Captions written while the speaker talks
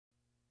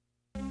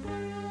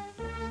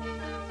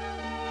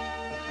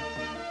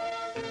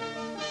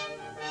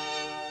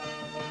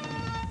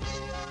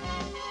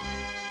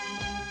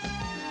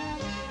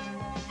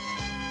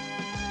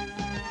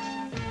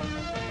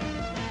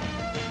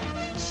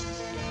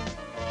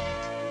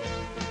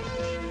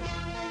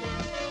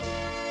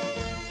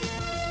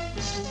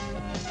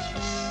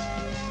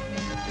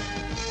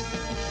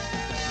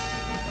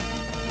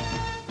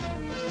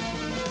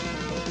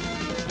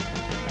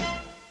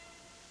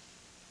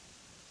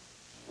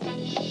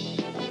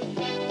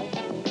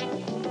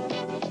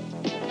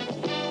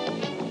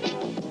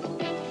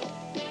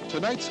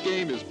Tonight's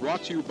game is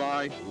brought to you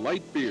by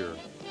Light Beer,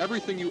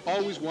 everything you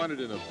always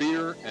wanted in a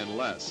beer and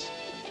less.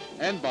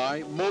 And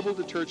by Mobile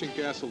Detergent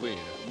Gasoline.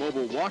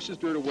 Mobile washes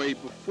dirt away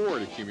before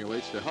it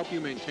accumulates to help you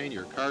maintain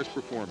your car's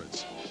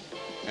performance.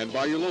 And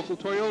by your local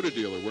Toyota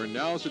dealer, where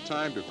now's the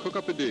time to cook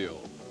up a deal.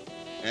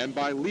 And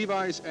by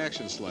Levi's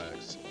Action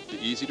Slacks,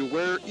 the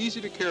easy-to-wear,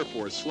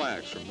 easy-to-care-for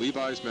slacks from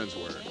Levi's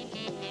Menswear.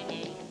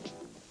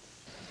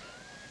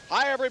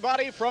 Hi,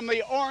 everybody, from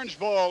the Orange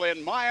Bowl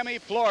in Miami,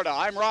 Florida.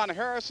 I'm Ron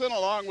Harrison,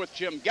 along with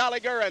Jim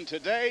Gallagher, and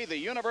today the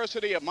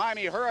University of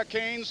Miami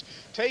Hurricanes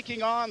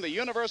taking on the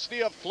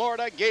University of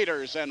Florida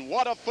Gators. And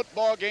what a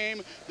football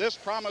game this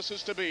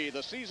promises to be.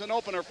 The season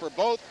opener for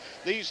both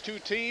these two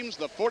teams,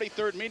 the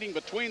 43rd meeting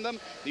between them.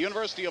 The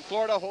University of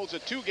Florida holds a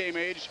two-game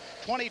age,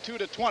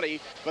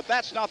 22-20, but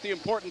that's not the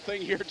important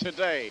thing here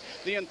today.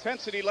 The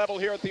intensity level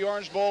here at the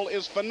Orange Bowl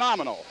is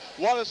phenomenal.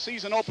 What a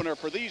season opener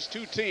for these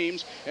two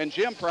teams. And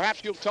Jim,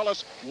 perhaps you'll tell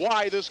us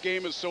why this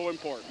game is so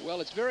important.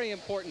 Well, it's very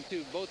important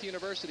to both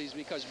universities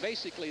because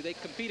basically they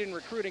compete in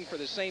recruiting for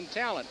the same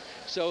talent.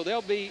 So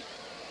they'll be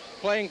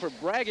playing for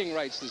bragging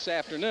rights this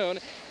afternoon,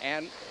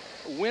 and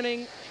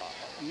winning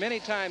many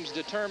times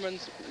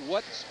determines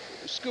what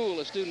school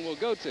a student will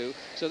go to.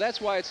 So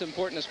that's why it's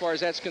important as far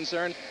as that's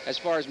concerned. As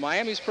far as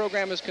Miami's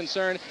program is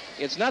concerned,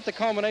 it's not the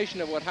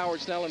culmination of what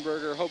Howard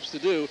Schnellenberger hopes to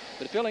do,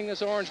 but filling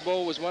this Orange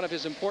Bowl was one of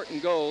his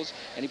important goals,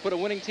 and he put a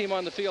winning team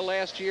on the field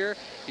last year.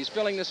 He's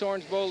filling this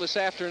Orange Bowl this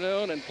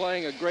afternoon and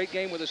playing a great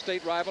game with a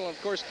state rival. And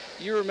of course,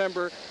 you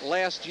remember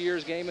last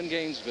year's game in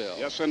Gainesville.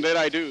 Yes, indeed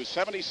I do.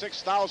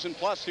 76,000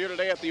 plus here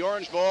today at the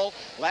Orange Bowl.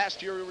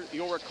 Last year,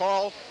 you'll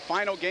recall,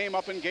 final game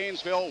up in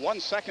Gainesville, 1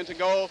 second to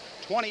go,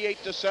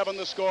 28-7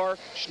 the score.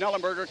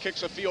 Schnellenberger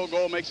kicks a field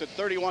goal, makes it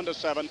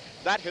 31-7.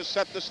 That has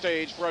set the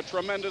stage for a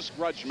tremendous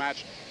grudge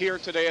match here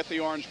today at the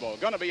Orange Bowl.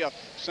 Going to be a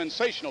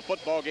sensational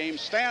football game.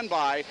 Stand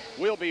by.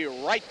 We'll be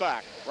right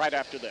back right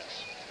after this.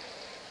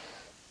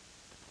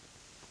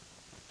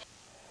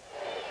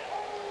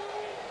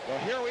 Well,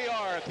 here we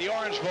are at the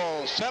Orange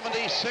Bowl.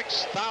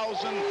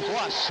 76,000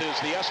 plus is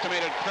the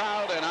estimated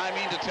crowd, and I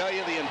mean to tell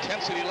you the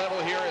intensity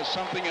level here is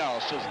something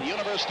else. As the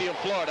University of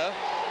Florida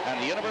and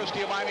the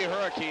University of Miami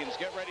Hurricanes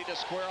get ready to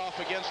square off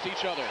against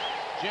each other.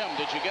 Jim,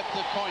 did you get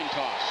the coin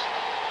toss?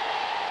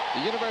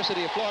 The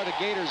University of Florida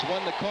Gators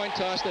won the coin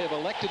toss. They have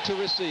elected to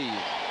receive.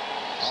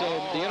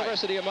 So the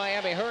University of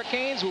Miami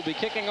Hurricanes will be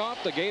kicking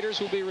off. The Gators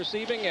will be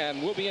receiving,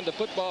 and we'll be into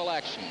football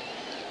action.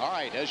 All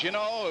right, as you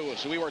know,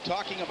 we were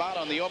talking about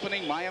on the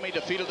opening, Miami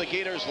defeated the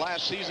Gators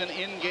last season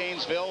in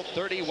Gainesville,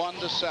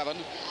 31-7.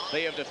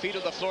 They have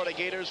defeated the Florida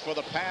Gators for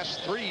the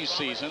past 3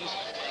 seasons.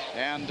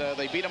 And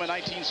they beat them in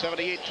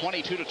 1978,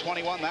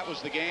 22-21. That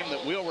was the game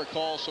that we'll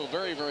recall so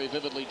very, very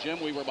vividly,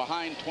 Jim. We were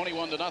behind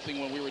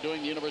 21-0 when we were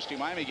doing the University of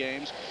Miami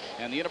games,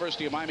 and the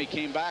University of Miami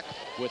came back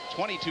with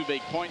 22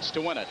 big points to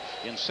win it.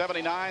 In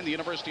 79, the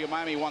University of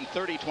Miami won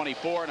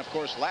 30-24, and of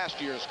course last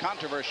year's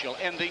controversial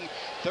ending,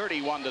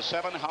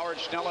 31-7. Howard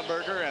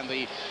Schnellenberger and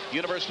the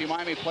University of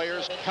Miami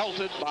players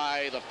pelted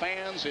by the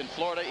fans in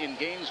Florida, in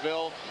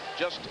Gainesville,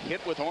 just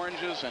hit with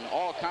oranges and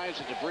all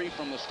kinds of debris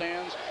from the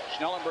stands.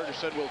 Schnellenberger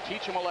said, we'll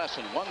teach them a lesson.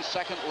 1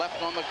 second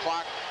left on the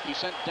clock. He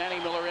sent Danny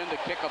Miller in to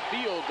kick a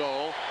field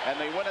goal, and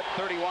they win it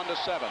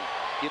 31-7.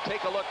 You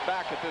take a look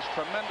back at this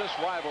tremendous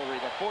rivalry,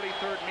 the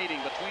 43rd meeting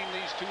between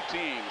these two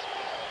teams.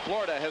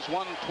 Florida has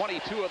won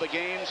 22 of the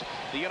games.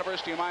 The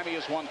University of Miami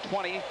has won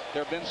 20.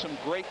 There have been some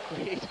great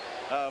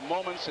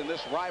moments in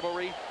this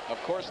rivalry.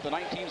 Of course, the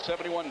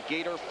 1971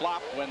 Gator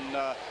flop when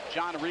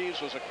John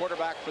Reeves was a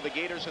quarterback for the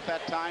Gators at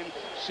that time,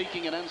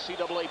 seeking an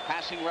NCAA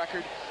passing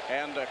record,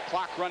 and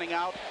clock running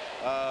out.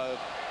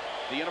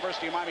 The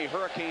University of Miami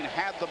Hurricane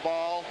had the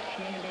ball,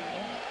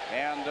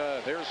 and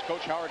there's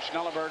Coach Howard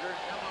Schnellenberger,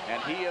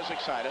 and he is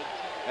excited.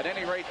 At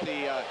any rate,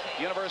 the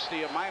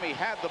University of Miami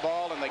had the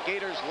ball, and the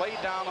Gators laid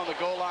down on the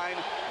goal line,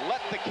 let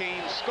the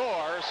Canes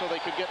score so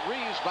they could get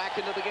Reeves back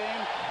into the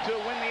game to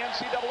win the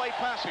NCAA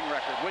passing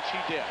record, which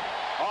he did.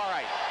 All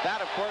right,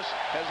 that, of course,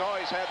 has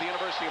always had the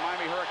University of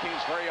Miami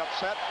Hurricanes very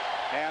upset,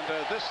 and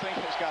this thing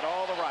has got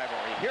all the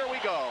rivalry. Here we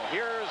go.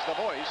 Here's the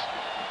voice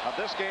of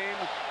this game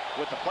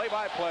with the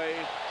play-by-play,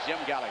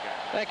 Jim Gallagher.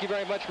 Thank you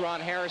very much,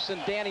 Ron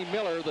Harrison. Danny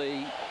Miller,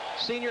 the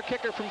senior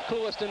kicker from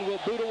Clewiston, will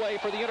boot away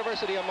for the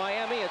University of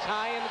Miami. It's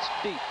high and it's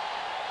deep.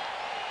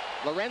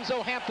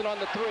 Lorenzo Hampton on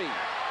the 3.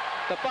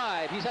 The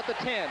 5, he's at the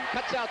 10,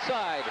 cuts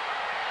outside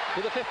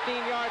to the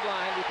 15-yard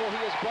line before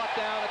he is brought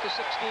down at the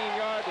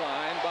 16-yard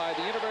line by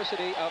the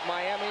University of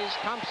Miami's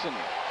Thompson.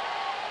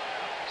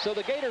 So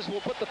the Gators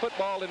will put the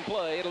football in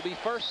play. It'll be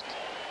 1st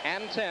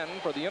and 10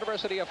 for the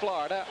University of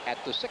Florida at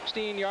the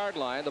 16-yard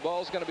line. The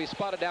ball's going to be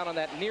spotted down on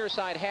that near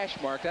side hash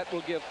mark. That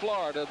will give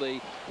Florida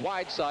the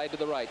wide side to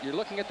the right. You're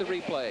looking at the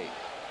replay.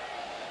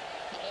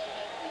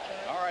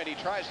 All right, he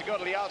tries to go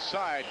to the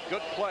outside.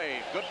 Good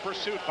play, good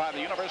pursuit by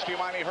the University of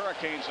Miami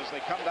Hurricanes as they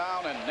come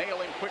down and nail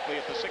him quickly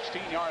at the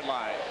 16-yard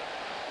line.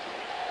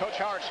 Coach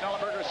Howard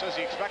Schnellenberger says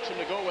he expects him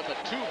to go with a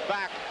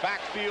 2-back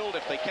backfield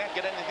if they can't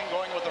get anything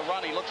going with the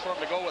run. He Miami looks for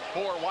him to go with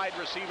 4 wide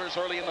receivers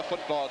early in the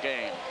football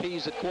game.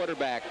 Pease at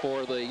quarterback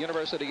for the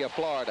University of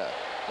Florida.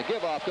 The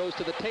give-off goes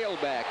to the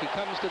tailback. He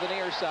comes to the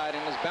near side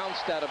and is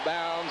bounced out of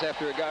bounds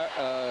after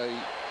a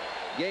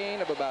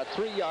gain of about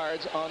 3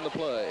 yards on the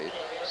play.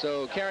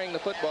 So carrying the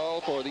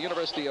football for the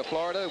University of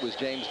Florida was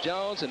James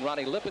Jones, and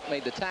Ronnie Lippett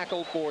made the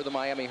tackle for the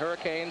Miami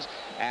Hurricanes,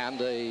 and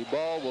the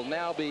ball will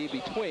now be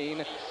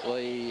between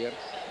the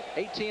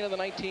 18 and the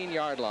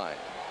 19-yard line.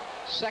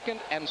 2nd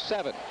and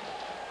 7.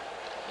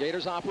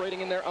 Gators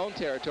operating in their own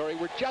territory.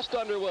 We're just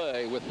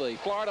underway with the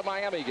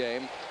Florida-Miami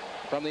game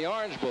from the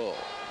Orange Bowl.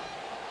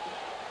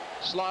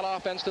 Slot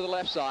offense to the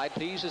left side.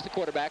 Pease is the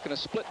quarterback in a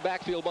split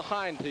backfield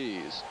behind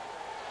Pease.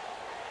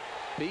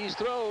 Pease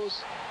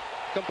throws,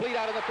 complete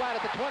out of the flat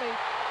at the 20.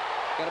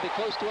 Going to be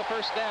close to a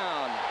first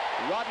down.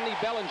 Rodney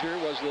Bellinger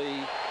was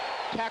the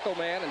tackle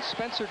man, and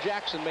Spencer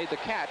Jackson made the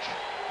catch,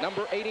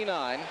 number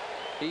 89.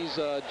 He's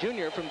a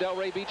junior from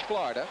Delray Beach,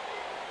 Florida.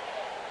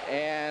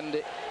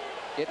 And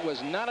it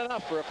was not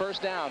enough for a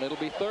first down. It'll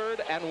be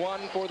 3rd and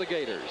 1 for the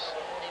Gators.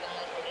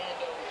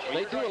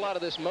 They do a lot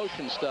of this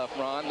motion stuff,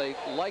 Ron. They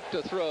like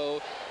to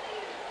throw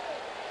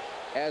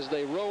as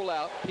they roll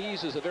out.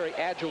 Pease is a very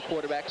agile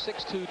quarterback,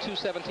 6'2",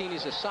 217.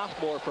 He's a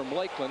sophomore from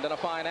Lakeland and a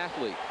fine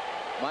athlete.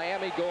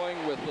 Miami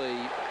going with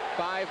the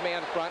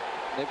 5-man front.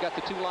 They've got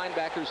the 2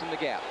 linebackers in the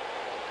gap.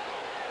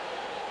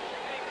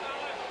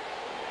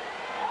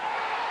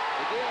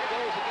 The give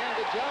goes again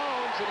to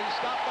Jones, and he's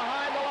stopped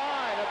behind the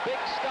line. A big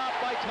stop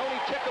by Tony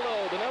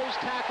Chickalo, the nose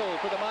tackle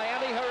for the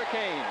Miami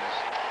Hurricanes.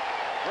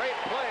 Great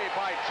play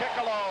by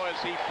Chickalo as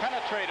he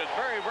penetrated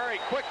very, very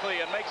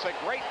quickly and makes a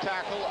great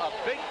tackle, a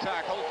big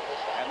tackle,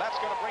 and that's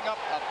going to bring up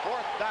a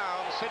 4th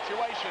down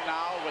situation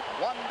now with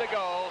 1 to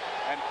go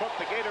and put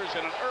the Gators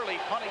in an early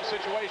punting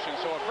situation.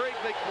 So a very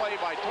big play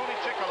by Tony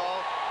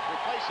Chickalo,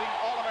 replacing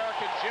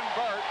All-American Jim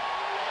Burt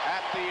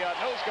at the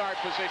nose guard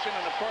position.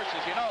 And of course,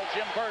 as you know,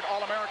 Jim Burt,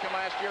 All-American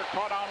last year,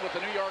 caught on with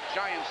the New York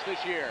Giants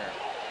this year.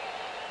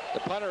 The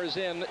punter is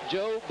in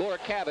Joe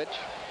Borkavich,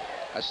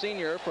 a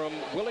senior from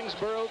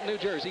Willingsboro, New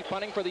Jersey,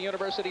 punting for the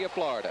University of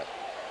Florida.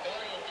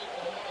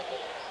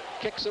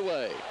 Kicks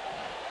away.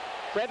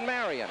 Fred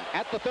Marion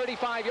at the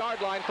 35-yard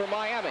line for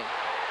Miami.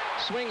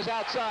 Swings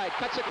outside,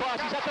 cuts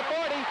across, he's at the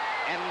 40,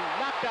 and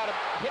knocked out,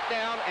 hit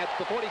down at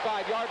the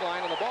 45-yard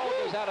line, and the ball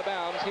goes out of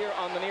bounds here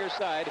on the near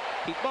side.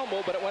 He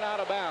fumbled, but it went out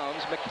of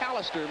bounds.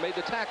 McAllister made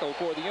the tackle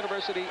for the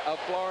University of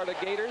Florida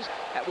Gators.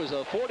 That was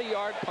a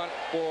 40-yard punt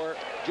for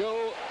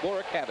Joe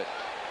Borkavich.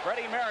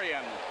 Freddie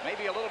Marion,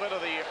 maybe a little bit of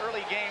the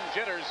early game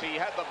jitters.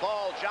 He had the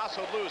ball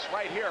jostled loose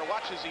right here.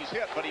 Watch as he's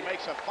hit, but he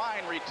makes a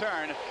fine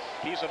return.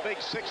 He's a big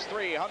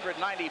 6'3",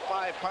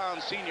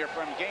 195-pound senior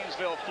from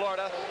Gainesville,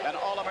 Florida, an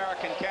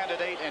All-American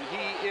candidate, and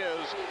he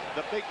is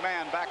the big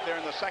man back there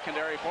in the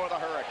secondary for the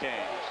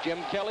Hurricanes.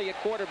 Jim Kelly at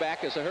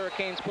quarterback as the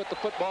Hurricanes put the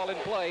football in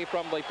play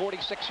from the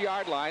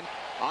 46-yard line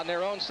on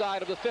their own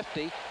side of the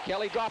 50.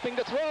 Kelly dropping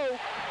to throw.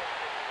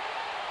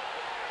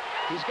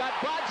 He's got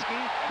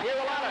Brodsky here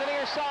along the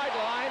near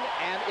sideline,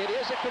 and it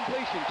is a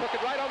completion. Took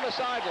it right on the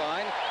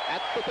sideline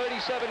at the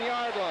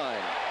 37-yard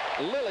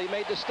line. Lilly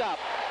made the stop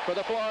for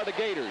the Florida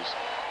Gators.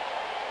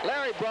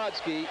 Larry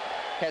Brodsky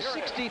has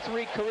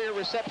 63 career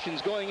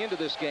receptions going into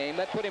this game.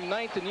 That put him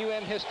 9th in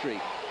UM history.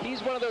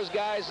 He's one of those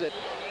guys that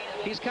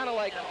he's kind of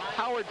like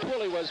Howard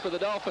Twilley was for the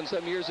Dolphins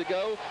some years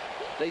ago.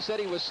 They said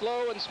he was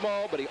slow and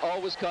small, but he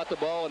always caught the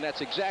ball, and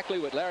that's exactly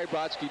what Larry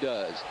Brodsky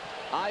does.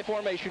 I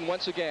formation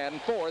once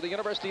again for the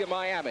University of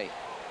Miami.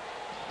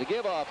 The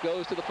give-off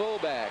goes to the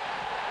fullback,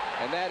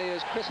 and that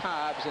is Chris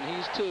Hobbs, and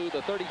he's to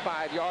the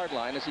 35-yard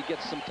line as he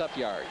gets some tough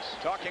yards.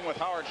 Talking with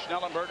Howard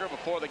Schnellenberger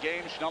before the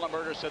game,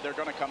 Schnellenberger said they're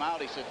going to come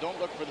out. He said, don't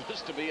look for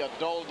this to be a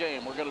dull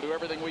game. We're going to do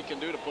everything we can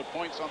do to put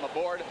points on the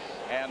board,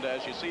 and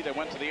as you see, they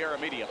went to the air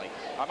immediately.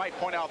 I might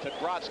point out that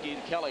Brodsky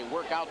and Kelly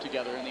work out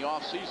together in the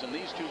offseason.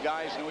 These 2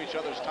 guys know each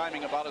other's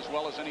timing about as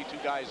well as any 2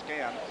 guys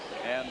can,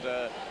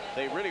 and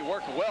they really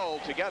work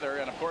well together.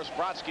 And of course,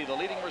 Brodsky, the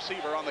leading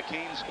receiver on the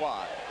Canes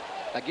squad.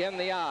 Again,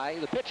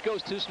 the pitch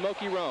goes to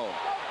Smokey Roan,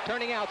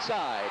 turning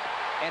outside,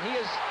 and he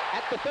is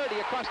at the 30,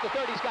 across the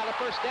 30. He's got a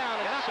first down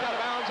and knocked out of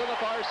bounds on the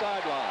far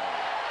sideline.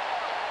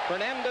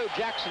 Fernando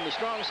Jackson, the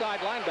strong side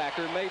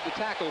linebacker, made the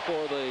tackle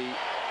for the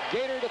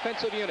Gator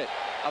defensive unit.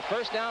 A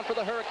first down for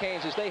the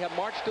Hurricanes as they have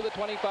marched to the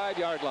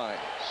 25-yard line.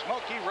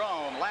 Smokey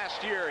Roan,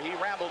 last year he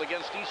rambled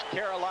against East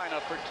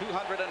Carolina for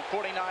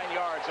 249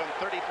 yards on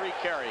 33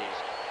 carries.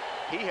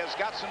 He has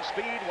got some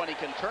speed when he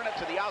can turn it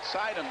to the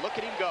outside, and look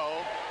at him go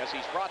as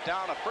he's brought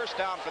down a first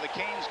down for the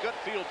Canes. Good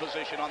field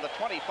position on the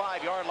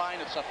 25-yard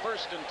line. It's a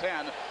 1st and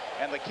 10,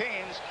 and the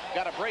Canes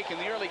got a break in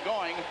the early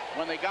going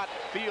when they got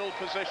field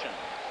position.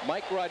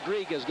 Mike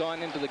Rodriguez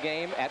gone into the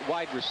game at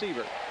wide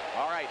receiver.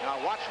 All right, now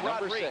watch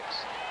Rodriguez.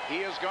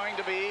 He is going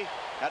to be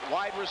at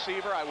wide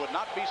receiver. I would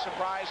not be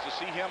surprised to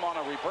see him on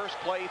a reverse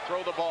play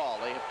throw the ball.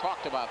 They have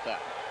talked about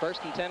that.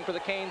 1st and 10 for the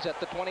Canes at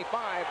the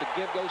 25. The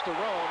give goes to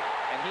Roan,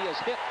 and he is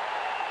hit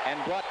and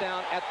brought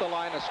down at the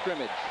line of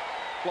scrimmage.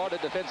 Florida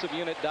defensive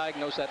unit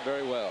diagnosed that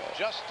very well.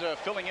 Just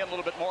filling in a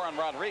little bit more on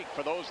Rodrigue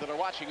for those that are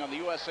watching on the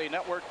USA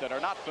Network that are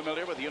not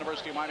familiar with the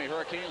University of Miami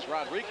Hurricanes.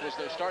 Rodrigue was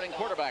their starting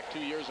quarterback 2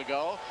 years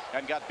ago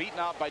and got beaten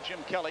out by Jim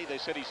Kelly. They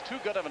said he's too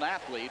good of an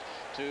athlete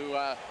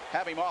to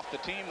have him off the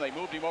team. They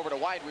moved him over to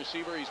wide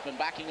receiver. He's been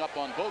backing up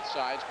on both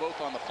sides, both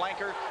on the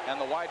flanker and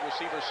the wide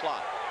receiver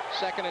slot.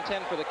 2nd and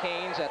 10 for the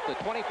Canes at the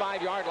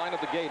 25-yard line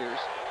of the Gators.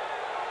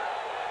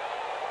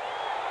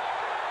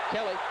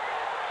 Kelly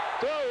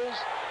throws,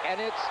 and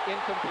it's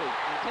incomplete.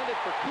 Intended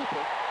for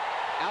Cooper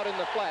out in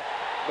the flat,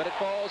 but it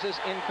falls as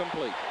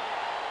incomplete.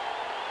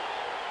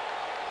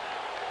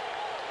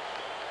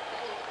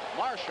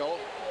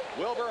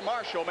 Wilbur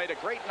Marshall made a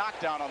great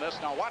knockdown on this.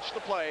 Now watch the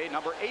play.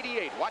 Number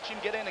 88. Watch him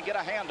get in and get a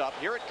hand up.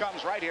 Here it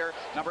comes right here.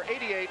 Number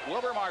 88,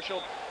 Wilbur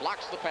Marshall,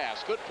 blocks the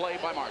pass. Good play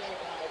by Marshall.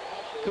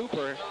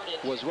 Cooper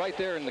was right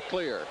there in the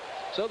clear.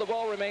 So the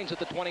ball remains at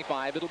the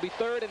 25. It'll be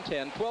 3rd and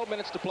 10. 12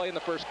 minutes to play in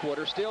the first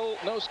quarter. Still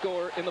no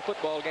score in the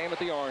football game at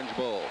the Orange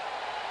Bowl.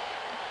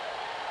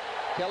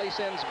 Kelly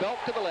sends Belk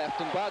to the left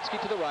and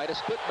Brodsky to the right. A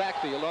split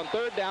backfield on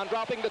 3rd down,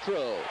 dropping to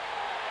throw.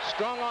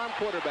 Strong arm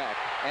quarterback,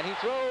 and he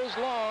throws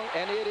long,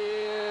 and it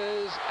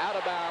is out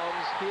of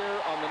bounds here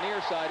on the near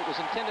side. It was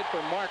intended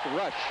for Mark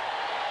Rush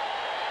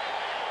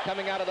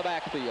coming out of the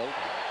backfield,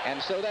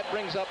 and so that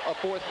brings up a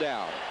 4th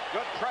down.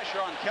 Good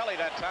pressure on Kelly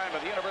that time by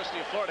the University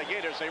of Florida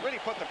Gators. They really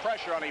put the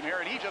pressure on him here,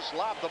 and he just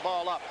lobbed the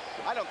ball up.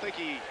 I don't think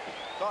he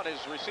thought his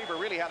receiver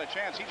really had a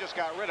chance. He just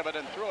got rid of it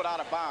and threw it out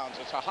of bounds.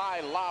 It's a high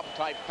lob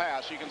type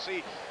pass. You can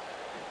see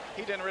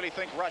he didn't really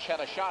think Rush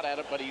had a shot at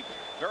it, but he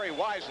very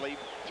wisely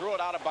threw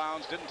it out of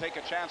bounds, didn't take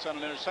a chance on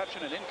an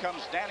interception, and in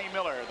comes Danny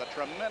Miller, the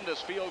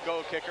tremendous field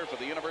goal kicker for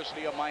the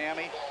University of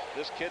Miami.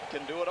 This kid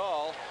can do it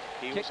all.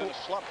 He was in a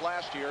slump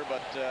last year,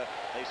 but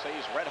they say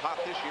he's red hot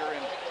this year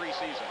in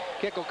preseason.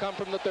 Kick will come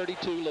from the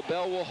 32.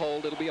 LaBelle will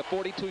hold. It'll be a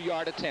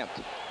 42-yard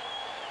attempt.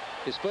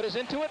 His foot is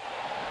into it,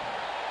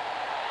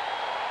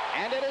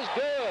 and it is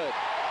good.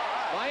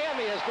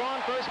 Miami has drawn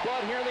first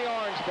blood here in the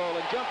Orange Bowl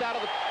and jumped out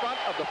of the front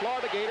of the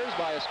Florida Gators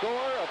by a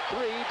score of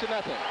 3-0.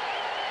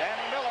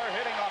 Danny Miller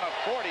hitting on a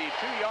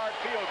 42-yard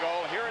field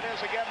goal. Here it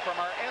is again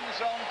from our end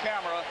zone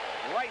camera,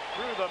 right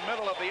through the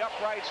middle of the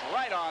uprights,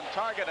 right on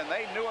target, and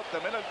they knew it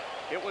the minute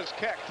it was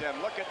kicked. And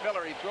look at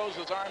Miller. He throws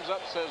his arms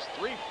up, says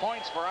 3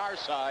 points for our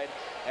side,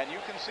 and you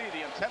can see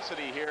the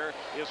intensity here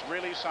is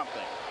really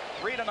something.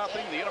 3-0.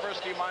 The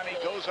University of Miami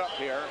goes up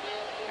here,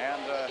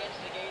 and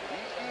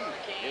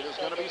it is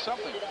going to be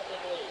something.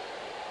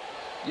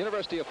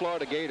 University of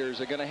Florida Gators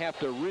are going to have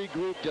to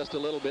regroup just a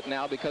little bit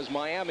now because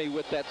Miami,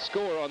 with that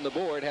score on the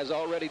board, has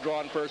already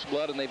drawn first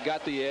blood and they've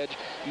got the edge.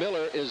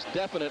 Miller is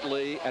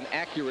definitely an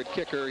accurate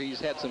kicker. He's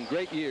had some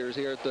great years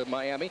here at the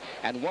Miami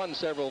and won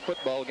several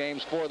football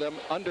games for them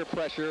under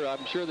pressure.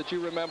 I'm sure that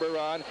you remember,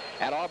 Ron,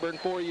 at Auburn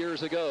 4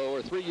 years ago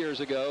or 3 years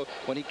ago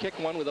when he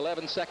kicked one with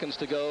 11 seconds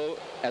to go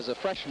as a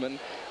freshman,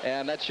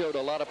 and that showed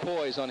a lot of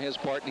poise on his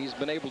part, and he's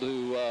been able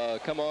to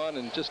come on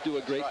and just do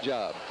a great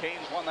job.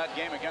 Canes won that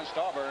game against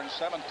Auburn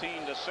 17-16.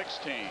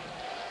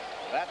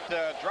 That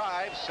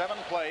drive, 7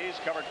 plays,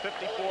 covered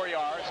 54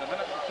 yards, 1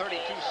 minute and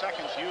 32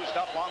 seconds used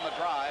up on the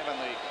drive, and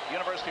the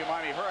University of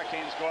Miami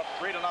Hurricanes go up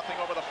 3-0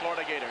 over the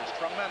Florida Gators.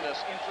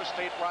 Tremendous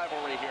interstate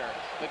rivalry here.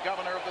 The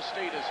governor of the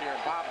state is here,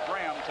 Bob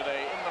Graham,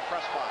 today in the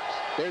press box.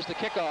 There's the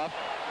kickoff.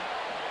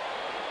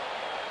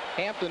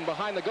 Hampton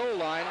behind the goal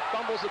line,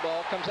 fumbles the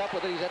ball, comes up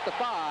with it. He's at the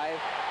 5,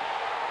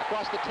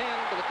 across the 10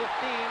 to the 15,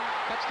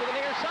 cuts to the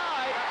near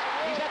side.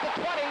 He's at the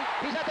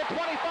 20, he's at the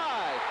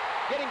 25.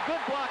 Getting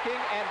good blocking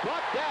and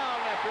brought down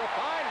after a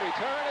fine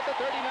return at the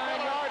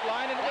 39-yard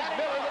line, and it was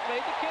Miller that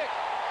made the kick.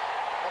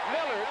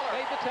 Miller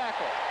made the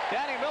tackle.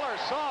 Danny Miller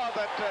saw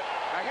that,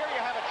 now here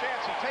you have a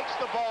chance. He takes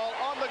the ball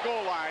on the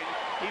goal line.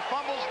 He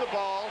fumbles the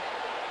ball.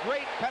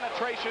 Great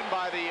penetration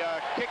by the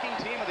kicking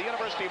team of the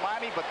University of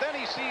Miami, but then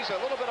he sees a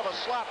little bit of a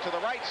slot to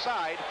the right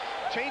side,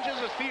 changes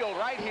his field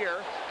right here,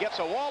 gets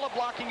a wall of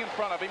blocking in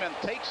front of him, and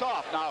takes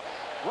off. Now,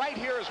 right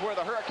here is where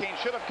the Hurricanes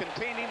should have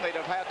contained him. They'd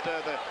have had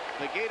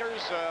the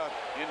Gators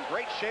in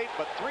great shape,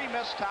 but 3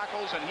 missed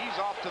tackles, and he's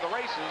off to the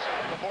races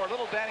before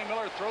little Danny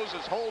Miller throws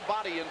his whole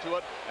body into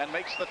it and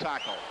makes the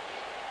tackle.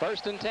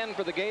 1st and 10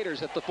 for the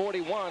Gators at the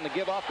 41. The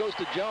give off goes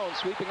to Jones,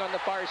 sweeping on the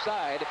far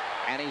side,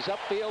 and he's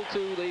upfield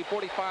to the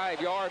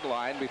 45-yard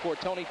line before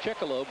Tony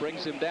Chickolo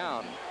brings him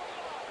down.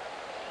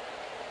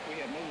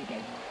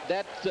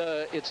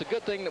 It's a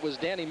good thing that was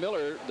Danny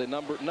Miller, the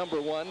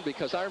number 1,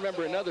 because I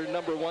remember another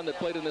number 1 that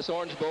played in this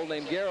Orange Bowl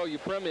named Garo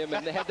Upremium,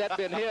 and had that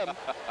been him,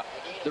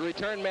 the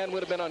return man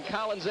would have been on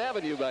Collins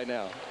Avenue by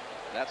now.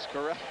 That's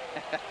correct.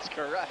 That's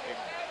correct.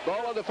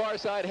 Ball on the far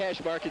side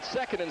hash mark. It's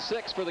 2nd and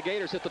 6 for the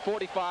Gators at the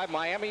 45.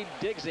 Miami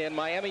digs in.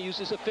 Miami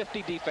uses a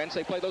 50 defense.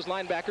 They play those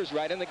linebackers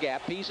right in the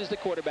gap. Pease is the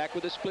quarterback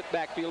with a split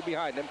backfield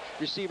behind him.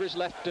 Receivers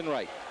left and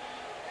right.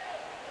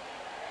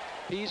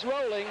 He's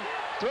rolling,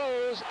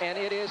 throws, and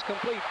it is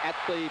complete at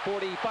the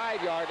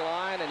 45-yard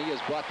line, and he is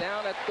brought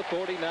down at the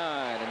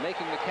 49. And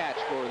making the catch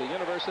for the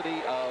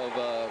University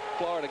of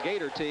Florida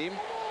Gator team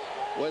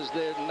was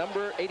the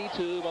number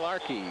 82,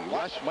 Malarkey.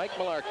 Mike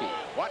Malarkey.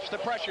 Watch the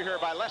pressure here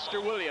by Lester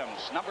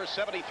Williams. Number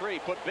 73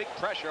 put big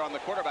pressure on the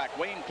quarterback,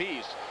 Wayne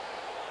Peace.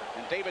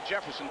 And David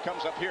Jefferson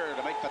comes up here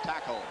to make the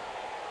tackle.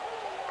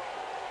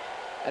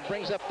 That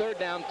brings up 3rd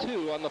down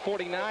 2 on the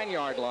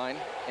 49-yard line,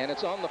 and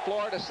it's on the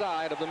Florida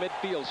side of the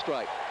midfield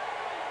stripe.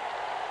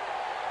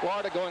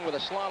 Florida going with a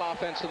slot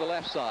offense to the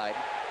left side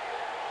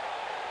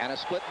and a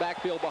split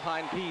backfield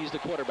behind Pease, the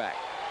quarterback.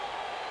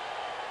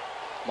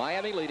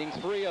 Miami leading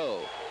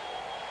 3-0.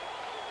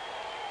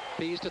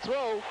 Pease to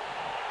throw.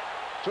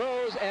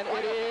 Throws, and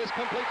it is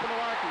complete to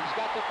Malarkey. He's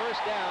got the first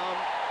down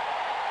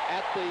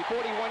at the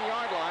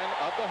 41-yard line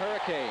of the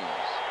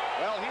Hurricanes.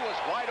 Well, he was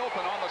wide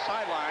open on the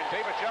sideline.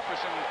 David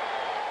Jefferson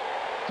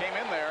came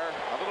in there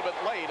a little bit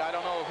late. I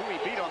don't know who he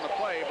beat on the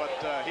play, but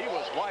he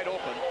was wide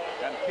open.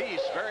 And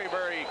Peace, very,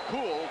 very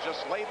cool,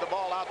 just laid the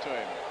ball out to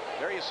him.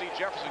 There you see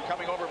Jefferson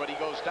coming over, but he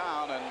goes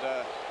down, and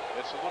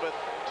it's a little bit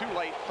too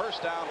late.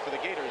 First down for the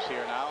Gators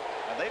here now,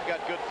 and they've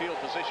got good field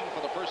position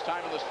for the first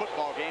time in this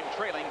football game,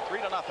 trailing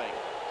 3-0.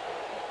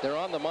 They're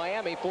on the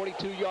Miami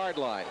 42-yard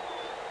line.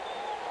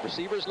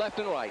 Receivers left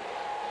and right.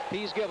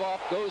 Pease give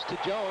off, goes to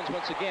Jones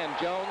once again.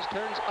 Jones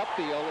turns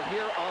upfield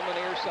here on the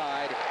near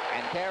side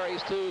and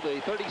carries to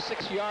the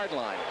 36-yard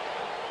line.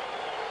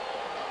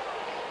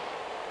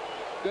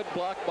 Good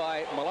block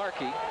by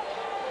Malarkey.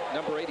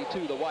 Number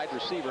 82, the wide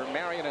receiver.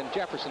 Marion and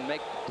Jefferson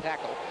make the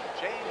tackle.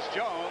 James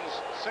Jones,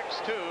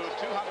 6'2",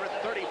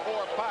 234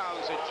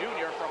 pounds, a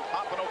junior from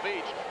Pompano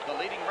Beach, the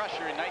leading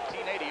rusher in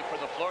 1980 for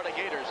the Florida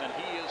Gators, and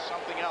he is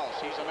something else.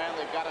 He's a man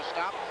they've got to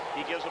stop.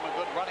 He gives them a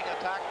good running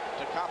attack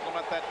to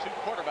complement that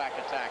 2-quarterback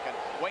attack. And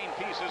Wayne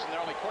Peace isn't their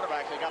only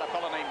quarterback. They got a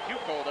fellow named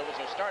Hugo that was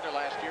a starter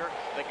last year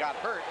that got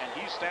hurt, and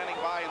he's standing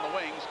by in the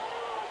wings,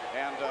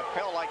 and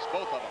Pell likes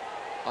both of them.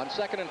 On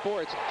 2nd and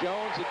 4, it's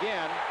Jones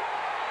again.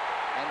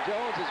 And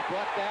Jones is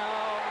brought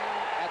down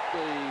at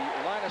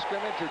the line of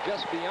scrimmage or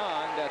just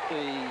beyond at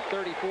the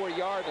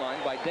 34-yard line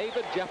by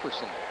David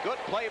Jefferson. Good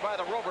play by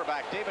the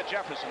Roverback. David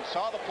Jefferson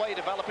saw the play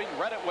developing,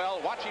 read it well.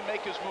 Watch him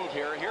make his move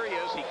here. Here he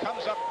is. He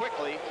comes up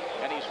quickly,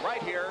 and he's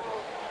right here.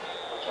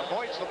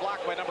 Avoids the block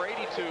by number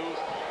 82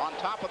 on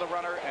top of the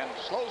runner and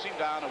slows him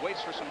down and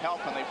waits for some help,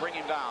 and they bring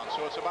him down.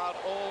 So it's about,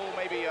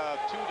 maybe a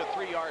 2 to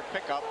 3 yard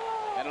pickup,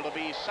 and it'll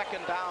be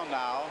 2nd down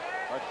now,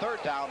 or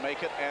 3rd down,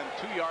 make it, and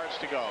 2 yards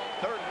to go.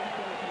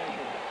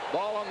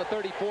 Ball on the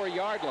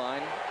 34-yard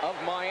line of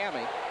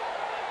Miami,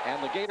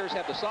 and the Gators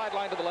have the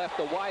sideline to the left,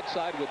 the wide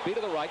side would be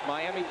to the right.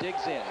 Miami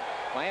digs in.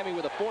 Miami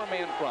with a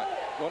 4-man front,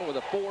 going with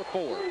a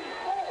 4-4.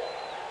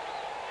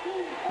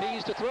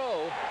 Pease to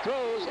throw,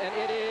 throws, and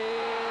it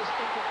is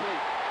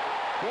incomplete.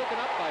 Broken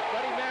up by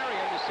Freddie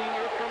Marion, the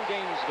senior from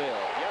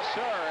Gainesville. Yes,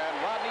 sir, and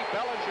Rodney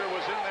Bellinger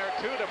was in there,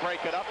 too, to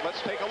break it up.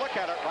 Let's take a look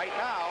at it right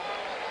now.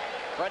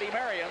 Freddie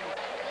Marion,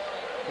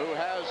 who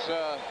has,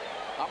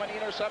 how many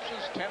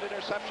interceptions? 10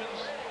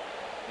 interceptions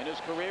in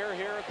his career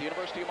here at the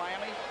University of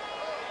Miami?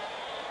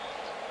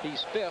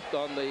 He's 5th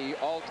on the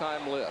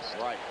all-time list.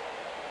 Right.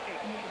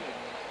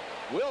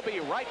 We'll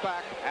be right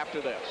back after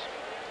this.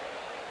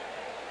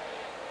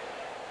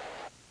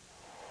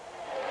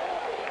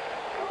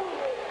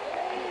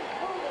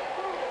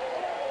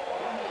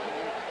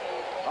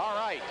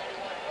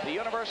 The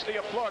University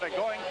of Florida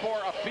going for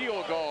a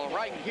field goal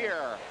right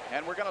here,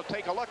 and we're going to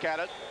take a look at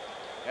it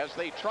as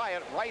they try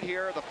it right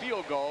here. The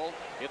field goal,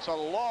 it's a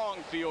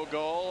long field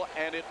goal,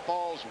 and it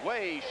falls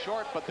way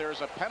short, but there's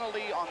a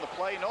penalty on the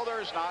play. No,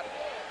 there's not.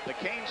 The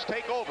Canes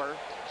take over,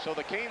 so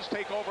the Canes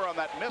take over on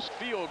that missed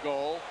field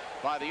goal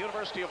by the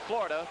University of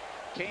Florida.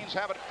 Canes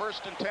have it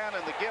 1st and 10,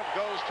 and the give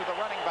goes to the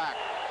running back.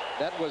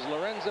 That was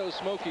Lorenzo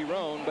Smokey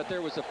Roan, but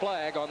there was a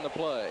flag on the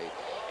play.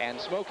 And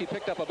Smokey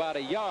picked up about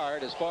a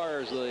yard as far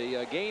as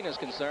the gain is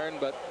concerned,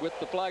 but with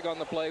the flag on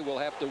the play, we'll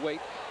have to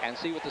wait and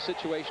see what the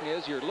situation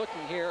is. You're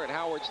looking here at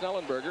Howard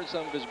Schnellenberger,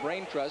 some of his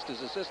brain trust,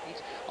 his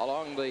assistants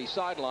along the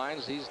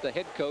sidelines. He's the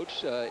head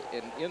coach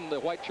in the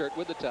white shirt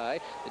with the tie.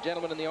 The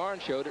gentleman in the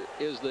orange shirt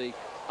is the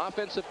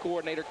offensive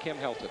coordinator, Kim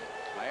Helton.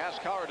 I asked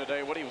Howard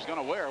today what he was going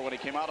to wear when he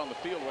came out on the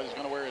field, whether he was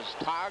going to wear his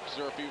togs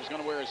or if he was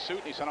going to wear his suit,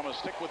 and he said, I'm going to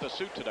stick with the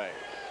suit today.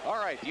 All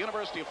right, the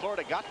University of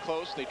Florida got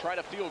close. They tried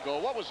a field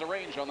goal. What was the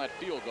range on that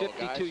field goal,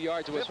 52 guys?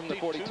 yards away from the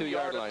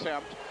 42-yard line.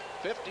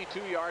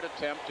 52-yard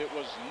attempt. It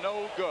was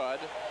no good.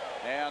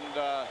 And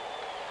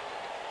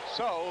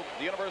so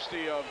the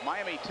University of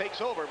Miami takes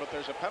over, but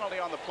there's a penalty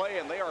on the play,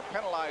 and they are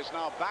penalized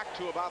now back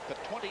to about the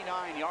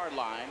 29-yard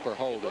line. For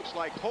holding. It looks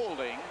like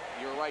holding.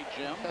 You're right,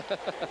 Jim,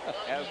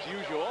 as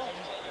usual.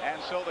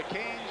 And so the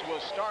Canes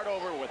will start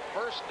over with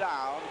 1st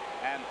down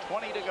and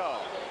 20 to go.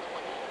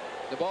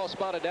 The ball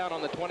spotted down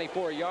on the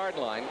 24-yard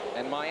line,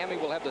 and Miami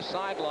will have the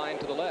sideline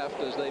to the left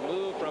as they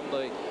move from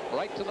the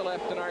right to the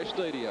left in our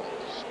stadium.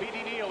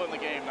 Speedy Neal in the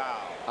game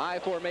now. I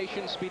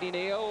formation. Speedy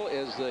Neal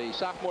is the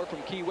sophomore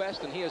from Key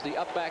West, and he is the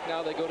up back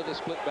now. They go to the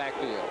split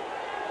backfield.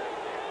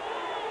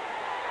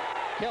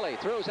 Kelly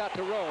throws out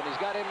to Roan. He's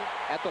got him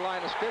at the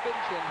line of scrimmage,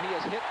 and he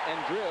is hit and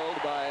drilled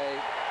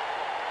by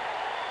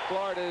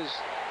Florida's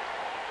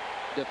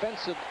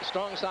defensive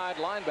strong side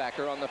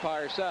linebacker on the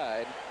far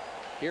side.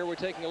 Here we're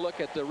taking a look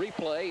at the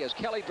replay as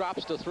Kelly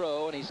drops to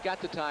throw, and he's got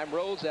the time,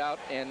 rolls out,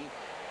 and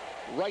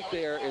right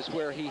there is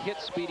where he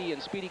hits Speedy,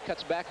 and Speedy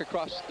cuts back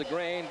across the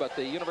grain, but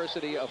the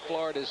University of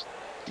Florida's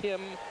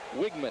Tim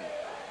Wigman,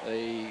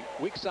 the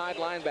weak side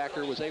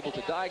linebacker, was able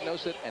to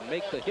diagnose it and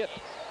make the hit.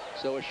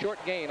 So a short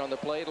gain on the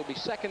play. It'll be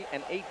 2nd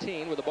and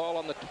 18 with the ball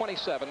on the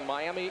 27.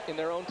 Miami in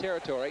their own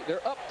territory.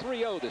 They're up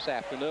 3-0 this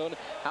afternoon.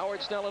 Howard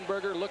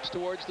Schnellenberger looks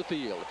towards the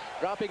field.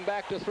 Dropping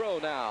back to throw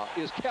now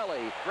is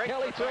Kelly.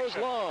 Kelly throws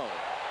long,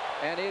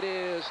 and it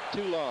is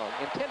too long.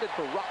 Intended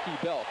for Rocky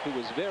Belk, who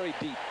was very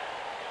deep.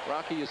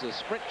 Rocky is a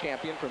sprint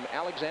champion from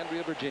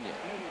Alexandria, Virginia.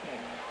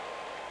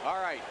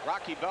 All right,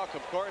 Rocky Belk,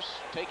 of course,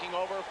 taking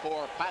over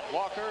for Pat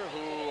Walker,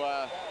 who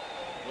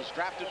was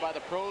drafted by the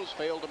pros,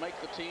 failed to make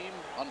the team.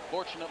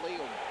 Unfortunately,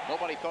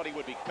 nobody thought he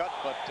would be cut,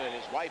 but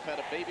his wife had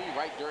a baby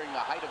right during the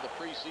height of the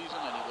preseason,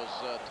 and he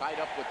was tied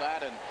up with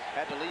that and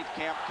had to leave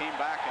camp, came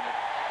back, and it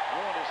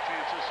ruined his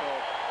chances. So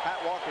Pat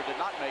Walker did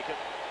not make it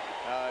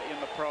in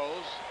the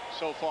pros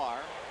so far.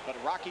 But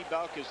Rocky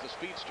Belk is the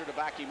speedster to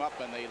back him up,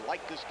 and they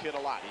like this kid a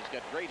lot. He's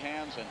got great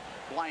hands and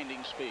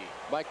blinding speed.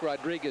 Mike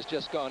Rodriguez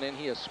just gone in.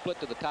 He has split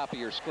to the top of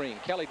your screen.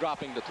 Kelly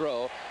dropping to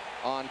throw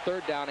on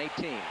 3rd down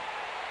 18.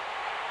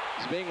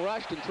 He's being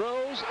rushed and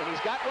throws, and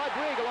he's got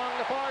Rodriguez along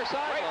the far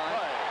sideline.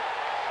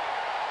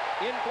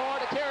 In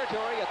Florida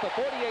territory at the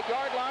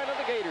 48-yard line of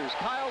the Gators.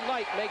 Kyle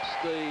Knight makes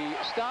the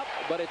stop,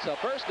 but it's a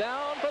 1st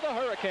down for the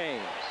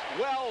Hurricanes.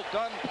 Well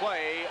done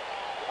play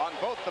on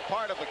both the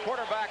part of the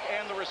quarterback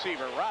and the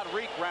receiver.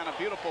 Rodriguez ran a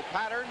beautiful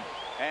pattern,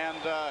 and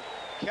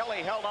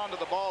Kelly held on to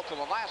the ball to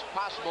the last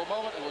possible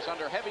moment. It was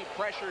under heavy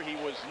pressure. He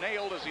was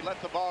nailed as he let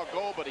the ball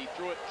go, but he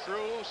threw it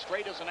true,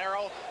 straight as an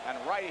arrow, and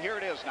right here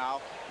it is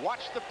now. Watch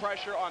the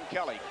pressure on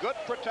Kelly. Good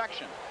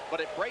protection, but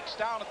it breaks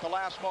down at the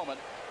last moment,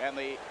 and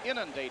they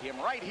inundate him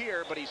right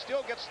here, but he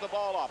still gets the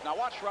ball off. Now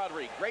watch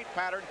Rodriguez. Great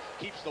pattern.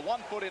 Keeps the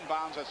 1 foot in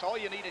bounds. That's all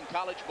you need in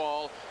college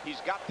ball.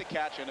 He's got the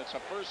catch, and it's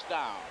a 1st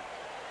down.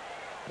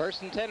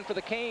 1st and 10 for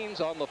the Canes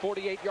on the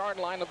 48-yard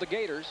line of the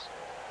Gators.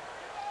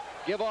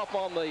 Give off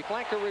on the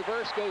flanker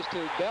reverse goes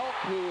to Belk,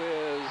 who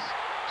is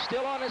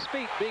still on his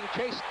feet, being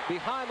chased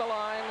behind the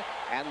line,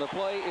 and the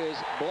play is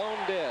blown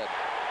dead.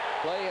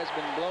 Play has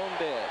been blown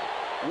dead.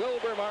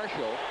 Wilbur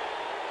Marshall,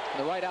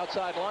 the right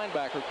outside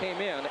linebacker,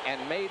 came in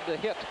and made the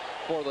hit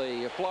for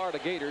the Florida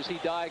Gators. He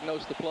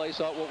diagnosed the play,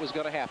 saw what was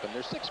going to happen.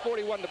 There's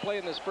 6:41 to play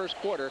in this 1st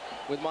quarter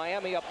with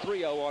Miami up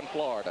 3-0 on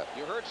Florida.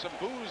 You heard some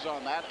boos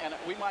on that, and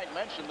we might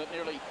mention that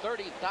nearly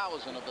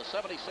 30,000 of the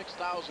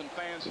 76,000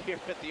 fans here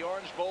at the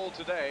Orange Bowl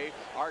today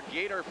are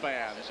Gator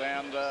fans,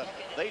 and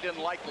they didn't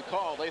like the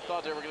call. They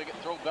thought they were going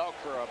to throw Belk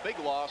for a big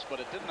loss, but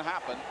it didn't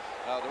happen.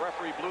 The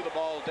referee blew the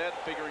ball dead,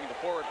 figuring the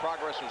forward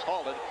progress was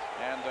halted,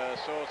 and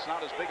so it's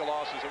not as big a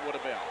loss as it would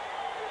have been.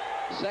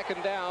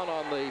 2nd down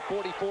on the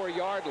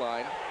 44-yard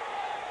line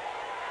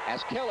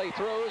as Kelly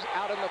throws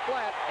out in the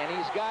flat, and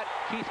he's got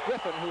Keith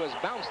Griffin, who has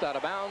bounced out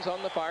of bounds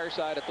on the far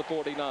side at the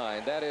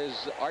 49. That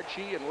is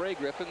Archie and Ray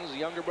Griffin's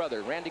younger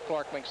brother. Randy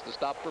Clark makes the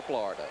stop for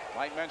Florida.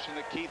 Might mention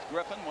that Keith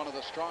Griffin, one of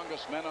the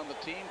strongest men on the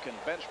team, can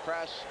bench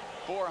press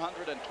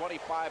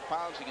 425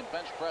 pounds. He can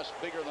bench press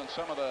bigger than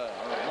some of the,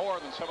 or more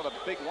than some of the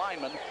big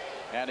linemen.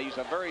 And he's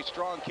a very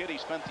strong kid. He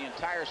spent the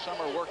entire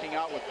summer working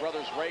out with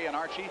brothers Ray and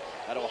Archie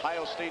at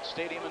Ohio State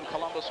Stadium in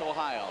Columbus,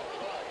 Ohio.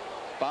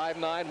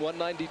 5'9",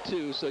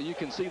 192, so you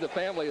can see the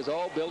family is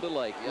all built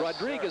alike. Yes,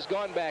 Rodriguez has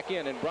gone back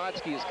in, and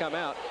Brodsky has come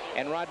out,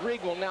 and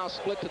Rodriguez will now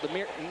split to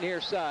the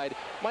near side.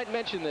 Might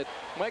mention that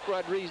Mike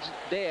Rodriguez's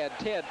dad,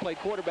 Ted, played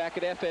quarterback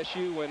at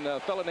FSU when a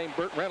fellow named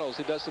Burt Reynolds,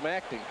 who does some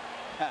acting,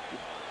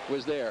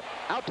 was there.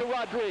 Out to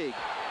Rodriguez.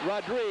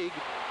 Rodriguez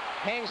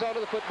hangs onto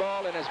the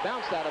football and has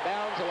bounced out of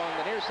bounds along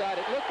the near side.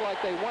 It looked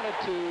like they wanted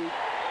to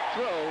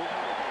throw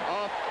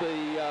off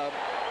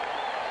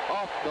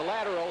the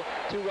lateral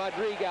to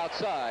Rodriguez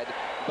outside,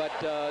 but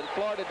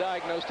Florida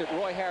diagnosed it.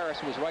 Roy Harris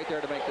was right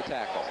there to make the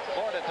tackle.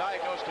 Florida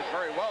diagnosed it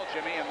very well,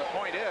 Jimmy, and the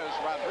point is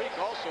Rodriguez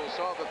also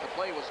saw that the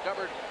play was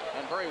covered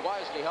and very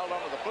wisely held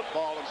onto the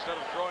football instead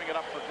of throwing it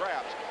up for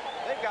grabs.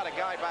 They've got a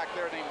guy back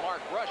there named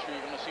Mark Rush who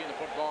you're going to see in the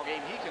football game.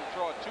 He can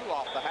throw it too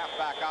off the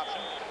halfback option.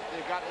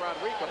 They've got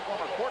Rodriguez, a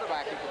former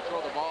quarterback, who can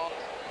throw the ball.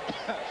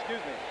 Excuse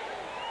me.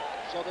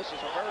 So this is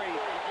a very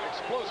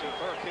explosive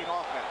Hurricane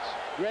offense.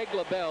 Greg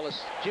LaBelle, a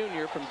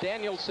junior from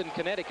Danielson,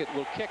 Connecticut,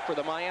 will kick for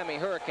the Miami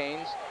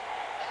Hurricanes.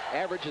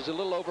 Averages a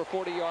little over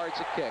 40 yards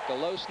a kick. A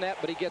low snap,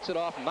 but he gets it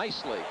off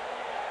nicely.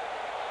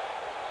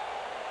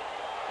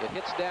 It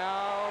hits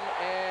down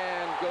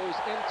and goes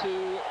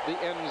into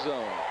the end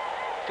zone.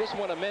 Just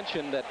want to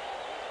mention that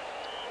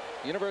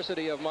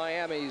University of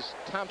Miami's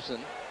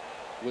Thompson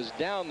was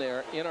down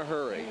there in a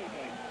hurry.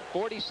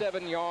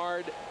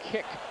 47-yard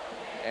kick.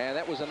 And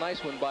that was a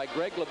nice one by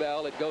Greg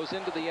LaBelle. It goes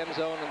into the end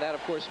zone, and that,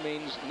 of course,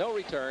 means no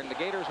return. The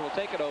Gators will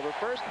take it over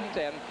 1st and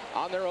 10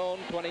 on their own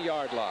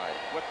 20-yard line.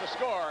 With the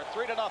score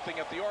 3-0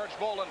 at the Orange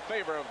Bowl in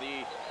favor of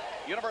the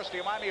University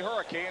of Miami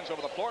Hurricanes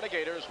over the Florida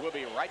Gators. We'll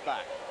be right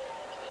back.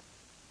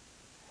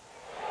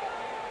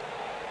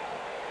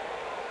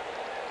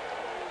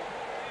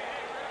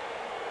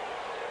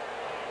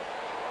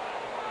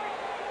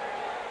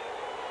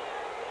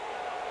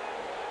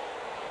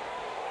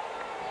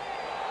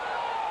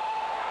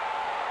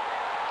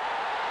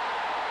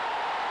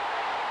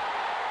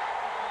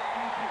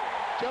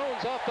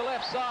 Jones off the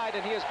left side,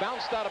 and he is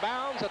bounced out of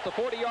bounds at the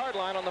 40-yard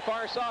line on the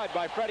far side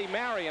by Freddie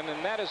Marion,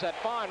 and that is that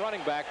fine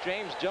running back,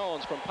 James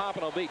Jones from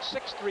Pompano Beach,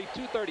 6'3",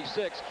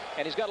 236,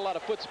 and he's got a lot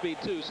of foot speed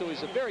too, so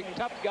he's a very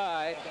tough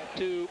guy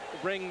to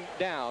bring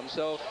down.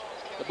 So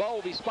the ball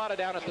will be spotted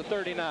down at the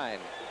 39.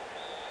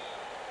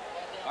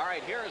 All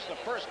right, here's the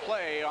first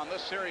play on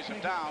this series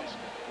of downs.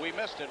 We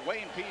missed it.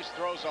 Wayne Peace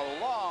throws a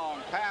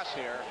long pass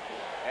here,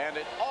 and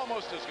it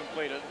almost is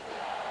completed.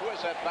 Who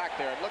is that back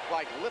there? It looked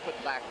like Lippett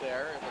back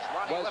there. It was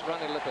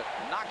Ronnie Lippett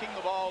knocking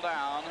the ball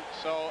down.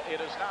 So it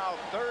is now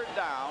 3rd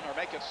down, or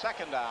make it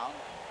 2nd down.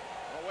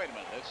 Well, wait a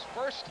minute. It's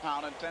 1st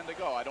down and 10 to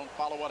go. I don't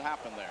follow what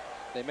happened there.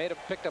 They may have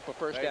picked up a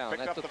first down.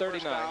 That's the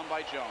 39. First down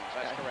by Jones.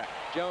 That's correct.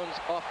 Jones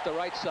off the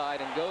right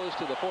side and goes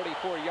to the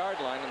 44-yard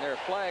line, and there are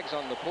flags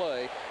on the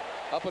play.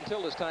 Up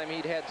until this time,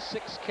 he'd had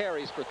 6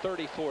 carries for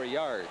 34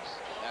 yards.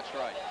 That's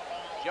right.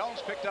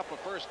 Jones picked up a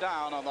first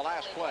down on the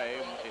last play.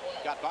 It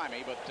got by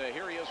me, but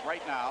here he is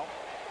right now.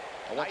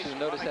 I want you to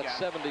notice that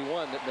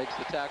 71 that makes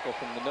the tackle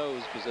from the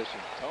nose position.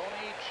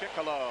 Tony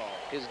Chickalo.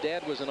 His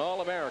dad was an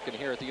All-American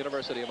here at the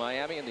University of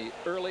Miami in the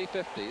early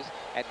 50s.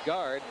 At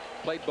guard,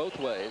 played both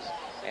ways.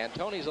 And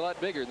Tony's a lot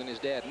bigger than his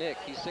dad, Nick.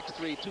 He's 6'3",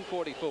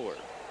 244.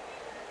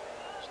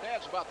 His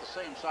dad's about the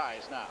same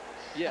size now.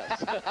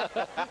 Yes,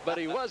 but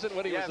he wasn't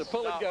when he was a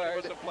pulling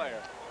guard. He was a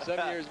player.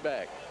 7 years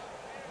back.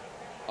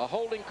 A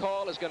holding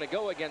call is going to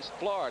go against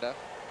Florida,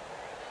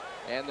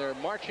 and they're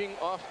marching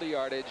off the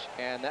yardage,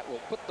 and that will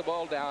put the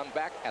ball down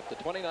back at the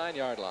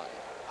 29-yard line.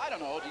 I don't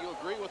know. Do you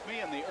agree with me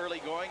in the early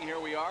going? Here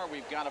we are.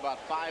 We've got about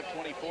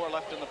 5:24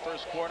 left in the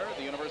first quarter.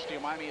 The University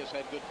of Miami has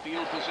had good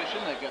field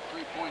position. They've got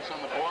 3 points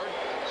on the board.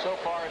 So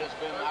far, it has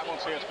been, I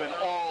won't say it's been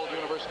all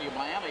University of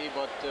Miami,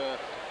 but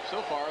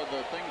so far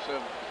the things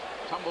have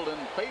tumbled in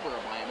favor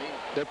of Miami.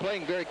 They're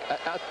playing very,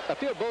 I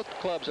feel both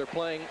clubs are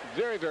playing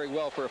very, very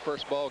well for a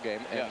first ball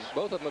game, and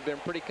both of them have been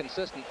pretty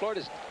consistent.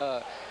 Florida's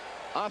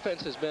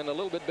offense has been a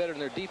little bit better than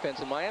their defense,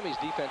 and Miami's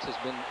defense has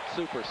been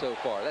super so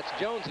far. That's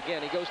Jones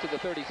again. He goes to the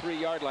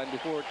 33-yard line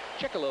before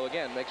Chickalo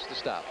again makes the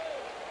stop.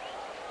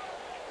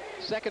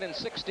 2nd and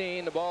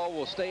 16. The ball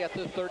will stay at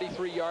the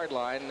 33-yard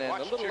line, and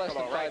a little less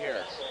than 5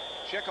 minutes.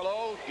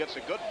 Chickalo gets a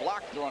good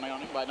block thrown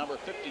on him by number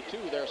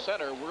 52, their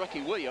center,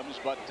 Ricky Williams,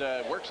 but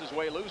works his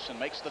way loose and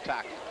makes the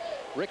tackle.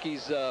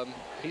 Ricky's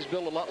he's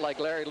built a lot like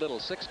Larry Little,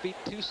 6 feet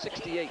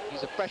 268.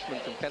 He's a freshman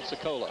from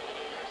Pensacola.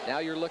 Now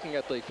you're looking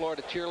at the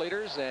Florida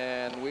cheerleaders,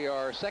 and we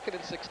are 2nd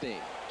and 16.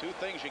 2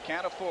 things you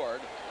can't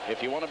afford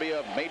if you want to be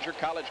a major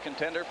college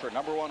contender for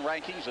 #1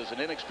 rankings as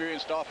an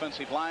inexperienced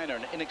offensive line or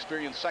an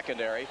inexperienced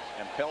secondary,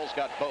 and Pell's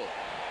got both.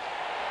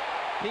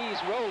 He's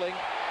rolling.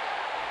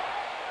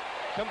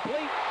 Complete,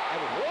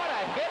 and what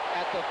a hit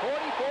at the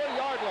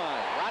 44-yard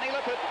line. Ronnie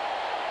Lippett.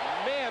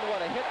 Man,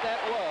 what a hit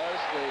that was.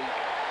 The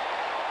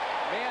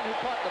man who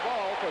caught the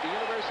ball for the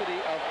University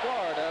of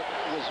Florida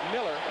was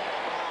Miller,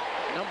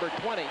 number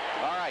 20.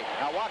 All right,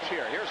 now watch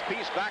here. Here's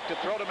Peace back to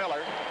throw to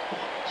Miller.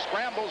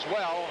 Scrambles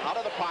well out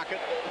of the pocket,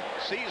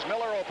 sees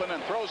Miller open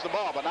and throws the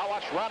ball. But now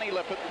watch Ronnie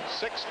Lippett,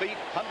 6 feet,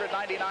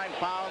 199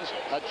 pounds,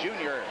 a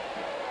junior.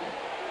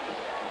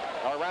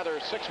 Or rather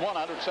 6'1",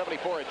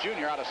 174, a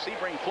junior out of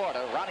Sebring,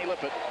 Florida. Ronnie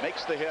Lippett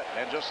makes the hit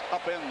and just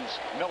upends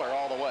Miller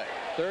all the way.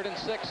 3rd and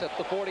 6 at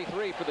the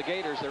 43 for the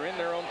Gators. They're in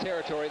their own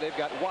territory. They've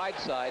got wide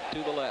side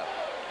to the left.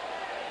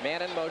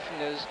 Man in motion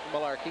is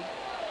Malarkey.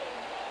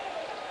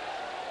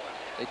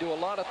 They do a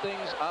lot of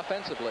things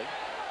offensively.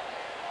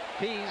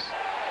 Pease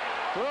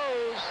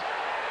throws,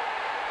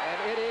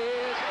 and it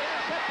is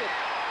intercepted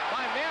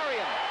by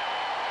Marion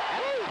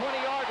at the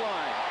 20-yard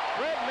line.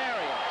 Fred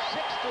Marion,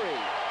 6'3",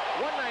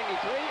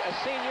 193, a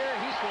senior.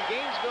 He's from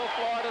Gainesville,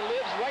 Florida,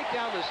 lives right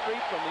down the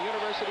street from the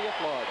University of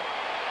Florida.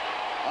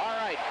 All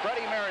right,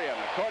 Freddie Marion,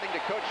 according to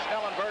Coach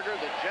Schnellenberger,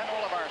 the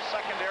general of our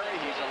secondary.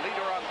 He's a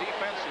leader on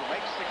defense who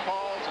makes the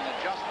calls and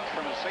adjustments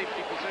from his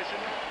safety position.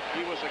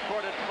 He was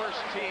accorded first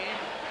team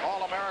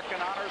All-American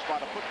honors by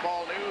the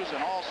Football News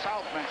and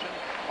All-South mention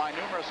by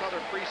numerous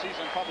other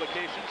preseason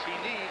publications. He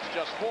needs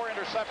just 4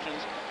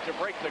 interceptions to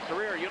break the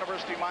career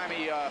University of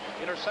Miami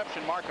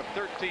interception mark of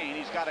 13.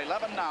 He's got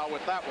 11 now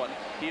with that one.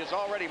 He is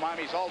already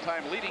Miami's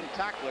all-time leading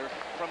tackler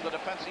from the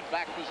defensive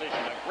back position.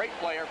 A great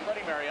player,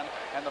 Freddie Marion,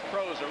 and the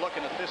pros are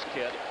looking at this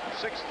kid,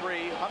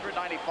 6'3",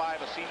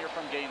 195, a senior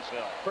from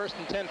Gainesville. 1st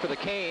and 10 for the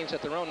Canes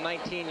at their own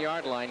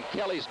 19-yard line.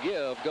 Kelly's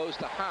give goes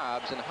to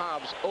Hobbs, and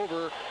Hobbs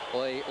over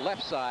the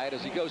left side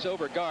as he goes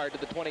over guard to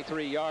the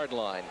 23-yard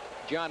line.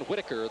 John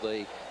Whitaker,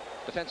 the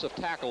defensive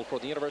tackle for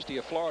the University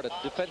of Florida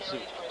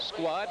defensive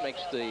squad,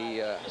 makes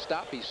the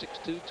stop. He's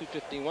 6'2",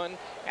 251,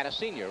 and a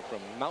senior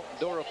from Mount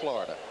Dora,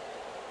 Florida.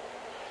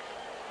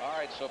 All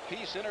right, so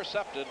Peace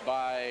intercepted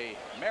by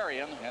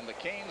Marion, and the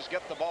Canes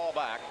get the ball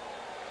back.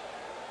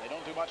 They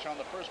don't do much on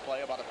the first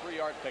play, about a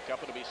 3-yard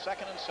pickup. It'll be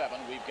 2nd and 7.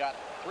 We've got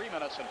 3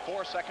 minutes and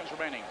 4 seconds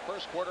remaining.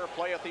 First quarter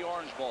play at the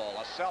Orange Bowl.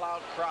 A sellout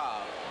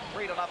crowd.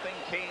 3-0,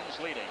 Canes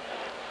leading.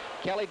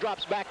 Kelly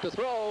drops back to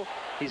throw.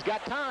 He's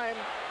got time.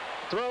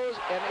 Throws,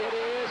 and it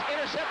is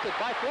intercepted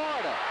by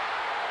Florida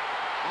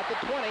at the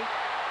 20.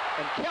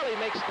 And Kelly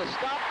makes the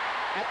stop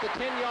at the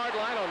 10-yard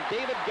line on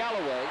David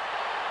Galloway.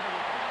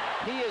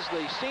 He is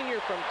the senior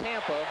from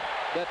Tampa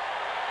that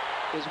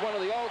is one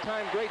of the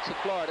all-time greats of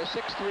Florida,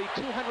 6'3",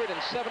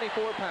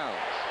 274 pounds.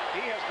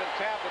 He has been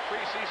tabbed a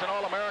preseason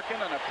All-American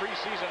and a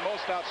preseason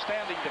most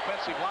outstanding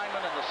defensive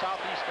lineman in the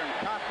Southeastern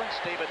Conference.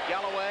 David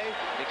Galloway,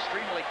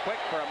 extremely quick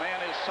for a man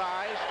his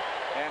size.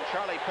 And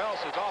Charlie Pels,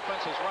 his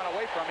offense has run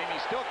away from him.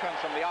 He still comes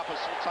from the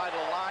opposite side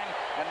of the line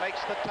and makes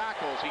the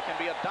tackles. He can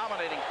be a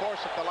dominating force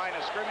at the line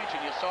of scrimmage,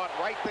 and you saw it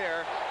right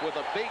there with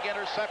a big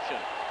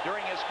interception.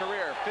 During his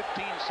career,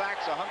 15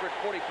 sacks,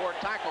 144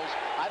 tackles.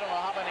 I don't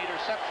know how many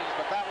interceptions,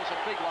 but that was a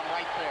big one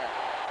right there.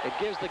 It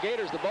gives the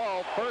Gators the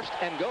ball, 1st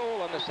and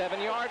goal on the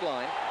 7-yard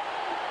line.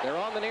 They're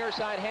on the near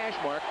side hash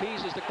mark.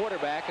 Pease is the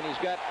quarterback, and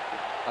he's got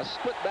a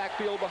split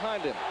backfield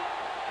behind him.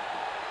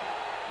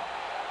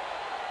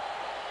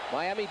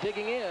 Miami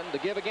digging in. The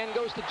give again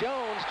goes to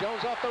Jones.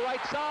 Jones off the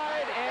right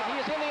side, and he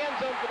is in the end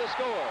zone for the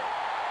score.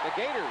 The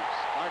Gators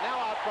are now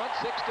out front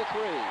 6-3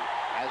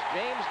 as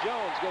James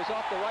Jones goes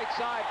off the right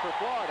side for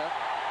Florida.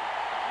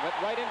 Went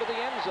right into the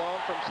end zone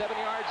from 7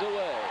 yards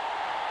away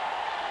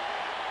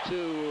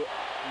to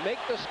make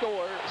the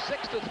score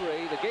 6-3.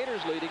 The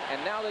Gators leading, and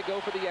now they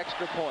go for the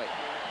extra point.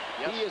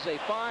 Yes. He is a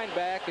fine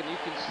back, and you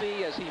can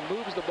see as he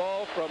moves the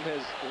ball from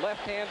his left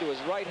hand to his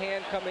right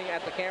hand, coming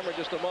at the camera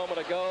just a moment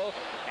ago,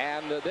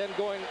 and then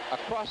going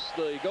across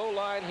the goal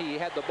line. He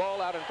had the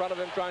ball out in front of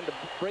him, trying to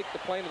break the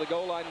plane of the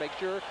goal line, make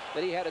sure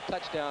that he had a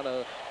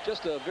touchdown.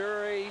 Just a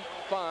very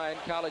fine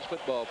college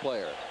football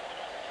player.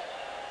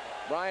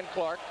 Brian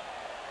Clark,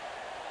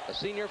 a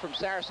senior from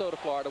Sarasota,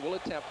 Florida, will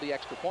attempt the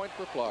extra point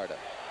for Florida.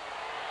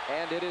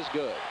 And it is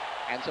good.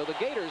 And so the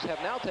Gators have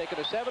now taken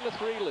a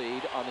 7-3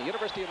 lead on the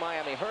University of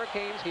Miami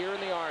Hurricanes here in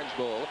the Orange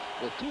Bowl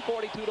with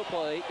 2:42 to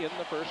play in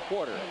the first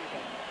quarter.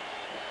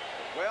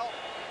 Well,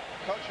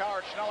 Coach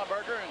Howard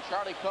Schnellenberger and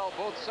Charlie Pell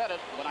both said it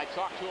when I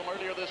talked to them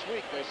earlier this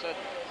week. They said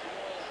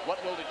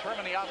what will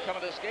determine the outcome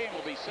of this game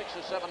will be 6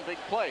 or 7 big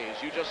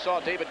plays. You just saw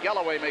David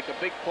Galloway make a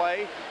big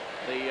play.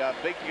 The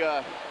big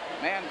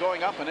man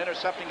going up and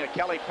intercepting a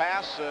Kelly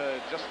pass,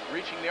 just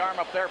reaching the arm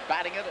up there,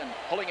 batting it and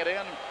pulling it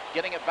in,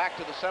 getting it back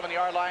to the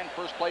 7-yard line.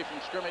 First play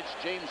from scrimmage.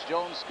 James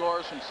Jones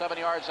scores from 7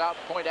 yards out.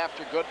 Point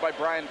after good by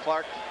Brian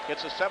Clark.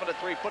 It's a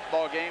 7-3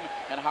 football game,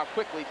 and how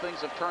quickly things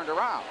have turned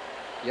around.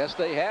 Yes,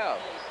 they have.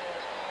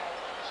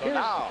 So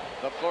now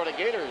the Florida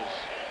Gators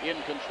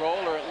in control,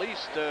 or at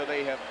least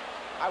they have,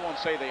 I won't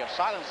say they have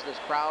silenced this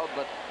crowd,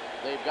 but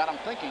they've got them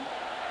thinking.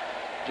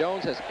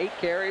 Jones has 8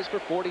 carries for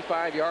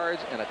 45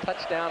 yards and a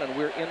touchdown, and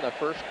we're in the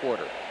first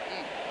quarter.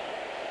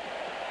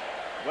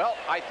 Well,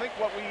 I think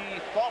what we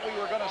thought we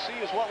were going to see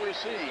is what we're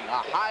seeing.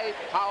 A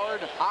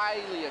high-powered,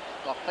 highly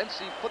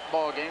offensive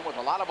football game with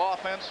a lot of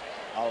offense,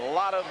 a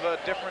lot of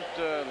different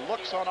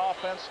looks on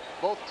offense.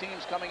 Both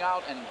teams coming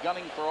out and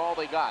gunning for all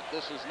they got.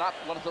 This is not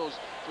one of those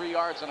 3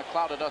 yards in a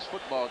cloud of dust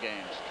football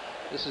games.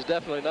 This is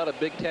definitely not a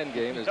Big Ten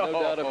game. There's no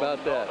doubt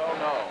about that.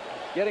 No.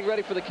 Getting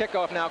ready for the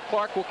kickoff now.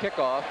 Clark will kick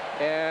off,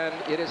 and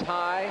it is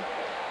high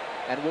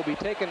and will be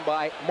taken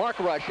by Mark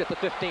Rush at the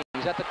 15.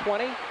 He's at the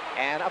 20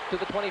 and up to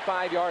the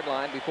 25-yard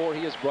line before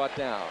he is brought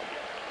down.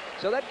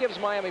 So that gives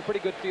Miami pretty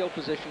good field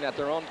position at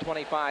their own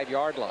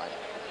 25-yard line.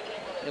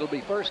 It'll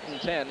be 1st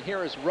and 10.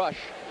 Here is Rush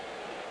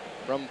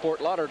from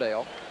Fort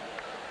Lauderdale,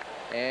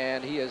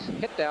 and he is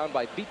hit down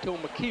by Vito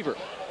McKeever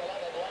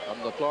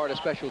from the Florida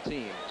special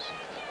teams.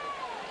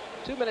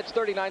 2 minutes,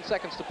 39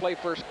 seconds to play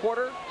first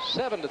quarter.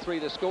 7-3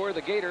 the score.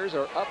 The Gators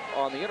are up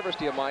on the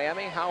University of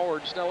Miami.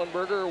 Howard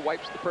Schnellenberger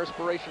wipes the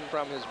perspiration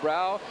from his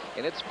brow,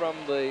 and it's from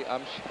the,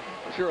 I'm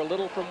sure, a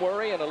little from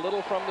worry and a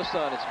little from the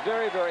sun. It's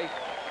very, very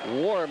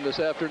warm this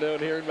afternoon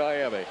here in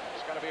Miami.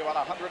 It's going to be about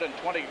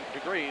 120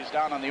 degrees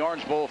down on the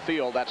Orange Bowl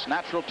field. That's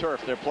natural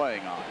turf they're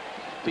playing on.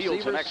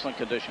 Field's in excellent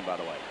condition, by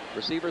the way.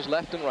 Receivers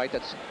left and right.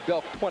 That's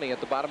Belk 20 at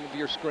the bottom of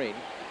your screen.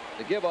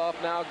 The give off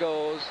now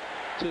goes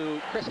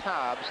to Chris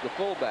Hobbs, the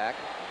fullback,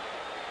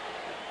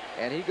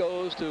 and he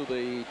goes to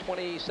the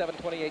 27,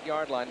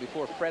 28-yard line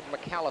before Fred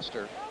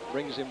McAllister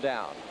brings him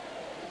down.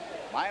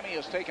 Miami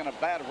has taken a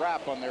bad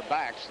rap on their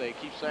backs. They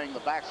keep saying the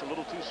back's a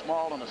little too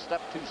small and a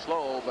step too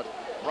slow, but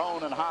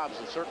Roan and Hobbs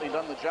have certainly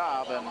done the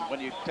job. And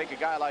when you take a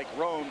guy like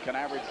Roan can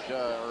average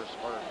or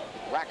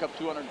rack up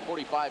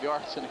 245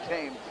 yards in a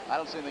game, I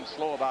don't see anything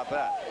slow about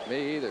that.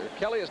 Me either.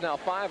 Kelly is now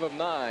 5 of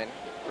 9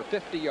 for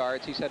 50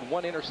 yards. He's had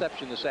 1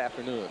 interception this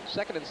afternoon.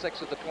 2nd and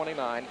 6 at the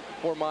 29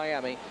 for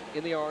Miami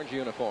in the orange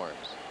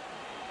uniforms.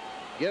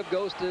 Give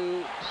goes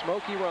to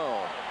Smokey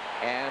Roan.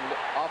 And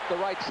off the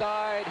right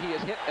side, he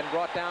is hit and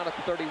brought down at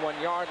the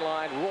 31-yard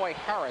line. Roy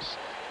Harris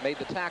made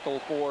the tackle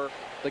for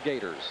the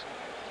Gators.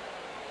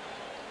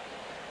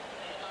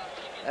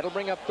 That'll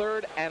bring up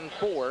 3rd and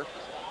 4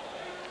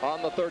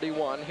 on the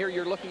 31. Here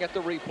you're looking at the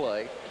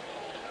replay.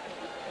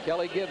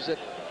 Kelly gives it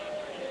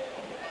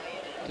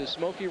to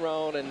Smokey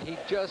Roan, and he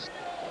just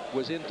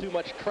was in too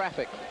much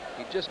traffic.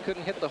 He just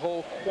couldn't hit the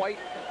hole quite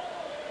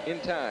in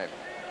time.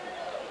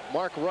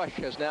 Mark Rush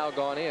has now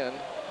gone in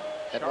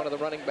at one of the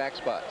running back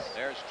spots.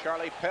 There's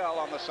Charlie Pell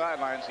on the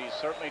sidelines. He's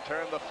certainly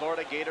turned the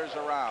Florida Gators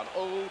around.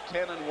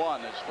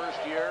 0-10-1 his first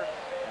year.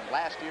 And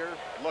last year,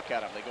 look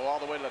at them. They go all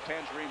the way to the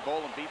Tangerine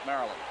Bowl and beat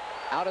Maryland.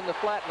 Out in the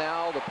flat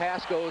now, the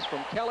pass goes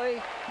from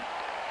Kelly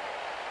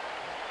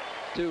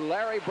to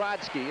Larry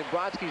Brodsky, and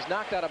Brodsky's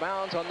knocked out of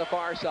bounds on the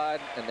far side,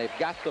 and they've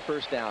got the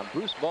first down.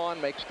 Bruce Vaughn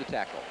makes the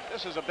tackle.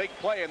 This is a big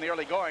play in the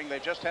early going.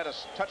 They've just had a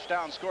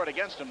touchdown scored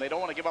against them. They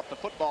don't want to give up the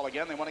football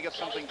again. They want to get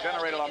something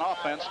generated on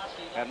offense,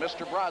 and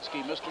Mr.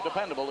 Brodsky, Mr.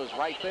 Dependable, is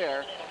right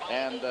there.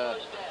 And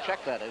check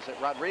that. Is it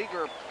Rodriguez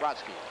or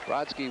Brodsky?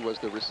 Brodsky was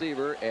the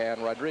receiver,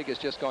 and Rodriguez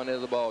just gone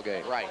into the ball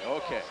game. Right,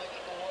 okay.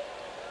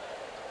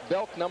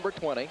 Belk, number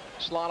 20,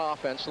 slot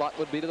offense. Slot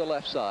would be to the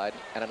left side,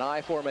 and an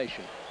I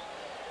formation.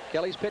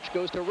 Kelly's pitch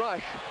goes to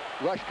Rush.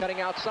 Rush cutting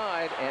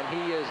outside, and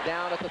he is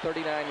down at the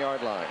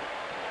 39-yard line.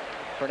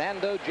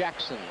 Fernando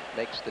Jackson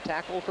makes the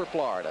tackle for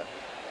Florida.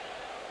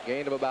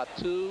 Gain of about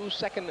 2,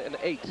 2nd and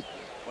 8.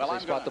 Well, they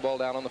spot the ball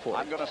down on the 40.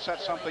 I'm going to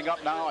set something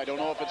up now. I don't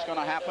know if it's going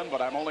to happen,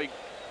 but I'm only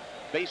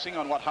basing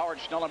on what Howard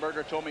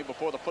Schnellenberger told me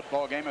before the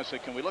football game. I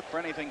said, can we look for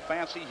anything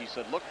fancy? He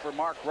said, look for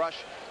Mark Rush.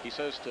 He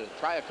says to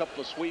try a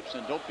couple of sweeps,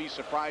 and don't be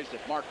surprised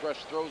if Mark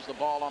Rush throws the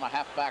ball on a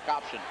halfback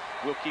option.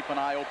 We'll keep an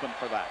eye open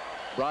for that.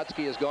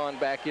 Brodsky has gone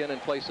back in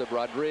place of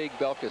Rodriguez.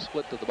 Belk is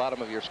split to the bottom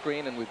of your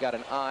screen, and we've got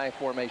an I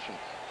formation.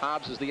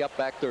 Hobbs is the up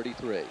back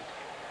 33.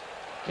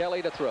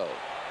 Kelly to throw.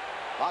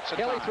 Lots of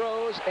Kelly time.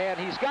 throws, and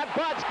he's got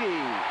Brodsky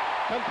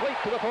complete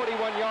to the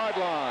 41-yard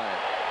line.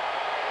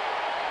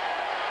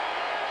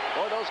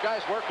 Boy, those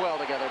guys work well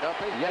together, don't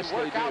they? Yes, they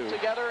work they out do.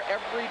 together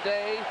every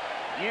day,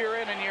 year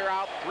in and year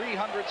out,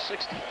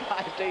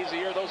 365 days a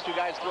year. Those two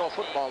guys throw a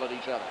football at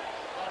each other.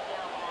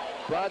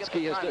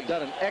 Brodsky has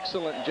done an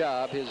excellent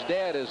job. His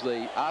dad is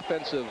the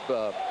offensive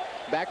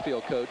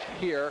backfield coach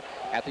here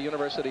at the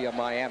University of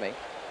Miami.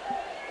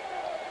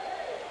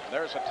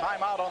 There's a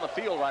timeout on the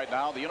field right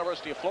now. The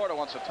University of Florida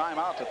wants a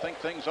timeout to think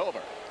things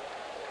over.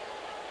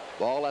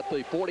 Ball at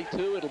the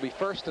 42. It'll be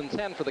 1st and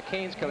 10 for the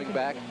Canes coming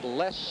back.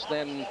 Less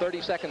than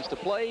 30 seconds to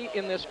play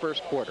in this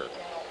first quarter.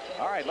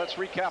 All right, let's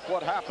recap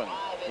what happened.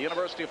 The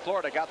University of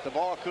Florida got the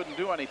ball, couldn't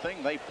do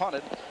anything. They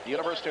punted. The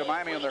University of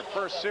Miami in their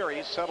first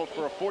series settled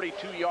for a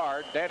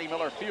 42-yard Danny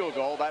Miller field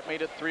goal. That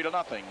made it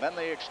 3-0. Then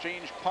they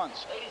exchanged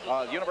punts.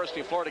 The University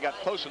of Florida got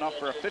close enough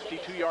for a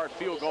 52-yard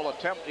field goal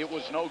attempt. It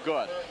was no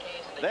good.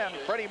 Then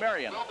Freddie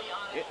Marion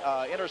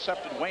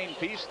intercepted Wayne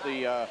Peace,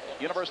 the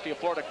University of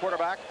Florida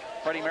quarterback.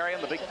 Freddie Marion,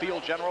 the big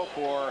field general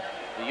for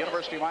the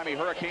University of Miami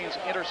Hurricanes,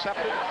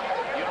 intercepted.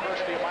 The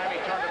University of Miami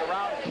turned it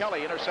around.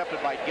 Kelly intercepted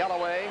by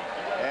Galloway.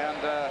 And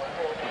the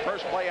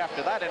first play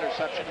after that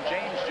interception,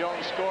 James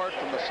Jones scored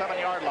from the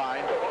 7-yard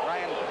line.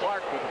 Ryan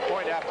Clark with a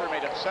point after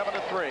made it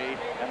 7-3.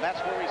 And that's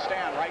where we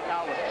stand right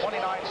now with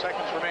 29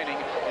 seconds remaining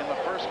in the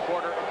first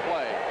quarter of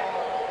play.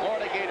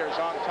 Florida Gators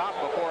on top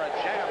before a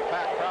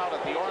jam-packed crowd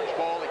at the Orange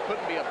Bowl. It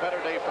couldn't be a better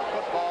day for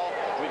football.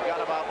 We've got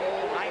about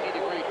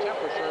 90-degree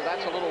temperature.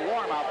 That's a little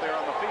warm out there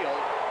on the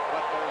field,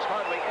 but there's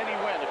hardly any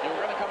wind. If you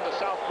were going to come to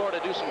South Florida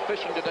to do some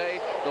fishing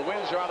today, the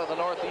winds are out of the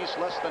northeast,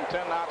 less than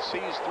 10 knots,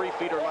 seas 3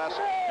 feet or less,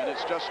 and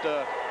it's just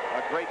a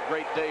great,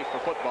 great day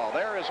for football.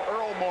 There is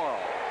Earl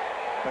Morrall,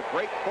 the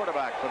great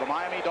quarterback for the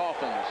Miami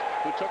Dolphins,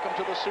 who took them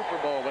to the Super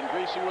Bowl when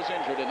Greasy was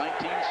injured in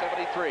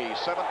 1973,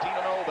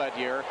 17-0 that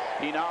year.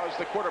 He now is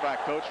the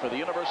quarterback coach for the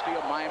University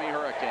of Miami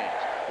Hurricanes.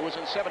 It was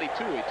in 72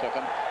 he took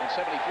them. In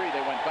 73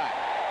 they went back.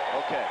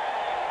 Okay.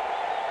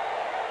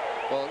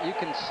 Well, you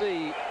can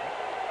see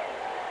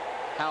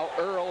how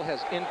Earl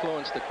has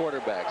influenced the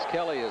quarterbacks.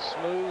 Kelly is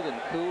smooth and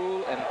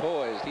cool and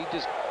poised.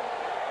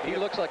 He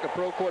looks like a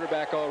pro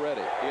quarterback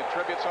already. He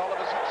attributes all of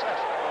his success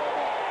to Earl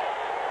Morrall.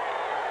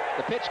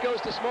 The pitch goes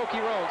to Smokey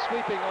Roan,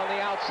 sweeping on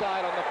the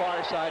outside on the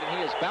far side, and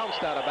he is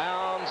bounced out of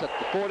bounds at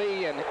the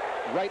 40 and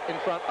right in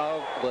front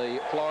of the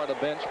Florida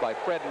bench by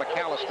Fred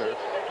McAllister,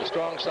 the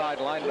strong side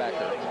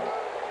linebacker.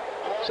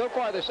 So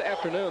far this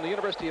afternoon, the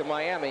University of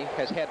Miami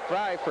has had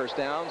 5 first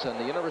downs, and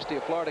the University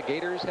of Florida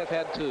Gators have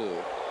had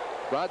 2.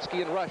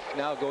 Brodsky and Rush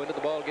now go into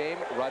the ball game.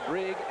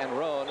 Rodriguez and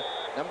Roan,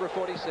 number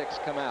 46,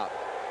 come out.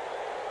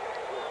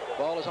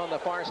 Ball is on the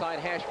far side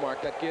hash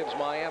mark. That gives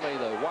Miami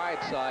the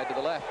wide side to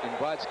the left, and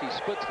Brodsky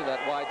splits to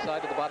that wide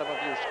side to the bottom of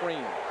your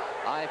screen.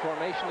 I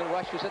formation, and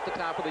Rush is at the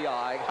top of the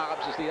I.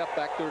 Hobbs is the up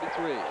back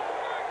 33.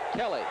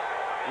 Kelly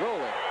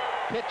rolling,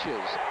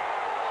 pitches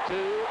to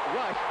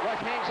Rush.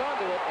 Rush hangs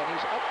onto it, and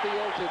he's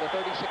upfield to the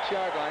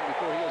 36-yard line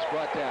before he is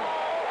brought down.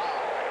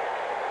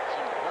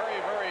 Some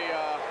very, very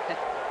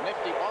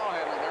nifty ball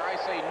handling there. I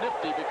say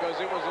nifty because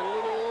it was a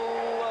little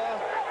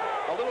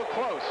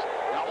close.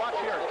 Now watch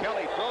here.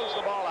 Kelly throws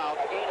the ball out.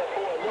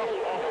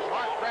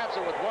 Mark grabs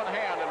it with one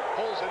hand and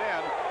pulls it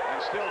in and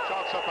still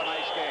chalks up a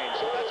nice gain.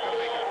 So that's going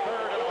to make it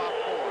 3rd and about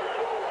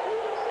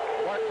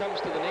 4. Mark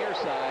comes to the near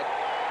side.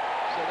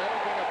 So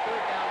that'll bring up 3rd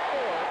down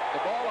 4.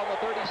 The ball on the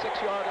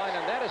 36-yard line,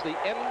 and that is the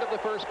end of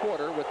the first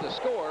quarter with the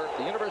score,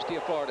 the University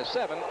of Florida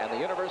 7 and the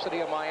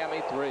University of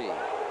Miami 3.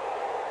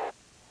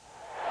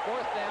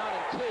 4th down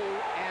and 2,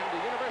 and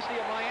the University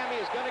of Miami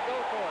is going to go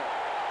for it.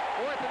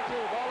 4th and 2,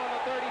 ball on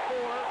the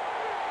 34.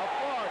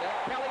 Florida.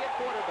 Kelly at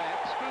quarterback.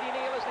 Speedy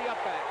Neal is the up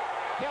back.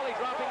 Kelly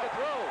dropping to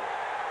throw.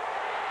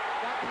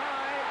 Got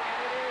time, and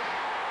it is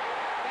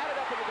batted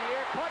up into the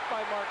air, caught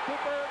by Mark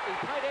Cooper, the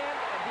tight end,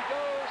 and he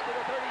goes to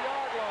the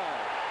 30-yard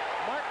line.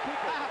 Mark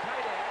Cooper, the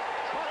tight end,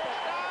 caught the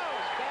ball,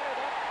 batted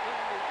up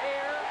in the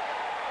air.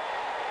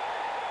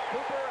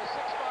 Cooper, a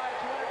 6'5",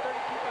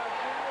 232-pound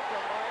junior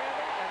from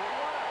Miami, and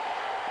what a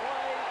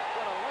play,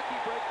 what a lucky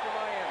break for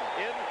Miami.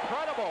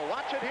 Incredible.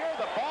 Watch it here.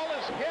 The ball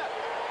is hit.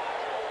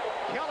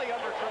 Kelly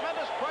under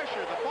tremendous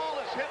pressure. The ball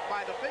is hit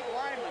by the big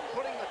lineman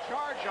putting the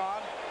charge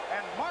on,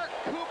 and Mark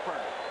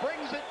Cooper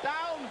brings it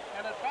down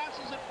and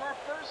advances it for a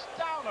first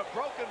down. A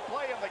broken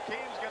play, and the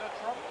Canes get a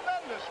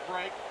tremendous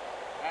break.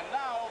 And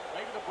now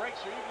maybe the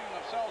breaks are evening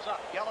themselves up.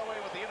 Galloway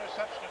with the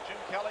interception of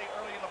Jim Kelly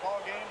early in the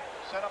ball game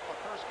set up the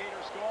first Gator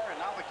score, and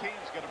now the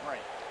Canes get a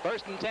break.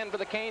 1st and 10 for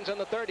the Canes on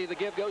the 30. The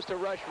give goes to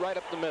Rush right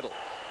up the middle,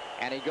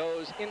 and he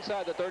goes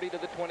inside the 30 to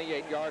the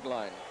 28-yard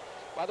line.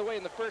 By the way,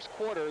 in the first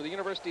quarter, the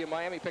University of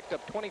Miami picked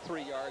up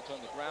 23 yards on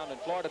the ground,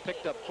 and Florida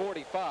picked up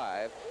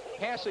 45.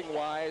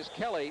 Passing-wise,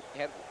 Kelly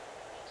had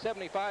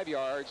 75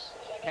 yards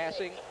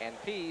passing, and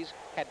Pease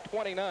had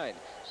 29.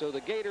 So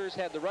the Gators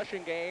had the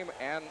rushing game,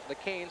 and the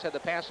Canes had the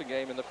passing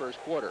game in the first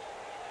quarter.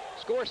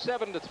 Score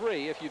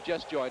 7-3 if you've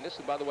just joined us,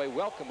 and by the way,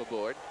 welcome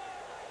aboard.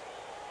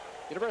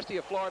 University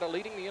of Florida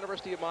leading the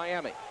University of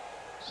Miami.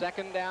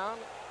 2nd down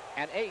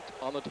and 8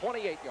 on the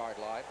 28-yard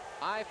line.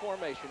 I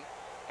formation.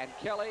 And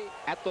Kelly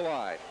at the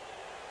line.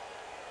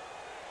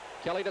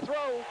 Kelly to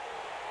throw.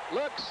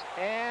 Looks,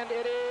 and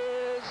it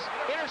is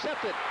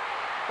intercepted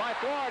by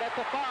Florida at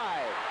the 5.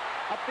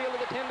 Upfield to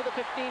the 10 to the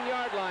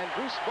 15-yard line.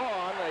 Bruce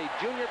Vaughn, a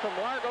junior from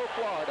Largo,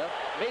 Florida,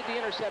 made the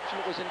interception.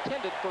 It was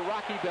intended for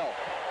Rocky Bell.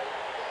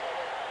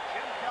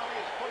 Jim Kelly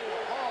is putting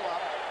the ball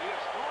up. He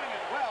is throwing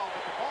it well,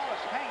 but the ball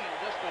is hanging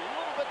just a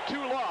little bit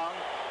too long.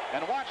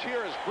 And watch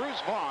here is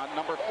Bruce Vaughn,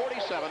 number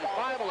 47,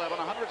 5'11",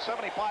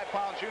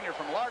 175-pound junior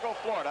from Largo,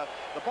 Florida.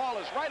 The ball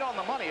is right on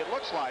the money, it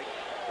looks like,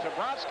 to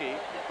Brodsky,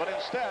 but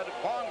instead,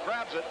 Vaughn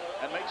grabs it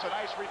and makes a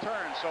nice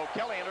return. So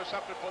Kelly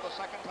intercepted for the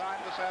 2nd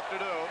time this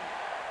afternoon.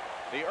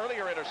 The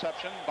earlier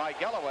interception by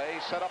Galloway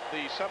set up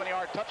the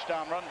 7-yard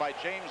touchdown run by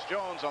James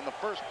Jones on the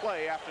first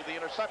play after the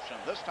interception.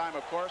 This time,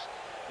 of course,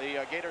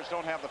 the Gators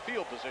don't have the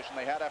field position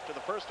they had after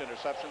the first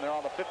interception. They're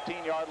on the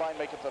 15-yard line,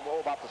 making them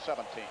about the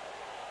 17.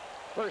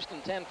 1st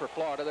and 10 for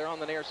Florida. They're on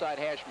the near side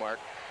hash mark.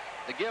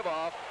 The give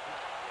off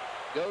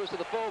goes to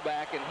the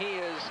fullback, and he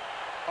is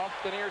off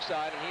the near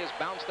side, and he is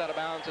bounced out of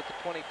bounds at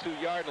the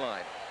 22-yard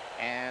line.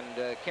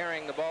 And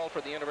carrying the ball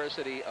for the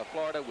University of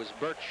Florida was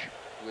Birch,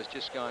 who has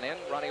just gone in.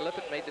 Ronnie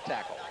Lippett made the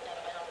tackle.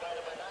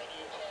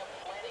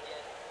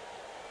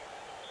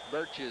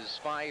 Birch is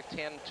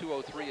 5'10",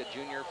 203, a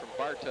junior from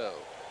Bartow.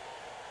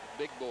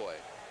 Big boy.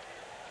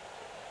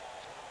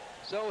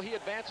 So he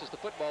advances the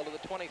football to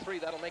the 23.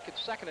 That'll make it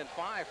 2nd and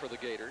 5 for the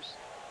Gators.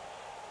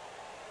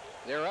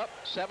 They're up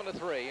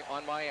 7-3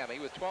 on Miami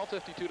with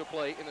 12:52 to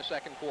play in the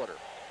second quarter.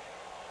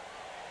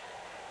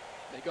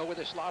 They go with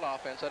a slot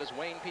offense. That is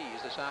Wayne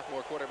Pease, the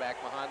sophomore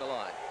quarterback behind the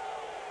line.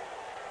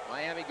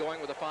 Miami going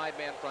with a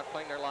 5-man front,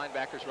 playing their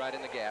linebackers right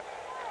in the gap.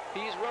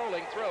 Pease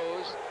rolling,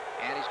 throws,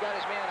 and he's got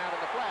his man out in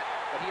the flat,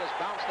 but he has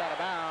bounced out of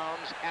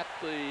bounds at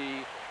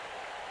the,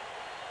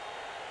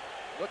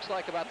 looks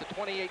like about the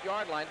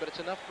 28-yard line, but it's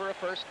enough for a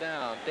first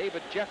down.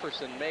 David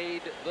Jefferson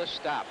made the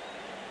stop.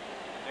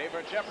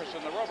 David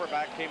Jefferson, the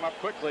roverback, came up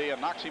quickly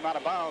and knocks him out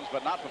of bounds,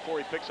 but not before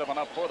he picks up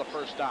enough for the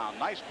first down.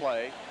 Nice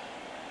play.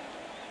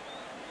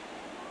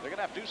 They're going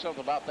to have to do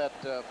something about that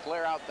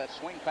flare out, that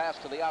swing pass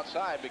to the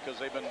outside, because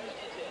they've been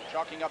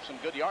chalking up some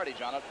good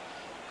yardage on it.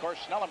 Of course,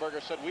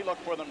 Schnellenberger said we look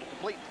for them to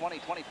complete 20,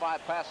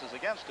 25 passes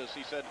against us.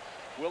 He said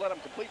we'll let them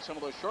complete some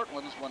of those short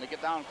ones. When they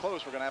get down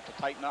close, we're going to have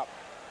to tighten up.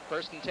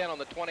 1st and 10 on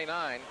the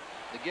 29.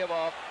 The give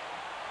off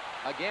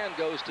again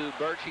goes to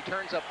Birch. He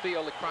turns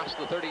upfield across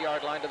the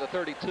 30-yard line to the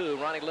 32.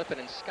 Ronnie Lippett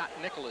and Scott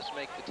Nicholas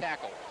make the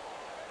tackle.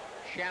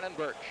 Shannon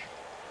Birch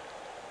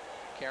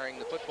carrying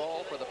the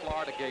football for the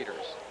Florida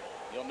Gators.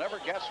 You'll never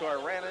guess who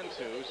I ran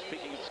into,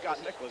 speaking of Scott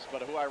Nicholas,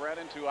 but who I ran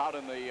into out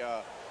in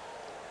the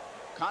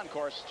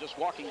concourse just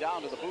walking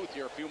down to the booth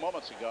here a few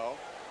moments ago.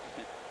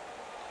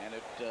 And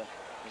it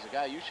was a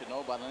guy you should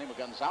know by the name of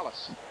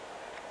Gonzalez,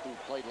 who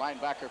played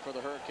linebacker for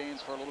the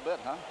Hurricanes for a little bit,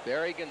 huh?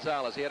 Barry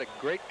Gonzalez. He had a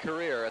great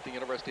career at the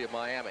University of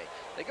Miami.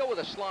 They go with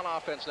a slot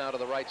offense now to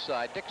the right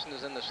side. Dixon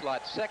is in the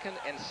slot. 2nd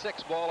and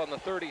 6 ball on the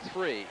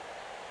 33.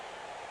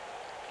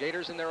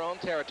 Gators in their own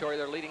territory.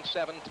 They're leading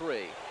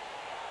 7-3.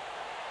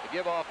 The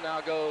give off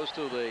now goes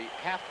to the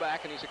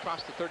halfback, and he's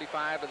across the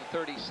 35 and the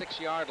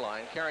 36-yard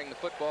line. Carrying the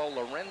football,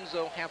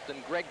 Lorenzo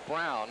Hampton. Greg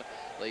Brown,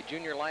 the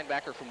junior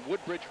linebacker from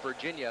Woodbridge,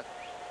 Virginia,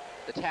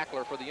 the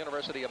tackler for the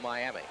University of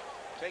Miami.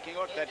 Taking a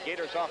look at that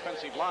Gators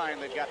offensive line,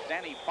 they've got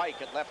Danny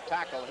Pike at left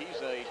tackle. He's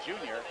a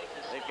junior.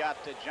 They've got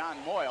John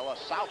Moyle, a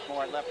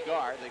sophomore at left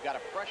guard. They've got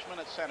a freshman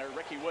at center,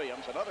 Ricky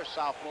Williams, another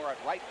sophomore at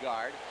right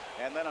guard,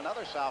 and then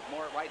another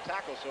sophomore at right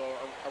tackle. So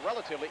a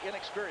relatively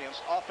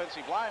inexperienced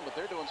offensive line, but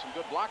they're doing some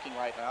good blocking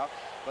right now.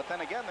 But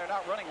then again, they're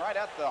not running right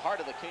at the heart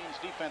of the Canes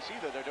defense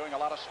either. They're doing a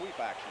lot of sweep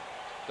action.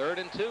 3rd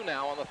and 2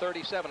 now on the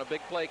 37. A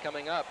big play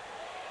coming up.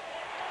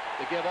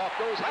 The give off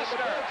goes Lester.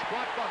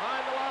 Blocked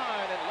behind the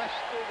line, and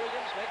Lester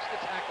Williams makes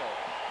the tackle.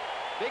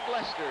 Big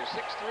Lester,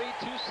 6'3",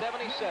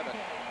 277.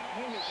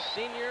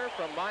 Senior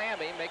from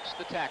Miami makes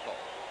the tackle.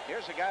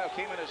 Here's a guy who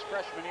came in his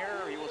freshman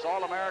year. He was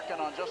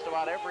All-American on just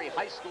about every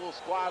high school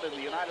squad in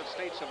the United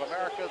States of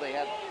America. They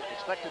had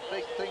expected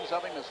big things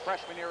of him his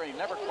freshman year. He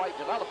never quite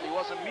developed. He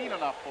wasn't mean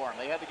enough for him.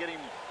 They had to get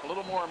him a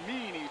little more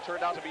mean. He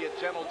turned out to be a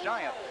gentle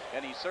giant,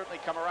 and he's certainly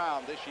come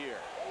around this year.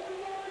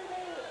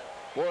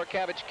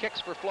 Boracavage kicks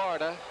for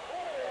Florida.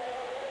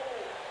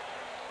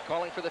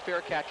 Calling for the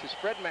fair catch is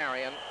Fred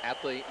Marion at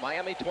the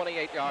Miami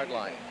 28-yard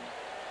line.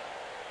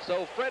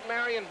 So Fred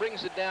Marion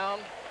brings it down.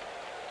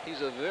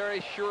 He's a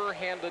very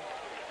sure-handed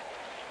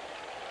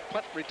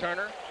punt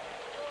returner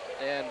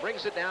and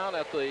brings it down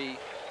at the,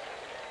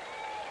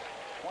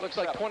 looks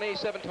like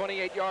 27,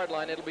 28-yard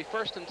line. It'll be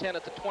 1st and 10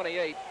 at the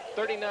 28.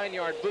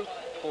 39-yard boot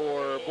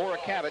for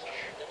Boracavage,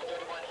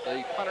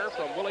 the punter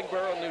from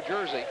Willingboro, New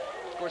Jersey.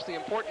 Of course, the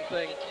important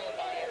thing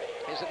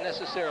isn't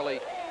necessarily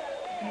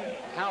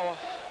how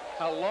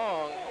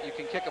long you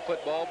can kick a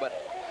football, but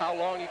how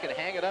long you can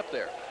hang it up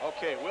there.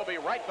 Okay, we'll be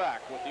right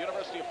back with the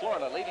University of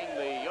Florida leading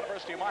the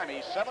University of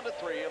Miami 7-3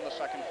 in the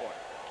second quarter.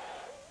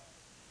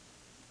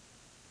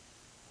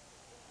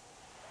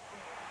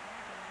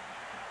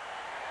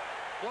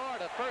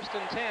 Florida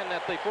 1st and 10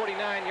 at the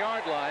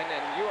 49-yard line,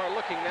 and you are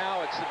looking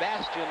now at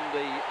Sebastian,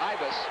 the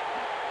Ibis.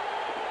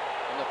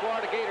 And the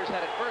Florida Gators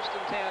had it 1st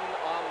and 10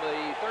 on the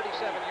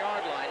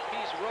 37-yard line.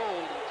 He's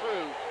rolled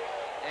through,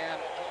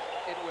 and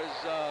it was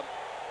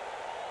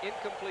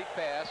incomplete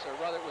pass, or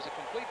rather it was a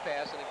complete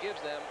pass, and it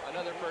gives them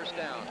another 1st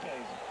down.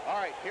 All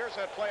right, here's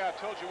that play I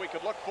told you we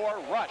could look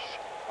for. Rush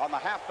on the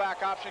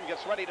halfback option,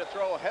 gets ready to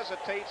throw,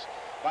 hesitates.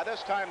 By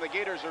this time, the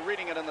Gators are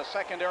reading it in the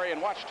secondary,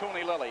 and watch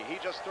Tony Lilly. He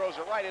just throws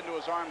it right into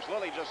his arms.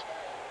 Lilly just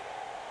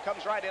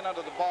comes right in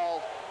under the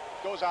ball,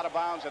 goes out of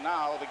bounds, and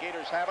now the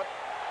Gators have it.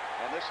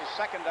 And this is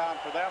 2nd down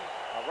for them.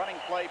 A running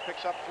play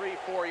picks up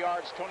 3-4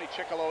 yards. Tony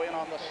Chickolo in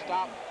on the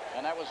stop,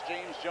 and that was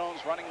James Jones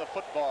running the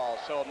football.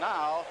 So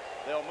now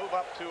they'll move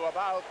up to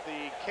about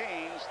the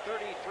Canes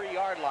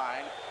 33-yard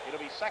line. It'll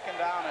be 2nd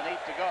down and 8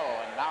 to go.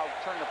 And now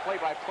turn the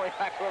play-by-play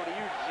back over to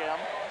you, Jim.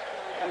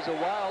 It was a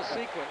wild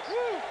sequence.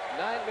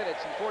 9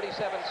 minutes and 47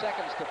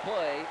 seconds to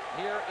play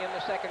here in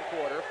the second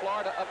quarter.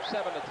 Florida up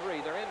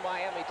 7-3. They're in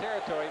Miami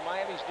territory.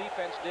 Miami's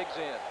defense digs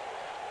in.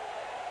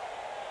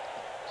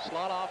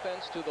 Slot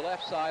offense to the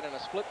left side and a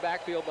split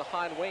backfield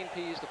behind Wayne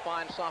Pease, the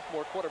fine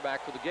sophomore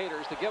quarterback for the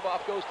Gators. The give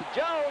off goes to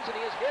Jones, and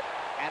he is hit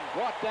and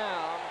brought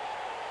down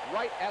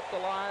right at the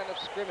line of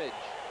scrimmage.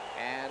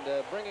 And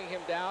bringing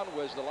him down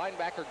was the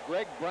linebacker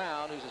Greg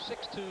Brown, who's a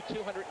 6'2",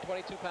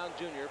 222-pound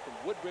junior from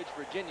Woodbridge,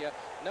 Virginia,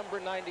 number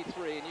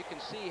 93. And you can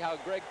see how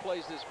Greg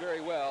plays this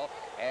very well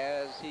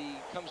as he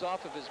comes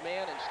off of his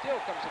man and still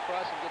comes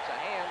across and gets a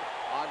hand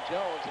on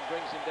Jones and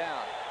brings him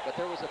down. But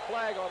there was a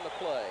flag on the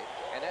play,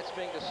 and that's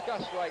being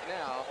discussed right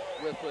now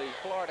with the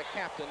Florida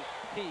captain,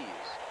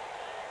 Pease.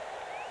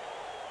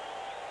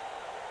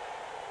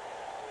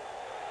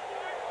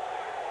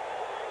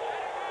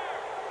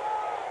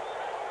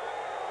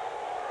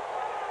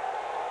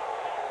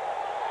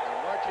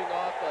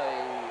 Off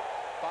a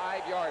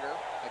 5-yarder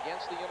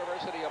against the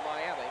University of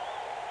Miami.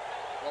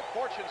 Well,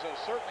 fortunes have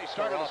certainly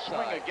started to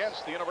swing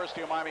against the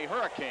University of Miami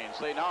Hurricanes.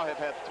 They now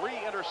have had 3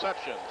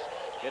 interceptions.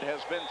 It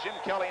has been Jim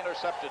Kelly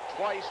intercepted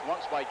twice,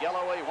 once by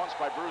Galloway, once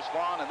by Bruce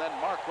Vaughn, and then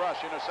Mark Rush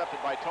intercepted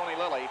by Tony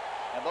Lilly.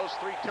 And those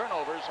 3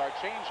 turnovers are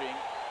changing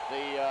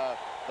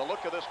the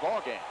look of this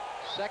ball game.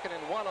 2nd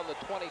and 1 on the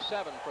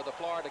 27 for the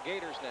Florida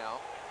Gators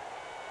now.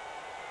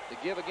 The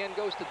give again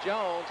goes to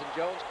Jones, and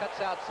Jones cuts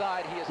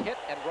outside. He is hit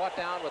and brought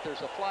down, but there's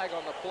a flag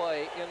on the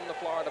play in the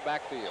Florida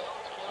backfield.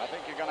 I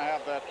think you're going to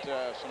have that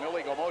some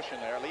illegal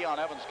motion there. Leon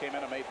Evans came in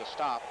and made the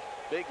stop.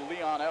 Big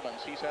Leon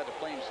Evans. He's had to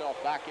play himself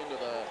back into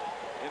the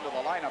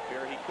lineup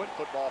here. He quit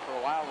football for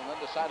a while and then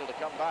decided to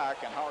come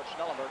back, and Howard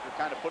Schnellenberger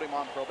kind of put him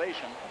on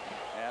probation.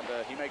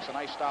 And he makes a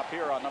nice stop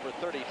here on number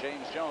 30,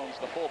 James Jones,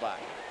 the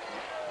fullback.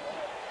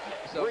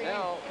 So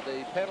now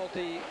the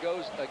penalty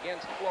goes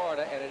against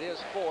Florida, and it is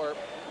for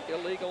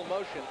illegal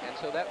motion, and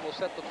so that will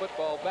set the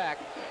football back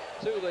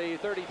to the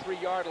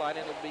 33-yard line,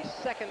 and it'll be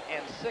 2nd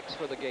and 6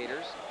 for the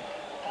Gators.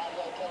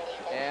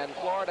 And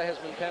Florida has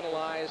been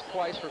penalized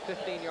twice for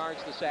 15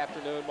 yards this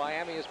afternoon.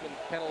 Miami has been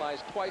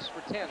penalized twice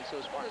for 10. So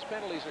as far as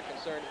penalties are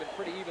concerned, it's been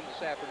pretty even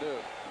this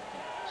afternoon.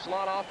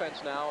 Slot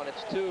offense now, and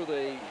it's to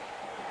the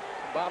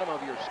bottom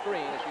of your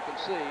screen, as you can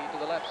see, to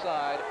the left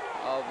side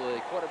of the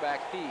quarterback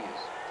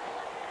Pease.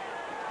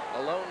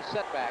 A lone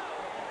setback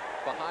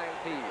behind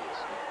Pease.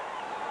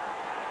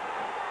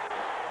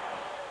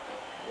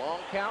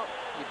 Long count.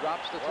 He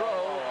drops the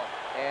throw,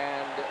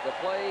 and the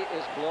play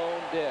is blown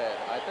dead.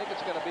 I think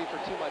it's going to be for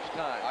too much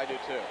time. I do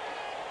too.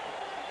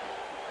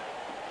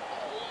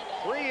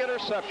 3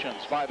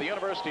 interceptions by the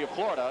University of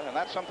Florida, and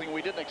that's something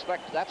we didn't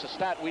expect. That's a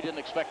stat we didn't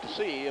expect to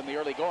see in the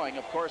early going.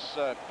 Of course,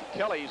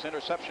 Kelly's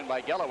interception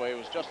by Galloway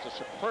was just a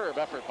superb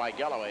effort by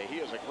Galloway. He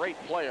is a great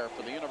player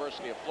for the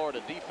University of Florida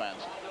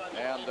defense,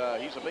 and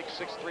he's a big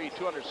 6'3",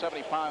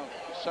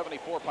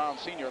 274-pound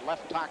senior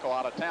left tackle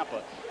out of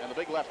Tampa, and the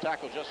big left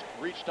tackle just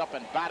reached up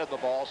and batted the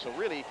ball. So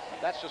really,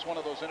 that's just one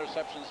of those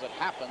interceptions that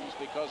happens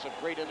because of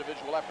great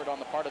individual effort on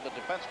the part of the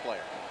defense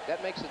player.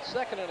 That makes it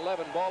 2nd and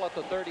 11, ball at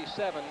the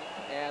 37,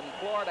 and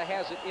Florida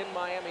has it in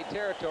Miami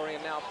territory,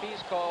 and now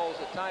Pease calls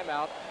a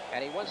timeout,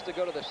 and he wants to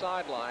go to the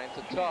sideline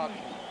to talk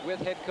with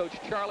head coach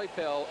Charlie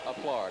Pell of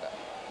Florida.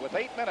 With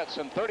 8 minutes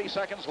and 30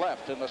 seconds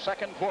left in the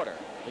second quarter,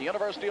 the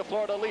University of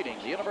Florida leading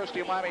the University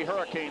of Miami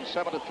Hurricanes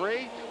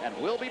 7-3, and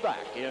we'll be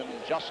back in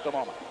just a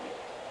moment.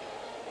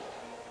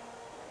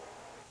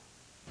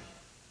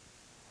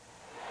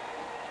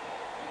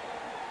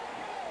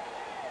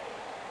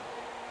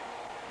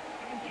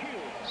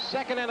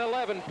 2nd and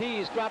 11.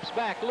 Pease drops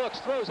back, looks,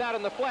 throws out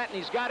in the flat, and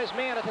he's got his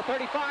man at the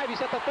 35. He's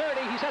at the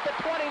 30. He's at the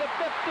 20, the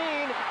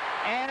 15,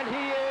 and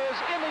he is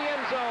in the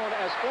end zone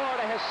as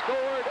Florida has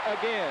scored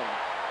again.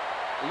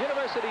 The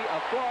University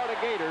of Florida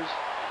Gators,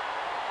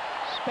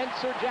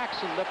 Spencer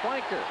Jackson, the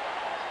flanker,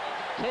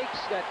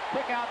 takes that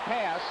quick out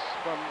pass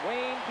from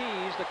Wayne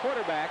Pease, the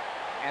quarterback,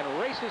 and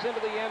races into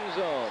the end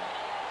zone.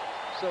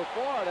 So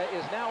Florida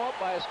is now up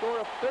by a score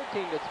of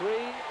 13-3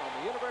 on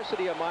the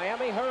University of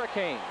Miami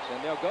Hurricanes,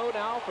 and they'll go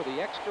now for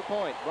the extra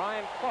point.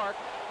 Brian Clark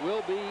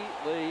will be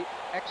the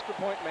extra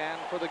point man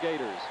for the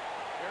Gators.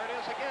 Here it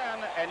is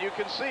again, and you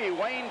can see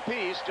Wayne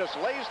Pease just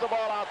lays the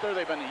ball out there.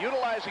 They've been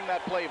utilizing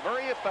that play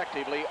very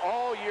effectively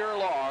all year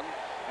long,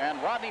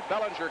 and Rodney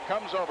Bellinger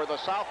comes over, the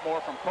sophomore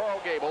from Coral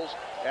Gables,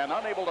 and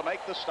unable to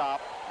make the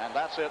stop, and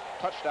that's it.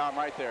 Touchdown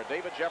right there.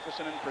 David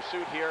Jefferson in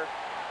pursuit here.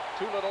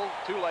 Too little,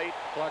 too late.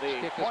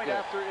 The point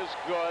after is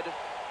good,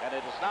 and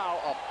it is now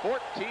a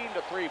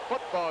 14-3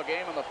 football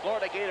game, and the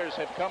Florida Gators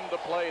have come to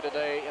play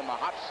today in the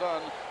hot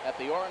sun at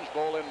the Orange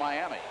Bowl in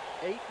Miami.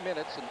 8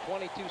 minutes and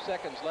 22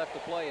 seconds left to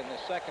play in the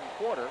second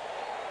quarter,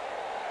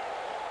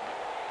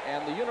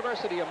 and the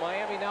University of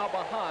Miami now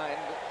behind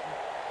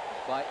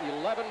by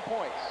 11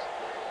 points.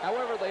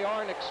 However, they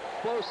are an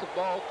explosive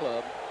ball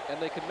club,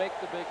 and they can make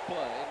the big play,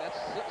 and that's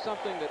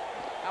something that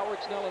Howard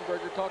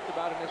Schnellenberger talked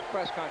about in his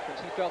press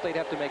conference. He felt they'd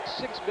have to make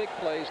 6 big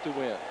plays to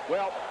win.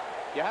 Well,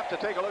 you have to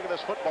take a look at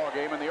this football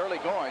game. In the early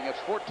going, it's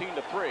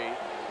 14-3.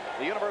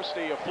 The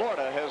University of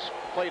Florida has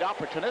played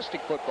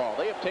opportunistic football.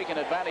 They have taken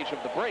advantage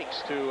of the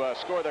breaks to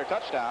score their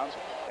touchdowns,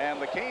 and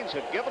the Canes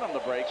have given them the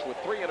breaks with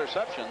 3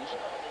 interceptions.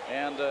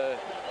 And,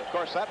 of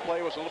course, that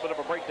play was a little bit of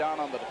a breakdown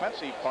on the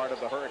defensive part of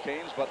the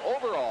Hurricanes. But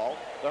overall,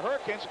 the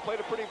Hurricanes have played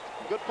a pretty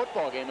good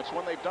football game. It's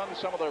when they've done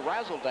some of the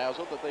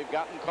razzle-dazzle that they've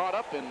gotten caught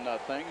up in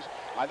things.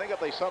 I think if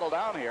they settle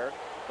down here,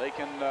 they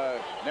can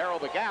narrow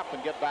the gap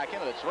and get back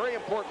in it. It's very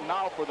important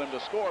now for them to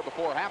score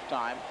before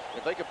halftime.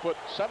 If they could put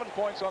 7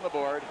 points on the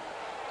board,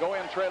 go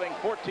in trailing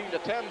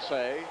 14-10,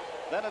 say,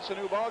 then it's a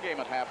new ball game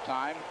at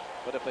halftime.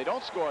 But if they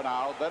don't score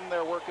now, then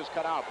their work is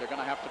cut out. They're going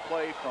to have to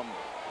play from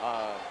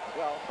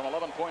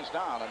 11 points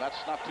down, and that's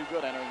not too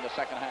good entering the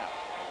second half.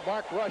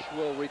 Mark Rush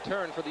will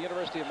return for the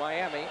University of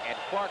Miami, and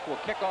Clark will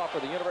kick off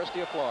for the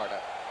University of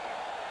Florida.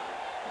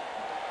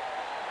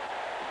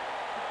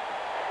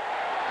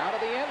 Out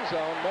of the end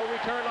zone, no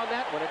return on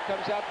that one. It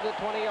comes out to the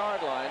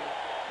 20-yard line,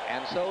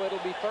 and so it'll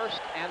be 1st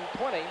and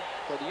 20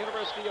 for the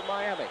University of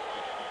Miami.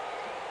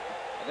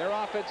 And their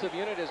offensive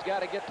unit has got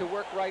to get to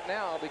work right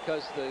now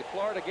because the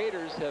Florida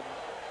Gators have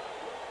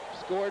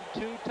scored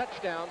 2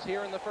 touchdowns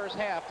here in the first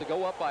half to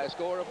go up by a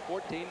score of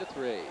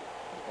 14-3.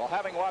 Well,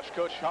 having watched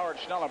Coach Howard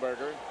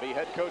Schnellenberger be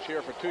head coach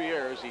here for 2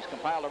 years, he's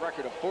compiled a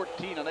record of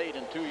 14-8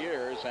 in 2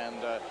 years, and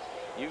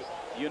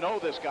you know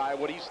this guy,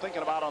 what he's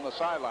thinking about on the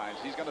sidelines.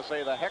 He's going to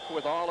say, the heck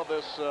with all of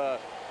this, the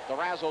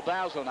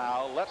razzle-dazzle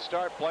now. Let's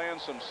start playing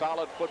some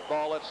solid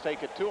football. Let's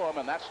take it to them,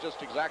 and that's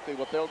just exactly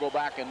what they'll go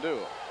back and do.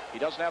 He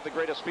doesn't have the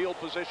greatest field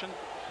position.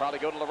 Probably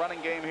go to the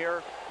running game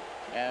here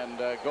and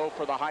go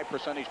for the high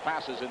percentage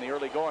passes in the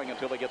early going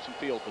until they get some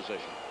field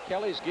position.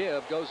 Kelly's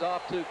give goes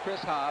off to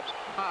Chris Hobbs.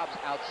 Hobbs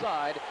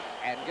outside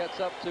and gets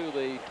up to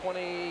the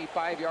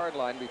 25-yard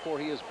line before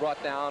he is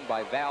brought down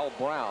by Val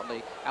Brown,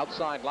 the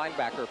outside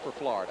linebacker for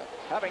Florida.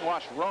 Having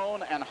watched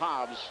Roan and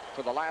Hobbs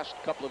for the last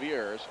couple of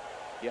years,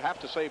 you have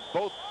to say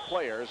both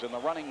players in the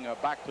running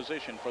back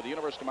position for the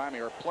University of Miami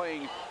are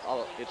playing,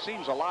 it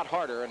seems, a lot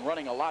harder and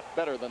running a lot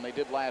better than they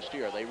did last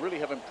year. They really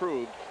have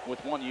improved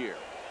with 1 year.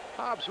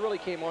 Hobbs really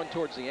came on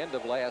towards the end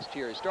of last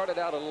year. He started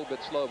out a little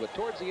bit slow, but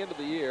towards the end of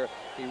the year,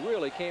 he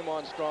really came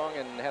on strong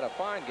and had a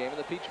fine game in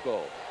the Peach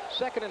Bowl.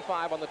 2nd and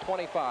 5 on the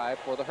 25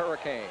 for the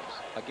Hurricanes.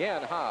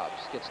 Again,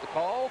 Hobbs gets the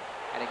call,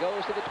 and he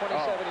goes to the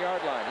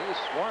 27-yard line. He was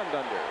swarmed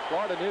under.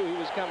 Florida knew he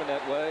was coming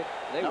that way.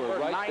 They were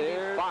right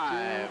there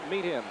to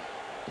meet him.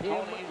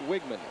 Tim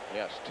Wigman.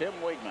 Yes, Tim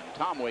Wigman.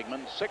 Tom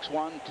Wigman,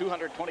 6'1",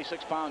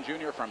 226-pound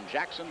junior from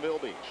Jacksonville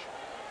Beach.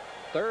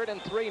 3rd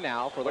and 3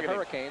 now for the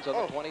Hurricanes on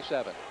the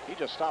 27. He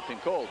just stopped him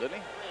cold, didn't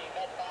he?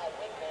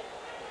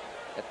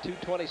 At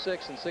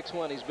 226 and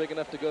 6'1", he's big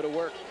enough to go to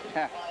work.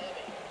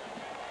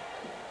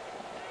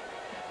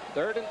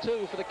 3rd and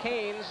 2 for the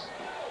Canes.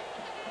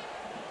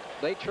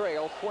 They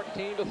trail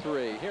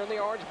 14-3 here in the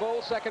Orange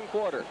Bowl, second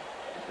quarter.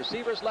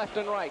 Receivers left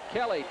and right.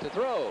 Kelly to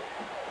throw.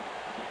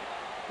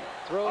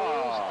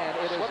 Throws, and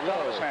it is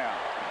low.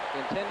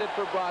 Intended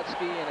for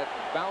Brodsky, and it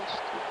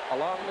bounced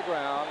along the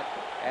ground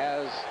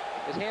as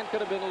his hand could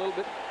have been a little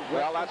bit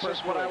wet. Well, that's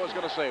just what I was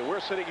going to say.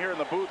 We're sitting here in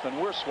the booth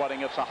and we're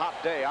sweating. It's a hot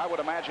day. I would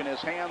imagine his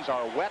hands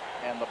are wet,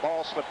 and the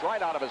ball slipped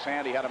right out of his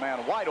hand. He had a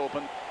man wide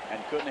open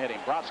and couldn't hit him.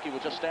 Brodsky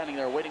was just standing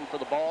there waiting for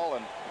the ball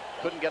and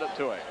couldn't get it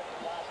to him.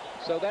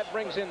 So that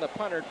brings in the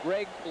punter,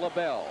 Greg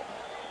LaBelle.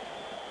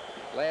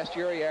 Last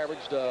year he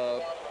averaged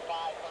a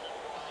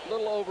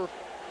little over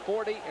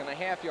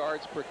 40.5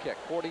 yards per kick,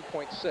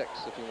 40.6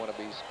 if you want to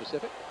be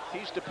specific.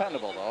 He's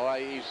dependable, though.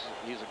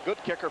 He's a good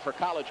kicker for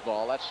college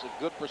ball. That's a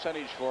good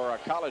percentage for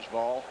college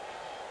ball.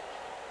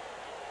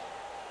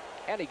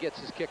 And he gets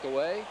his kick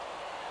away.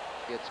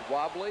 It's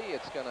wobbly.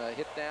 It's going to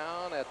hit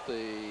down at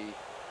the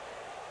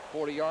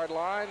 40-yard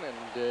line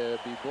and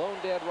be blown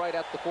dead right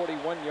at the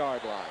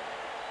 41-yard line.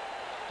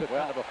 Took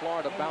kind of a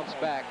Florida bounce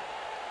back.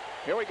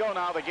 Here we go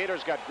now. The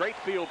Gators got great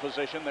field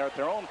position. They're at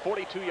their own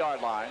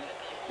 42-yard line.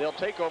 They'll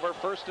take over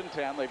 1st and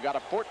 10. They've got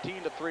a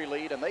 14-3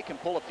 lead, and they can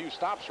pull a few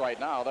stops right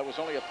now. That was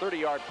only a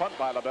 30-yard punt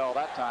by LaBelle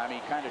that time. He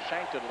kind of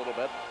shanked it a little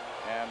bit,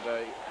 and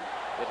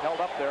it held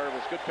up there. It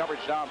was good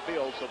coverage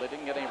downfield, so they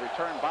didn't get any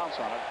return bounce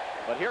on it.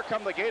 But here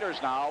come the Gators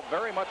now,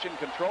 very much in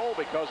control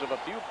because of a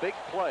few big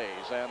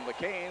plays, and the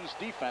Canes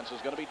defense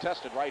is going to be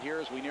tested right here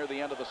as we near the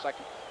end of the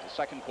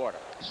second quarter.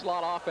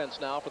 Slot offense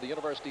now for the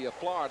University of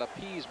Florida.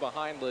 Pease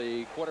behind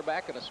the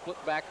quarterback in a split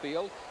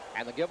backfield,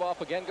 and the give off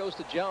again goes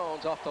to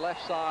Jones off the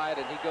left side,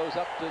 and he goes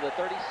up to the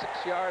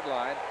 36-yard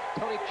line.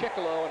 Tony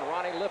Chickolo and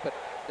Ronnie Lippett,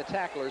 the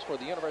tacklers for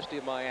the University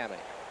of Miami.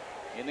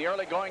 In the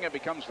early going, it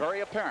becomes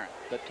very apparent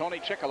that Tony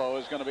Chickolo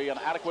is going to be an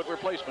adequate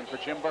replacement for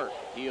Jim Burt.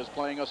 He is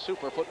playing a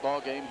super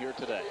football game here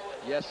today.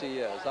 Yes, he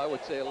is. I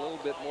would say a little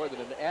bit more than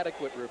an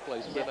adequate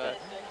replacement.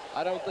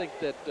 I don't think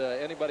that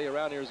anybody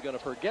around here is going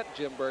to forget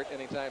Jim Burt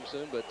anytime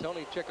soon, but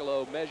Tony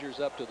Chickolo measures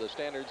up to the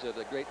standards of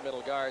the great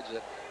middle guards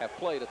that have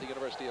played at the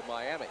University of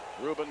Miami.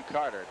 Reuben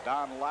Carter,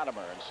 Don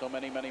Latimer, and so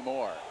many, many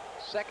more.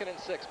 2nd and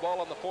 6,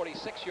 ball on the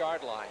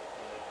 46-yard line.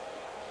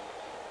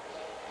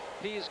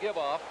 Pease give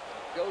off.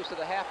 Goes to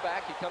the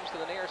halfback. He comes to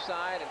the near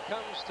side and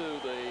comes to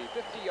the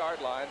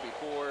 50-yard line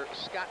before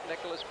Scott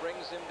Nicholas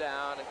brings him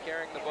down, and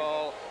carrying the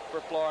ball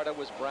for Florida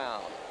was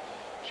Brown.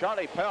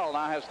 Charlie Pell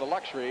now has the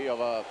luxury of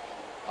a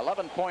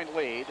 11-point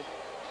lead,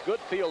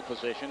 good field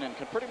position, and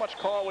can pretty much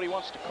call what he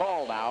wants to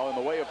call now in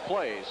the way of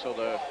plays. So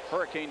the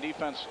Hurricane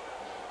defense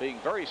being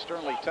very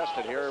sternly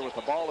tested here with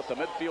the ball at the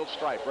midfield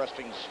stripe,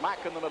 resting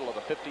smack in the middle of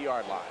the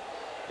 50-yard line.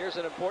 Here's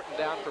an important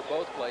down for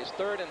both plays.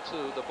 3rd and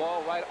 2, the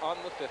ball right on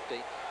the 50.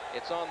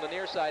 It's on the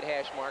near side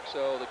hash mark,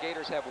 so the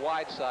Gators have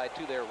wide side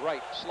to their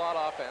right. Slot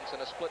offense in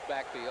a split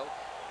backfield,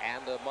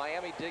 and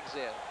Miami digs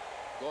in,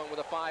 going with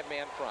a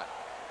 5-man front.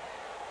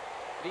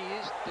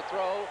 Pease to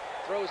throw,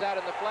 throws out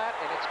in the flat,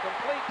 and it's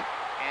complete.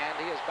 And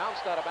he has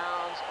bounced out of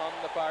bounds on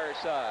the far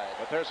side.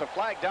 But there's a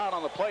flag down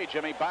on the play,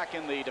 Jimmy, back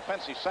in the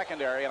defensive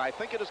secondary, and I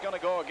think it is going to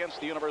go against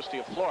the University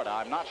of Florida.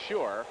 I'm not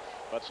sure,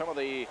 but some of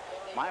the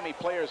Miami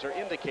players are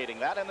indicating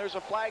that, and there's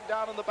a flag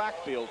down in the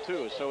backfield,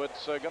 too, so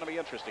it's going to be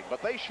interesting.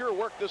 But they sure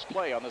worked this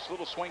play on this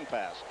little swing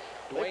pass.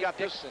 Dwayne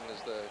Dixon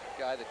is the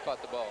guy that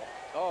caught the ball.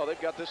 Oh,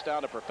 they've got this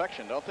down to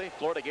perfection, don't they?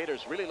 Florida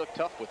Gators really look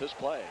tough with this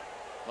play.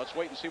 Let's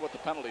wait and see what the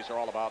penalties are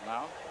all about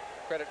now.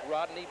 Credit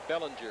Rodney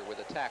Bellinger with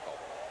a tackle.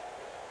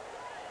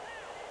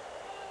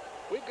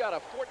 We've got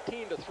a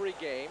 14-3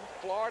 game.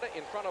 Florida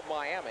in front of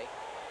Miami.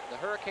 The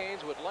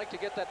Hurricanes would like to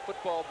get that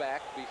football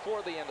back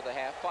before the end of the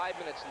half. 5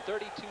 minutes and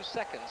 32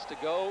 seconds to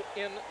go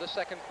in the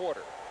second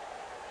quarter.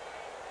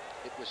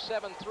 It was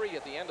 7-3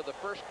 at the end of the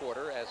first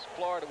quarter as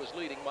Florida was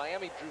leading.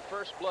 Miami drew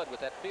first blood with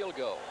that field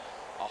goal.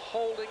 A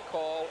holding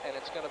call, and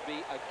it's going to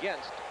be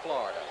against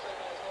Florida.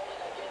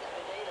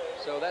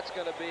 So that's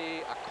going to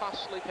be a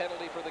costly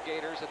penalty for the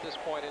Gators at this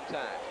point in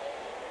time.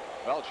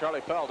 Well, Charlie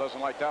Pell doesn't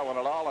like that one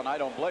at all, and I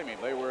don't blame him.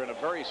 They were in a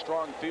very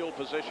strong field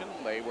position.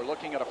 They were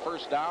looking at a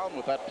first down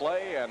with that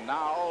play, and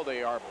now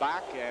they are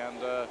back,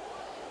 and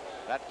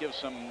that gives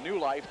some new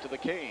life to the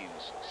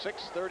Canes.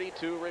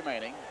 6:32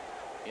 remaining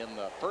in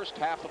the first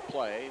half of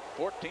play,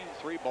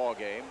 14-3 ball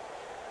game,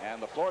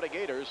 and the Florida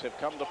Gators have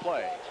come to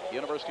play. The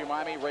University of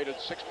Miami rated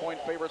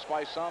 6-point favorites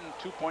by some,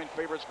 2-point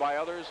favorites by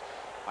others.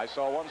 I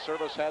saw one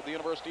service had the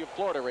University of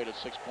Florida rated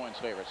 6 points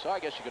favorites, so I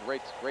guess you could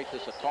rate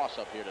this a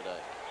toss-up here today.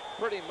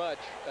 Pretty much,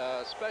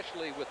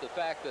 especially with the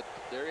fact that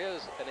there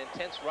is an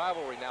intense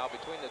rivalry now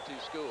between the two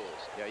schools.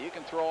 Yeah, you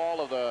can throw all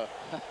of the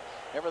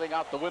everything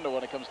out the window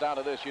when it comes down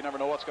to this. You never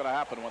know what's going to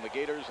happen when the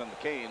Gators and the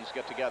Canes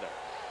get together.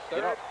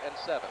 3rd and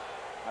 7.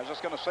 I was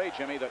just going to say,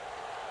 Jimmy, that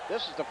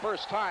this is the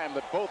first time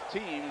that both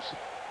teams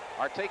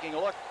are taking a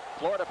look.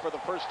 Florida for the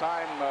first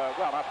time,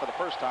 well, not for the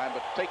first time,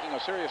 but taking a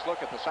serious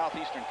look at the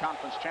Southeastern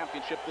Conference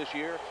Championship this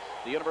year.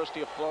 The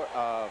University of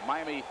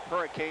Miami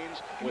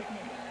Hurricanes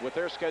with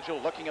their schedule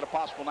looking at a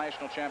possible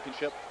national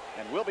championship.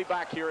 And we'll be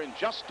back here in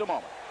just a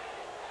moment.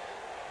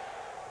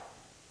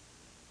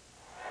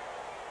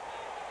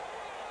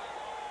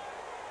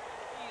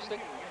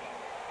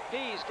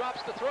 Pease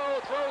drops the throw,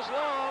 throws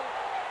long,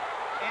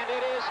 and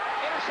it is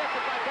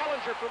intercepted by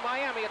Bellinger from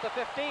Miami at the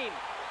 15.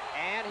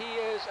 And he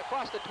is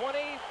across the 20,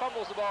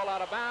 fumbles the ball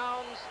out of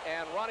bounds,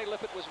 and Ronnie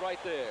Lippett was right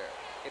there.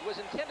 It was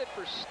intended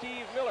for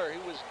Steve Miller,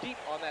 who was deep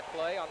on that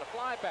play on the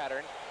fly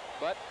pattern,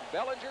 but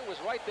Bellinger was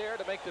right there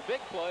to make the big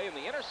play in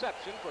the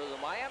interception for the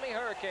Miami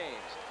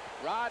Hurricanes.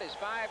 Rod is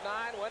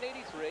 5'9",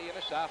 183, and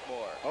a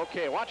sophomore.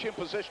 Okay, watch him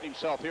position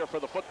himself here for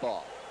the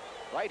football.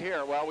 Right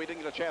here, well, we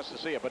didn't get a chance to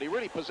see it, but he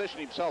really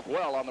positioned himself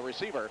well on the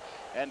receiver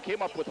and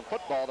came up with the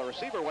football. The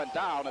receiver went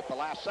down at the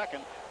last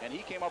second, and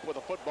he came up with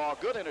a football.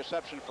 Good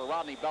interception for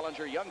Rodney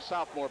Bellinger, young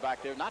sophomore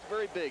back there. Not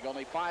very big,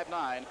 only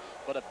 5'9",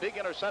 but a big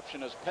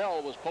interception as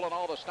Pell was pulling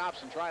all the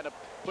stops and trying to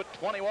put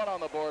 21 on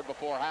the board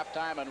before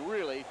halftime and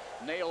really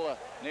nail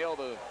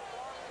the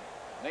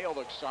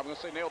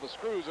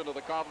screws into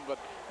the coffin, but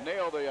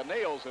nail the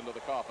nails into the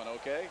coffin,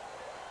 okay?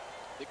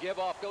 The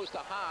give-off goes to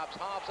Hobbs.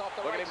 Hobbs off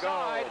the right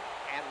side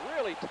and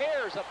really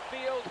tears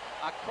upfield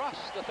across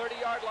the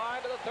 30-yard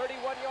line to the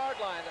 31-yard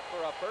line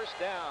for a first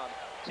down.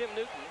 Tim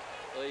Newton,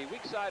 the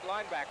weak side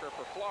linebacker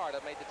for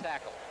Florida, made the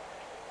tackle.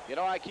 You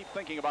know, I keep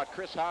thinking about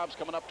Chris Hobbs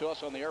coming up to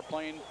us on the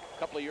airplane a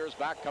couple of years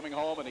back, coming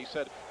home, and he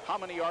said, how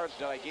many yards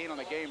did I gain on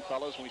the game,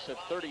 fellas? And we said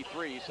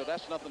 33, so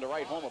that's nothing to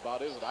write home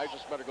about, is it? I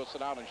just better go sit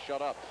down and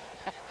shut up.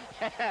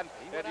 and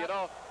you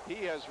know,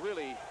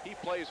 he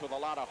plays with a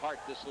lot of heart,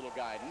 this little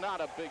guy. Not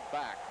a big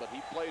back, but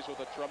he plays with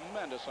a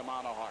tremendous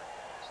amount of heart.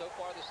 So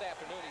far this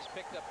afternoon, he's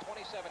picked up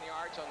 27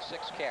 yards on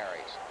 6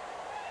 carries.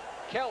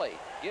 Kelly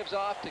gives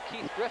off to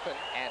Keith Griffin,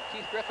 and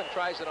Keith Griffin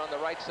tries it on the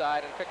right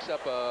side and picks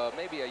up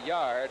maybe a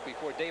yard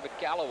before David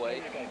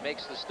Galloway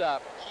makes the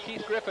stop.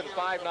 Keith Griffin,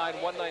 5'9",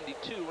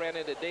 192, ran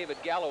into David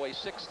Galloway,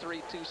 6'3",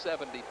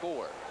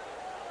 274.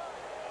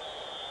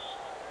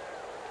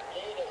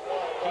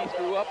 Keith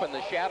grew up in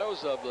the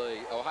shadows of the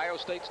Ohio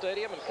State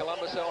Stadium in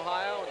Columbus,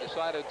 Ohio, and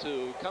decided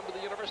to come to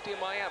the University of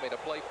Miami to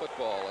play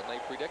football, and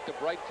they predict a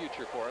bright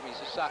future for him.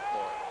 He's a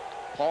sophomore.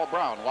 Paul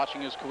Brown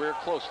watching his career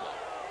closely.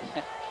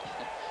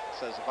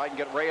 Says if I can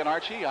get Ray and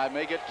Archie, I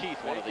may get Keith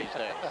one of these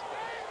days.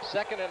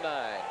 2nd and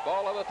 9.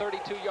 Ball on the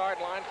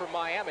 32-yard line for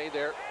Miami.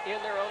 They're in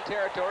their own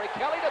territory.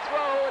 Kelly to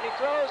throw, and he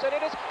throws, and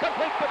it is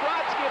complete to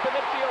Brodsky at the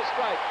midfield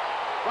stripe.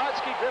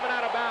 Brodsky driven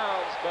out of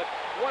bounds, but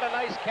what a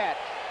nice catch.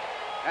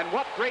 And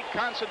what great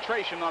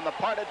concentration on the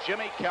part of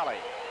Jimmy Kelly.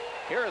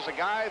 Here is a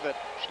guy that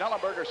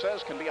Schnellenberger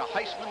says can be a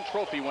Heisman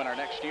Trophy winner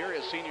next year,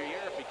 his senior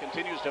year, if he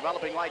continues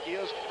developing like he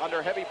is,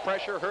 under heavy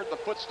pressure, heard the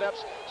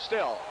footsteps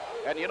still.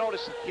 And you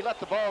notice he let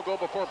the ball go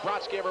before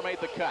Brodsky ever made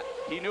the cut.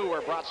 He knew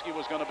where Brodsky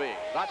was going to be.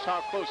 That's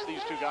how close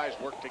these two guys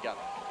work together.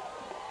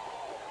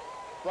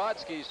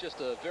 Brodsky's just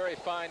a very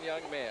fine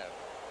young man.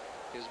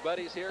 His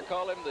buddies here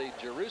call him the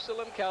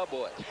Jerusalem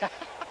Cowboy.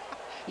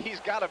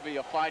 He's got to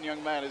be a fine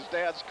young man. His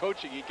dad's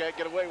coaching. He can't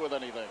get away with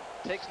anything.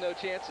 Takes no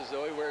chances,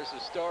 though. He wears the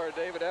Star of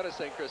David and a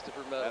St.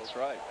 Christopher medal. That's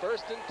right.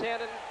 1st and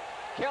 10, and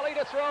Kelly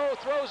to throw,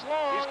 throws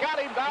long. He's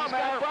got him down there.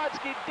 He's got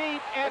Brodsky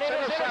deep, and it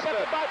is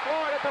intercepted by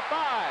Florida at the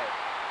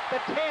 5, the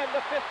 10,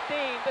 the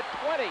 15, the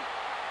 20.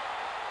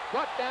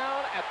 Brought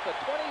down at the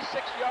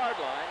 26-yard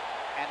line,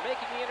 and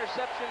making the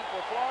interception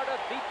for Florida,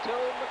 Vito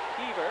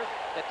McKeever.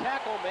 The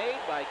tackle made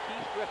by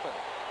Keith Griffin.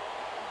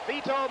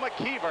 Vito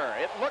McKeever.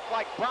 It looked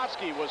like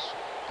Brodsky was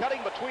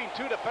cutting between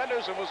 2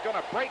 defenders and was going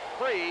to break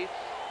free,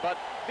 but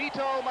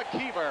Vito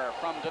McKeever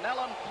from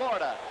Dunellen,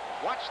 Florida.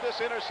 Watch this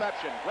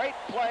interception. Great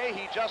play.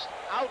 He just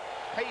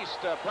outpaced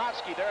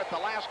Brodsky there at the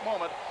last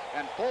moment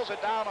and pulls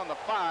it down on the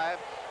 5,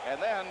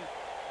 and then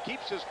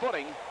keeps his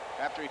footing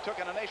after he took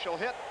an initial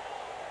hit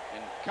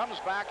and comes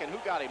back. And who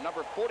got him?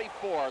 Number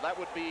 44. That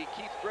would be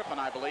Keith Griffin,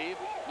 I believe.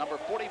 Number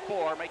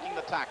 44 making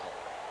the tackle.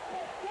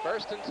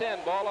 1st and 10,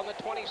 ball on the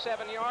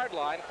 27-yard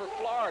line for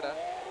Florida.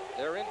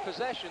 They're in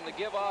possession. The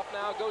give-off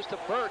now goes to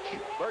Birch.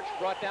 Birch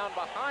brought down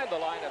behind the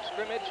line of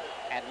scrimmage,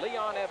 and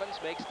Leon Evans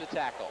makes the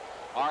tackle.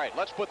 All right,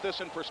 let's put this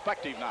in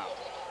perspective now.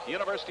 The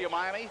University of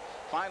Miami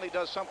finally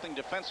does something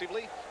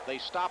defensively. They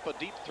stop a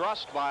deep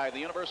thrust by the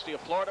University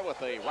of Florida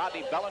with a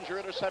Rodney Bellinger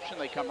interception.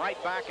 They come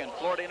right back, and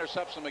Florida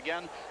intercepts them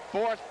again.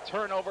 4th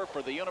turnover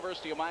for the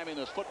University of Miami in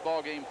this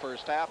football game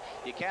first half.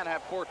 You can't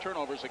have 4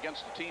 turnovers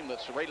against a team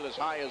that's rated as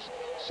high as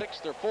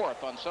 6th or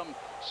 4th on some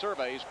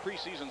surveys,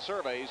 preseason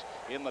surveys,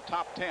 in the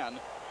top 10.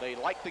 They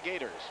like the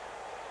Gators.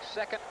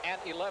 2nd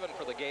and 11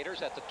 for the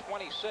Gators at the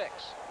 26.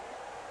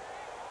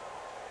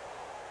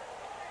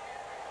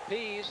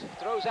 Pease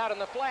throws out in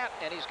the flat,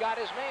 and he's got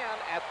his man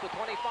at the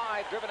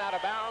 25, driven out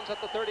of bounds at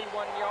the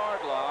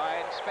 31-yard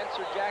line.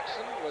 Spencer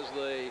Jackson was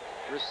the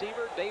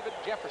receiver. David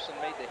Jefferson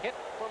made the hit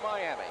for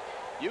Miami.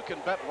 You can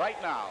bet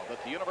right now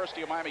that the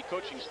University of Miami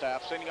coaching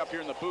staff sitting up here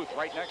in the booth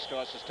right next to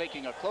us is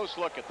taking a close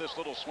look at this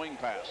little swing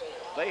pass.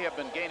 They have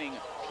been gaining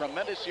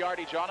tremendous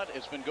yardage on it.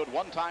 It's been good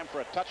one time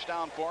for a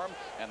touchdown for him,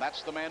 and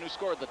that's the man who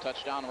scored the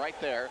touchdown right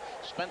there,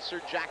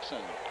 Spencer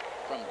Jackson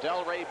from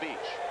Delray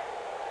Beach.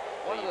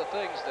 One of the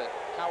things that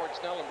Howard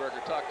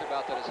Schnellenberger talked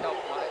about that has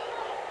helped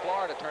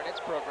Florida turn its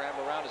program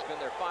around has been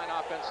their fine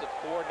offensive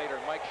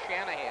coordinator, Mike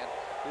Shanahan,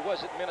 who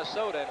was at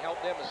Minnesota and helped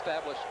them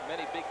establish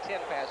many Big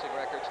Ten passing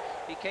records.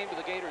 He came to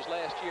the Gators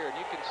last year, and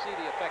you can see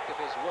the effect of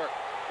his work.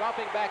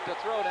 Dropping back to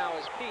throw now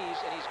is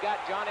Pease, and he's got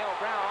John L.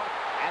 Brown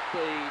at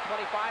the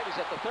 25. He's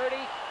at the 30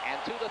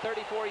 and to the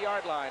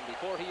 34-yard line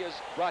before he is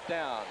brought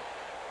down.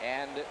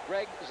 And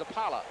Greg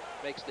Zappala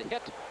makes the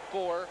hit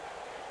for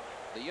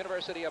the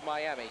University of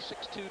Miami,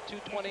 6'2",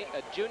 220,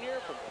 a junior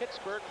from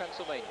Pittsburgh,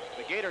 Pennsylvania.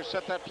 The Gators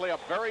set that play up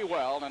very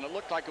well, and it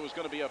looked like it was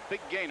going to be a big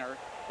gainer,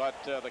 but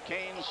the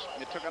Canes,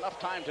 it took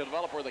enough time to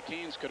develop where the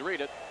Canes could read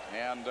it,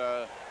 and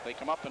they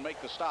come up and make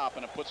the stop,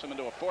 and it puts them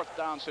into a 4th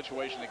down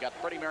situation. They got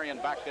Freddie Marion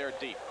back there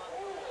deep.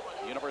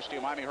 The University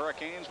of Miami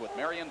Hurricanes with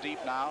Marion deep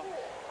now,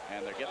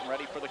 and they're getting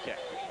ready for the kick.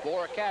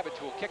 Bora Cabbage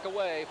will kick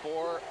away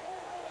for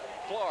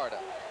Florida.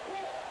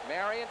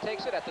 Marion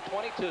takes it at the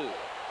 22.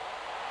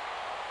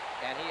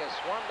 And he is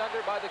swarmed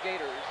under by the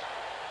Gators.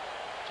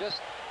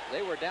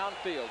 They were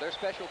downfield. Their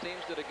special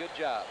teams did a good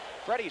job.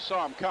 Freddie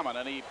saw him coming,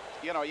 and he,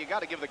 you know, you got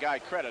to give the guy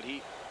credit.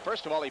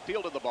 First of all, he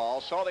fielded the ball,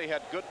 saw they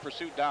had good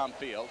pursuit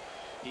downfield.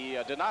 He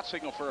did not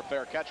signal for a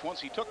fair catch. Once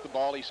he took the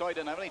ball, he saw he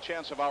didn't have any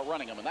chance of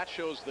outrunning him, and that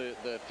shows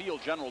the field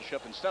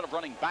generalship. Instead of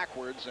running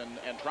backwards and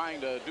trying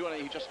to do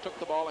anything, he just took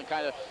the ball and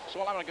kind of, so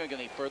well, I'm not going to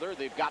get any further.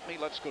 They've got me.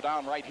 Let's go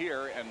down right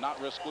here and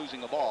not risk losing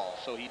the ball.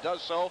 So he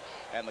does so,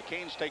 and the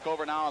Canes take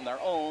over now on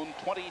their own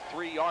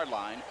 23-yard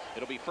line.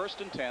 It'll be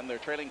 1st and 10. They're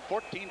trailing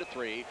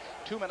 14-3.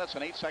 2 minutes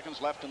and 8 seconds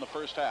left in the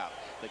first half.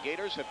 The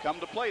Gators have come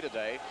to play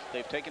today.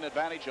 They've taken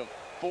advantage of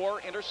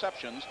 4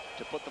 interceptions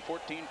to put the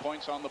 14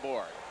 points on the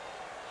board.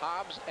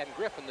 Hobbs and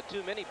Griffin, the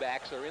 2 mini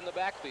backs, are in the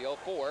backfield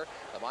for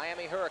the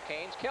Miami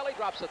Hurricanes. Kelly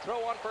drops a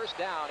throw on 1st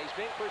down. He's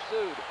being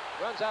pursued.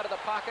 Runs out of the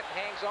pocket and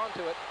hangs on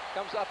to it.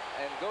 Comes up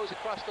and goes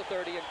across the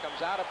 30 and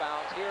comes out of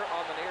bounds here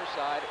on the near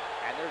side.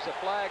 And there's a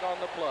flag on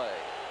the play.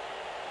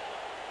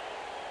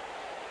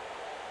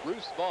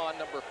 Bruce Vaughn,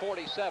 number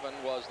 47,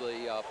 was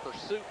the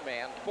pursuit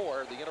man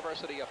for the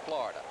University of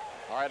Florida.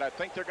 All right, I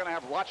think they're going to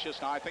have, watch this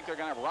now, I think they're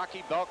going to have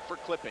Rocky Belk for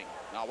clipping.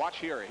 Now watch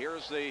here.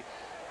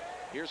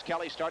 Here's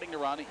Kelly starting to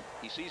run.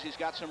 He sees he's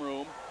got some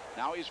room.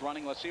 Now he's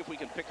running. Let's see if we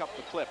can pick up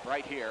the clip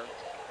right here.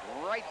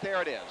 Right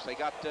there it is. They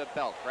got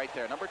Belk right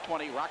there. Number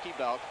 20, Rocky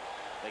Belk.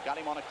 They got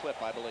him on a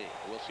clip, I believe.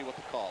 We'll see what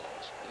the call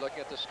is. You're looking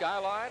at the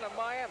skyline of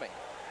Miami.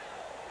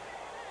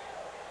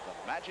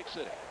 The Magic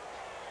City.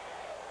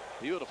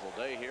 Beautiful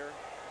day here.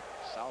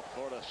 South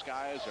Florida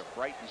skies are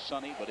bright and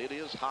sunny, but it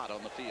is hot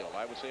on the field.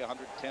 I would say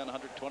 110,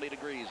 120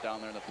 degrees down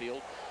there in the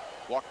field.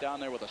 Walked down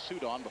there with a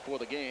suit on before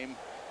the game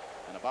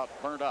and about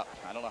burnt up.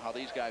 I don't know how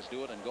these guys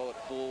do it and go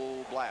at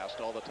full blast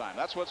all the time.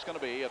 That's what it's going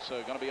to be. It's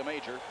going to be a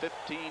major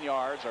 15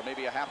 yards or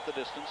maybe a half the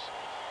distance.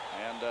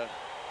 And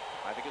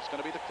I think it's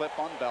going to be the clip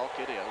on Belk.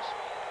 It is.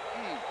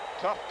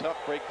 Tough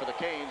break for the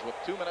Canes with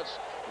 2 minutes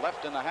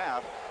left in the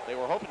half. They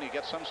were hoping to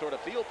get some sort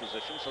of field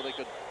position so they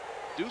could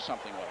do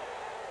something with it.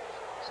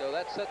 So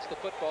that sets the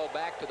football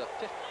back to the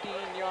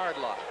 15-yard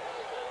line.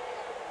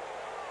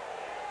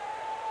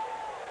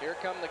 Here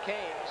come the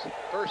Canes.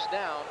 1st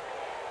down.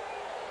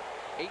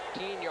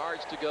 18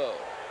 yards to go.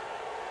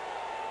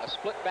 A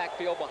split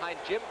backfield behind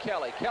Jim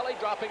Kelly. Kelly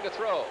dropping to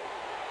throw.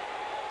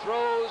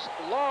 Throws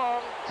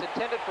long. It's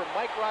intended for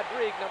Mike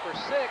Rodriguez, number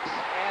 6,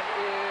 and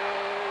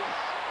is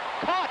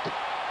caught.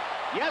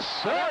 Yes,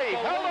 sir. He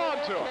held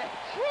on to it.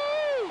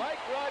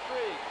 Mike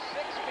Rodriguez,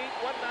 6 feet,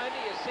 190,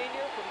 a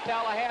senior from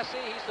Tallahassee.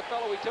 He's the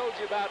fellow we told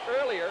you about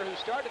earlier who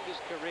started his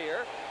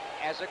career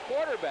as a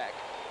quarterback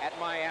at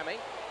Miami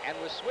and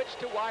was switched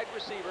to wide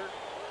receiver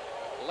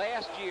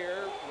last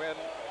year when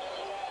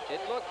it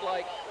looked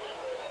like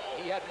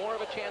he had more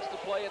of a chance to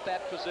play at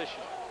that position.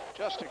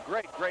 Just a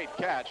great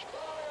catch.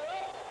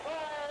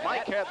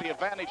 Mike had the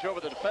advantage over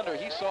the defender.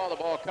 He saw the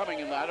ball coming,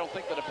 and I don't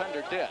think the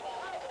defender did.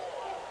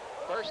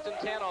 1st and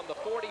 10 on the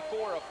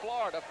 44 of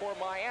Florida for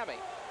Miami.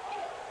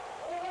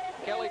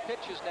 Kelly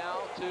pitches now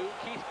to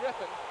Keith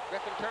Griffin.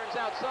 Griffin turns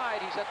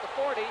outside. He's at the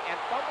 40 and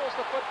fumbles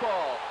the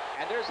football.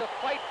 And there's a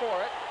fight for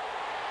it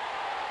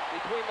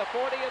between the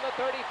 40 and the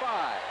 35.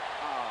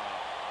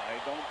 I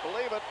don't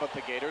believe it, but the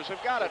Gators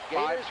have got it. The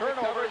Gators 5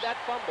 turnovers. That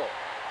fumble.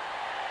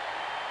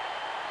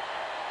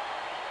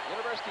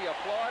 University of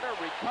Florida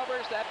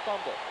recovers that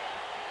fumble.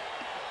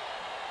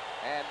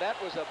 And that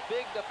was a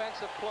big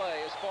defensive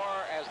play as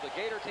far as the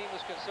Gator team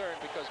was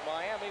concerned because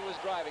Miami was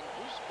driving.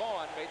 Bruce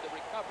Vaughn made the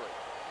recovery.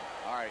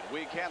 All right,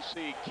 we can't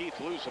see Keith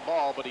lose the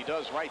ball, but he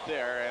does right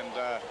there.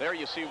 And there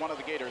you see one of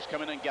the Gators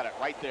come in and get it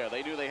right there.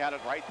 They knew they had it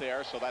right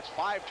there. So that's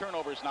 5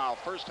 turnovers now,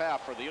 first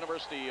half for the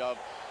University of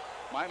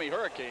Miami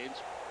Hurricanes.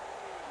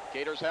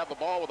 Gators have the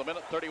ball with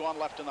 1:31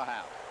 left in the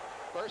half.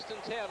 1st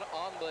and 10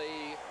 on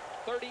the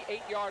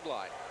 38-yard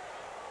line.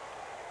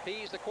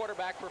 Pease, the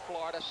quarterback for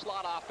Florida,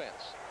 slot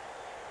offense.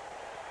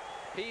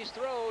 Pease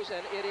throws,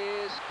 and it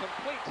is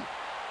complete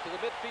to the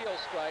midfield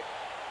stripe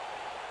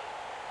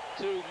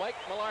to Mike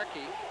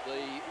Malarkey,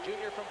 the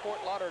junior from Fort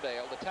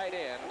Lauderdale, the tight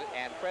end,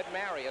 and Fred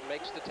Marion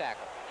makes the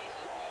tackle.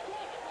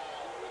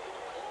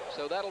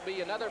 So that'll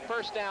be another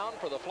first down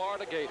for the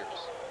Florida Gators.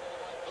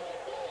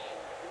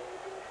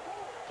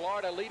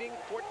 Florida leading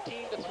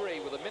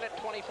 14-3 with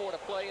 1:24 to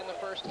play in the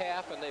first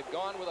half, and they've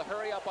gone with a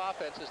hurry-up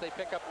offense as they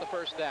pick up the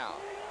first down.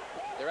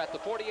 They're at the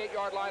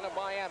 48-yard line of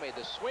Miami.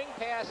 The swing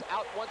pass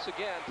out once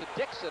again to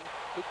Dixon,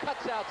 who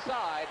cuts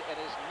outside and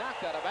is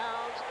knocked out of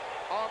bounds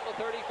on the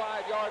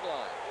 35-yard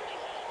line.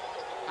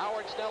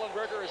 Howard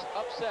Schnellenberger is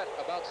upset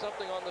about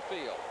something on the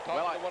field.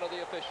 Talking to one of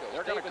the officials.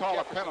 They're going to call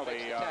a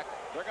penalty.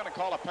 They're going to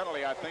call a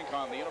penalty, I think,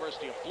 on the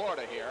University of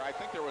Florida here. I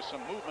think there was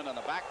some movement in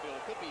the backfield.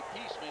 It could be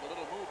Peace made a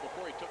little move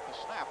before he took the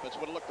snap. That's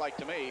what it looked like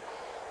to me.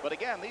 But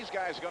again, these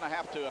guys are going to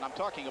have to, and I'm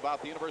talking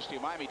about the University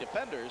of Miami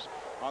defenders,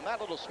 on that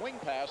little swing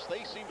pass,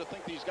 they seem to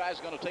think these guys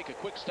are going to take a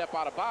quick step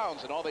out of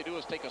bounds, and all they do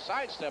is take a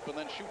sidestep and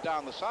then shoot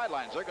down the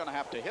sidelines. They're going to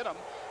have to hit them,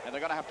 and they're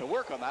going to have to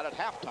work on that at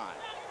halftime.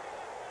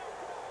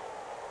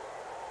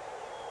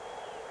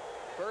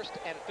 First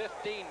and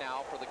 15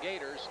 now for the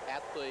Gators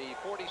at the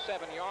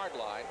 47-yard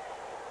line.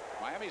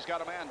 Miami's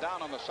got a man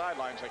down on the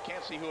sidelines. I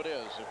can't see who it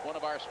is. If one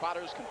of our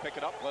spotters can pick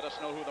it up, let us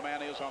know who the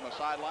man is on the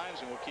sidelines,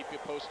 and we'll keep you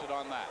posted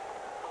on that.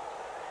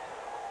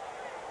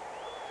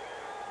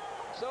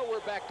 So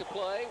we're back to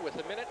play with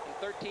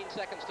 1:13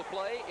 to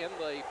play in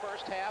the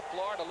first half.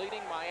 Florida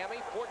leading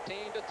Miami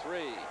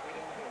 14-3.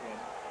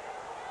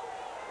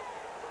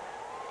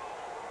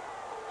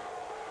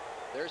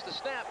 There's the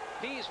snap.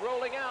 He's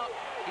rolling out.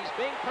 He's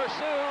being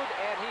pursued,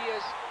 and he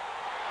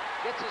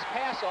gets his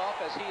pass off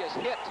as he is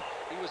hit.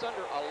 He was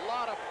under a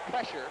lot of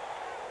pressure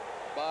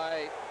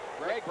by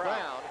Greg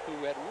Brown,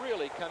 who had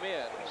really come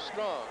in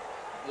strong.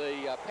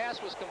 The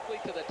pass was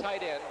complete to the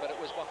tight end, but it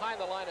was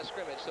behind the line of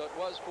scrimmage, so it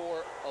was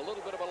for a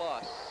little bit of a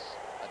loss.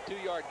 A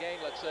 2-yard gain,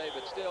 let's say,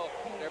 but still,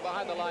 they're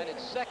behind the line.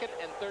 It's 2nd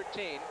and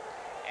 13,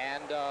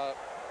 and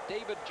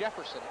David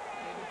Jefferson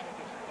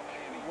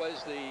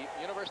was the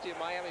University of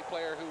Miami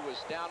player who was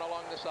down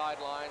along the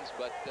sidelines,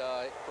 but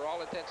for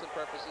all intents and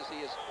purposes,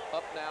 he is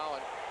up now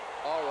and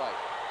all right.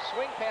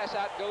 Swing pass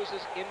out goes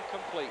as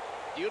incomplete.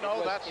 Do you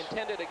know that's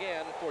intended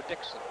again for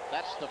Dixon?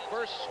 That's the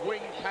first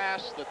swing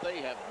pass that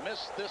they have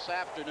missed this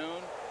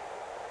afternoon.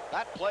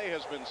 That play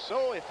has been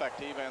so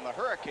effective, and the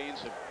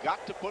Hurricanes have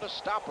got to put a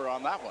stopper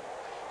on that one.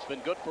 It's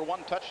been good for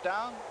 1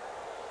 touchdown,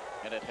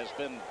 and it has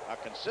been a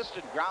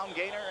consistent ground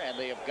gainer, and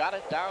they have got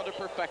it down to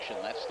perfection.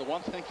 That's the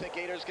one thing the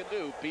Gators can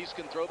do. Peace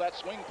can throw that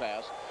swing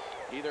pass.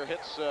 Either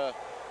hits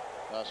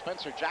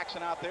Spencer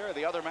Jackson out there or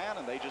the other man,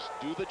 and they just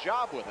do the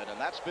job with it. And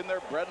that's been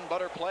their bread and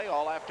butter play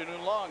all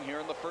afternoon long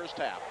here in the first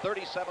half.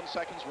 37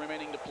 seconds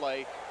remaining to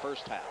play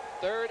first half.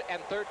 3rd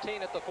and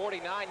 13 at the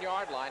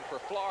 49-yard line for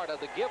Florida.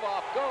 The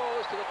give-off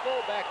goes to the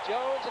fullback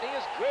Jones, and he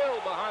is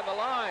drilled behind the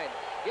line.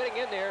 Getting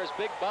in there is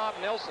Big Bob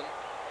Nelson,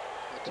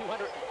 the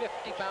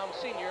 250-pound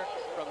senior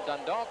from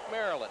Dundalk,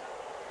 Maryland.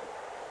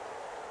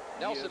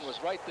 Nelson was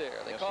right there.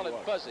 They call him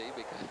Fuzzy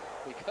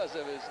because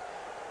of his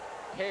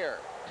hair.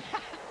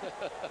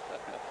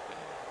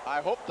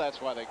 I hope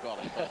that's why they call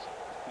him Fuzzy.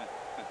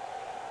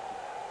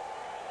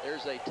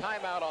 There's a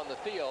timeout on the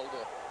field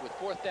with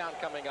 4th down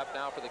coming up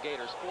now for the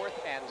Gators. 4th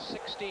and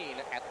 16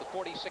 at the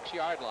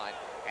 46-yard line,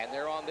 and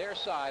they're on their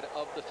side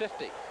of the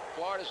 50.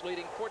 Florida's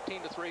leading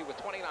 14-3 with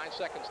 29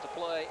 seconds to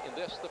play in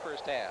the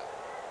first half.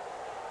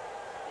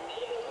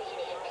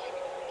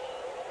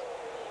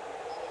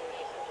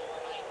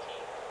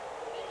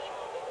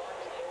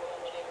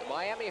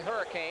 Miami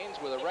Hurricanes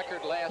with a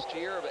record last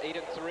year of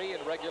 8-3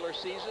 in regular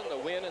season, the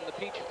win in the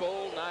Peach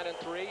Bowl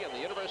 9-3, and the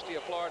University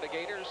of Florida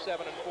Gators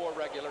 7-4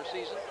 regular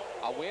season,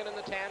 a win in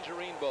the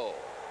Tangerine Bowl.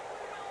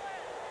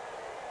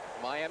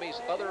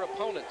 Miami's other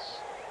opponents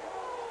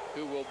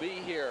who will be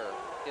here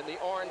in the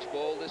Orange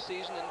Bowl this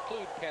season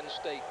include Penn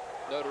State,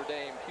 Notre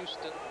Dame,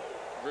 Houston,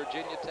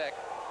 Virginia Tech,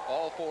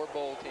 all 4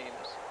 bowl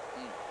teams,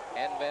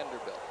 and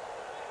Vanderbilt.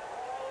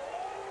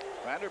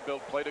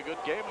 Vanderbilt played a good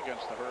game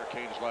against the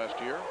Hurricanes last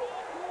year.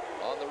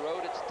 On the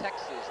road, it's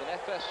Texas and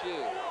FSU,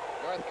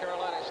 North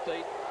Carolina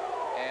State,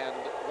 and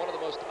one of the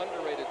most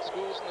underrated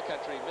schools in the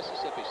country,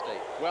 Mississippi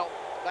State. Well,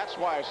 that's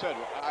why I said,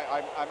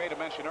 I made a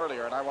mention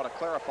earlier, and I want to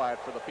clarify it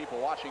for the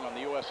people watching on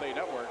the USA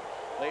Network.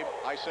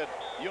 I said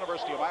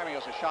University of Miami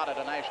has a shot at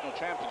a national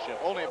championship,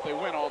 only if they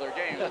win all their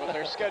games, but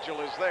their schedule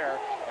is there.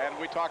 And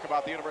we talk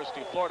about the University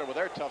of Florida with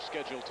their tough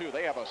schedule, too.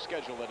 They have a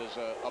schedule that is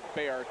a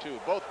bear,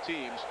 too. Both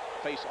teams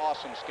face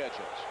awesome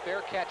schedules.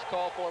 Fair catch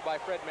call for by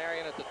Fred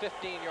Marion at the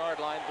 15-yard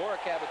line.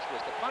 Voracavich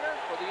was the punter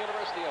for the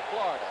University of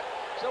Florida.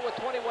 So with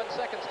 21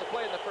 seconds to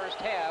play in the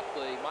first half,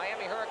 the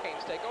Miami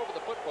Hurricanes take over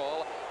the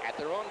football at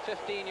their own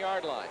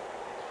 15-yard line.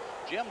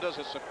 Jim, does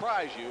it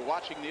surprise you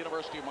watching the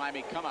University of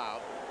Miami come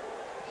out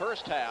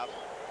first half,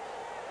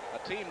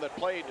 a team that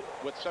played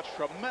with such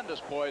tremendous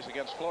poise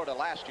against Florida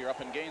last year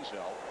up in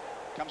Gainesville,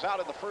 comes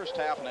out in the first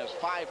half and has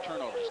 5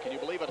 turnovers? Can you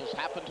believe it has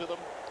happened to them?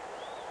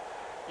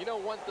 You know,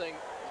 one thing,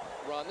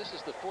 Ron, this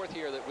is the 4th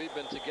year that we've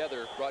been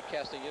together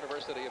broadcasting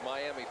University of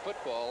Miami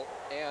football,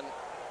 and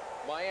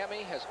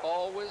Miami has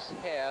always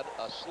had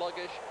a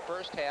sluggish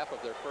first half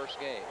of their first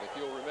game. If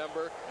you'll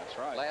remember, that's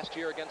right. Last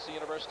year against the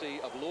University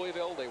of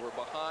Louisville, they were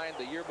behind.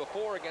 The year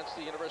before against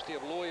the University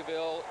of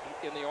Louisville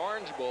in the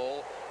Orange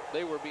Bowl,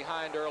 they were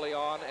behind early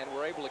on and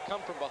were able to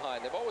come from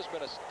behind. They've always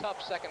been a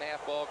tough second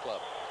half ball club.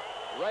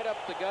 Right up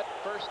the gut,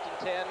 1st and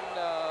 10.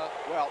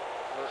 Well,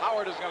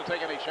 Howard isn't going to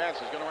take any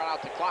chances. He's going to run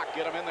out the clock,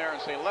 get them in there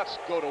and say,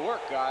 let's go to work,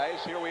 guys.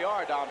 Here we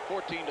are down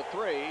 14-3,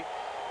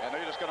 and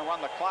they're just going to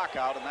run the clock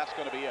out, and that's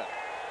going to be it.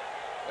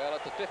 Well,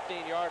 at the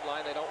 15-yard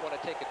line, they don't want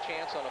to take a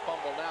chance on a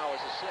fumble now as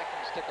the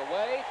seconds tick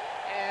away.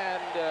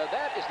 And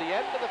that is the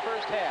end of the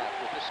first half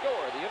with the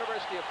score, the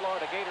University of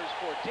Florida Gators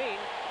 14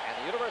 and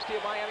the University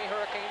of Miami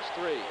Hurricanes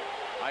 3.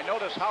 I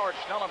notice Howard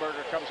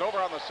Schnellenberger comes over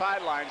on the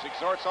sidelines,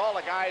 exhorts all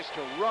the guys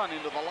to run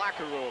into the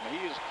locker room.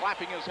 He is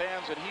clapping his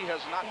hands, and he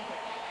has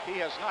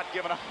not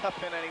given up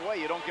in any way.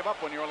 You don't give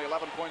up when you're only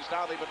 11 points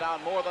down. They've been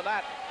down more than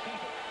that.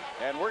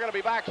 And we're going to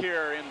be back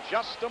here in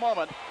just a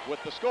moment with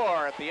the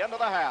score at the end of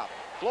the half.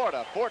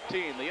 Florida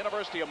 14, the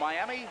University of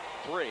Miami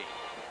 3.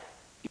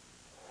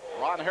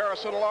 Ron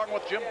Harrison along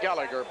with Jim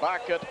Gallagher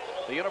back at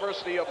the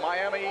University of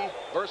Miami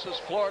versus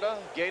Florida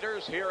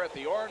Gators here at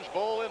the Orange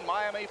Bowl in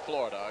Miami,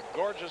 Florida. A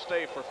gorgeous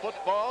day for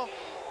football.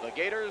 The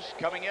Gators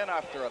coming in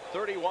after a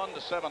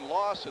 31-7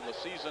 loss in the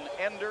season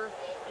ender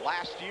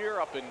last year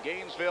up in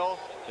Gainesville.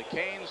 The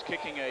Canes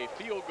kicking a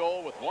field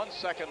goal with 1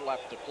 second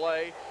left to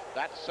play.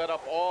 That set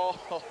up all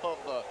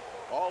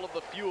of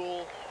the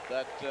fuel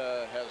that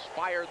has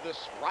fired this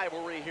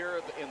rivalry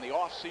here in the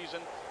off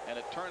season. And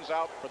it turns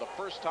out for the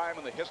first time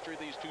in the history of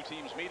these two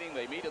teams meeting,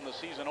 they meet in the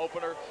season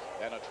opener,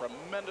 and a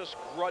tremendous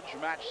grudge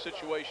match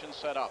situation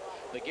set up.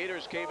 The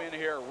Gators came in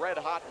here red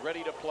hot,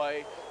 ready to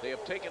play. They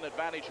have taken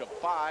advantage of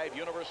 5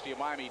 University of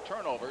Miami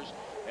turnovers,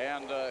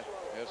 and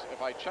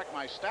if I check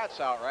my stats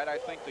out right, I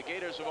think the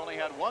Gators have only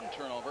had 1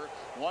 turnover,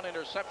 1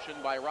 interception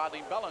by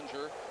Rodney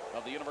Bellinger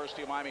of the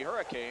University of Miami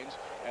Hurricanes,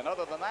 and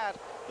other than that,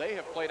 they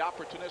have played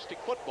opportunistic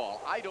football.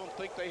 I don't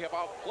think they have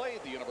outplayed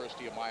the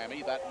University of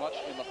Miami that much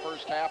in the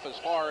first half as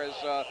far as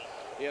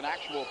in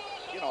actual,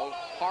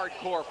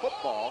 hardcore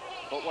football,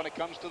 but when it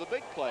comes to the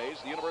big plays,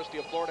 the University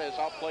of Florida has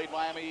outplayed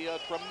Miami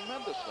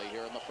tremendously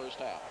here in the first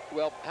half.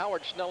 Well,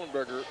 Howard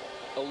Schnellenberger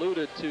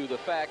alluded to the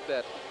fact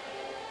that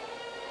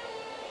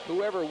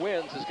whoever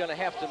wins is going to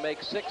have to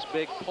make 6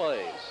 big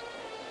plays.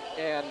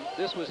 And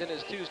this was in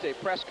his Tuesday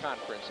press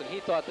conference, and he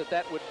thought that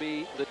that would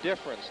be the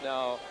difference.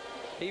 Now,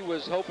 he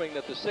was hoping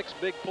that the 6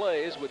 big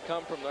plays would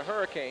come from the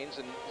Hurricanes,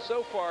 and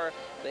so far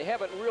they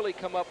haven't really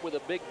come up with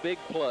a big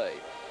play.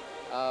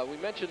 We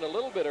mentioned a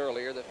little bit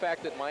earlier the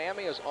fact that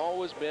Miami has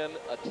always been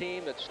a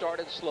team that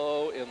started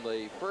slow in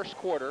the first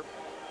quarter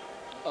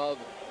of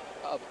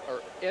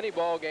or any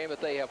ball game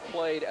that they have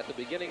played at the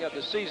beginning of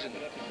the season.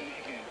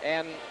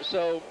 And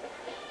so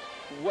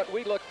what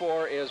we look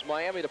for is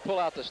Miami to pull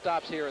out the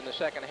stops here in the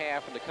second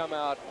half and to come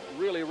out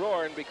really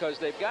roaring, because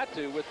they've got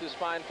to with this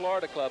fine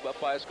Florida club up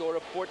by a score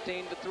of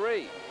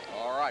 14-3.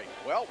 All right.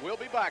 Well, we'll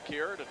be back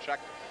here to check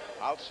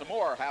out some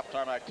more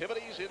halftime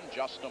activities in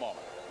just a moment.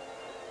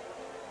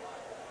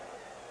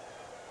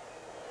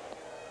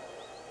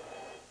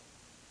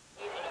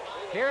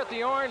 Here at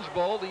the Orange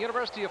Bowl, the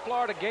University of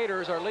Florida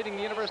Gators are leading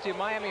the University of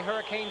Miami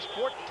Hurricanes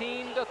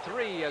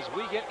 14-3 as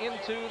we get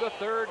into the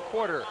third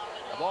quarter.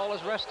 The ball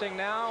is resting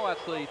now at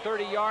the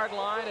 30-yard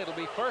line. It'll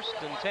be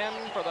 1st and 10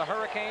 for the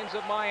Hurricanes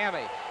of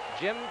Miami.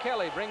 Jim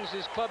Kelly brings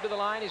his club to the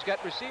line. He's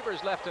got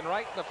receivers left and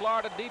right. The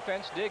Florida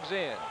defense digs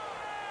in.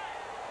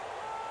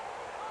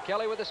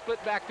 Kelly with a split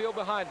backfield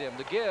behind him.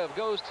 The give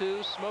goes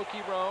to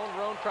Smokey Roan.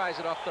 Roan tries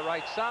it off the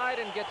right side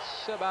and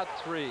gets about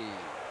 3.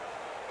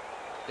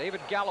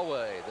 David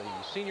Galloway, the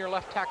senior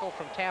left tackle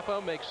from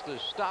Tampa, makes the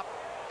stop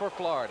for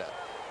Florida.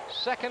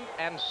 2nd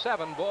and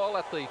 7, ball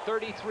at the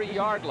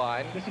 33-yard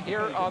line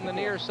here on the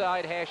near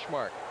side hash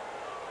mark.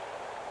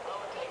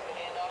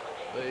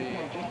 The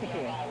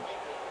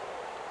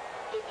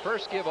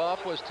first give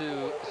off was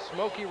to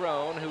Smokey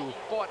Roan, who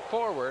fought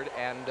forward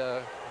and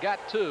got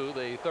to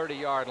the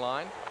 30-yard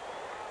line.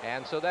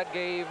 And so that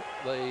gave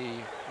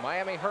the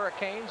Miami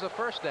Hurricanes a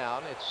first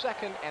down. It's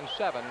 2nd and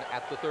 7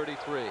 at the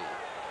 33.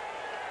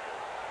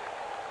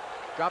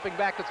 Dropping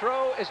back to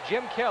throw is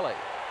Jim Kelly.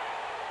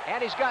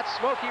 And he's got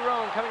Smokey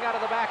Roan coming out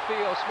of the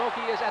backfield.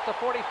 Smokey is at the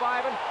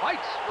 45 and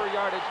fights for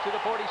yardage to the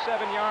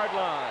 47-yard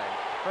line.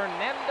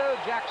 Fernando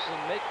Jackson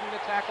making the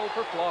tackle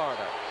for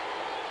Florida.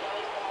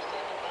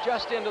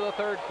 Just into the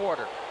third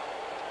quarter.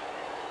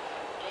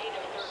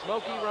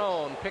 Smokey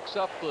Roan picks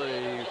up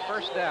the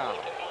first down.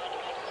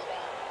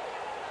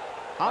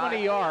 How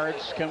many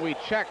yards can we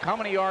check? How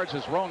many yards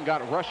has Roan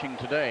got rushing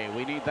today?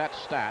 We need that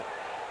stat.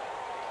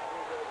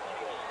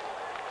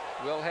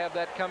 We'll have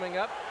that coming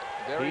up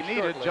very He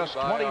needed just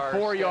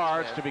 24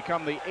 yards to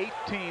become the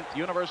 18th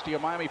University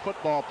of Miami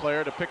football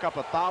player to pick up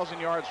 1,000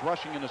 yards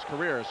rushing in his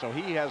career. So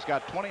he has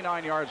got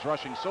 29 yards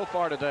rushing so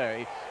far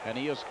today, and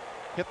he is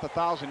hit the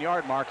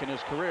 1,000-yard mark in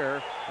his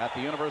career at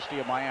the University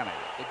of Miami.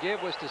 The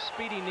give was to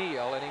Speedy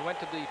Neal, and he went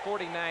to the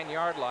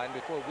 49-yard line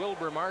before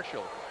Wilbur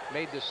Marshall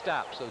made the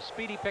stop. So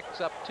Speedy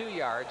picks up 2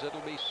 yards.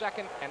 It'll be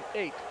 2nd and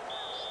 8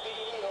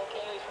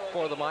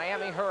 for the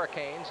Miami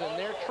Hurricanes, and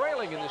they're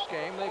trailing in this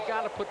game. They've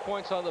got to put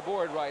points on the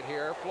board right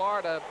here.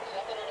 Florida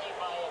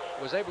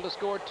was able to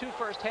score 2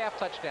 first-half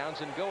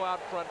touchdowns and go out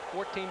front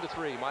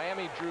 14-3.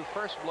 Miami drew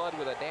first blood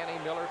with a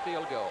Danny Miller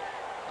field goal,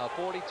 a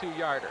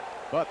 42-yarder.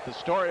 But the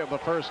story of the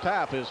first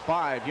half is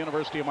 5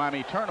 University of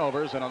Miami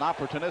turnovers and an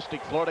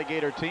opportunistic Florida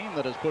Gator team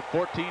that has put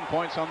 14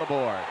 points on the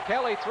board.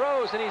 Kelly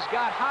throws, and he's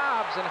got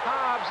Hobbs, and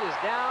Hobbs is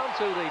down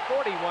to the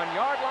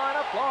 41-yard line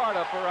of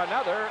Florida for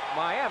another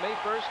Miami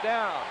first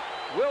down.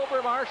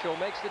 Wilbur Marshall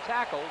makes the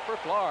tackle for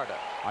Florida.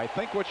 I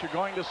think what you're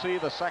going to see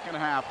the second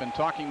half, in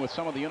talking with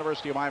some of the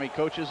University of Miami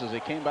coaches as they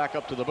came back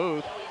up to the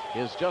booth,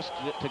 is just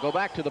to go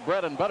back to the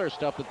bread and butter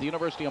stuff that the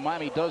University of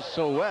Miami does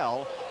so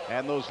well.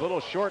 And those little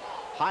short,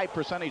 high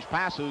percentage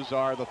passes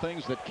are the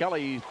things that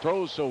Kelly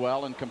throws so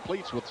well and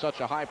completes with such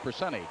a high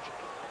percentage.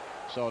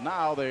 So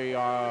now they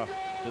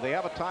do they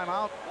have a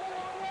timeout?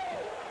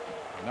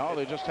 No,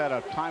 they just had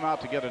a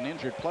timeout to get an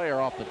injured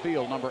player off the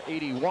field, number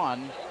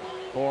 81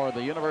 for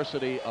the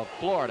University of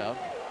Florida,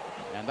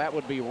 and that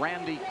would be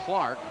Randy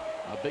Clark,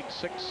 a big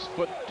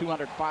 6-foot,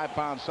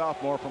 205-pound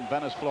sophomore from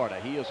Venice, Florida.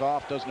 He is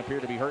off, doesn't appear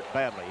to be hurt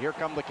badly. Here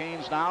come the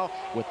Canes now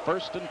with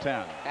 1st and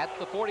 10. At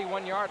the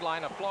 41-yard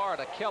line of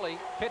Florida, Kelly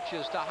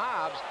pitches to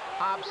Hobbs.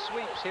 Hobbs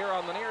sweeps here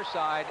on the near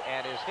side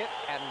and is hit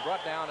and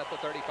brought down at the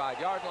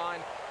 35-yard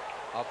line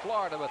of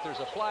Florida, but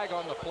there's a flag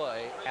on the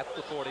play at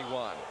the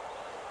 41.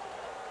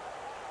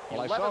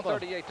 Well,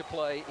 11:38 to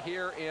play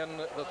here in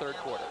the third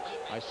quarter.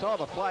 I saw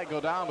the flag go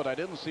down, but I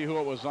didn't see who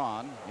it was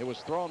on. It was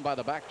thrown by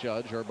the back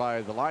judge, or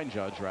by the line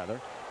judge, rather.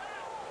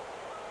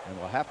 And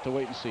we'll have to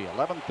wait and see.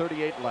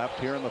 11:38 left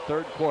here in the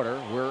third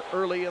quarter. We're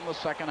early in the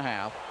second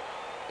half.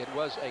 It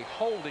was a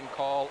holding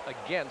call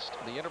against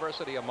the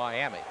University of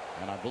Miami.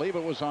 And I believe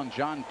it was on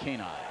John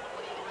Canine.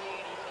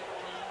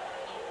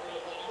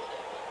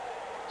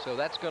 So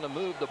that's going to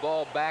move the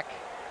ball back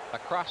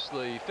across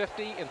the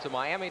 50 into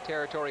Miami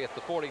territory at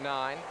the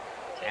 49.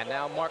 And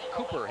now Mark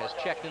Cooper has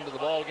checked into the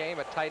ball game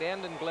at tight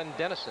end, and Glenn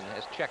Dennison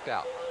has checked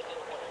out.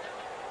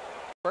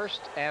 1st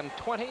and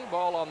 20,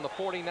 ball on the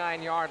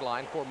 49-yard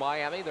line for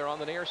Miami. They're on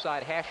the near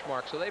side hash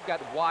mark, so they've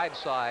got wide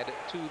side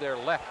to their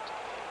left.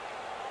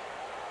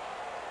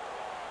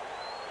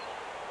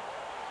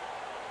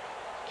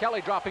 Kelly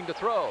dropping to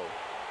throw.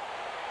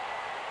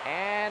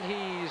 And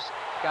he's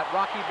got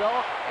Rocky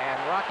Belk,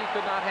 and Rocky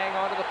could not hang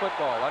on to the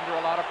football under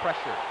a lot of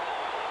pressure.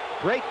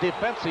 Great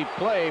defensive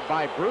play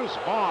by Bruce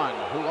Vaughn,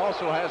 who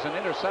also has an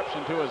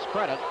interception to his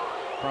credit,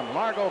 from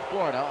Largo,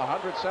 Florida,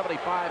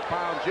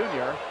 175-pound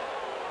junior,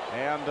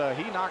 and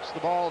he knocks the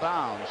ball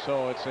down,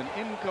 so it's an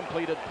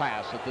incompleted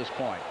pass at this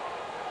point.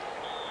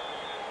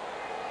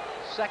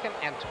 2nd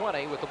and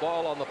 20 with the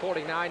ball on the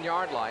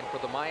 49-yard line for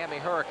the Miami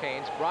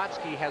Hurricanes.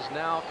 Brodsky has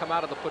now come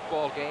out of the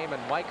football game,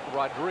 and Mike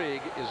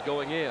Rodrigue is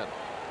going in.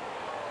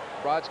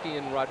 Brodsky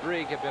and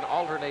Rodrigue have been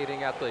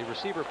alternating at the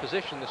receiver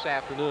position this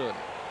afternoon.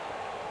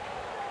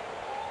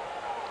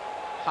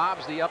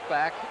 Hobbs the up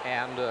back,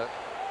 and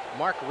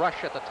Mark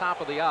Rush at the top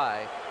of the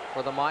eye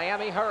for the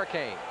Miami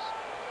Hurricanes.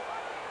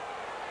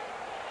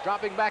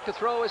 Dropping back to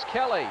throw is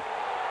Kelly.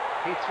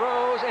 He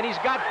throws, and he's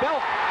got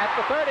Belk at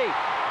the 30.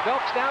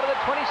 Belk's down to the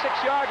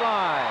 26-yard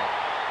line.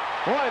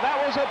 Boy, that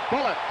was a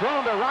bullet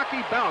thrown to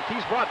Rocky Belk.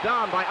 He's brought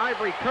down by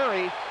Ivory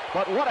Curry,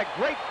 but what a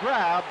great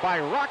grab by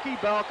Rocky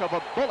Belk of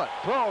a bullet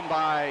thrown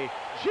by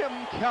Jim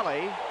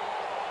Kelly.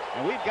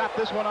 And we've got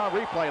this one on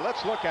replay.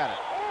 Let's look at it.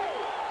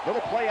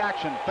 Little play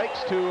action,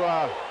 fakes to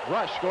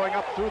Rush going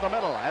up through the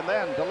middle, and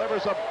then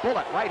delivers a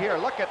bullet right here.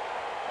 Look at,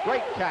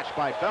 great catch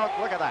by Belk.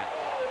 Look at that.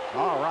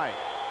 All right.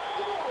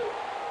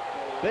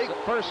 Big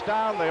first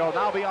down. They'll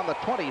now be on the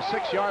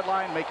 26-yard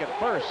line, make it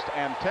 1st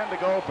and 10 to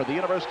go for the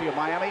University of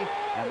Miami,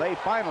 and they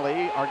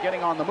finally are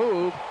getting on the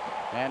move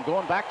and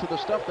going back to the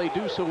stuff they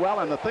do so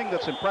well. And the thing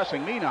that's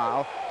impressing me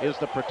now is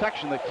the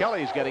protection that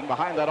Kelly's getting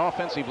behind that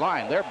offensive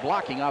line. They're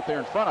blocking out there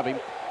in front of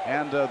him,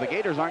 and the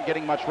Gators aren't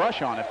getting much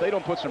rush on. If they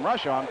don't put some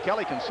rush on,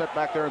 Kelly can sit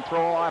back there and throw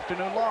all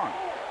afternoon long.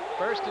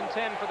 1st and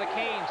 10 for the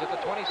Canes at the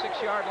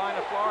 26-yard line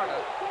of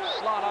Florida.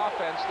 Slot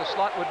offense. The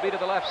slot would be to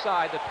the left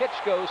side. The pitch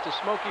goes to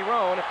Smokey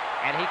Roan,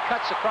 and he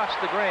cuts across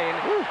the grain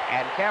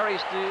and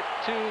carries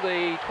to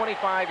the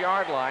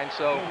 25-yard line.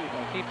 So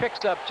he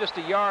picks up just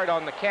a yard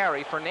on the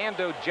carry.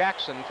 Fernando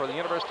Jackson for the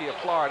University of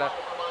Florida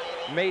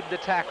made the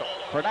tackle.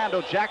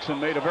 Fernando Jackson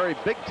made a very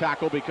big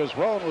tackle because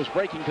Roan was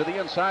breaking to the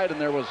inside, and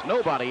there was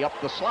nobody up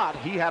the slot.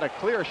 He had a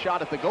clear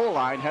shot at the goal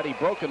line. Had he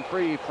broken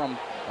free from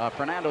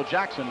Fernando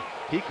Jackson,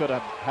 he could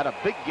have had a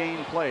big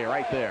gain play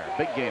right there.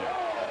 Big gainer.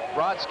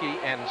 Brodsky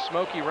and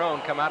Smokey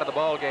Roan come out of the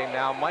ball game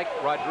now. Mike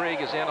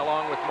Rodrigue is in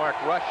along with Mark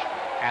Rush,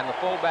 and the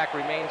fullback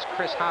remains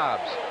Chris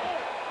Hobbs.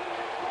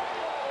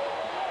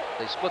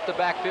 They split the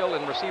backfield,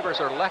 and receivers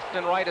are left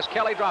and right as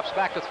Kelly drops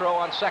back to throw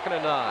on 2nd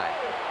and 9.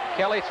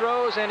 Kelly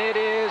throws, and it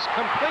is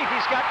complete.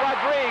 He's got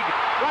Rodrigue.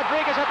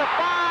 Rodrigue is at the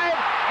 5,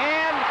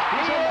 And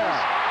he is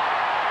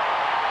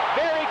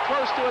very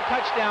close to a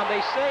touchdown.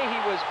 They say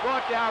he was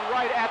brought down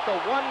right at the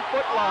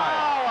 1-foot line.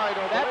 Oh, I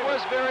don't That believe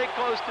was it. very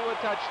close to a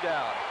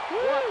touchdown.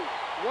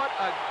 What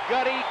a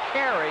gutty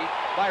carry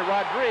by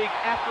Rodriguez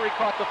after he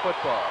caught the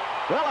football.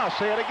 Well, I'll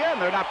say it again.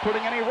 They're not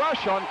putting any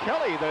rush on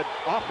Kelly. The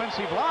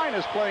offensive line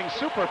is playing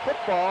super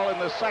football in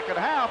the second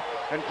half,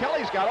 and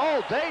Kelly's got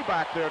all day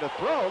back there to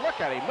throw. Look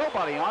at him.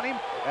 Nobody on him.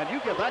 And you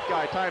give that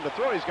guy time to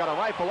throw. He's got a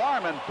rifle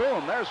arm, and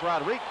boom, there's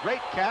Rodriguez.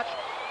 Great catch,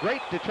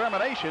 great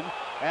determination,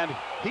 and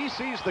he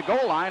sees the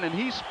goal line, and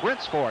he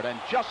sprints for it and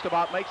just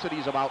about makes it.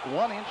 He's about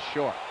 1 inch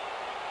short.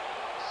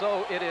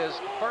 So it is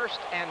 1st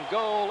and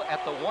goal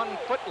at the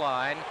 1-foot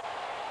line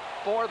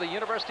for the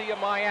University of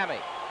Miami.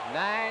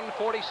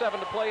 9:47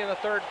 to play in the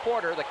 3rd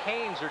quarter. The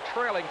Canes are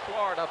trailing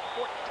Florida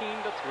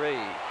 14-3.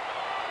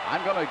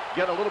 I'm going to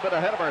get a little bit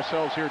ahead of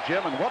ourselves here,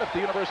 Jim. And what if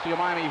the University of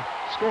Miami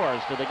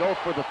scores? Do they go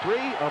for the 3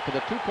 or for the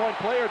 2-point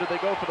play, or do they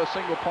go for the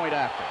single point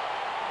after?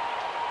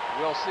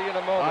 We'll see in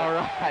a moment. All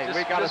right, just,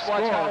 we got to just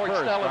watch score Howard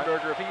first,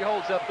 Schnellenberger. right? If he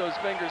holds up those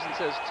fingers and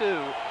says 2,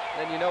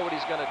 then you know what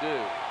he's going to do.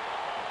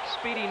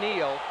 Speedy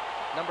Neal,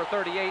 number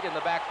 38 in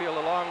the backfield,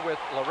 along with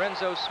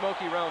Lorenzo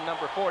Smokey Roan,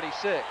 number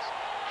 46.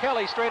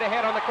 Kelly straight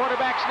ahead on the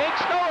quarterback sneak,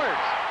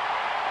 scores.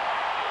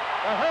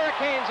 The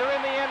Hurricanes are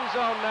in the end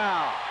zone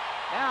now.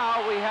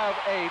 Now we have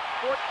a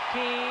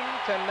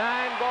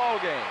 14-9 ball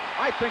game.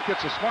 I think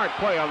it's a smart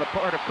play on the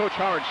part of Coach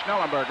Howard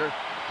Schnellenberger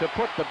to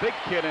put the big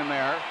kid in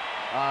there.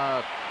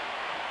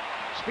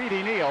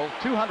 Speedy Neal,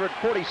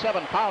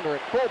 247-pounder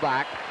at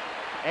fullback,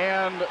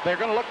 and they're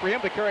going to look for him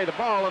to carry the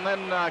ball, and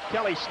then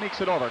Kelly sneaks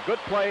it over. Good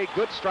play,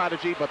 good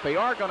strategy, but they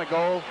are going to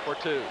go for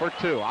 2. For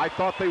 2. I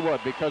thought they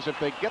would, because if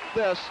they get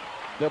this,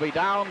 they'll be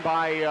down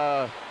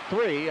by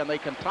 3, and they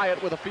can tie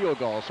it with a field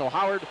goal. So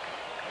Howard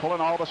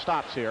pulling all the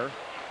stops here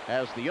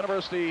as the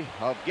University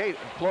of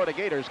Florida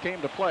Gators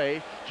came to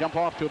play, jump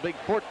off to a big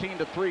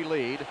 14-3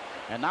 lead,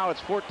 and now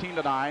it's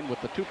 14-9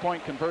 with the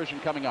 2-point conversion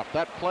coming up.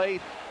 That play,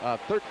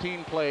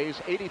 13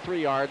 plays,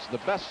 83 yards, the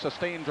best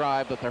sustained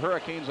drive that the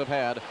Hurricanes have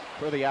had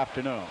for the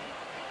afternoon.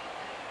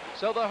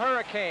 So the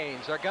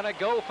Hurricanes are going to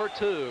go for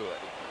 2.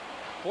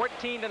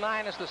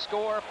 14-9 is the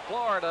score.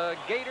 Florida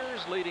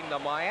Gators leading the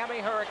Miami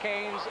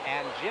Hurricanes,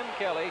 and Jim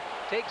Kelly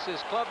takes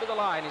his club to the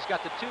line. He's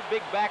got the 2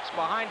 big backs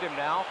behind him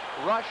now,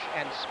 Rush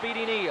and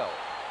Speedy Neal.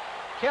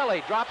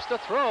 Kelly drops the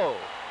throw.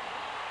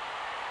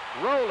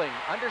 Rolling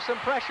under some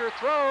pressure,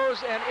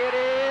 throws, and it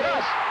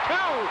is 2.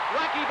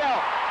 Rocky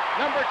Belt,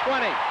 number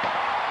 20.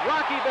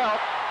 Rocky Belt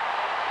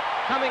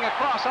coming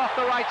across off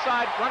the right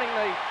side, running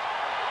the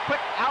quick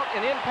out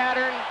and in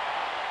pattern,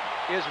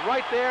 is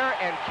right there,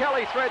 and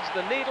Kelly threads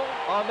the needle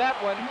on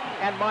that one,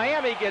 and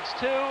Miami gets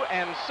 2,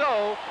 and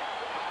so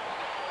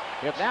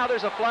now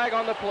there's a flag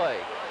on the play.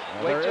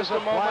 Wait just a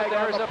moment,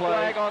 there's a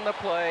flag on the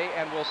play,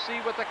 and we'll see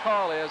what the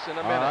call is in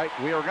a minute. All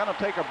right, we are going to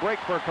take a break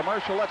for a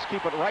commercial. Let's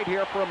keep it right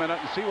here for a minute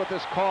and see what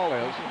this call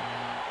is.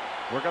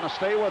 We're going to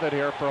stay with it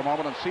here for a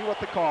moment and see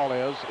what the call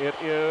is. It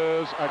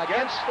is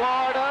against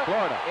Florida.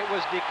 It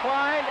was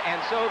declined,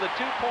 and so the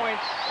 2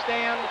 points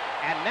stand,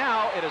 and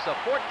now it is a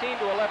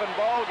 14-11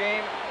 ball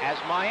game as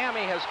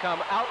Miami has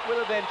come out with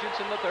a vengeance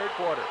in the 3rd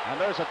quarter.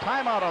 And there's a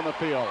timeout on the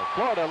field.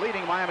 Florida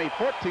leading Miami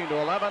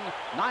 14-11.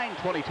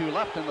 9:22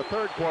 left in the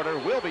 3rd quarter.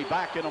 We'll be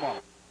back in a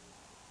moment.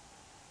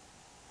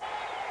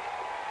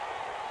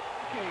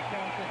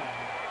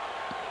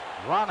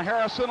 Ron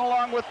Harrison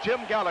along with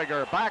Jim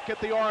Gallagher back at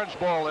the Orange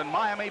Bowl in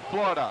Miami,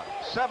 Florida.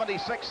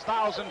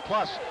 76,000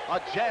 plus, a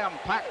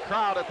jam-packed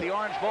crowd at the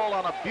Orange Bowl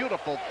on a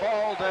beautiful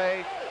fall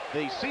day.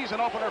 The season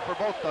opener for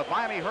both the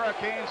Miami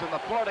Hurricanes and the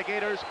Florida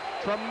Gators.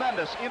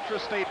 Tremendous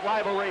interstate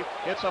rivalry.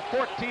 It's a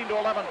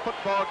 14-11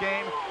 football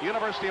game.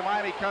 University of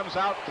Miami comes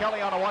out.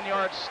 Kelly on a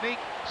 1-yard sneak,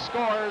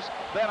 scores.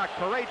 Then a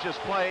courageous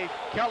play.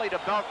 Kelly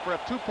to Belk for a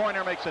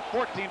 2-pointer makes it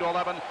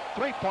 14-11.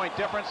 3-point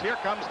difference. Here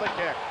comes the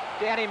kick.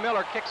 Danny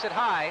Miller kicks it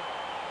high.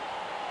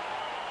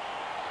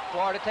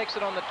 Florida takes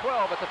it on the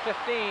 12 at the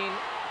 15,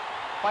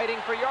 fighting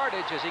for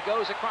yardage as he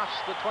goes across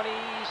the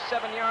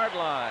 27-yard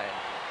line.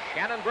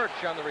 Shannon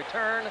Birch on the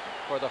return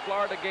for the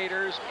Florida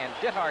Gators, and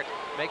Dithart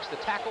makes the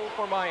tackle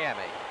for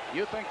Miami.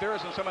 You think there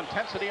isn't some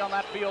intensity on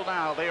that field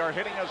now? They are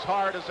hitting as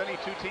hard as any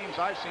 2 teams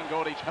I've seen go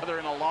at each other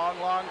in a long,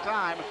 long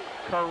time.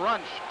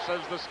 Crunch,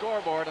 says the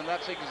scoreboard, and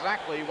that's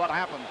exactly what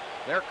happened.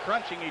 They're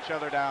crunching each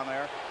other down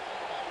there.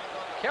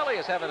 Kelly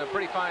is having a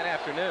pretty fine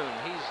afternoon.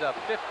 He's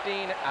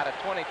 15 out of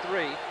 23,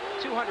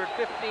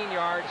 215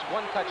 yards,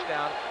 1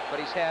 touchdown, but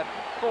he's had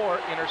 4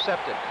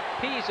 intercepted.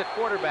 He's a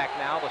quarterback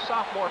now, the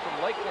sophomore from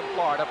Lakeland,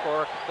 Florida,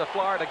 for the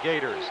Florida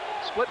Gators.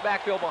 Split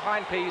backfield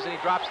behind Pease, and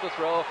he drops the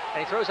throw,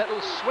 and he throws that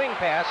little swing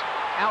pass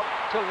out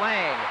to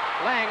Lang.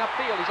 Lang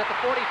upfield, he's at the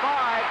 45,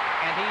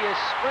 and he is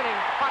sprinting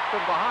hot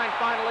from behind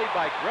finally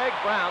by Greg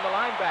Brown, the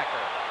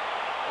linebacker.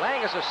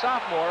 Lang is a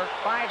sophomore,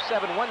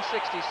 5'7",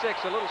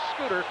 166, a little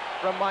scooter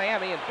from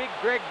Miami, and big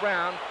Greg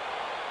Brown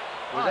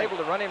was able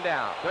to run him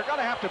down. They're going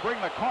to have to bring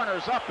the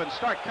corners up and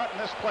start cutting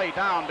this play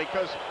down,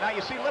 because now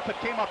you see Lippett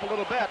came up a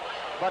little bit,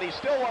 but he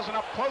still wasn't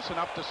up close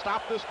enough to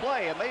stop this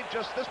play. And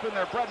this been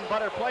their bread and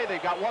butter play.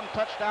 They've got one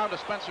touchdown to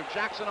Spencer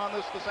Jackson on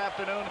this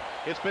afternoon.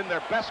 It's been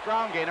their best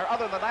ground gainer.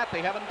 Other than that,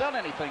 they haven't done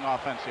anything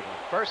offensively.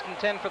 1st and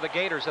 10 for the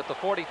Gators at the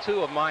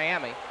 42 of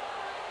Miami.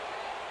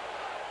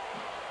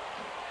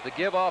 The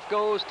give-off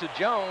goes to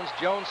Jones.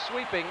 Jones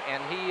sweeping,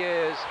 and he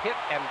is hit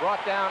and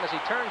brought down as he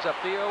turns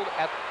upfield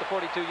at the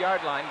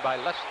 42-yard line by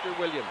Lester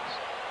Williams.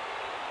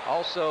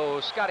 Also,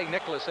 Scotty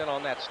Nicholas in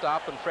on that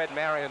stop, and Fred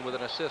Marion with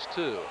an assist,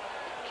 too.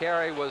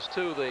 Carey was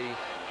to the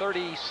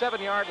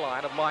 37-yard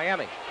line of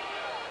Miami.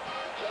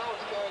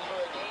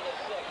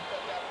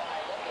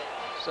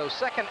 So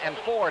 2nd and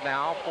 4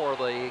 now for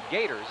the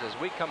Gators as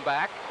we come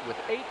back with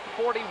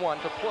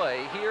 8:41 to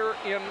play here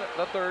in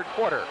the 3rd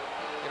quarter.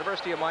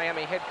 University of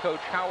Miami head coach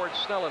Howard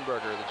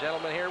Schnellenberger, the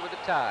gentleman here with the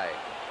tie.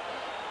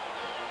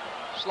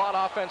 Slot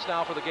offense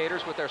now for the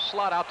Gators with their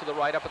slot out to the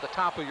right up at the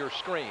top of your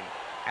screen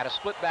at a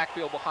split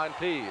backfield behind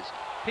Pease.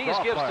 Pease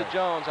gives to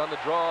Jones on the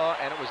draw,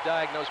 and it was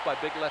diagnosed by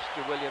big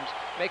Lester Williams.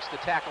 Makes the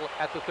tackle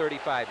at the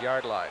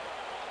 35-yard line.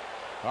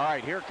 All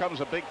right, here comes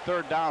a big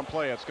 3rd down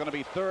play. It's going to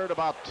be 3rd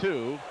about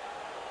 2.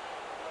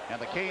 And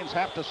the Canes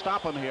have to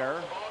stop him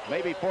here,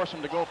 maybe force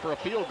him to go for a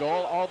field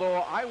goal,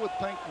 although I would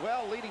think,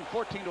 well, leading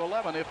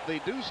 14-11, if they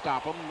do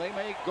stop him, they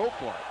may go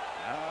for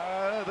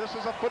it. This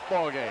is a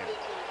football game.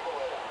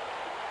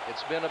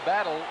 It's been a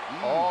battle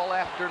all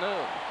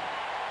afternoon.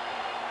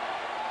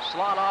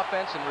 Slot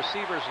offense and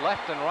receivers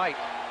left and right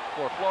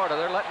for Florida.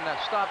 They're letting the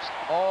stops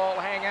all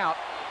hang out.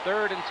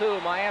 3rd and 2,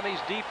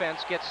 Miami's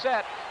defense gets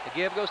set. The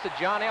give goes to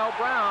John L.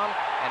 Brown,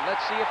 and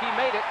let's see if he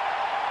made it.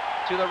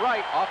 To the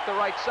right, off the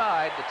right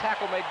side, the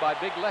tackle made by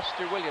big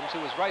Lester Williams,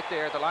 who was right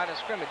there at the line of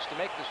scrimmage to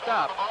make the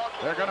stop.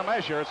 They're going to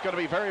measure. It's going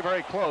to be very,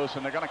 very close,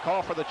 and they're going to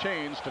call for the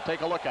chains to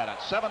take a look at it.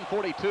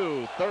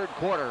 7:42, 3rd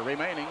quarter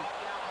remaining,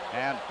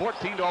 and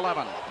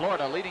 14-11.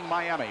 Florida leading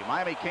Miami.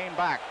 Miami came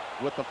back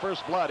with the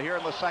first blood here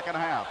in the 2nd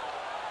half.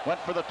 Went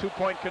for the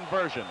 2-point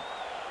conversion.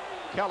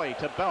 Kelly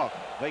to Belk.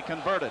 They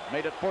converted,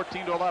 made it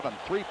 14-11.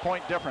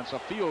 3-point difference, a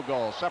field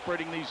goal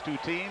separating these two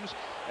teams.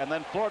 And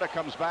then Florida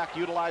comes back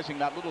utilizing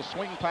that little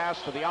swing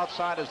pass to the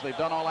outside as they've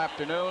done all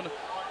afternoon.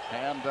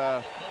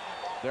 And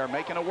they're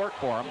making it work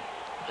for them.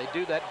 They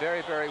do that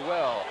very, very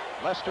well.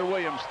 Lester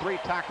Williams, 3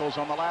 tackles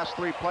on the last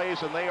 3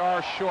 plays, and they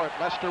are short.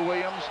 Lester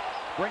Williams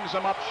brings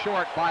them up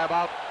short by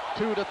about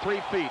 2 to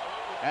 3 feet.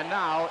 And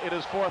now it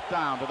is 4th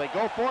down. Do they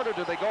go for it or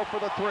do they go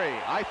for the 3?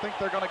 I think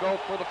they're going to go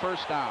for the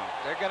 1st down.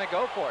 They're going to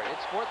go for it.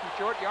 It's 4th and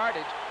short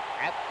yardage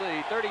at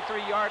the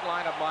 33-yard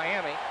line of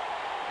Miami.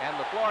 And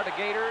the Florida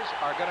Gators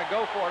are going to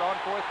go for it on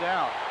 4th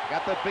down.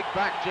 Got that big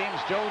back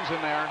James Jones in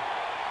there.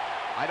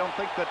 I don't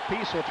think that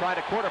Peace will try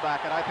to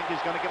quarterback it. I think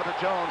he's going to give it to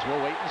Jones.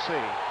 We'll wait and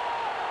see.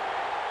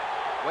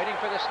 Waiting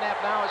for the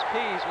snap now is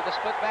Pease with a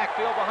split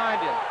backfield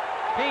behind him.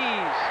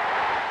 Pease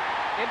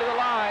into the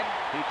line.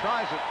 He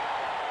tries it.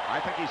 I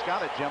think he's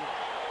got it, Jim.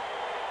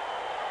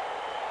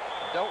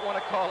 Don't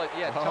want to call it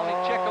yet. Tony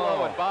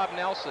Chickolo and Bob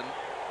Nelson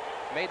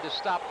made the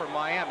stop for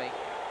Miami.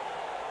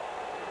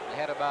 They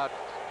had about,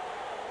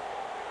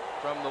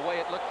 from the way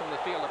it looked from the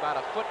field, about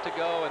a foot to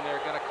go, and they're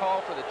going to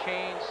call for the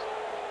chains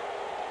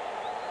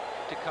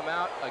to come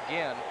out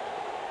again.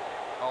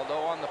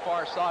 Although on the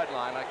far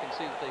sideline, I can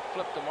see that they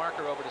flipped the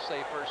marker over to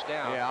say 1st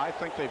down. Yeah, I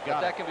think they've got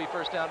it. That can be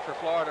 1st down for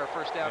Florida or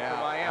 1st down for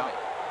Miami.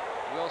 Yeah.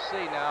 We'll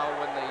see now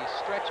when they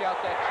stretch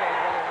out that chain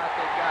whether or not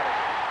they've got it.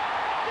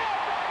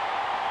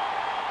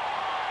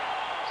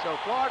 So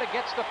Florida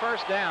gets the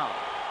 1st down.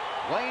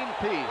 Wayne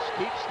Peace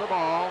keeps the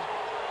ball.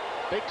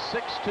 Big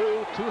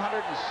 6'2",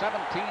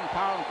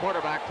 217-pound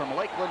quarterback from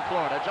Lakeland,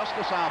 Florida. Just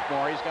a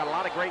sophomore. He's got a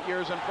lot of great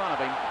years in front of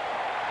him.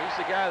 He's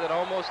the guy that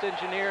almost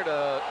engineered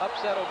an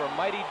upset over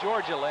mighty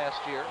Georgia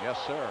last year. Yes,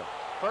 sir.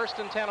 1st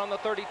and 10 on the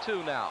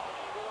 32 now.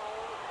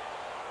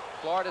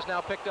 Florida's now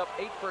picked up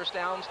 8 first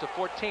downs to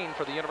 14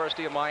 for the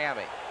University of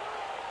Miami.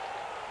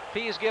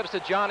 Pease gives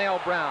to John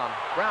L. Brown.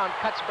 Brown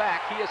cuts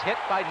back. He is hit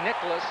by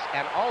Nicholas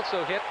and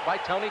also hit by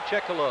Tony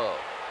Chickolo.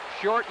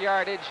 Short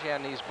yardage,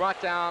 and he's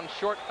brought down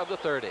short of the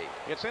 30.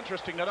 It's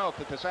interesting to note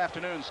that this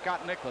afternoon,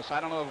 Scott Nicholas,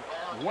 I don't know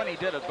when he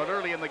did it, but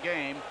early in the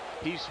game,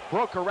 he's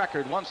broke a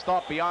record once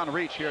thought beyond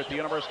reach here at the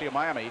University of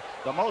Miami.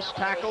 The most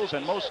tackles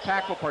and most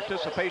tackle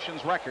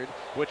participations record,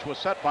 which was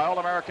set by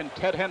All-American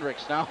Ted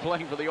Hendricks, now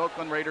playing for the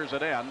Oakland Raiders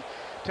at end.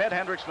 Ted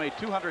Hendricks made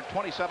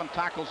 227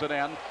 tackles at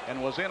end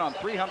and was in on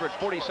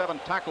 347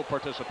 tackle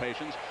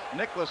participations.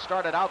 Nicholas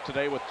started out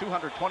today with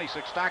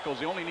 226 tackles.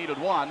 He only needed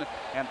 1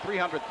 and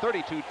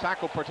 332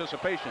 tackle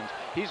participations.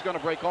 He's going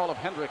to break all of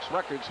Hendricks'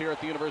 records here at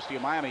the University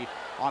of Miami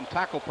on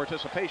tackle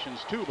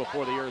participations, 2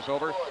 before the year is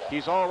over.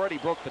 He's already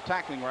broke the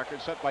tackling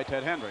record set by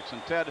Ted Hendricks.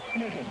 And Ted,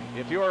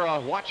 if you're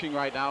watching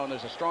right now, and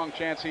there's a strong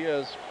chance he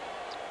is,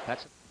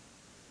 that's it.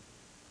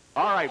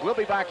 All right, we'll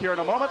be back here in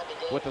a moment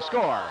with the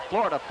score.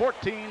 Florida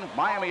 14,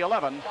 Miami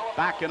 11.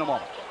 Back in a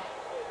moment.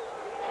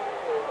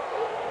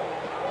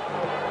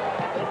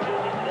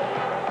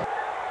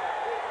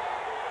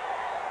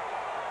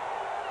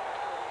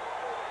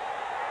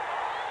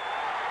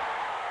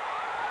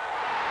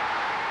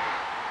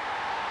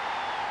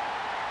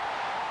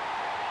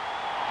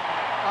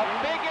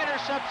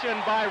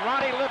 interception by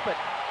Ronnie Lippett.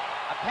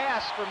 A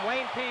pass from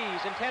Wayne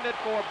Pease intended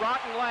for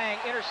Broughton Lang,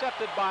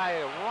 intercepted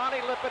by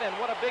Ronnie Lippett, and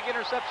what a big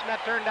interception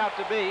that turned out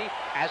to be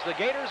as the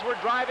Gators were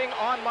driving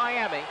on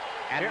Miami.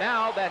 And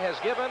now that has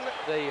given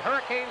the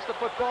Hurricanes the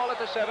football at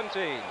the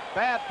 17.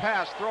 Bad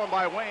pass thrown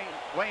by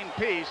Wayne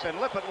Peace,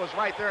 and Lippett was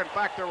right there. In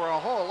fact, there were a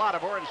whole lot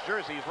of orange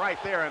jerseys right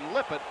there, and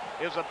Lippett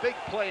is a big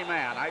play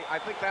man. I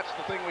think that's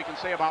the thing we can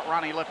say about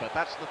Ronnie Lippett.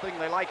 That's the thing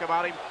they like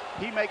about him.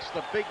 He makes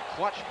the big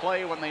clutch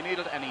play when they need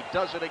it, and he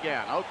does it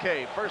again.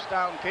 Okay, first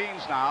down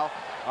Canes now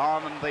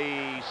on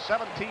the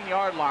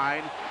 17-yard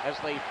line as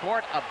they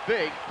thwart a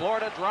big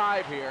Florida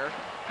drive here.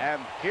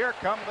 And here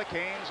come the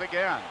Canes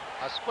again.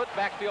 A split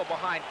backfield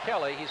behind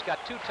Kelly. He's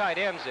got two tight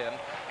ends in,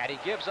 and he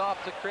gives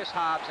off to Chris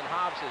Hobbs, and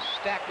Hobbs is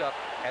stacked up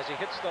as he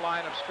hits the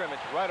line of scrimmage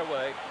right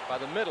away by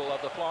the middle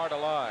of the Florida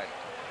line.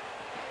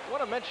 I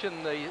want to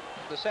mention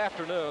this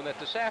afternoon that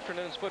this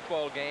afternoon's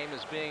football game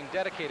is being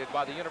dedicated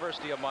by the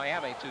University of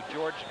Miami to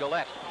George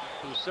Gillette,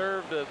 who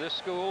served this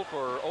school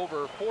for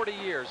over 40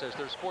 years as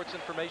their sports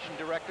information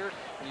director.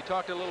 And you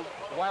talked a little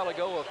while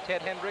ago of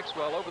Ted Hendricks.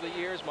 Well, over the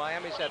years,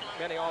 Miami's had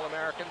many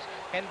All-Americans,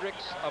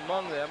 Hendricks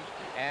among them,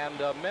 and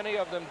many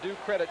of them do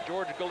credit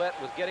George Gillette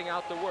with getting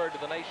out the word to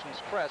the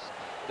nation's press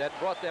that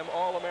brought them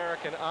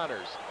All-American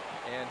honors.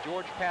 And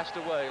George passed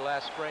away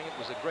last spring. It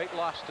was a great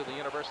loss to the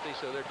university,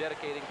 so they're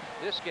dedicating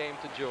this game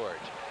to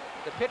George.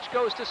 The pitch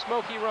goes to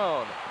Smokey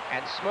Roan,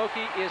 and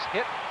Smokey is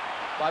hit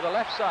by the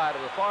left side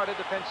of the Florida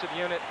defensive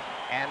unit,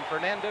 and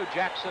Fernando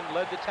Jackson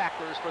led the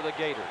tacklers for the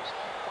Gators.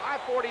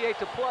 5:48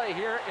 to play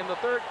here in the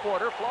third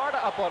quarter.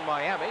 Florida up on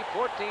Miami,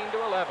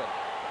 14-11.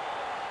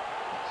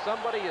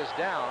 Somebody is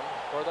down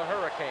for the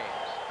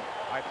Hurricanes.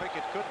 I think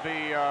it could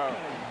be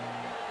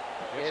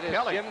it is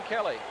Kelly. Jim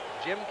Kelly.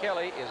 Jim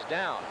Kelly is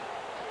down.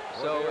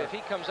 So if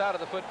he comes out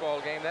of the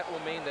football game, that will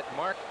mean that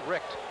Mark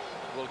Richt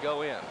will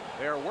go in.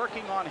 They're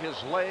working on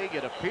his leg.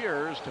 It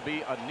appears to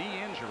be a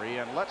knee injury,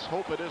 and let's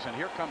hope it isn't.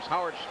 Here comes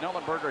Howard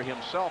Schnellenberger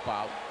himself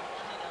out.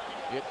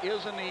 It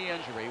is a knee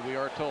injury, we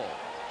are told.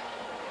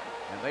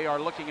 And they are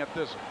looking at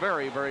this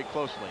very, very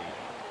closely.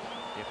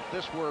 If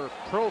this were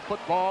pro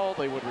football,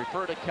 they would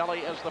refer to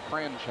Kelly as the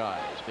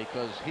franchise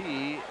because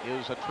he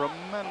is a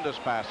tremendous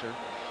passer.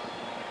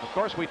 Of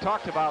course, we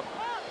talked about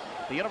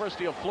the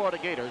University of Florida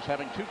Gators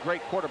having two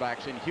great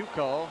quarterbacks in Hugh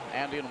Coe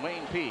and in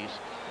Wayne Pease.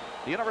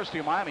 The University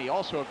of Miami,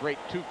 also a great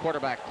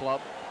two-quarterback club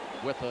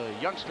with a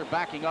youngster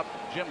backing up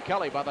Jim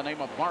Kelly by the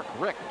name of Mark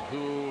Richt,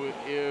 who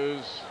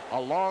is a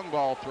long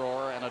ball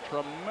thrower and a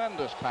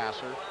tremendous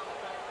passer.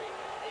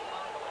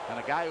 And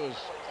a guy who's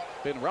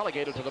been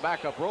relegated to the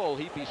backup role.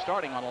 He'd be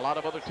starting on a lot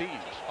of other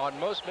teams. On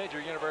most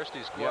major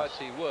university squads, yes,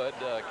 he would.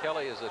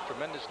 Kelly is a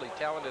tremendously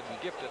talented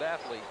and gifted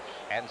athlete,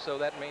 and so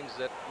that means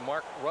that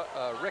Mark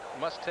Richt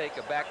must take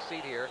a back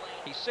seat here.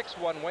 He's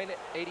 6'1", weighing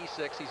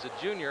 86. He's a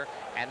junior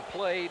and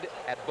played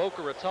at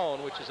Boca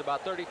Raton, which is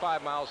about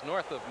 35 miles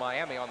north of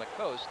Miami on the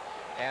coast,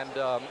 and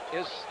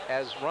is,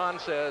 as Ron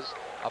says,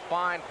 a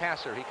fine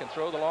passer. He can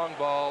throw the long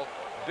ball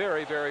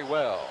very, very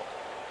well.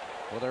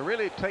 Well, they're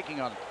really taking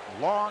a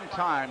long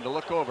time to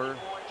look over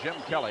Jim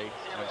Kelly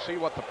and see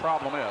what the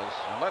problem is.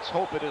 And let's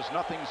hope it is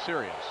nothing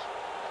serious.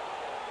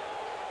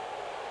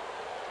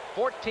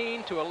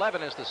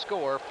 14-11 is the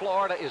score.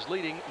 Florida is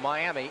leading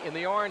Miami in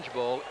the Orange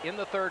Bowl in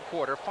the third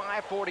quarter.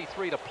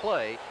 5:43 to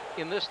play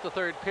in the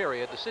third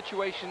period. The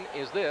situation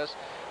is this,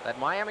 that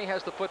Miami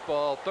has the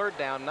football, third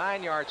down,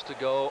 9 yards to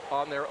go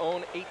on their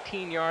own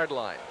 18-yard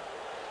line.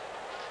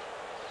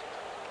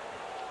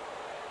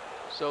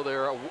 So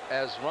they're,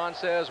 as Ron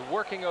says,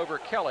 working over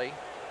Kelly,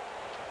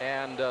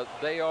 and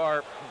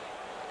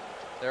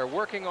they're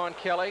working on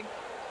Kelly,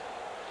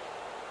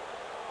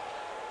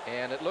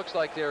 and it looks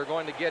like they're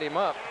going to get him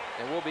up,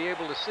 and we'll be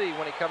able to see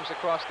when he comes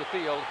across the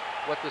field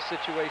what the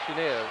situation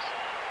is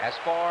as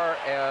far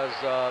as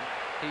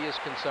he is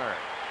concerned.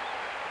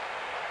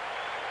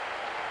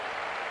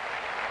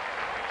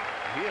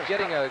 He is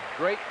getting a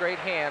great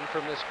hand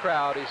from this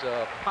crowd. He's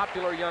a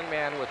popular young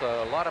man with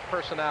a lot of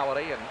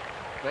personality and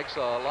makes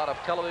a lot of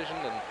television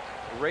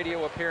and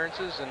radio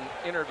appearances and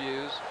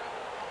interviews.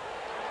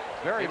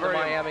 Very, in the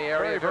Miami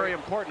area. Very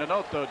important to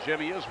note, though, Jim,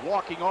 he is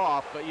walking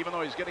off. Even though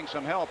he's getting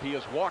some help, he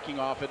is walking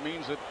off. It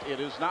means that it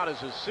is not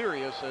as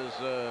serious as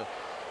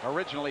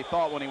originally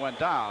thought when he went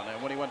down.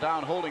 And when he went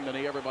down holding the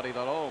knee, everybody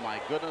thought, oh, my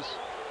goodness.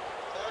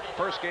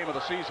 First game of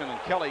the season,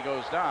 and Kelly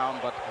goes down,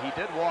 but he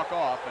did walk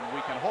off, and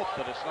we can hope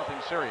that it's nothing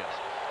serious.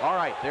 All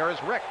right, there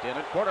is Richt in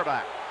at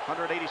quarterback,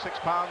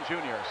 186-pound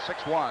junior,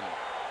 6'1".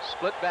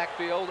 Split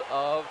backfield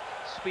of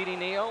Speedy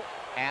Neal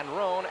and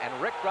Roan,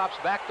 and Rick drops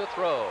back to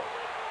throw.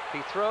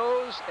 He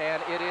throws,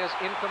 and it is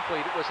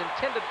incomplete. It was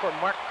intended for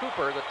Mark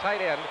Cooper, the tight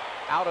end,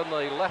 out on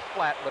the left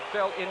flat, but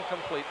fell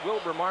incomplete.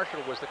 Wilbur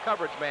Marshall was the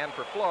coverage man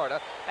for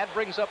Florida. That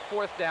brings up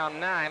fourth down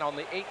 9 on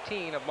the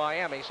 18 of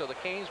Miami, so the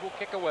Canes will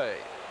kick away.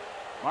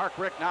 Mark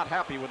Richt not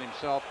happy with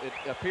himself. It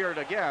appeared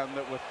again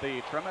that with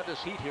the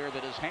tremendous heat here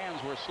that his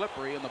hands were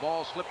slippery and the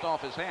ball slipped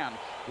off his hand.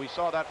 We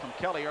saw that from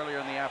Kelly earlier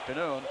in the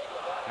afternoon,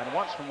 and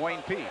once from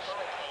Wayne Pease.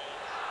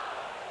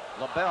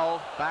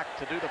 LaBelle back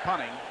to do the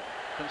punting.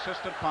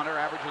 consistent punter,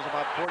 averages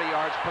about 40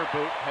 yards per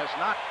boot, has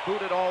not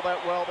booted all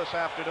that well this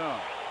afternoon.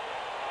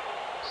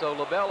 So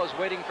LaBelle is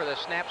waiting for the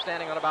snap,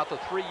 standing on about the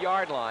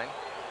 3-yard line.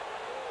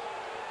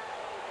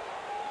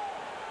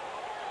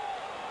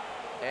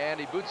 And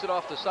he boots it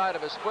off the side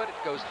of his foot. It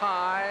goes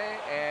high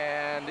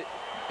and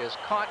is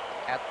caught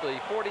at the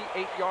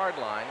 48-yard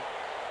line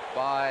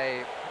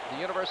by the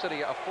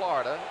University of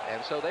Florida,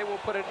 and so they will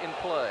put it in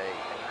play.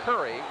 And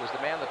Curry was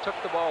the man that took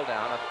the ball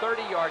down, a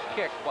 30-yard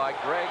kick by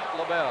Greg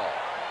LaBelle.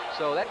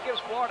 So that gives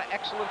Florida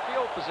excellent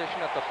field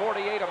position at the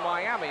 48 of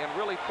Miami and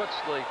really puts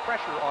the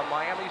pressure on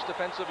Miami's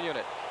defensive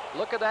unit.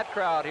 Look at that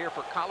crowd here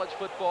for college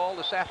football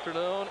this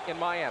afternoon in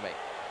Miami.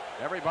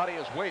 Everybody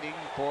is waiting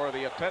for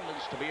the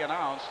attendance to be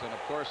announced, and of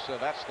course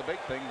that's the big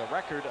thing. The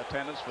record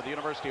attendance for the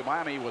University of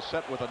Miami was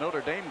set with a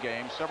Notre Dame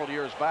game several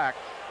years back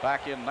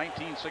in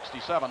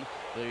 1967.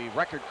 The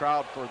record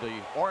crowd for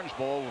the Orange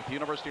Bowl with the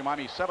University of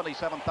Miami,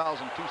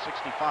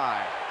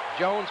 77,265.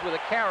 Jones with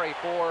a carry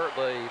for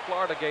the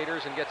Florida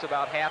Gators and gets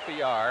about half a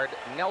yard.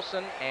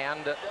 Nelson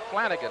and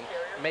Flanagan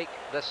make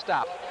the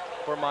stop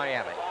for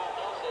Miami.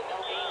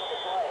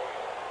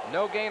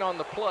 No gain on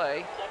the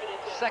play.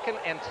 2nd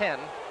and 10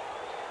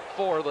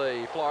 for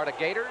the Florida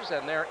Gators,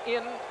 and they're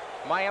in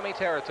Miami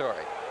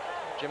territory.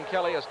 Jim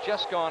Kelly has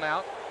just gone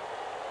out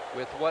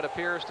with what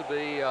appears to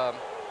be a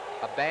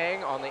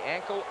bang on the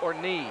ankle or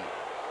knee,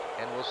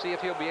 and we'll see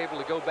if he'll be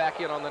able to go back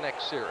in on the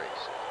next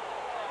series.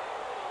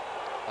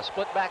 A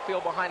split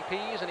backfield behind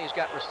Pease, and he's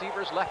got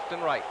receivers left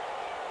and right.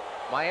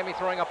 Miami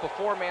throwing up a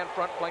 4-man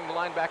front, playing the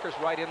linebackers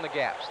right in the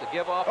gaps. The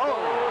give off goes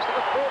to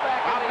the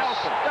fullback, and they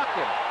stuck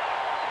him.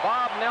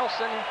 Bob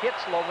Nelson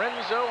hits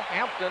Lorenzo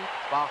Hampton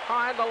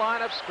behind the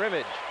line of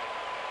scrimmage.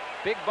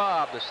 Big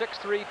Bob, the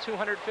 6'3",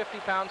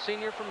 250-pound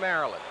senior from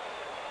Maryland.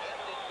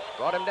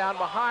 Brought him down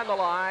behind the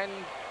line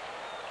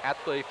at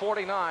the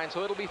 49,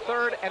 so it'll be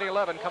 3rd and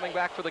 11 coming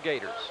back for the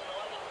Gators.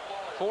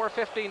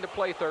 4:15 to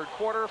play, third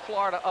quarter.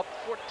 Florida up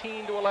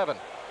 14-11.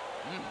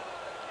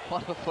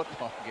 What a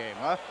football game,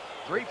 huh?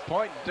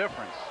 3-point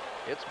difference.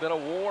 It's been a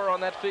war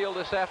on that field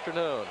this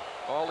afternoon.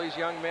 All these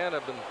young men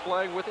have been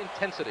playing with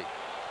intensity.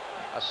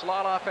 A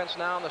slot offense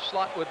now, and the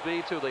slot would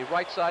be to the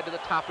right side to the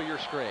top of your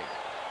screen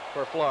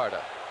for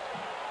Florida.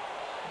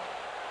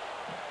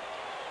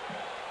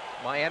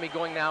 Miami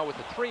going now with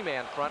the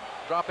 3-man front,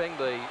 dropping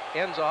the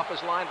ends off as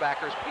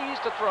linebackers. Pease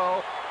to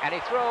throw, and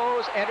he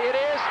throws, and it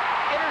is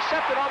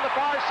intercepted on the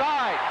far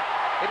side.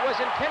 It was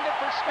intended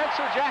for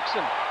Spencer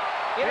Jackson.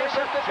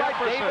 Intercepted by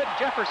David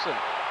Jefferson,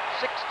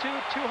 6'2",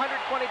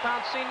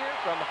 220-pound senior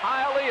from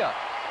Hialeah.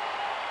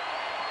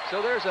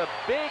 So there's a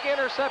big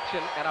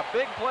interception and a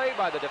big play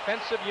by the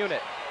defensive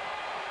unit.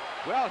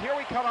 Well, here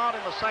we come out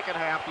in the second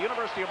half. The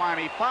University of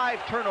Miami,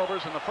 5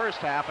 turnovers in the first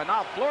half, and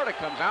now Florida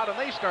comes out and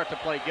they start to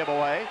play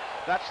giveaway.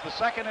 That's the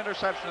second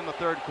interception in the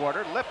third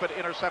quarter. Lippett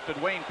intercepted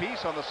Wayne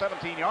Peace on the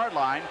 17-yard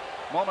line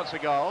moments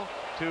ago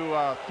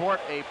to thwart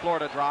a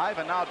Florida drive,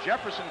 and now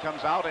Jefferson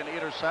comes out and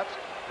intercepts,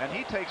 and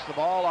he takes the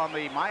ball on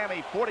the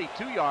Miami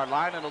 42-yard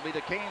line, and it'll be the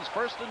Canes'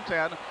 1st and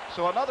 10.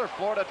 So another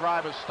Florida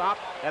drive is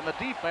stopped, and the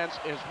defense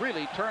is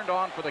really turned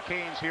on for the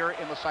Canes here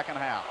in the second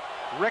half.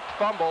 Rick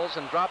fumbles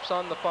and drops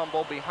on the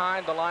fumble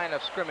behind the line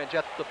of scrimmage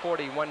at the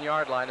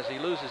 41-yard line as he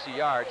loses a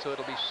yard, so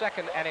it'll be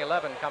 2nd and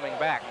 11 coming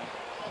back.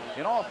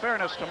 In all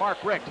fairness to Mark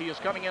Richt, he is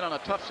coming in on a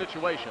tough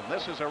situation.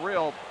 This is a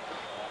real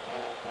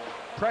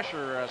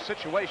pressure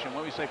situation.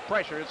 When we say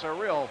pressure, it's a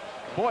real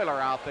boiler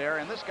out there,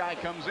 and this guy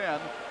comes in.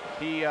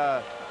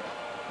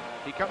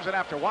 He comes in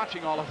after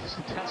watching all of this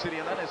intensity,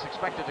 and then is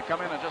expected to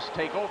come in and just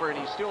take over, and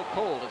he's still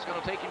cold. It's going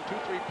to take him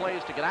 2-3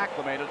 plays to get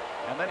acclimated,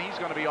 and then he's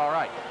going to be all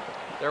right.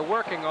 They're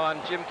working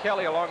on Jim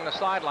Kelly along the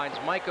sidelines.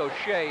 Mike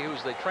O'Shea,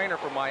 who's the trainer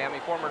for Miami,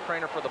 former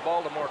trainer for the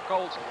Baltimore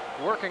Colts,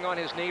 working on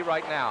his knee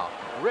right now.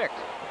 Richt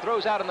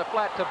throws out in the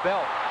flat to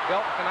Belk.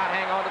 Belk cannot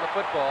hang on to the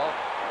football,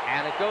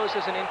 and it goes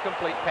as an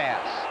incomplete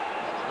pass.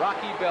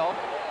 Rocky Belk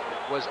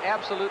was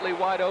absolutely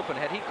wide open.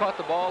 Had he caught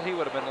the ball, he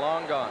would have been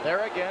long gone.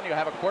 There again, you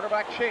have a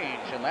quarterback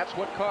change, and that's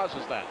what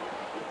causes that.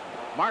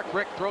 Mark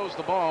Richt throws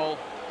the ball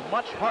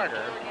much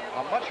harder,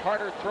 a much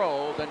harder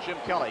throw than Jim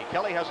Kelly.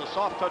 Kelly has a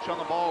soft touch on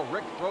the ball.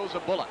 Richt throws a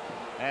bullet,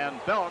 and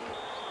Belk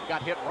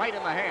got hit right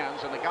in the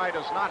hands, and the guy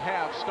does not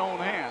have stone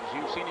hands.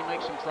 You've seen him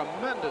make some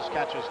tremendous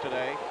catches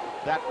today.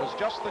 That was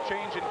just the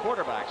change in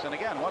quarterbacks, and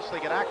again, once they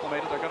get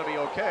acclimated, they're going to be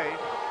okay.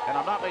 And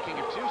I'm not making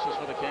excuses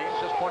for the Canes,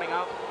 just pointing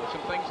out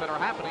some things that are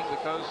happening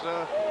because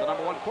the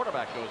 #1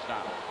 quarterback goes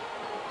down.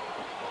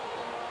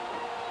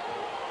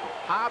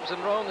 Hobbs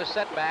and Roan, the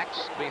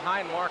setbacks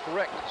behind Mark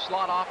Richt.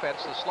 Slot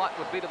offense. The slot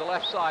would be to the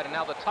left side, and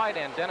now the tight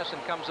end, Dennison,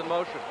 comes in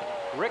motion.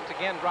 Richt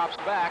again drops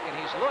back, and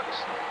he looks,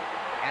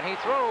 and he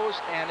throws,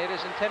 and it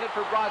is intended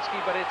for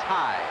Brodsky, but it's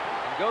high,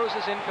 and goes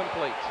as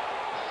incomplete.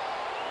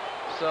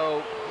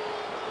 So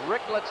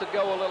Richt lets it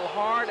go a little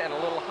hard and a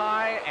little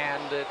high,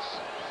 and it's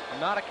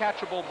not a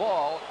catchable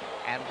ball,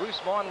 and Bruce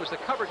Vaughn was the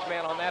coverage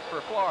man on that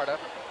for Florida.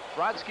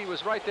 Brodsky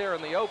was right there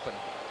in the open,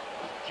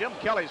 Jim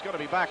Kelly's going to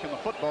be back in the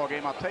football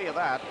game, I'll tell you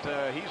that.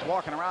 He's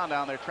walking around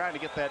down there trying to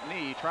get that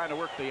knee, trying to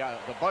work the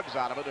bugs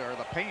out of it or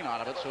the pain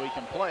out of it so he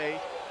can play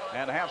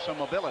and have some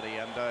mobility.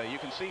 And you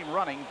can see him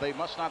running. They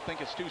must not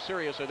think it's too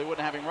serious or they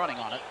wouldn't have him running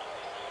on it.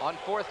 On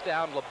 4th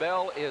down,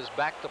 LaBelle is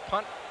back to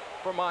punt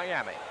for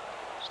Miami.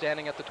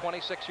 Standing at the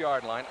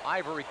 26-yard line,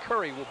 Ivory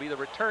Curry will be the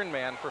return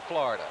man for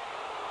Florida.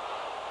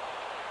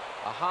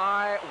 A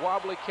high,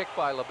 wobbly kick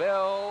by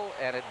LaBelle,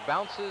 and it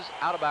bounces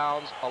out of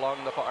bounds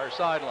along the far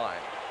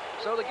sideline.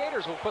 So the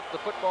Gators will put the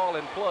football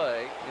in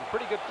play in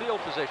pretty good field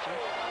position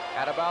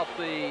at about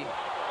the,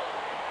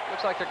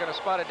 looks like they're going to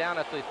spot it down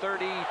at the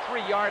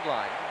 33-yard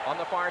line on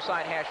the far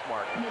side hash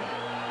mark.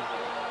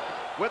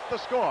 With the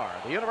score,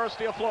 the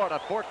University of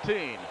Florida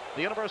 14,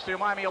 the University of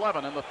Miami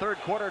 11 in the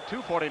 3rd quarter,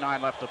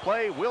 2:49 left to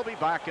play. We'll be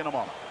back in a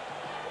moment.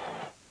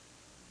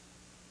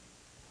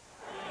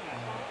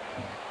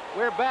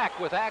 We're back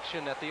with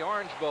action at the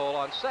Orange Bowl.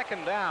 On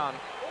 2nd down,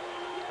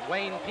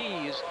 Wayne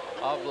Pease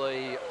of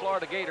the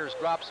Florida Gators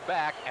drops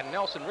back, and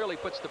Nelson really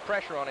puts the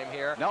pressure on him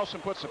here.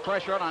 Nelson puts the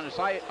pressure on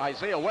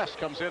Isaiah West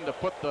comes in to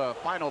put the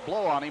final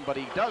blow on him, but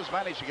he does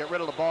manage to get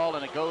rid of the ball,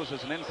 and it goes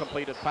as an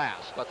incompleted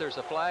pass. But there's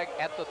a flag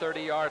at the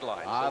 30-yard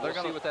line, so they're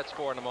we'll see what that's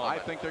for in a moment.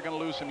 I think they're going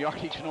to lose some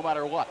yardage no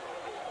matter what.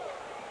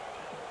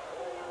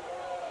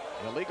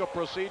 The legal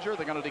procedure,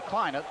 they're going to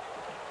decline it.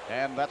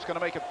 And that's going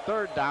to make it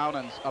 3rd down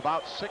and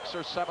about 6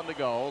 or 7 to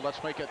go.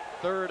 Let's make it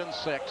 3rd and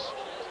 6.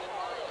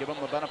 Give them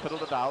the benefit of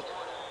the doubt.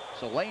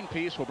 So Lane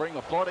Peace will bring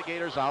the Florida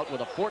Gators out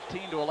with a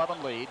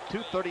 14-11 lead.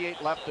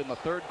 2:38 left in the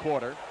 3rd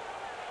quarter.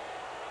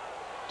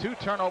 2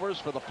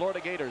 turnovers for the Florida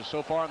Gators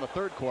so far in the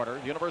 3rd quarter.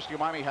 The University of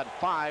Miami had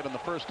 5 in the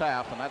first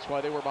half, and that's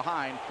why they were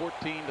behind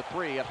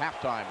 14-3 at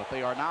halftime. But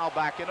they are now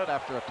back in it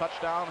after a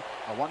touchdown,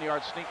 a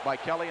 1-yard sneak by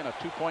Kelly, and a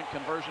 2-point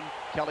conversion,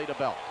 Kelly to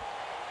Belk.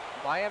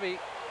 Miami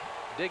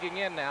digging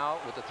in now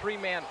with the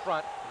 3-man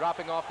front,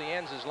 dropping off the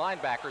ends as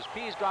linebackers.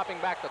 Pease dropping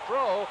back to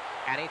throw,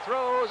 and he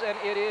throws, and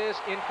it is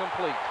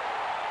incomplete.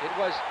 It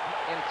was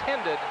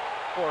intended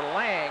for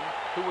Lang,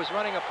 who was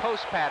running a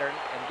post pattern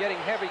and getting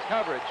heavy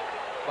coverage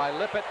by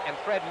Lippett and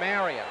Fred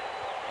Marion,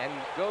 and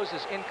goes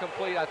as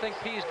incomplete. I think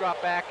Pease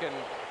dropped back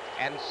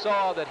and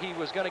saw that he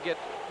was going to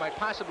might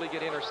possibly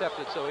get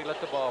intercepted, so he let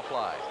the ball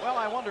fly. Well,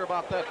 I wonder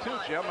about that too,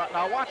 Jim.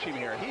 Now watch him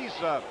here.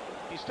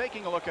 He's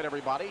taking a look at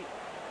everybody.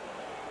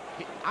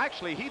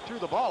 He threw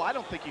the ball. I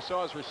don't think he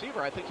saw his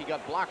receiver. I think he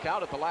got blocked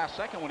out at the last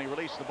second when he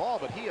released the ball,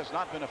 but he has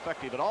not been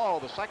effective at all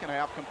the second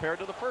half compared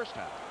to the first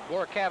half.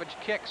 Gorkavage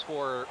kicks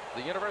for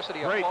the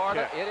University of Great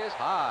Florida. kick. It is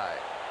high.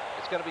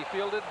 It's going to be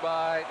fielded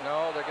by,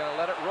 no, they're going to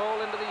let it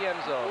roll into the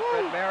end zone.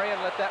 Fred Marion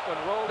let that one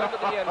roll into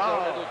the end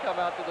zone. It'll come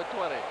out to the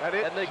 20.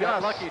 And they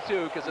got lucky,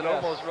 too, because it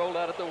almost rolled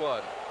out at the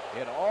 1.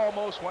 It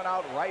almost went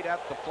out right at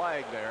the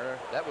flag there.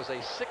 That was a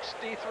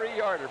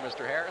 63-yarder,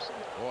 Mr. Harrison.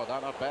 Boy,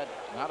 not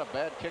a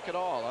bad kick at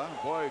all, huh?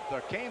 Boy, the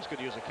Canes could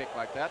use a kick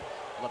like that.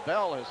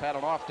 LaBelle has had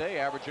an off day,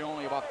 averaging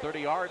only about 30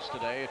 yards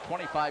today.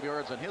 25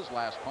 yards on his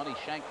last punt. He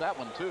shanked that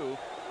one, too.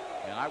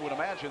 And I would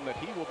imagine that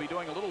he will be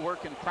doing a little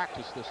work in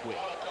practice this week.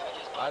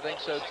 I think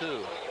so,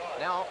 too.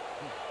 Now,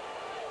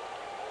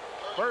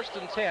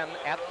 1st and 10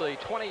 at the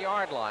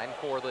 20-yard line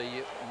for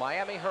the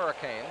Miami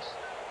Hurricanes.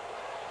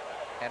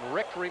 And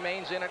Rick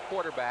remains in at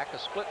quarterback, a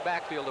split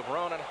backfield of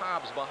Roan and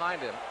Hobbs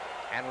behind him,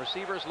 and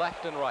receivers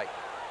left and right.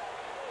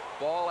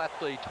 Ball at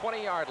the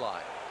 20-yard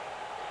line.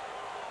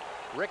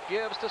 Rick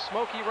gives to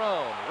Smokey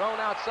Roan. Roan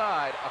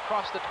outside,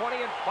 across the 20,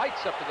 and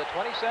fights up to the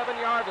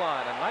 27-yard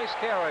line. A nice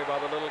carry by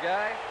the little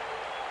guy.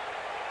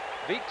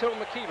 Vito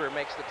McKeever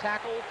makes the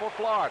tackle for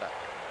Florida.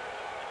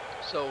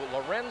 So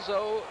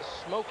Lorenzo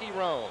Smokey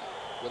Roan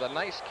with a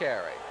nice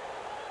carry.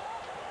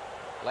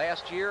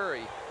 Last year,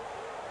 he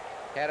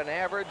had an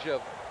average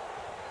of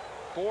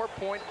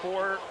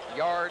 4.4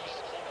 yards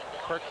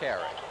per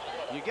carry.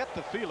 You get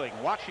the feeling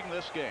watching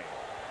this game,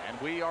 and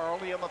we are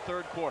only in the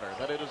 3rd quarter,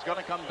 that it is going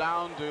to come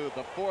down to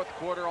the 4th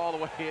quarter all the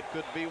way. It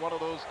could be one of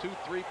those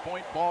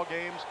 2-3-point ball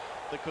games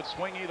that could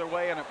swing either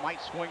way, and it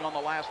might swing on the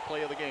last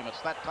play of the game.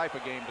 It's that type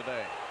of game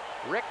today.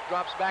 Rick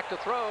drops back to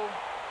throw,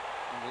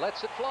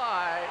 lets it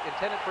fly,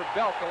 intended for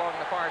Belk along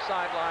the far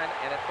sideline,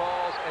 and it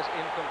falls as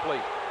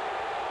incomplete.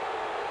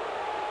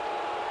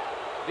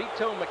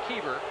 Vito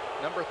McKeever,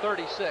 number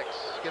 36,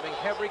 giving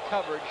heavy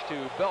coverage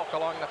to Belk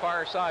along the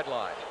far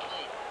sideline.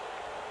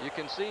 You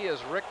can see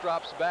as Rick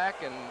drops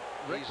back, and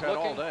Rick's he's looking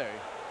all day.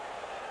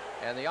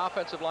 And the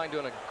offensive line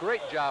doing a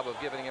great job of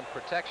giving him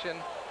protection.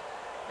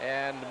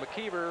 And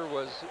McKeever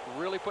was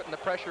really putting the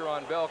pressure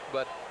on Belk,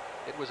 but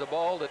it was a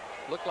ball that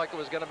looked like it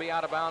was going to be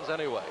out of bounds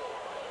anyway.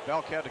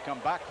 Belk had to come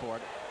back for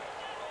it.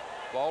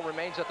 Ball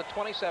remains at the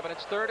 27.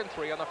 It's 3rd and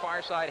 3 on the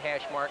far side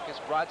hash mark. It's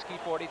Brodsky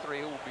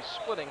 43, who will be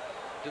splitting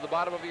to the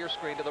bottom of your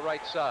screen to the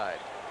right side.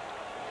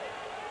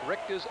 Rick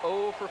is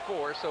 0 for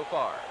 4 so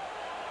far.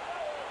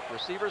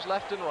 Receivers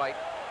left and right.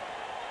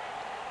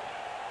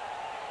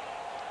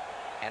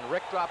 And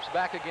Rick drops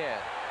back again.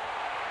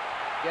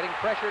 Getting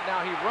pressured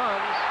now, he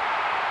runs.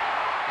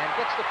 and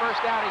gets the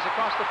first down. He's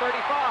across the 35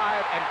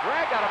 and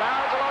dragged out of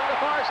bounds along the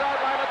far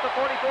sideline at the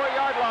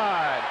 44-yard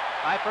line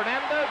by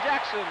Fernando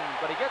Jackson,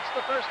 but he gets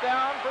the first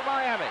down for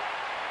Miami.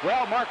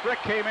 Well, Mark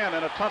Richt came in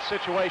a tough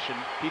situation.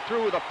 He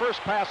threw the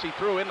first pass he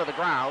threw into the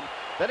ground.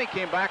 Then he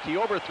came back, he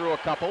overthrew a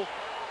couple,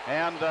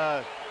 and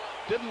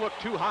didn't look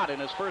too hot in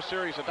his first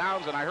series of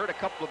downs, and I heard a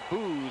couple of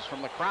boos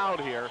from the crowd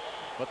here.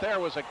 But there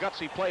was a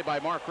gutsy play by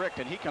Mark Richt,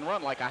 and he can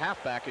run like a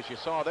halfback, as you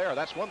saw there.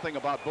 That's one thing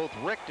about both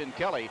Richt and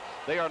Kelly.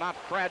 They are not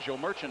fragile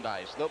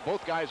merchandise.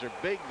 Both guys are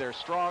big, they're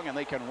strong, and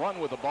they can run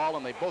with the ball,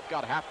 and they both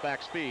got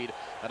halfback speed.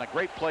 And a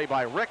great play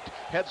by Richt,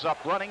 heads up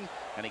running,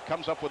 and he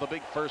comes up with a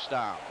big first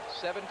down.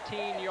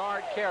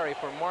 17-yard carry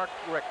for Mark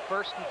Richt.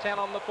 1st and 10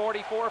 on the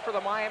 44 for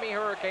the Miami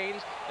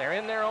Hurricanes. They're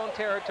in their own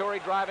territory,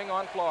 driving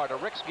on Florida.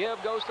 Richt's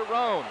give goes to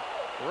Roan.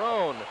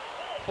 Roan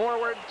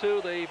forward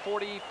to the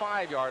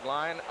 45-yard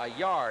line, a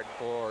yard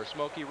for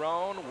Smokey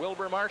Roan.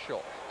 Wilbur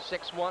Marshall,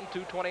 6'1",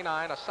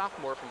 229, a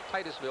sophomore from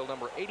Titusville,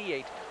 number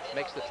 88,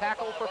 makes the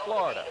tackle for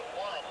Florida.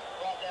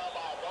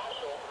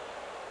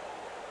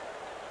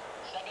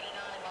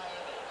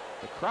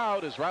 The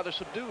crowd is rather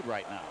subdued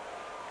right now.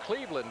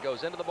 Cleveland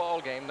goes into the ball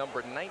game,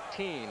 number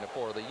 19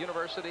 for the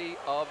University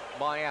of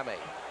Miami.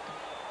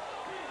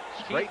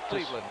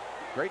 Cleveland.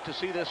 Great to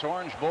see this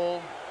Orange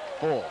Bowl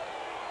full.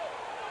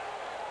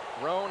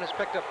 Roan has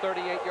picked up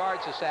 38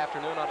 yards this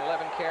afternoon on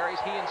 11 carries.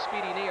 He and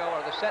Speedy Neal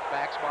are the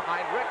setbacks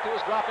behind Richt, who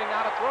is dropping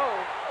now to throw.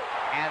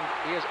 And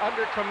he is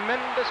under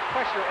tremendous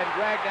pressure and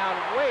dragged down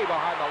way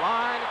behind the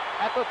line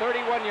at the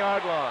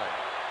 31-yard line.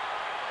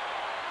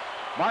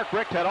 Mark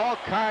Richt had all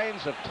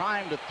kinds of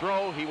time to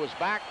throw. He was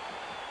back,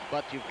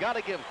 but you've got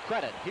to give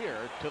credit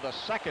here to the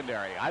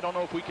secondary. I don't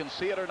know if we can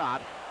see it or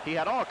not. He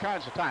had all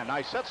kinds of time. Now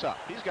he sets up.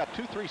 He's got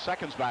 2-3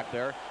 seconds back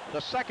there. The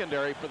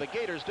secondary for the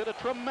Gators did a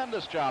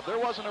tremendous job. There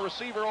wasn't a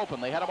receiver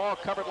open. They had them all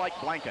covered like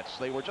blankets.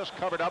 They were just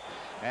covered up,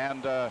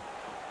 and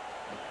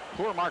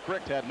poor Mark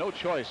Richt had no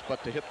choice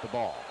but to hit the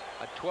ball.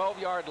 A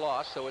 12-yard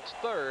loss, so it's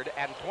 3rd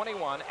and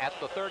 21 at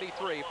the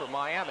 33 for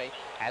Miami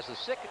as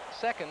the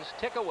seconds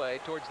tick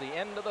away towards the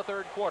end of the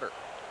 3rd quarter.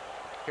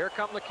 Here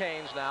come the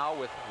Canes now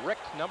with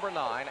Richt, number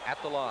 9,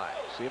 at the line.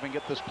 See if we can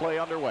get this play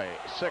underway.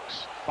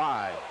 6,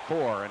 5,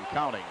 4, and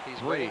counting. He's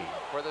 3. waiting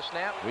for the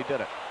snap. We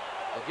did it.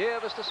 The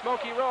give is to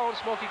Smokey Roan.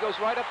 Smokey goes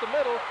right up the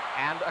middle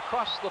and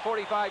across the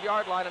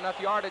 45-yard line. Enough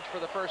yardage for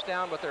the first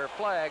down, but there are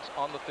flags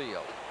on the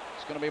field.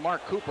 It's going to be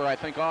Mark Cooper, I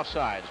think,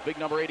 offsides. Big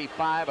number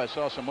 85. I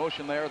saw some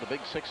motion there. The big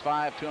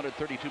 6'5",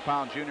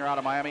 232-pound junior out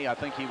of Miami. I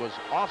think he was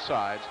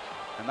offsides,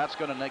 and that's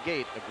going to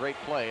negate a great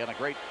play and a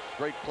great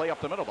play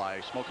up the middle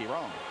by Smokey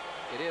Roan.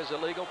 It is a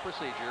legal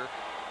procedure,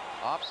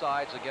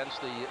 offsides against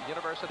the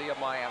University of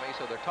Miami,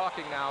 so they're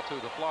talking now to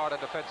the Florida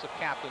defensive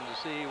captain to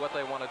see what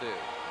they want to do.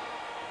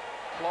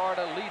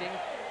 Florida leading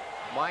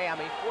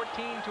Miami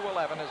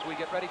 14-11 as we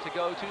get ready to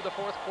go to the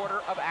 4th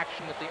quarter of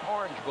action at the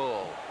Orange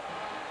Bowl.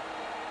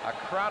 A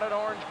crowded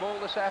Orange Bowl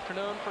this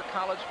afternoon for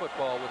college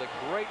football with a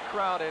great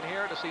crowd in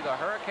here to see the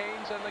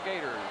Hurricanes and the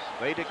Gators.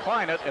 They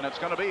decline it, and it's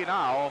going to be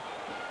now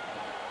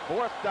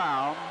 4th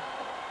down.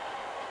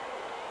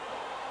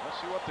 Let's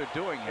see what they're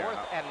doing here.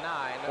 4th and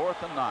 9.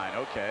 4th and 9,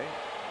 okay.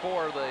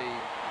 For the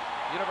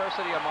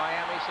University of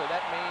Miami, so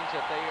that means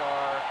that they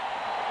are...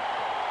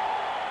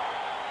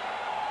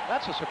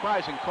 That's a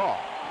surprising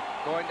call.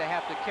 Going to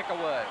have to kick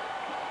away.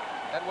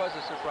 That was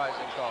a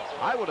surprising call.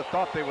 I would have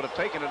thought they would have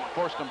taken it and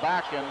forced them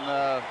back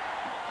and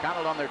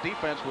counted on their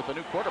defense with the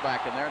new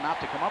quarterback in there not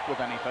to come up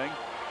with anything.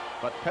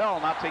 But Pell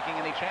not taking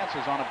any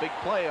chances on a big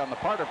play on the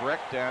part of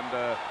Richt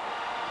and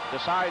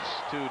decides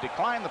to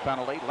decline the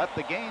penalty, let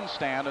the gain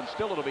stand, and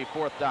still it'll be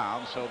 4th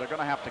down, so they're going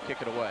to have to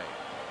kick it away.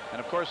 And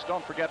of course,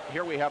 don't forget,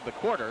 here we have the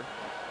quarter.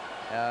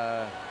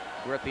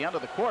 We're at the end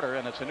of the quarter,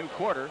 and it's a new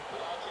quarter.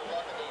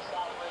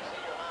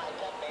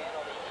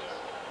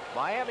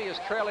 Miami is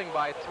trailing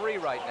by 3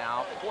 right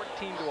now,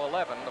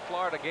 14-11. The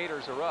Florida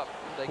Gators are up.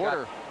 They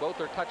got both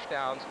their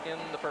touchdowns in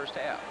the first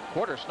half.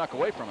 Quarter snuck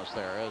away from us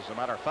there, as a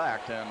matter of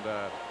fact,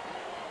 and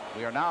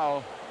we are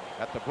now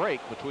at the break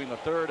between the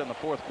 3rd and the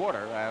 4th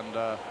quarter,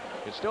 and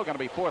it's still going to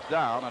be 4th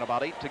down and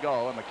about 8 to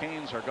go, and the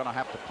Canes are going to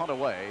have to punt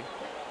away.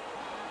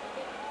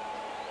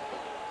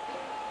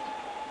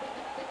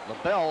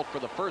 LaBelle, for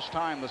the first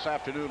time this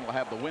afternoon, will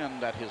have the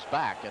wind at his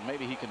back, and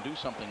maybe he can do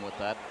something with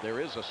that.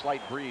 There is a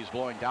slight breeze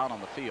blowing down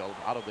on the field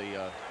out of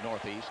the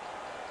northeast.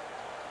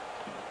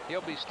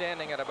 He'll be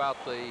standing at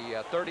about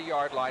the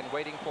 30-yard line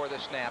waiting for the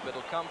snap.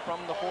 It'll come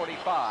from the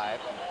 45.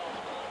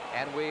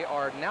 And we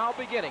are now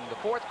beginning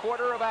the 4th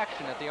quarter of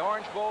action at the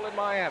Orange Bowl in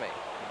Miami.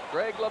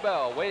 Greg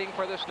LaBelle waiting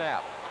for the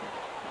snap.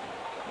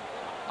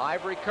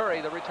 Ivory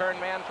Curry, the return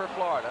man for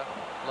Florida.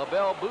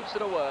 LaBelle boots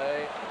it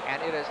away,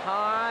 and it is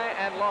high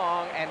and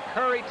long, and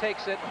Curry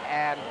takes it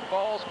and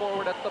falls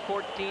forward at the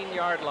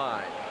 14-yard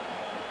line.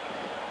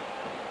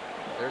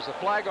 There's a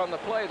flag on the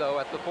play, though,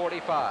 at the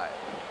 45.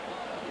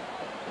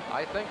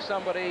 I think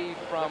somebody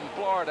from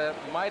Florida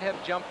might have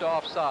jumped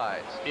off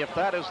sides. If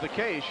that is the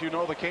case, you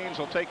know the Canes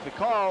will take the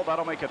call.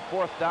 That'll make it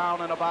 4th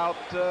down and about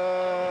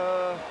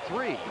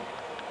 3.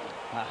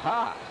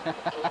 Aha!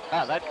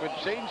 That could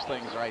change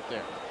things right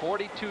there.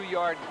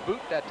 42-yard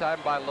boot that time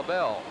by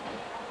LaBelle.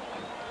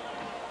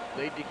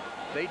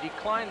 They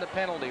declined the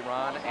penalty,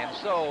 Ron, and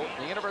so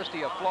the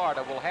University of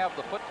Florida will have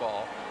the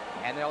football,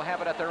 and they'll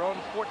have it at their own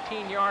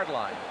 14-yard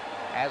line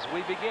as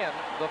we begin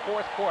the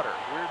fourth quarter.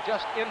 We're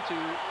just into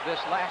this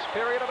last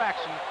period of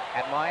action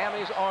at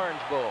Miami's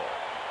Orange Bowl.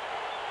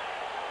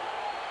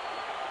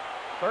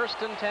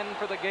 1st and 10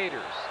 for the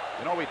Gators.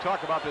 You know, we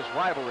talk about this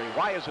rivalry.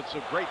 Why is it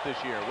so great this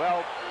year?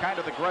 Well, kind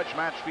of the grudge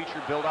match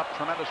feature build up,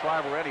 tremendous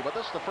rivalry, but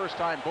this is the first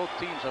time both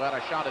teams have had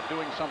a shot at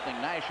doing something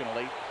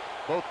nationally.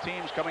 Both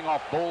teams coming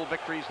off bowl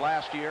victories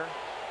last year.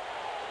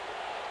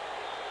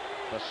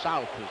 The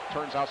South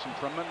turns out some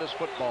tremendous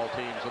football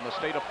teams, and the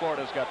state of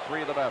Florida's got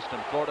 3 of the best in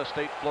Florida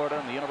State, Florida,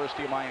 and the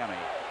University of Miami.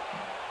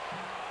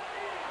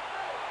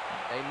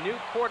 A new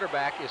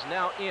quarterback is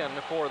now in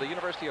for the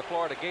University of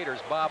Florida Gators,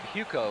 Bob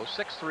Huco,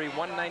 6'3",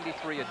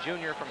 193, a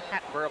junior from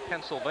Hatboro,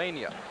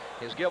 Pennsylvania.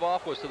 His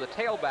give-off was to the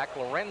tailback,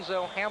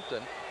 Lorenzo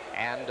Hampton,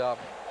 and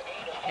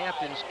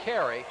Hampton's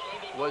carry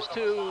was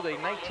to the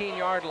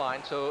 19-yard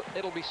line, so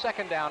it'll be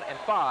 2nd down and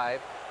 5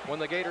 when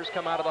the Gators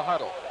come out of the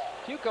huddle.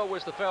 Huco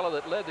was the fellow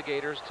that led the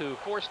Gators to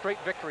 4 straight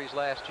victories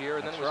last year,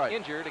 and then was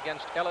injured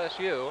against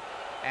LSU,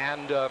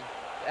 and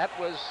that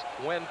was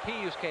when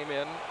Pease came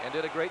in and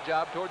did a great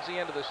job towards the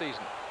end of the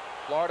season.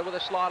 Florida with a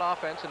slot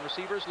offense and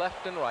receivers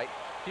left and right.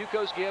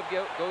 Huco's give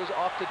goes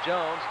off to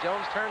Jones.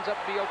 Jones turns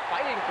upfield,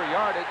 fighting for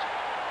yardage,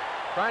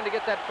 trying to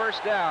get that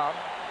 1st down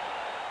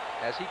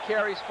as he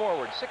carries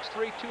forward.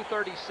 6'3",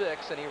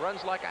 236, and he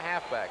runs like a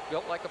halfback,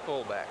 built like a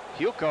fullback.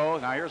 Huco,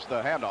 now here's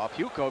the handoff.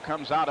 Huco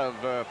comes out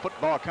of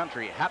football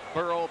country,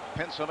 Hatboro,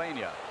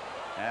 Pennsylvania.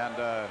 And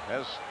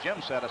as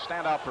Jim said, a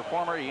standout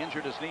performer. He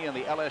injured his knee in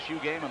the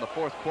LSU game in the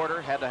 4th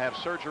quarter, had to have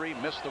surgery,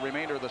 missed the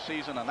remainder of the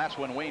season, and that's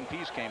when Wayne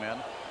Pease came in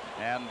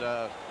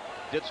and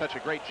did such a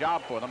great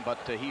job for them. But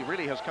he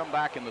really has come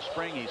back in the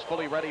spring. He's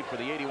fully ready for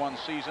the '81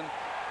 season,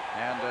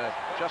 and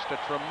just a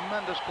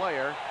tremendous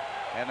player.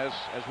 And as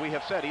we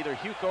have said, either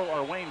Huco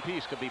or Wayne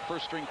Pease could be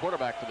 1st-string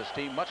quarterback for this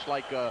team, much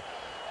like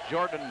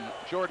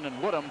Jordan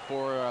and Woodham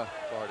for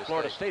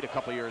Florida State a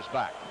couple of years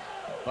back.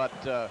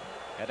 But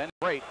at any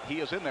rate, he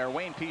is in there.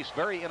 Wayne Pease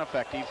very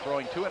ineffective,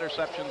 throwing 2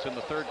 interceptions in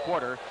the 3rd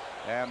quarter,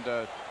 and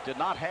did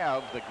not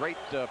have the great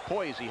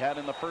poise he had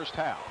in the 1st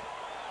half.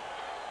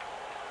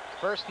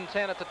 1st and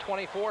 10 at the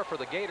 24 for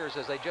the Gators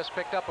as they just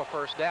picked up a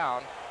 1st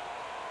down.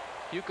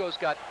 Huco's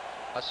got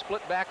a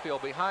split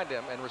backfield behind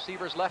him and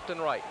receivers left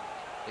and right.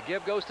 The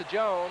give goes to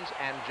Jones,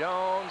 and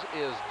Jones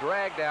is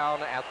dragged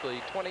down at the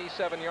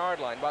 27-yard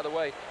line. By the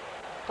way,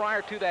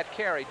 prior to that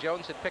carry,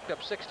 Jones had picked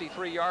up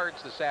 63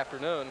 yards this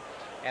afternoon,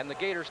 and the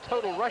Gators'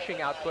 total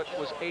rushing output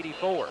was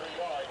 84.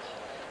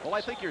 Well,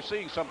 I think you're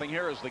seeing something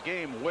here as the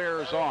game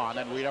wears on,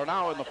 and we are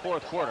now in the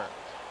 4th quarter.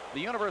 The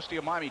University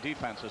of Miami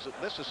defense,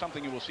 this is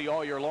something you will see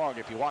all year long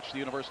if you watch the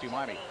University of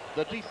Miami.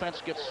 The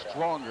defense gets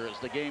stronger as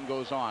the game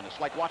goes on.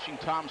 It's like watching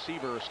Tom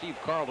Seaver or Steve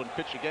Carlton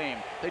pitch a game.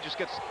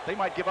 They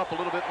might give up a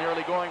little bit in the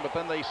early going, but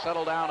then they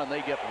settle down and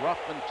they get rough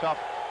and tough,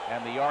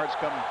 and the yards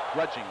come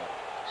grudgingly.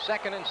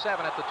 2nd and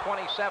 7 at the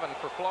 27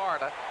 for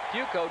Florida.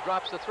 Huco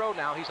drops the throw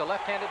now. He's a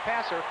left-handed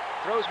passer,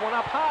 throws one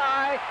up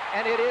high,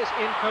 and it is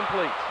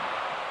incomplete.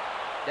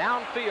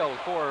 Downfield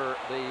for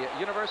the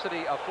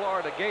University of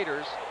Florida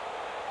Gators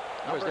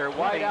was their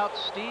wideout,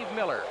 Steve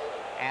Miller.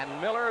 And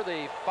Miller,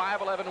 the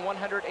 5'11",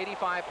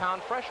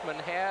 185-pound freshman,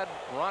 had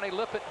Ronnie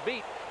Lippett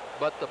beat,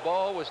 but the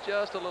ball was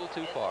just a little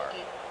too far.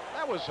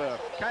 That was a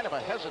kind of a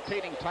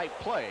hesitating type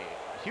play.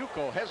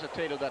 Huco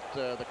hesitated at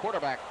the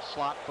quarterback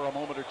slot for a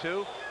moment or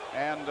two,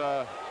 and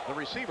the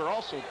receiver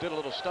also did a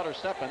little stutter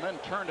step and then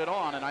turned it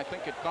on, and I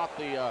think it caught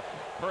the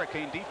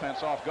Hurricane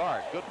defense off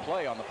guard. Good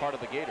play on the part of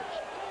the Gators.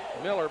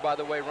 Miller, by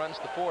the way, runs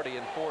the 40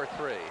 in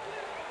 4.3.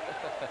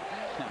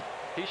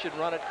 He should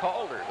run it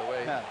Calder the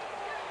way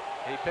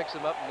he picks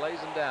him up and lays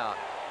him down.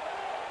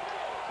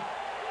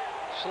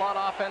 Slot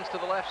offense to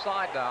the left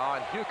side now,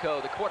 and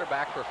Huco, the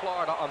quarterback for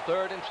Florida, on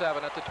 3rd and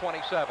 7 at the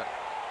 27.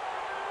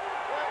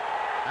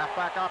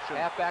 Halfback option.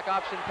 Halfback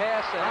option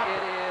pass, and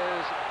it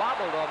is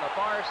bobbled on the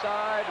far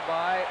side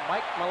by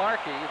Mike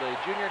Malarkey, the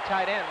junior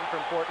tight end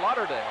from Fort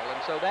Lauderdale,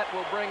 and so that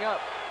will bring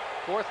up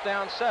 4th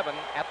down 7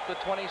 at the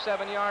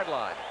 27-yard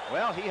line.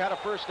 Well, he had a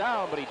 1st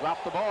down, but he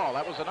dropped the ball.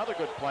 That was another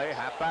good play.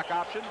 Halfback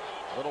option.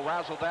 A little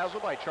razzle-dazzle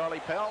by Charlie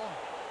Pell.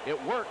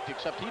 It worked,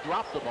 except he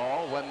dropped the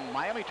ball. When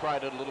Miami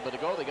tried it a little bit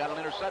ago, they got an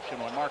interception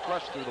when Mark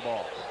Rush threw the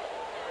ball.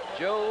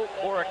 Joe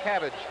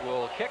Boracavage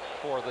will kick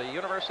for the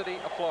University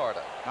of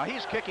Florida. Now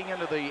he's kicking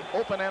into the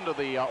open end of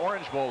the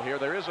Orange Bowl here.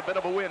 There is a bit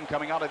of a wind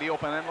coming out of the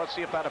open end. Let's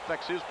see if that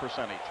affects his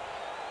percentage.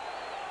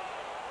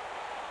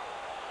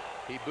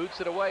 He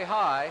boots it away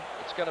high.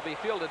 It's going to be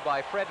fielded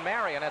by Fred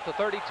Marion at the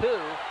 32.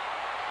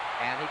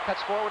 And he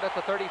cuts forward at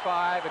the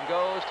 35 and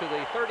goes to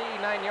the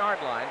 39-yard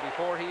line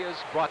before he is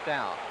brought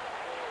down.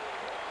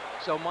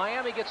 So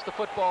Miami gets the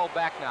football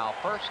back now,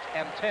 1st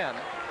and 10.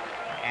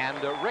 And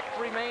Rick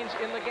remains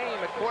in the game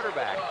at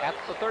quarterback at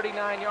the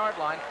 39-yard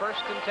line,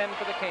 1st and 10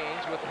 for the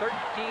Canes with 13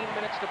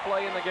 minutes to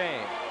play in the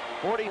game.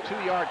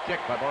 42-yard kick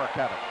by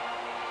Borakatic.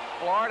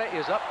 Florida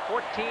is up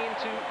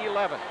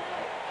 14-11.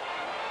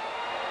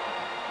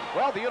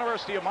 Well, the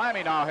University of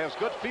Miami now has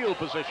good field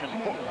position.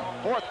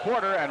 Fourth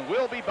quarter, and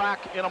we'll be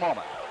back in a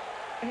moment.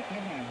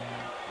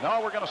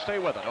 No, we're going to stay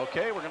with it,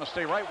 okay? We're going to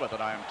stay right with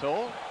it, I am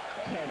told.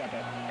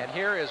 And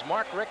here is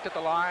Mark Richt at the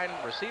line.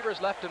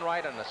 Receivers left and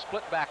right in a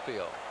split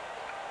backfield.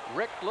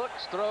 Richt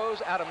looks,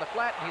 throws out in the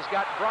flat, and he's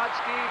got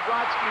Brodsky.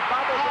 Brodsky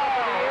bobbles it up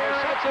in the air,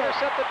 and it's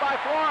intercepted by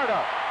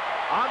Florida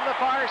on the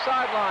far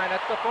sideline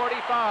at the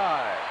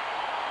 45.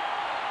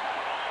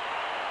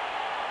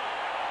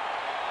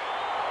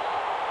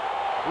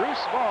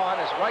 Bruce Vaughn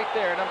is right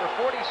there, number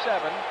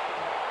 47,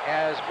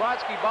 as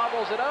Brodsky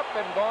bobbles it up,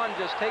 and Vaughn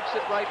just takes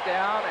it right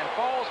down and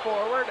falls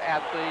forward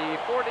at the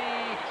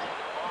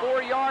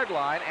 44-yard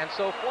line. And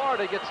so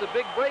Florida gets a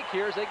big break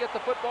here as they get the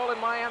football in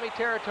Miami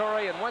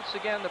territory, and once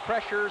again the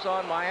pressure's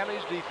on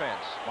Miami's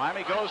defense.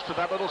 Miami goes to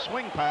that little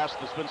swing pass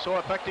that's been so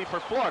effective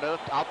for Florida,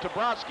 out to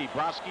Brodsky.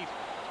 Brodsky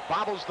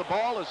bobbles the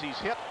ball as he's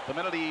hit. The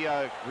minute he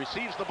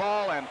receives the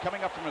ball, and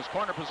coming up from his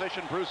corner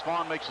position, Bruce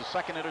Vaughn makes his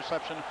second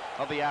interception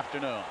of the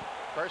afternoon.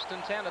 1st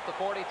and 10 at the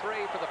 43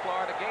 for the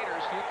Florida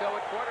Gators. Hugo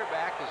at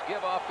quarterback. His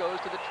give-off goes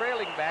to the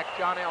trailing back,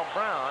 John L.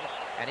 Brown,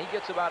 and he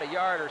gets about a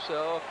yard or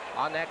so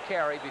on that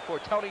carry before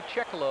Tony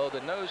Ciccolo,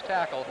 the nose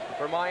tackle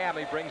for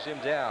Miami, brings him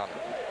down.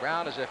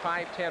 Brown is a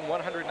 5'10",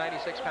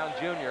 196-pound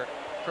junior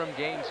from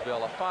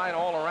Gainesville, a fine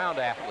all-around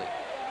athlete.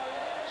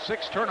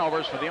 6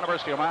 turnovers for the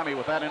University of Miami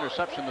with that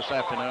interception this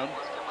afternoon.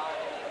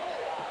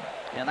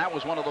 And that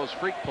was one of those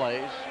freak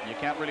plays. You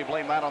can't really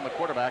blame that on the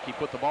quarterback. He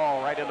put the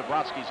ball right into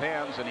Brodsky's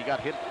hands, and he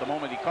got hit the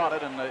moment he caught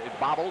it, and it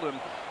bobbled, and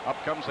up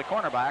comes the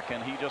cornerback,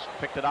 and he just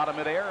picked it out of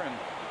midair, and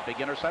big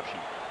interception.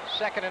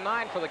 2nd and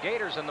 9 for the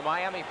Gators in the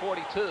Miami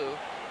 42.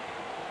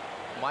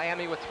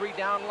 Miami with 3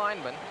 down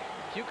linemen.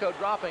 Hugo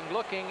dropping,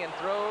 looking, and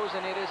throws,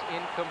 and it is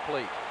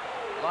incomplete.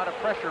 A lot of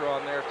pressure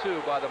on there,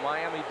 too, by the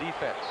Miami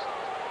defense.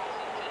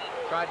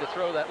 Tried to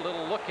throw that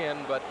little look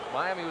in, but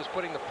Miami was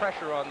putting the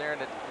pressure on there,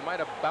 and it might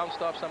have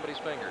bounced off somebody's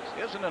fingers.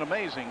 Isn't it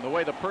amazing the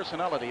way the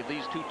personality of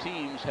these two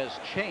teams has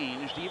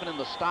changed, even in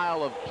the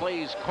style of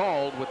plays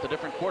called with the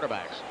different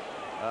quarterbacks?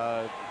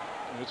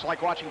 It's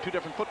like watching two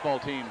different football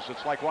teams.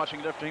 It's like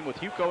watching a different team with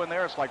Hugo in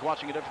there. It's like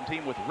watching a different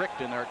team with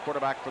Richt in there at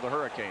quarterback for the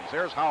Hurricanes.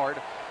 There's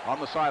Howard on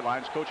the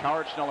sidelines. Coach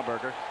Howard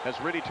Schnellenberger has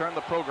really turned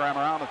the program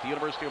around at the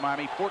University of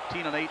Miami.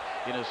 14-8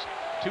 in his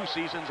 2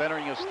 seasons,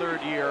 entering his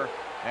 3rd year.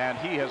 And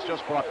he has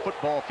just brought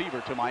football fever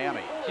to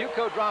Miami.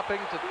 Hugo dropping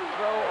to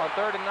throw on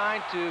 3rd and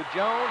 9 to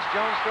Jones.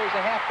 Jones throws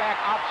a halfback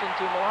option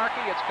to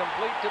Malarkey. It's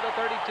complete to the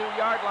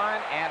 32-yard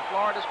line, and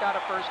Florida's got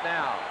a first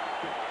down.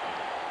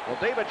 Well,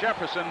 David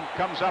Jefferson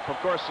comes up. Of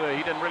course,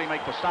 he didn't really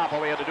make the stop.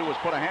 All he had to do was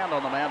put a hand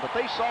on the man, but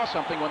they saw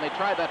something when they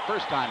tried that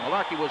first time.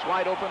 Malarkey was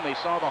wide open. They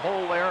saw the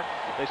hole there.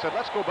 They said,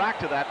 let's go back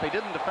to that. They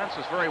didn't defense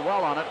us very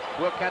well on it.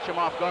 We'll catch them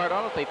off guard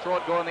on it. They throw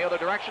it going the other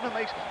direction, and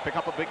they pick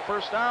up a big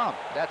first down.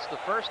 That's the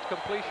first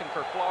completion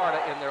for Florida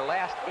in their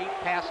last 8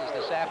 passes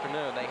this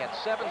afternoon. They had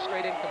 7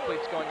 straight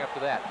incompletes going up to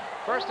that.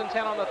 1st and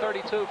 10 on the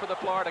 32 for the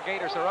Florida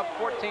Gators. They're up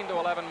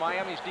 14-11.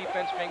 Miami's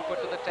defense being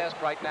put to the test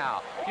right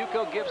now.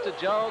 Hugo gives to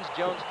Jones.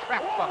 Jones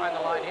trapped behind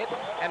the line, hit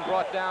and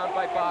brought down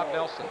by Bob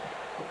Nelson.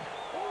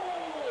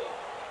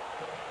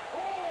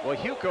 Well,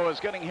 Hugo is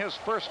getting his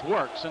first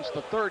work since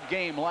the 3rd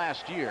game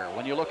last year,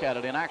 when you look at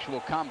it in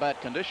actual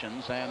combat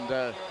conditions,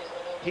 and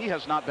he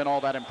has not been all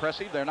that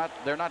impressive. They're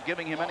not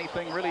giving him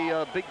anything really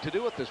big to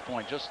do at this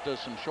point. Just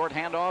some short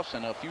handoffs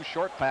and a few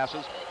short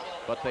passes,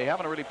 but they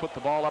haven't really put the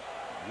ball up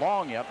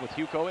long yet with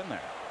Hugo in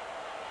there.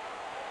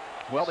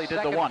 Well, they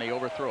did the one. He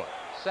overthrew it.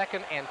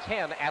 2nd and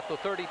 10 at the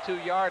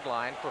 32-yard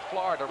line for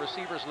Florida.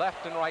 Receivers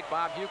left and right.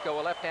 Bob Hugo,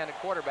 a left-handed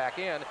quarterback,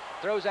 in.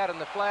 Throws out in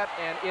the flat,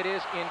 and it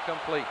is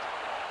incomplete.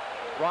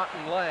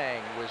 Broughton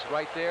Lang was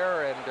right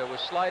there and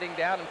was sliding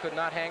down and could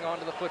not hang on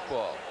to the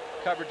football.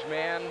 Coverage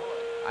man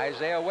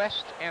Isaiah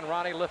West and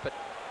Ronnie Lippett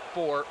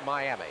for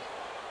Miami.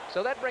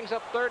 So that brings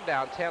up 3rd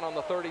down, 10 on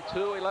the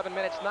 32. 11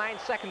 minutes, 9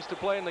 seconds to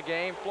play in the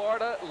game.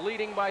 Florida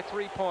leading by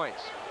 3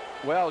 points.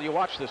 Well, you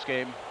watch this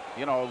game.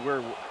 You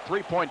know,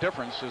 3-point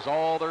difference is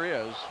all there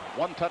is.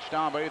 1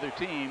 touchdown by either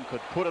team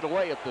could put it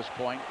away at this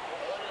point.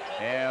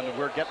 And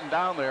we're getting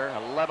down there.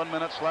 11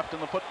 minutes left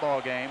in the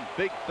football game.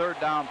 Big 3rd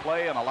down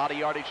play and a lot of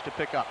yardage to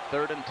pick up.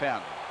 3rd and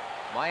 10.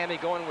 Miami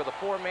going with a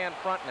 4-man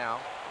front now.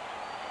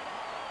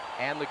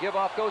 And the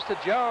give-off goes to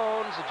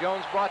Jones.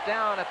 Jones brought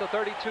down at the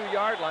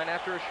 32-yard line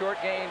after a short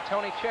gain.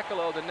 Tony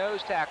Ciccolo, the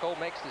nose tackle,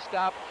 makes the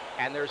stop,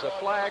 and there's a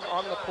flag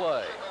on the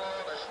play.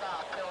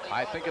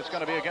 I think it's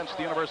going to be against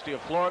the University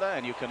of Florida,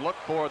 and you can look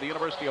for the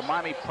University of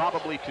Miami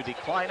probably to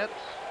decline it.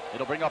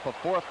 It'll bring up a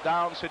 4th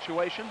down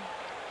situation.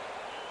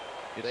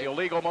 It's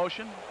illegal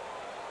motion,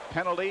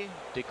 penalty,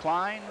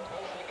 decline,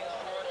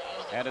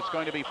 and it's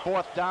going to be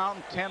 4th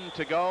down, 10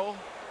 to go,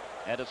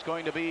 and it's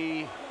going to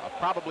be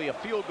probably a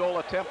field goal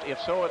attempt. If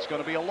so, it's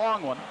going to be a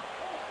long one.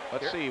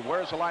 Let's see,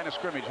 where's the line of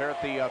scrimmage? Here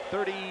at the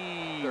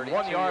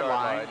 31-yard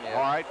line. Yeah.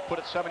 All right, put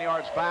it 7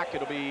 yards back.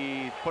 It'll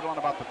be put on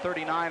about the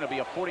 39. It'll be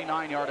a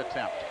 49-yard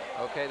attempt.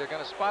 Okay, they're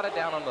going to spot it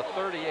down on the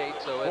 38,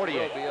 so it will be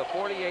a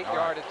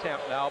 48-yard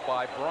attempt now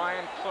by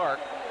Brian Clark,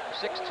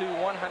 6'2",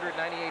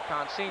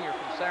 198-pound senior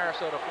from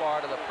Sarasota,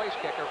 Florida, the place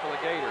kicker for the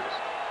Gators.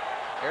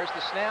 Here's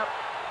the snap.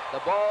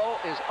 The ball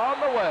is on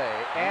the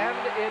way, and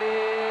it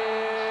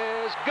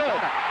is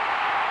good.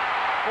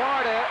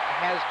 Florida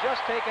has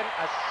just taken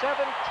a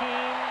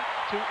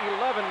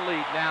 17-11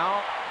 lead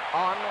now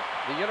on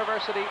the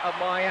University of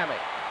Miami.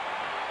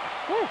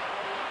 Woo. So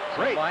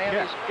Great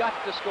Miami's kick. got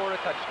to score a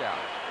touchdown.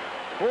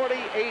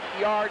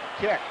 48-yard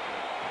kick.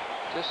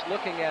 Just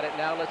looking at it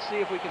now, let's see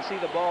if we can see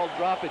the ball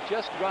drop. It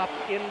just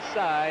dropped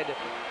inside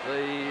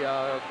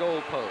the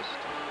goal post.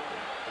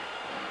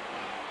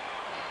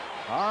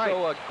 All right.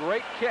 So a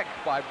great kick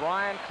by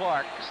Brian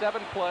Clark.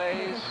 7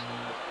 plays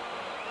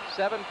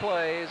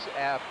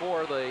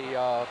for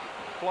the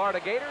Florida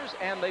Gators,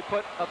 and they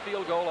put a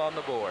field goal on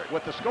the board.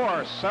 With the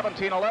score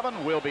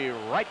 17-11, we'll be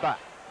right back.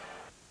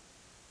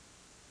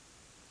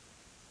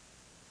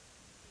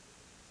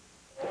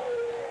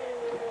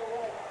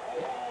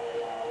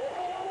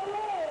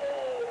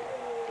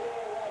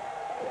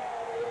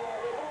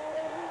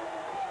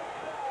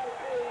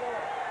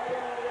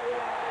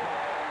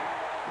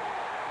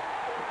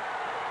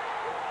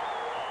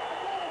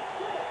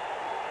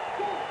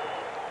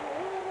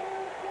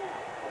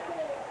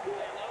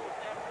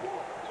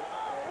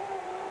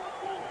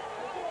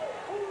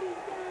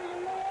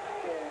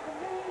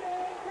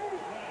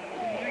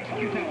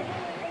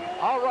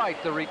 All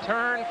right, the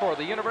return for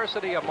the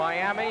University of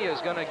Miami is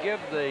going to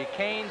give the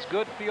Canes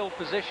good field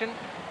position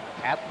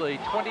at the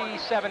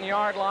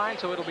 27-yard line,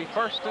 so it'll be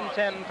 1st and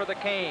 10 for the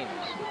Canes.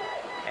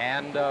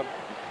 And the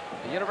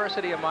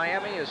University of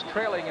Miami is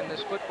trailing in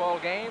this football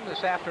game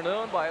this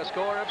afternoon by a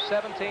score of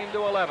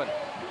 17-11.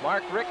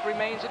 Mark Richt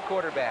remains at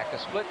quarterback, a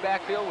split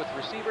backfield with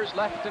receivers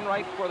left and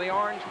right for the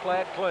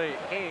orange-clad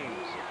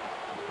Canes.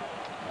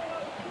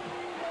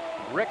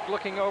 Richt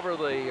looking over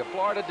the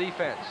Florida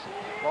defense.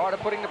 Florida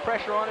putting the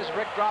pressure on as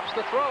Richt drops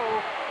the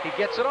throw. He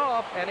gets it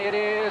off, and it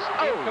is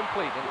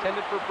incomplete.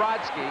 Intended for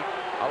Brodsky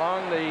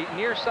along the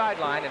near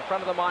sideline in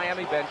front of the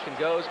Miami bench, and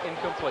goes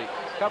incomplete.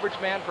 Coverage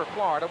man for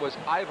Florida was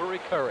Ivory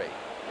Curry.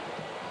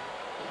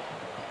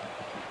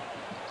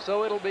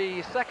 So it'll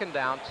be 2nd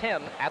down,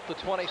 10 at the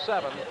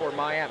 27 for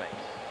Miami.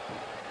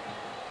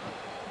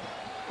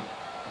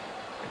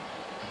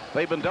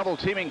 They've been double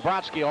teaming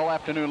Brodsky all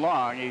afternoon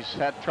long. He's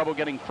had trouble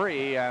getting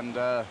free, and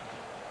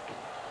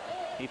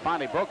he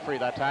finally broke free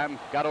that time,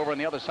 got over on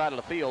the other side of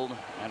the field,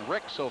 and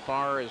Rick so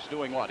far is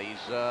doing what? He's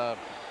 0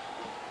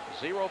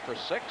 for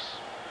 6.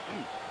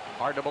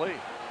 Hard to believe.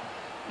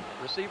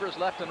 Receivers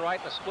left and right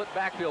in a split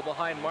backfield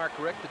behind Mark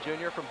Richt, the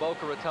junior from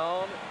Boca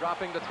Raton,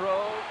 dropping the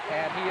throw,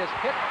 and he is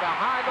hit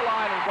behind the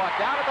line and brought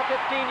down at the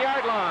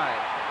 15-yard line.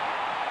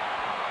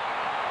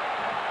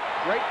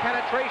 Great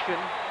penetration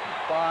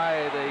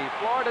by the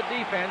Florida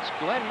defense.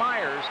 Glenn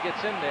Myers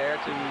gets in there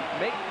to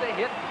make the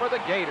hit for the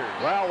Gators.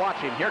 Well, watch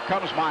him. Here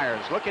comes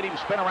Myers. Look at him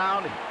spin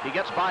around. He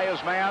gets by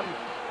his man,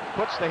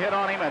 puts the hit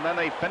on him, and then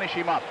they finish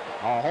him up.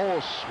 A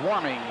whole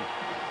swarming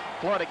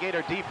Florida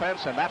Gator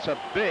defense, and that's a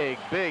big,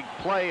 big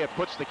play. It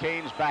puts the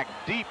Canes back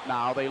deep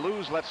now. They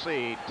lose, let's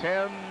see,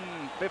 10,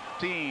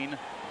 15.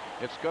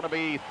 It's going to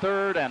be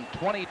 3rd and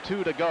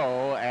 22 to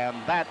go,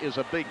 and that is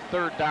a big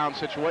 3rd down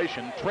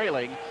situation,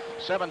 trailing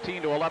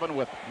 17-11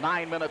 with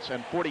 9 minutes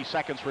and 40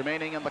 seconds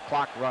remaining and the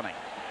clock running.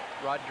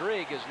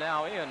 Rodriguez is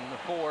now in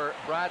for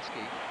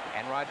Brodsky,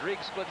 and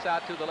Rodriguez splits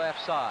out to the left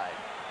side.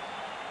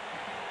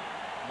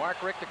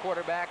 Mark Richt, the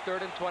quarterback,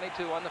 3rd and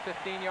 22 on the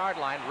 15-yard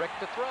line. Richt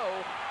to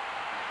throw,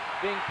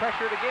 being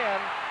pressured again,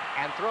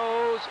 and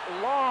throws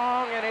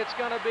long, and it's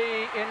going to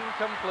be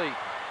incomplete.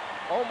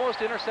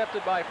 Almost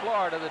intercepted by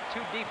Florida. The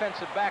two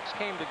defensive backs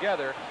came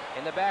together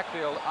in the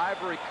backfield,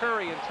 Ivory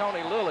Curry and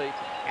Tony Lilly,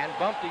 and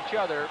bumped each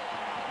other.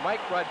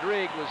 Mike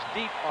Rodriguez was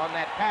deep on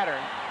that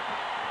pattern.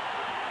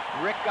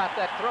 Rick got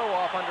that throw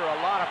off under a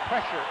lot of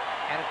pressure,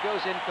 and it goes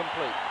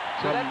incomplete.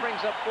 So that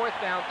brings up 4th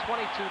down,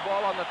 22,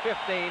 ball on the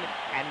 15,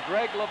 and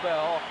Greg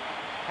LaBelle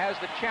has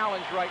the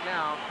challenge right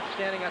now,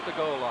 standing at the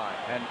goal line.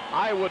 And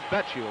I would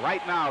bet you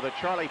right now that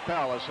Charlie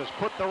Pell has just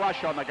put the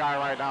rush on the guy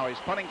right now. He's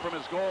punting from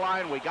his goal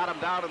line. We got him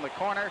down in the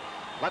corner.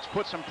 Let's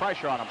put some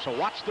pressure on him. So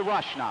watch the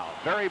rush now.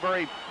 Very,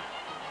 very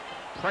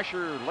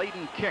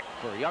pressure-laden kick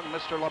for young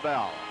Mr.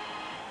 LaBelle.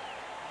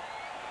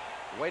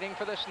 Waiting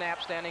for the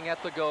snap, standing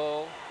at the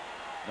goal.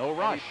 No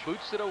rush. He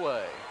boots it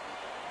away.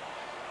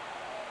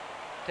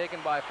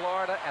 Taken by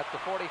Florida at the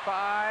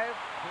 45.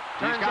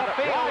 Turns He's got a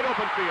wide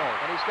open field.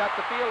 And he's got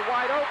the field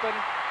wide open.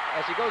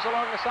 As he goes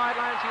along the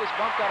sidelines, he is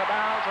bumped out of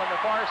bounds on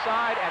the far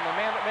side, and the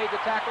man that made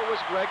the tackle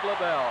was Greg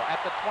LaBelle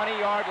at the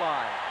 20-yard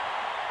line.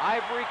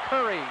 Ivory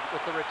Curry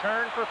with the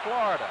return for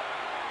Florida.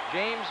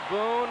 James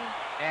Boone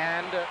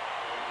and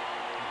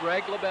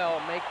Greg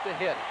LaBelle make the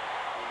hit.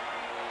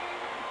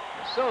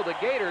 So the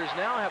Gators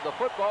now have the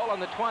football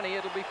on the 20.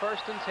 It'll be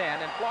 1st and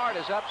 10, and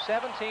Florida's up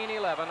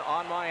 17-11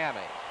 on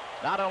Miami.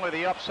 Not only are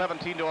they up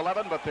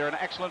 17-11, but they're in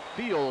excellent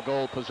field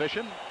goal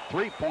position.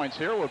 3 points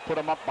here would put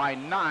them up by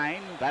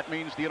 9. That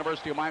means the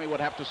University of Miami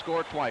would have to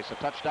score twice, a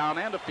touchdown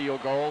and a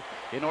field goal,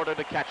 in order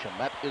to catch them.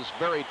 That is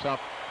very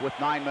tough with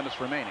 9 minutes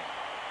remaining.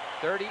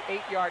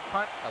 38-yard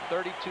punt, a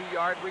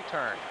 32-yard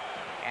return.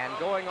 And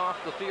going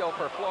off the field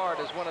for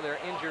Florida is one of their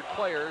injured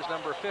players,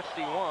 number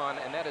 51,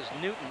 and that is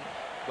Newton.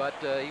 But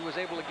he was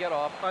able to get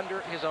off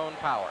under his own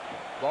power.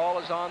 Ball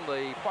is on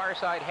the far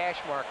side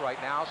hash mark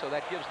right now, so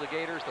that gives the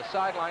Gators the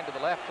sideline to the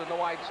left and the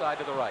wide side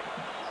to the right.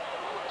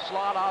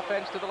 Slot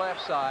offense to the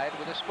left side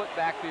with a split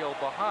backfield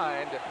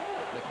behind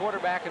the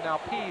quarterback, and now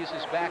Pease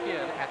is back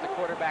in at the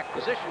quarterback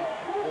position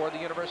for the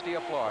University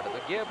of Florida.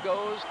 The give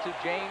goes to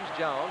James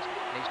Jones,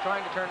 and he's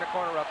trying to turn the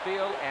corner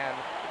upfield, and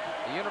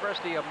the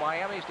University of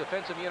Miami's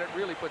defensive unit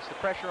really puts the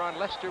pressure on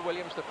Lester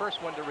Williams, the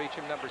first one to reach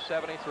him, number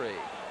 73.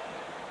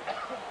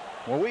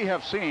 Well, we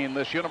have seen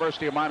this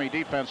University of Miami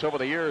defense over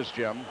the years,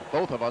 Jim,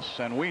 both of us,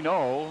 and we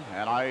know,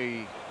 and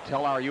I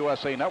tell our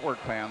USA Network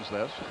fans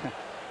this,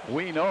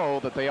 we know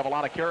that they have a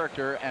lot of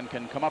character and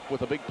can come up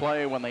with a big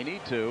play when they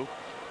need to.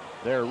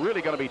 They're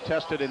really going to be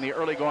tested in the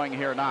early going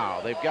here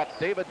now. They've got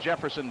David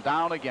Jefferson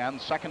down again,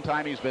 second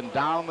time he's been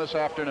down this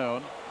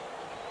afternoon.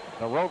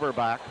 The rover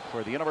back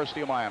for the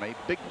University of Miami,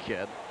 big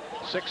kid,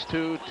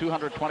 6'2",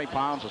 220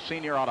 pounds, a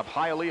senior out of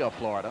Hialeah,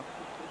 Florida.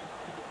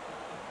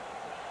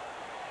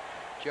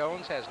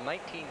 Jones has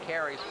 19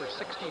 carries for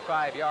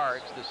 65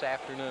 yards this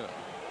afternoon.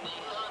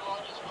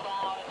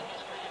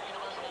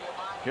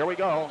 Here we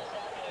go.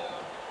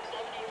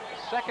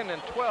 2nd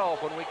and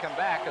 12 when we come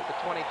back at the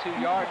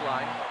 22-yard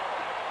line.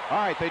 All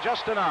right, they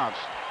just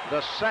announced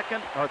the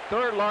second or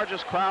third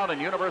largest crowd in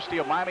University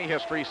of Miami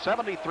history,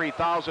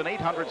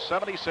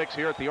 73,876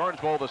 here at the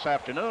Orange Bowl this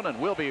afternoon, and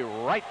we'll be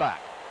right back.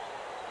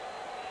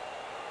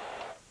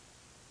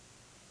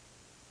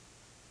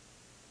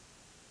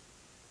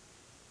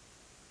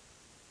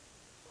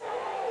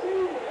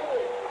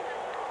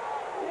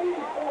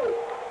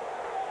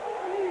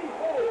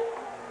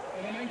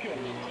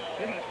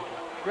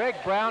 Greg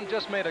Brown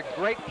just made a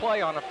great play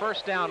on a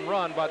first down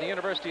run by the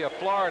University of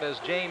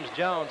Florida's James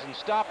Jones and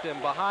stopped him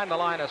behind the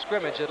line of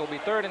scrimmage. It'll be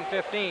 3rd and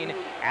 15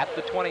 at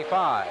the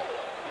 25.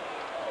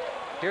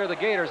 Here are the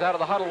Gators out of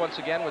the huddle once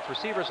again with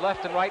receivers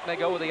left and right, and they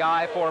go with the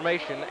I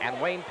formation, and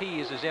Wayne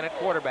Pease is in at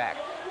quarterback.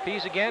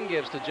 Pease again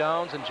gives to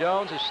Jones, and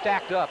Jones is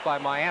stacked up by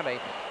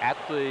Miami at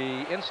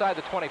the inside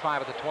the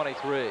 25 at the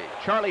 23.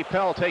 Charlie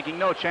Pell taking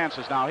no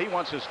chances now. He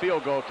wants his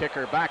field goal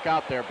kicker back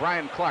out there,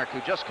 Brian Clark,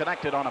 who just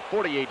connected on a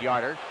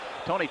 48-yarder.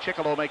 Tony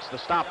Chickalo makes the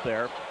stop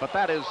there, but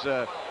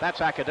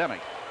that's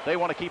academic. They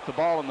want to keep the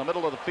ball in the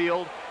middle of the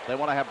field. They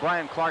want to have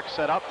Brian Clark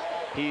set up.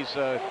 He's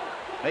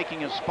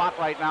making his spot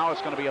right now.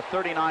 It's going to be a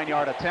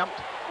 39-yard attempt,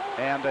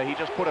 and he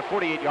just put a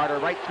 48-yarder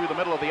right through the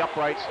middle of the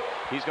uprights.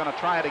 He's going to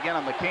try it again,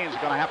 and the Canes are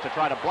going to have to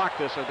try to block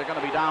this, or they're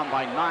going to be down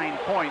by 9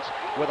 points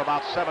with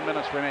about 7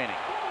 minutes remaining.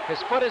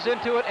 His foot is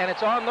into it, and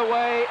it's on the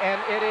way,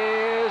 and it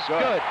is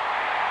good.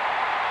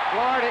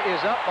 Florida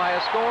is up by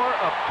a score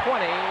of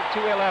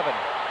 20-11.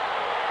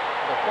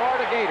 The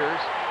Florida Gators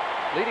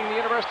leading the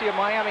University of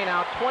Miami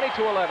now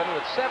 20-11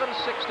 with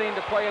 7:16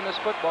 to play in this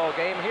football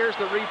game. Here's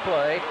the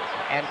replay,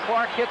 and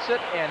Clark hits it,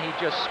 and he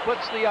just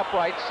splits the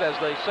uprights, as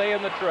they say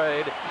in the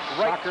trade,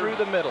 right through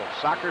the middle.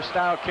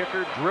 Soccer-style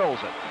kicker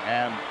drills it,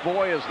 and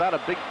boy, is that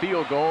a big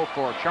field goal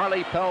for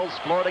Charlie Pell's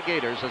Florida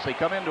Gators as they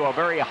come into a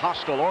very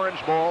hostile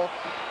Orange Bowl.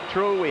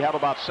 True, we have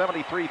about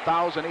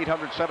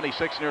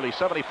 73,876, nearly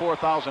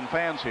 74,000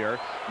 fans here.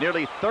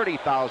 Nearly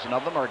 30,000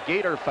 of them are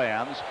Gator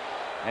fans.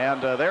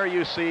 And there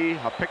you see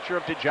a picture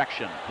of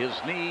dejection. His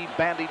knee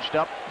bandaged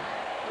up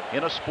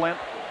in a splint.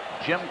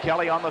 Jim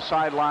Kelly on the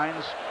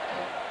sidelines,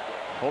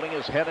 holding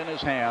his head in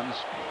his hands.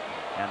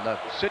 And the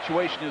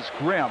situation is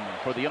grim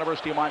for the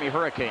University of Miami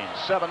Hurricanes.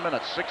 7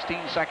 minutes,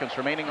 16 seconds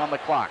remaining on the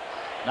clock.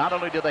 Not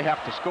only do they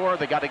have to score,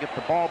 they got to get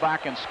the ball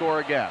back and score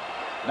again.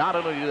 Not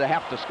only do they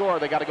have to score,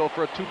 they got to go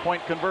for a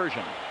 2-point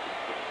conversion.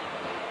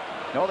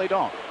 No, they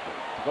don't.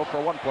 Go for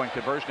a 1-point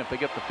conversion if they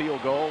get the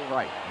field goal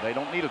right. They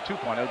don't need a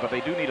 2-pointer, but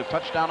they do need a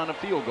touchdown and a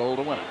field goal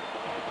to win it.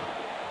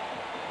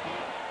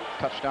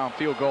 Touchdown,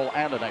 field goal,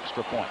 and an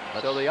extra point.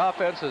 So the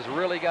offense has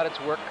really got its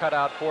work cut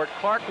out for it.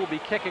 Clark will be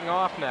kicking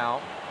off now,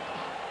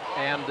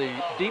 and the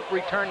deep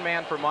return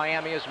man for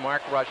Miami is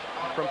Mark Rush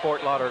from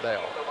Fort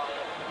Lauderdale.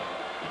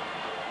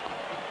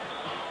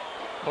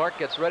 Clark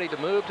gets ready to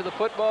move to the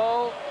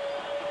football.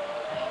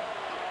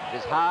 It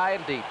is high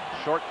and deep.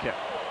 Short kick.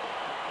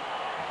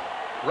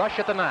 Rush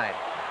at the 9,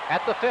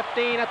 at the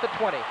 15, at the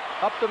 20,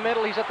 up the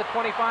middle. He's at the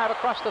 25,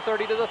 across the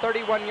 30 to the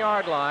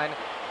 31-yard line.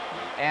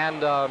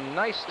 And a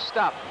nice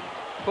stop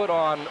put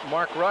on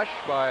Mark Rush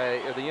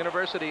by the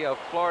University of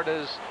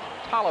Florida's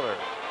Tolliver.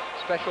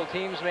 Special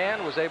teams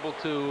man was able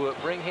to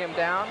bring him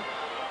down,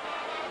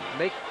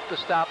 make the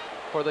stop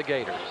for the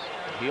Gators.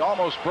 He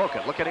almost broke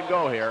it. Look at him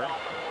go here.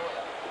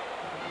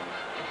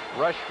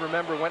 Rush,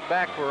 remember, went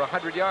back for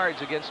 100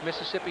 yards against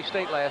Mississippi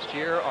State last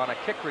year on a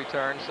kick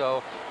return,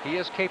 so he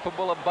is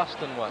capable of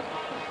busting one.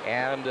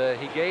 And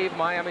he gave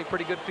Miami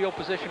pretty good field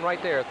position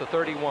right there at the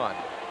 31.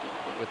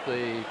 with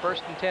the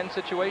 1st and 10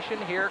 situation.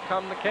 Here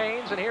come the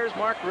Canes, and here's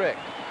Mark Richt.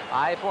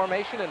 I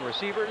formation and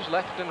receivers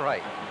left and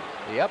right.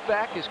 The up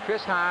back is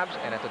Chris Hobbs,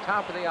 and at the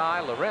top of the I,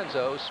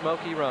 Lorenzo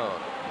Smokey Roan.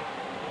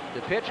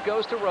 The pitch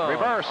goes to Roan.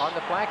 Reverse. On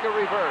the flanker,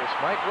 reverse.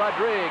 Mike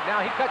Rodriguez. Now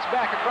he cuts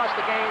back across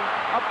the game.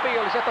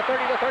 Upfield. He's at the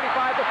 30, the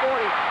 35, the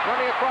 40.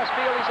 Running across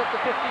field. He's at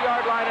the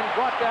 50-yard line and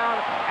brought down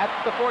at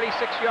the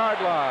 46-yard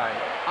line.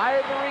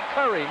 Ivory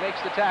Curry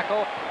makes the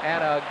tackle,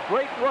 and a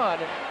great run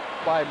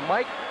by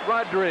Mike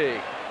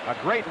Rodriguez. A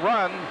great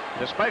run,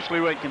 especially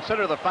when you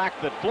consider the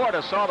fact that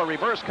Florida saw the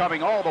reverse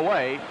coming all the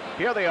way.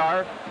 Here they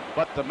are,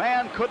 but the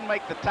man couldn't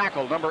make the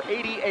tackle. Number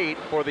 88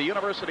 for the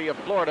University of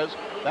Florida's,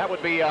 that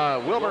would be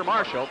Wilbur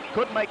Marshall,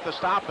 couldn't make the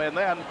stop, and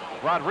then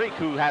Rodriguez,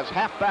 who has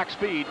halfback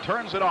speed,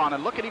 turns it on,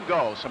 and look at him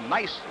go. Some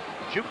nice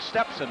juke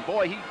steps, and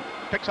boy, he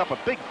picks up a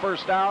big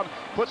first down,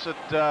 puts it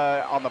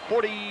on the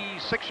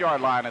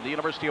 46-yard line of the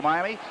University of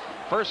Miami.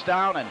 First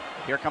down, and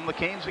here come the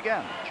Canes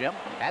again. Jim?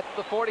 At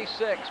the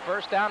 46,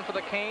 first down for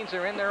the Canes.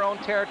 They're in their own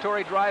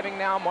territory, driving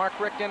now. Mark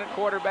Richt in at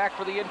quarterback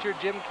for the injured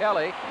Jim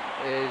Kelly.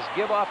 His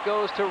give-off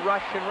goes to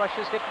Rush, and Rush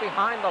is hit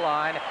behind the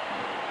line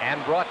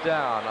and brought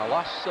down. A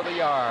loss of a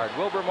yard.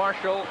 Wilbur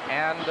Marshall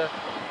and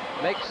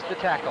makes the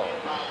tackle.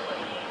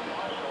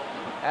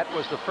 That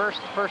was the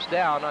first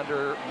down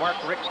under Mark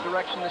Richt's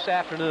direction this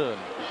afternoon.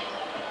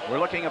 We're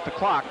looking at the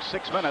clock,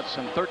 6 minutes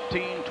and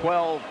 13,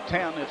 12,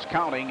 10, it's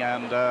counting,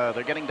 and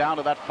they're getting down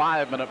to that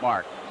 5-minute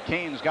mark.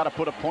 Canes got to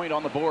put a point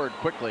on the board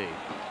quickly.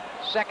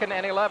 2nd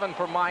and 11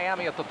 for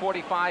Miami at the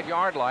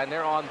 45-yard line.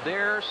 They're on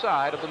their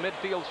side of the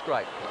midfield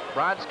stripe.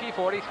 Brodsky,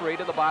 43,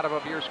 to the bottom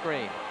of your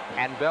screen,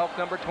 and Belk,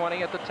 number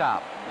 20, at the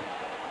top.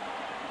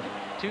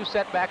 2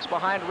 setbacks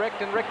behind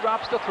Richt, and Richt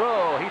drops the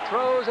throw. He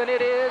throws, and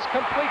it is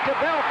complete to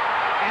Belk,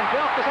 and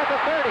Belk is at the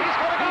 30. He's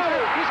going to go.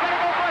 He's going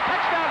to go for a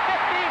touchdown.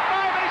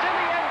 55, he's in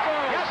the end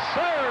zone. Yes,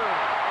 sir.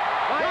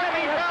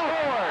 Miami has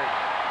scored.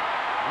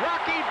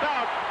 Rocky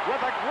Belk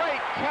with a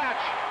great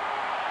catch.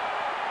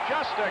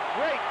 Just a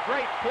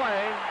great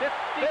play.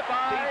 55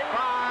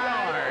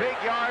 yards. Big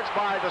yards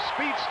by the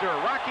speedster,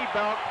 Rocky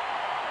Belk,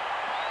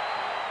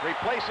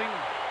 replacing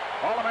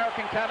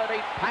All-American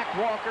candidate Pack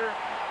Walker.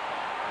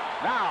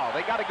 Now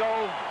they got to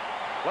go.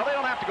 Well, they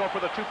don't have to go for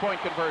the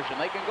 2-point conversion.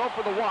 They can go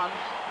for the 1.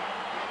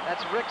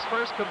 That's Rick's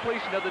first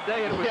completion of the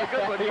day, and it was a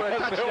good one for a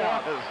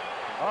touchdown.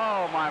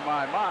 Oh, my.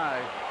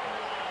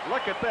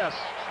 Look at this.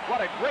 What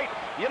a great,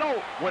 you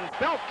know, when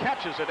Belk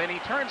catches it and he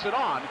turns it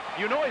on,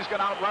 you know he's going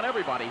to outrun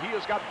everybody. He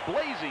has got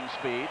blazing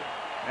speed,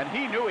 and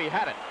he knew he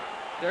had it.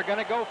 They're going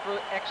to go for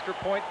extra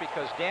point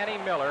because Danny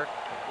Miller,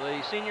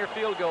 the senior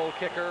field goal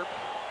kicker,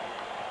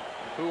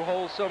 who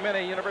holds so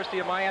many University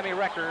of Miami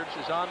records,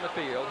 is on the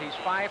field. He's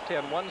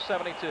 5'10",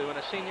 172, and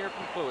a senior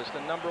from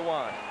Lewiston, number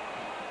 1.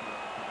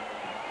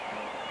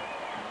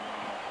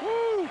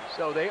 Woo!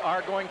 So they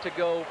are going to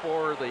go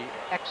for the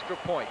extra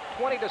point.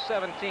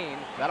 20-17.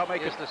 That'll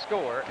make is it the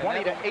score.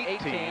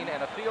 20-18,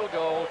 and a field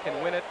goal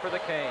can win it for the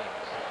Canes.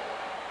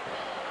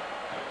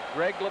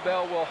 Greg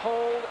LaBelle will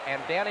hold,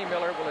 and Danny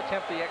Miller will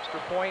attempt the extra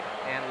point,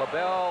 and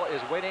LaBelle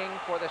is waiting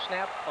for the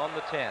snap on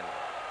the 10.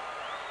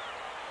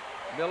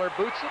 Miller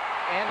boots it,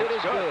 and it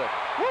is good.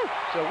 Woo!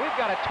 So we've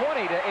got a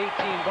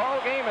 20-18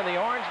 ball game in the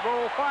Orange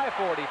Bowl,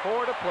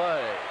 5:44 to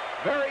play.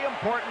 Very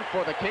important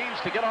for the Canes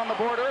to get on the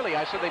board early.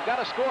 I said they've got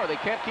to score. They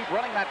can't keep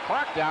running that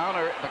clock down,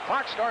 or the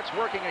clock starts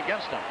working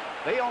against them.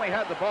 They only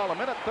had the ball 1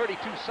 minute 32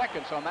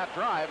 seconds on that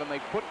drive, and they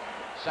put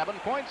 7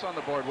 points on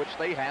the board, which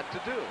they had to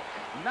do.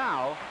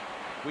 Now,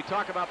 we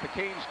talk about the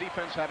Canes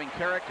defense having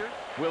character.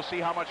 We'll see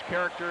how much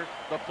character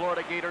the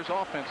Florida Gators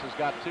offense has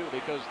got too,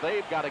 because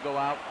they've got to go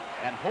out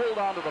and hold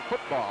on to the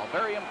football.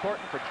 Very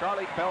important for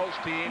Charlie Pell's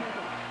team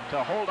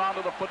to hold on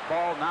to the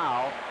football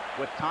now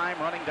with time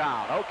running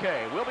down.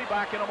 Okay, we'll be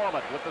back in a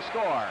moment with the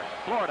score.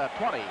 Florida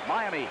 20,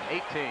 Miami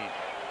 18.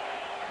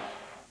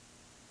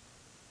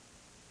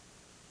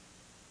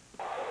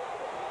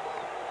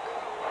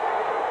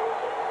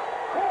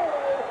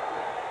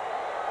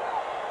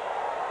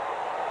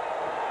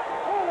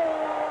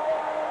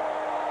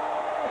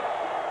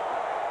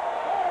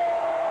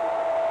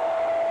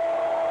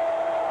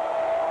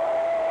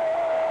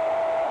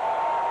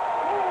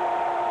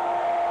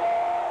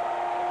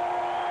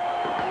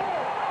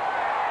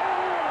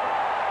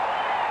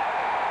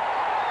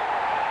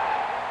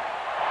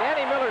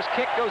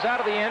 Kick goes out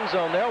of the end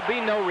zone. There'll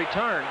be no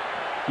return.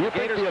 You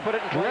think the put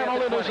it in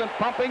adrenaline isn't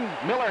pumping?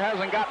 Miller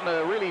hasn't gotten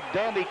a really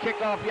dandy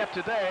kickoff yet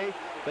today.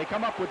 They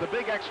come up with the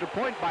big extra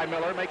point by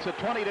Miller, makes it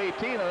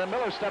 20-18, and then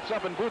Miller steps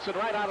up and boots it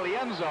right out of the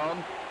end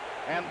zone.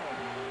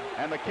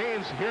 And the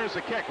Canes, here's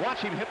the kick.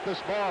 Watch him hit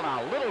this ball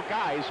now. Little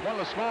guy, he's one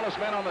of the smallest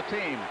men on the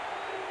team.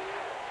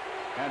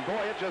 And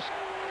boy, it just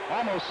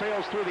almost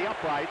sails through the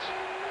uprights.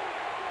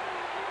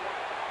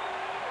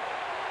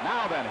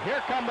 Now then,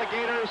 here come the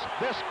Gators.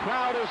 This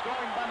crowd is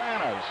going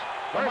bananas.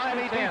 The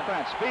Miami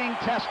defense being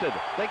tested.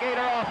 The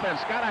Gator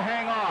offense got to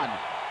hang on.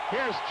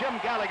 Here's Jim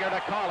Gallagher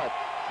to call it.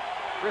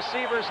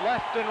 Receivers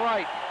left and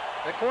right.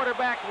 The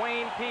quarterback,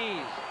 Wayne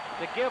Pease.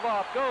 The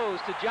give-off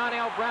goes to John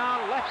L.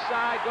 Brown. Left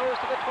side goes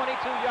to the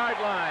 22-yard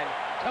line.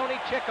 Tony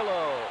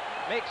Chickolo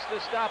makes the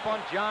stop on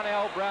John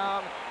L.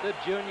 Brown, the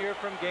junior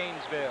from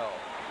Gainesville.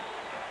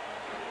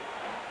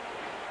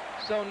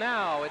 So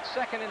now it's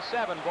 2nd and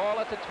 7, ball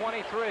at the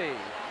 23.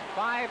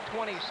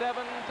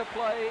 5:27 to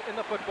play in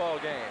the football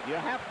game. You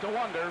have to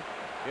wonder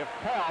if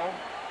Pell,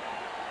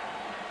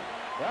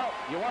 well,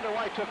 you wonder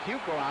why he took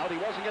Hugo out. He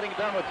wasn't getting it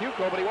done with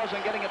Hugo, but he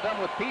wasn't getting it done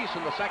with Peace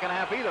in the second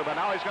half either. But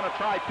now he's going to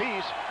try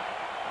Peace.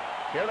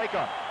 Here they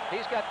come.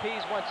 He's got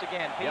Pease once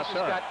again. Pease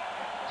has got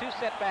 2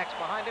 setbacks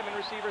behind him and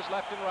receivers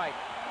left and right.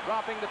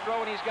 Dropping the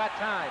throw, and he's got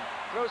time.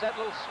 Throws that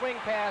little swing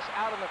pass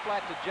out on the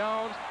flat to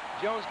Jones.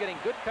 Jones getting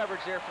good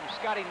coverage there from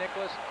Scotty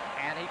Nicholas,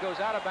 and he goes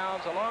out of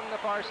bounds along the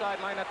far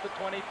sideline at the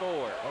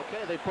 24.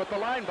 Okay, they put the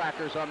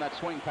linebackers on that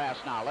swing pass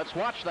now. Let's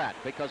watch that,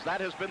 because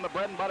that has been the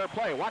bread and butter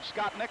play. Watch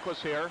Scott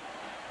Nicholas here.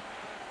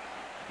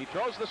 He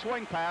throws the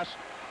swing pass,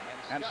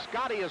 and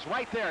Scotty is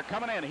right there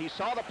coming in. He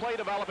saw the play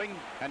developing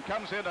and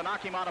comes in to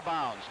knock him out of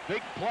bounds.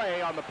 Big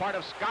play on the part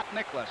of Scott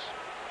Nicholas.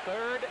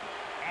 3rd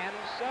and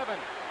 7.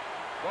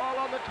 Ball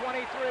on the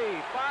 23.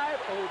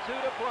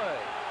 5:02 to play.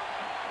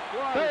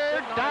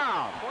 Third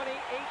down.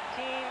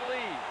 2018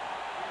 lead.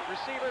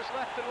 Receivers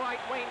left and right.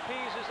 Wayne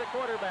Pease is the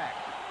quarterback.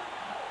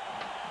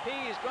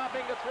 Pease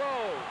dropping the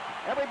throw.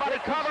 Everybody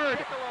covered.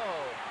 Piccolo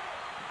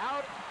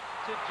out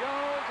to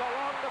Jones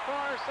along the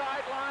far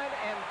sideline,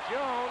 and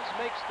Jones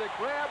makes the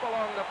grab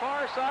along the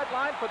far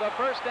sideline for the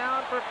first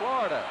down for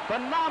Florida.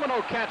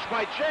 Phenomenal catch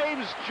by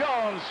James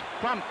Jones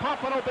from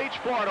Pompano Beach,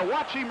 Florida.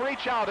 Watch him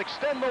reach out,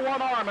 extend the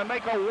one arm, and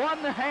make a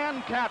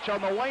one-hand catch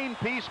on the Wayne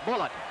Peace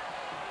bullet.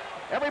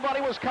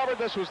 Everybody was covered.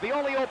 This was the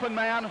only open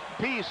man.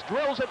 Peace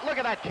drills it. Look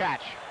at that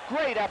catch.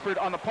 Great effort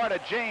on the part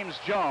of James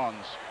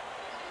Jones.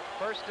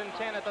 1st and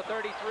 10 at the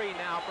 33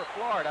 now for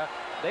Florida.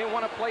 They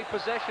want to play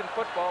possession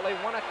football. They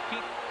want to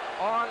keep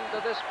on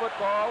to this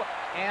football,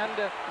 and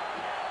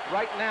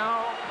right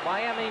now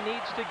Miami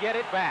needs to get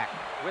it back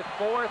with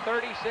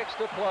 4:36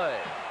 to play.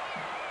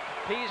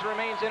 Pease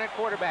remains in at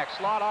quarterback.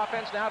 Slot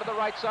offense now to the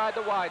right side,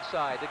 the wide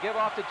side. To give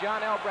off to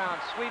John L. Brown.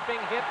 Sweeping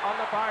hit on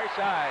the far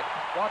side.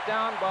 Brought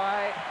down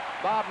by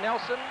Bob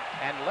Nelson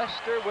and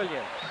Lester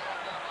Williams.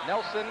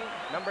 Nelson,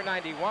 number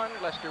 91,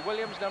 Lester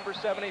Williams, number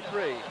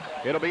 73.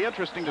 It'll be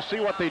interesting to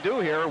see what they do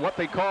here, what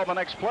they call the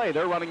next play.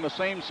 They're running the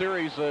same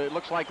series. It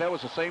looks like that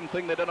was the same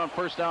thing they did on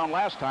first down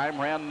last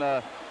time.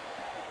 Ran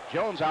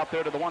Jones out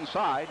there to the one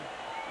side.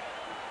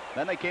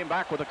 Then they came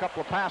back with a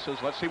couple of passes.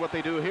 Let's see what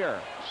they do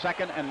here.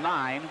 2nd and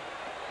 9.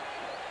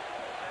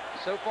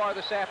 So far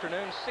this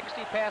afternoon,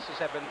 60 passes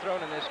have been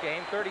thrown in this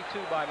game. 32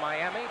 by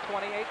Miami,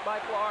 28 by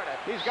Florida.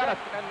 He's got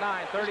 2nd and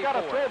 9, 34. He's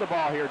got to throw the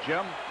ball here,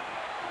 Jim.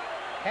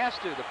 Has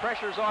to. The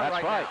pressure's on.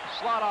 That's right now.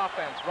 Slot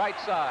offense, right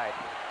side.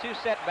 2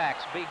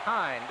 setbacks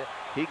behind.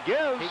 He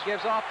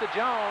gives off to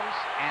Jones,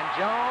 and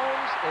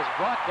Jones is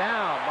brought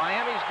down.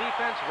 Miami's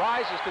defense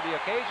rises to the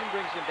occasion,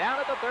 brings him down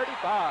at the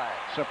 35.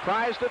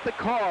 Surprised at the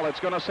call. It's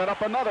going to set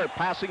up another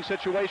passing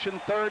situation,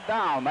 3rd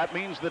down. That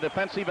means the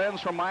defensive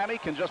ends from Miami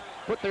can just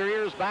put their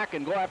ears back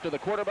and go after the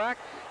quarterback.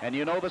 And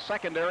you know the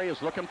secondary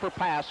is looking for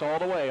pass all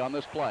the way on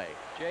this play.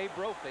 Jay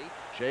Brophy.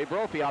 Jay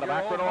Brophy out of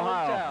Akron,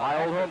 Ohio.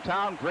 My old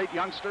hometown, great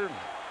youngster.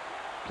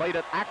 Played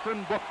at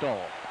Akron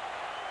Buchtel.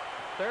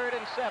 3rd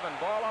and 7,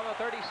 ball on the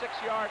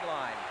 36-yard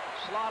line.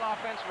 Slot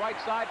offense right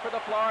side for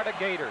the Florida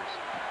Gators.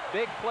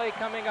 Big play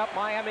coming up.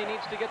 Miami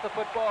needs to get the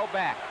football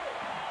back.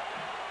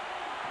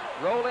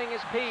 Rolling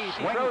is Pease.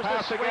 He throws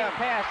the swing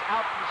pass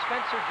out from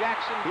Spencer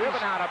Jackson,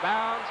 driven out of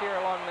bounds here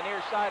along the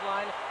near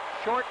sideline,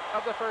 short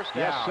of the first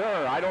down. Yes,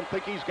 sir. I don't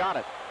think he's got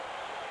it.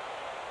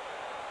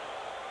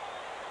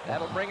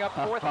 That'll bring up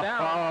 4th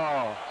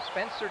down.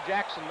 Spencer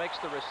Jackson makes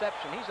the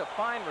reception. He's a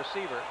fine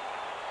receiver.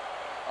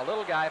 A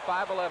little guy,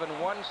 5'11",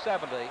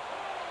 170.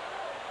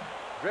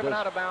 Driven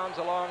out of bounds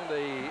along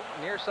the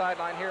near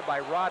sideline here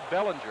by Rod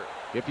Bellinger.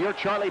 If you're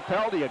Charlie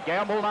Pell, do you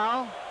gamble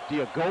now? Do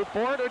you go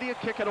for it, or do you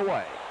kick it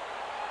away?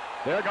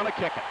 They're going to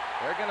kick it.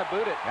 They're going to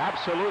boot it.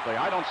 Absolutely.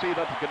 I don't see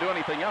that they could do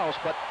anything else,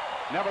 but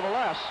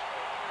nevertheless,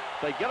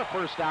 if they get a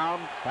first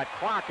down, that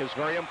clock is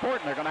very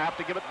important. They're going to have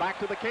to give it back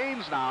to the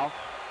Canes now.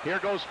 Here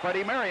goes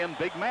Freddie Marion,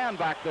 big man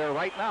back there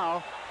right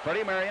now.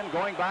 Freddie Marion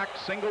going back,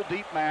 single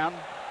deep man.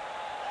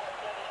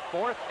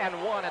 4th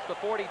and 1 at the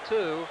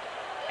 42,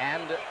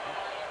 and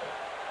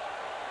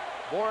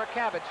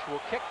Borakavich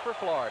will kick for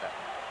Florida.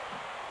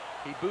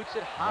 He boots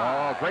it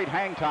high. Oh, great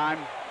hang time.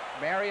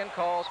 Marion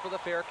calls for the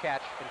fair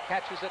catch and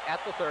catches it at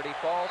the 30,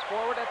 falls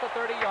forward at the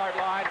 30-yard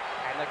line,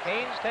 and the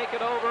Canes take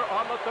it over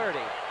on the 30.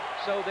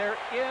 So they're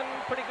in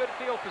pretty good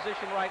field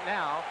position right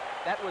now.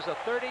 That was a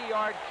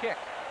 30-yard kick.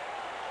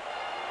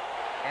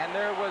 And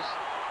there was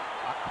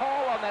a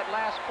call on that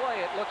last play.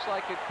 It looks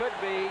like it could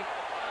be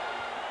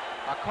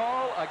a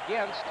call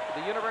against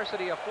the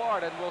University of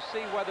Florida, and we'll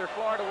see whether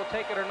Florida will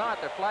take it or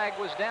not. The flag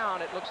was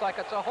down. It looks like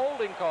it's a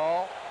holding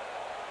call.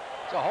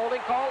 It's a holding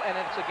call, and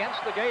it's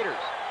against the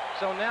Gators.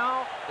 So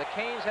now the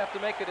Canes have to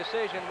make a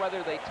decision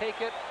whether they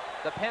take it,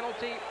 the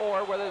penalty,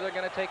 or whether they're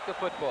going to take the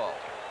football.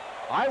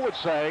 I would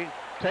say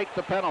take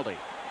the penalty.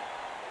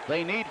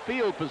 They need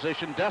field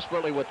position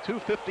desperately with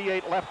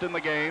 2:58 left in the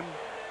game.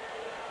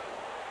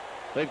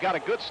 They've got a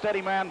good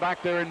steady man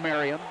back there in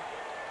Marion.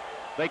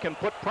 They can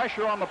put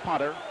pressure on the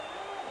punter.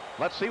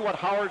 Let's see what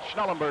Howard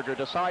Schnellenberger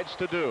decides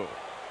to do.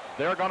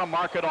 They're going to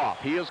mark it off.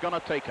 He is going to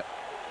take it.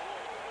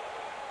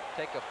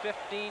 Take a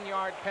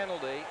 15-yard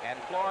penalty, and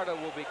Florida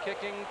will be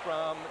kicking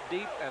from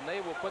deep, and they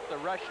will put the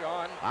rush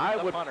on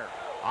the punter.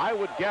 I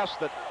would guess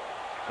that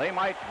they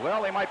might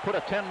put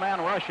a 10-man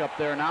rush up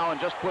there now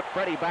and just put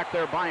Freddie back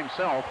there by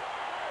himself.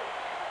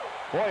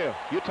 Boy,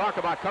 you talk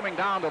about coming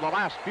down to the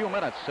last few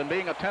minutes and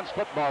being a tense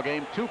football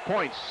game. 2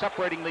 points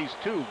separating these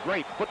two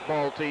great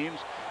football teams.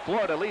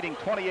 Florida leading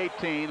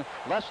 20-18,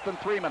 less than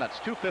 3 minutes,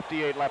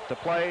 2:58 left to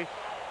play.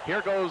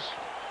 Here goes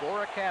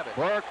Borakavich.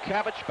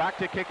 Borakavich back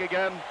to kick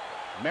again.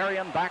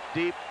 Marion back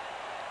deep,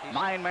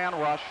 9-man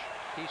rush.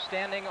 He's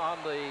standing on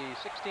the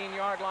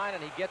 16-yard line,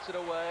 and he gets it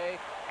away.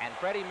 And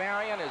Freddie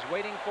Marion is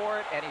waiting for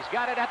it, and he's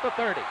got it at the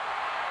 30.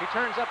 He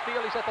turns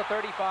upfield. He's at the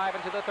 35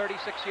 and to the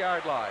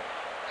 36-yard line.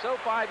 So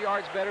 5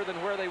 yards better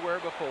than where they were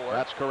before.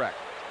 That's correct.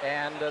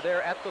 And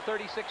they're at the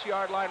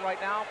 36-yard line right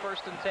now,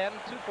 1st and 10,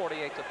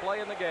 2:48 to play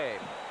in the game.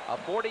 A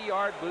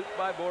 40-yard boot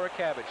by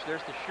Borakavich.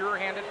 There's the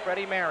sure-handed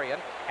Freddie Marion,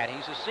 and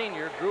he's a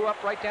senior, grew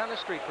up right down the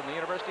street from the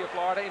University of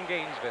Florida in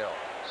Gainesville.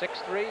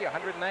 6'3",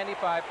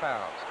 195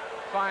 pounds.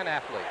 Fine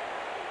athlete.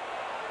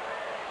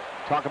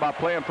 Talk about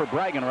playing for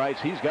bragging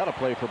rights. He's got to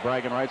play for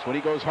bragging rights when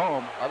he goes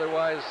home.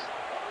 Otherwise,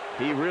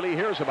 he really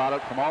hears about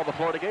it from all the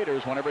Florida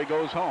Gators whenever he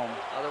goes home.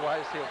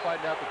 Otherwise, he'll find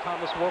out that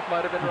Thomas Wolfe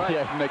might have been right.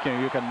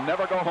 Yeah, you can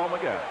never go home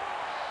again.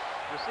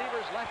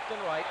 Receivers left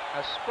and right.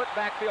 A split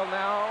backfield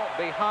now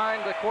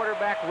behind the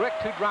quarterback, Rick,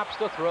 who drops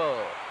the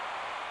throw.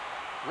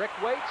 Rick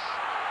waits.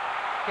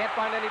 Can't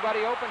find anybody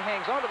open.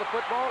 Hangs onto the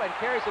football and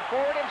carries it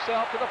forward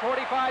himself to the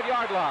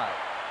 45-yard line.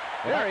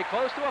 Very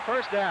close to a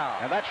first down.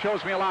 And that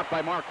shows me a lot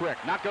by Mark Rick.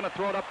 Not going to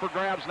throw it up for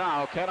grabs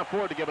now. Can't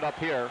afford to give it up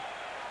here.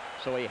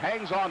 So he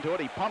hangs on to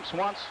it. He pumps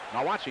once.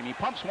 Now watch him. He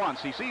pumps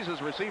once. He sees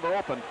his receiver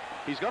open.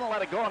 He's going to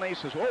let it go, and he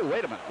says, "Oh,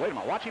 wait a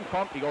minute. Watch him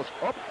pump." He goes,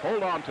 "Oh,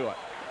 hold on to it."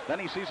 Then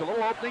he sees a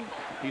little opening.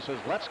 He says,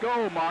 "Let's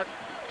go, Mark.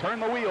 Turn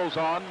the wheels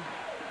on."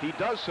 He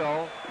does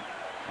so,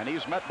 and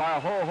he's met by a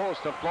whole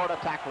host of Florida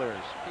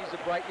tacklers. He's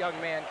a bright young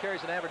man.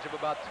 Carries an average of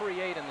about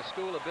 3.8 in the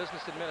School of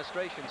Business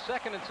Administration.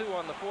 2nd and 2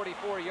 on the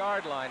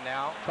 44-yard line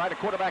now. Tried a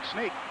quarterback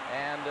sneak.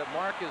 And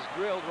Mark is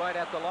drilled right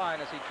at the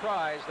line as he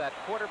tries that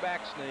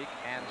quarterback sneak.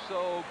 And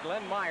so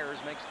Glenn Myers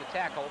makes the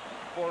tackle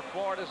for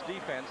Florida's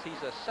defense.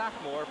 He's a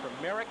sophomore from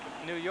Merrick,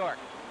 New York.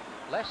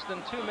 Less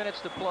than 2 minutes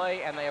to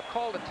play, and they have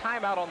called a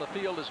timeout on the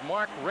field as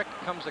Mark Rick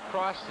comes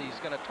across. He's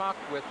going to talk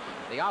with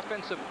the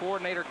offensive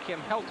coordinator, Kim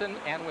Helton,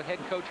 and with head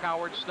coach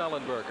Howard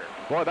Schnellenberger.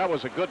 Boy, that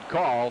was a good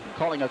call,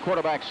 calling a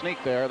quarterback sneak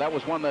there. That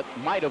was one that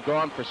might have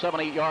gone for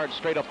 7-8 yards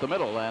straight up the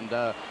middle, and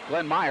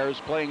Glenn Myers,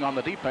 playing on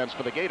the defense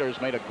for the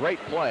Gators, made a great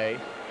play.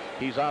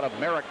 He's out of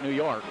Merrick, New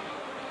York.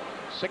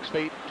 6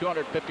 feet,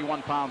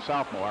 251-pound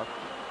sophomore.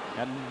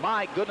 And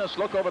my goodness,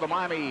 look over the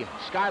Miami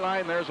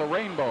skyline. There's a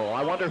rainbow.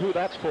 I wonder who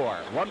that's for.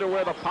 Wonder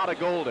where the pot of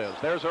gold is.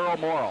 There's Earl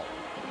Morrill.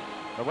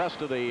 The rest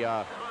of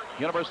the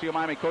University of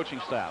Miami coaching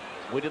staff.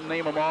 We didn't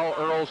name them all.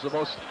 Earl's the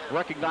most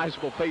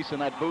recognizable face in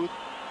that booth.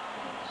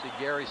 See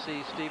Gary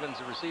C. Stevens,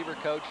 the receiver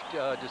coach,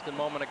 just a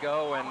moment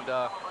ago, and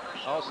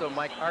also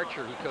Mike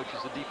Archer, who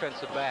coaches the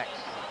defensive backs.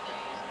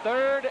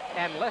 3rd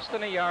and less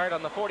than a yard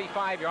on the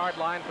 45-yard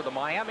line for the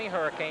Miami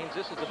Hurricanes.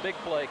 This is a big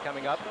play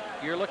coming up.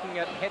 You're looking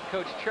at head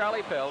coach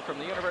Charlie Pell from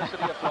the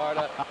University of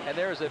Florida, and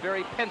there is a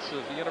very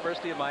pensive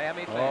University of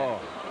Miami fan.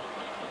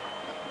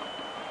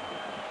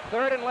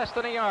 3rd and less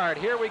than a yard.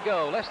 Here we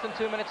go. Less than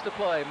 2 minutes to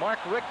play. Mark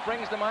Rick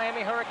brings the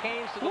Miami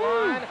Hurricanes to the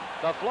line.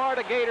 The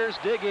Florida Gators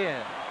dig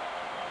in.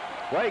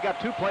 Well, you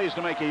got 2 plays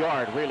to make a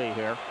yard, really,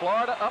 here.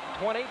 Florida up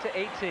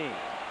 20-18.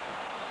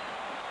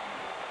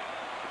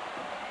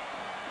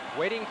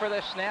 Waiting for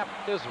the snap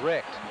is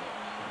Rick.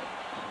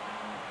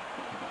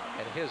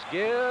 And his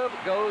give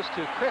goes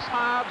to Chris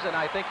Hobbs, and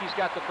I think he's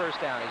got the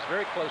first down. He's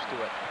very close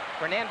to it.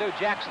 Fernando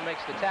Jackson makes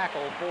the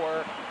tackle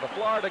for the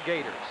Florida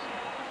Gators.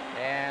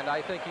 And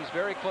I think he's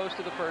very close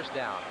to the first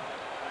down.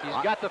 He's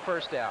got the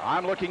first down.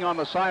 I'm looking on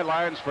the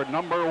sidelines for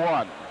number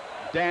 1,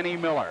 Danny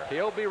Miller.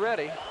 He'll be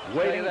ready.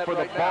 Waiting for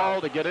the ball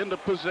to get into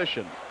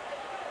position.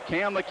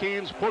 Can the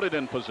Canes put it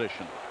in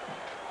position?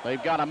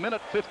 They've got 1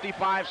 minute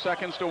 55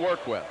 seconds to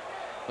work with.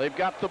 They've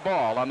got the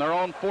ball on their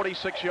own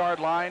 46-yard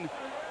line.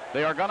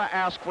 They are going to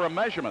ask for a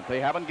measurement. They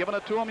haven't given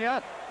it to them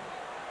yet.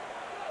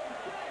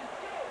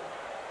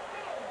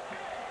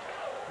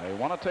 They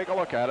want to take a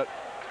look at it.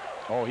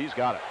 Oh, he's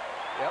got it.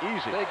 Yep,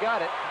 easy. They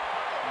got it.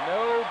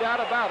 No doubt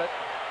about it.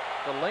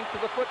 The length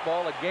of the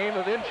football, a game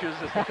of inches,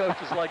 as the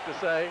coaches like to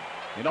say.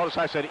 You notice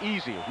I said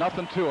easy,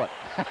 nothing to it.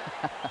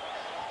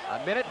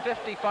 1 minute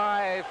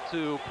 55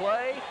 to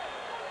play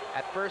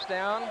at first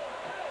down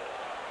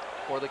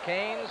for the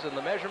Canes, and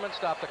the measurement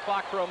stopped the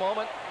clock for a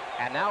moment,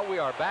 and now we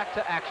are back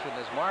to action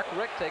as Mark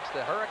Rick takes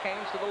the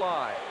Hurricanes to the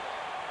line.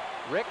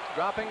 Rick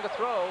dropping the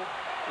throw,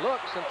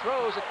 looks and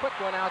throws a quick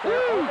one out there,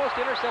 almost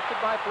intercepted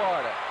by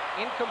Florida.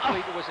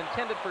 Incomplete. It was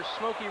intended for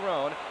Smokey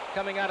Roan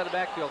coming out of the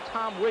backfield.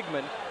 Tom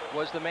Wigman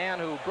was the man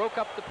who broke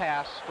up the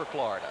pass for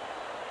Florida.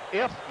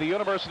 If the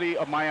University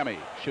of Miami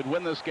should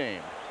win this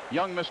game,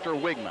 young Mr.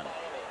 Wigman,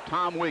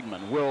 Tom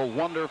Wigman, will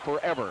wonder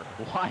forever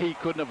why he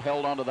couldn't have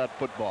held onto that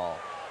football.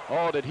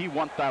 Oh, did he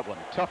want that one?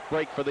 Tough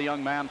break for the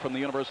young man from the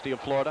University of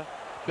Florida.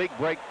 Big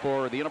break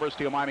for the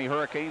University of Miami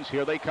Hurricanes.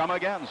 Here they come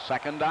again.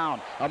 Second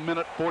down.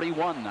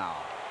 1:41 now.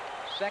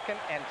 2nd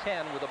and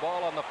 10 with the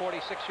ball on the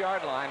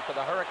 46-yard line for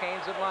the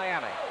Hurricanes of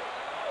Miami.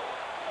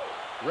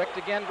 Richt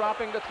again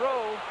dropping to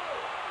throw.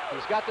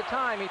 He's got the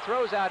time. He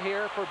throws out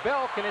here for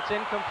Belk, and it's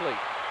incomplete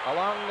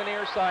along the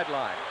near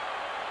sideline.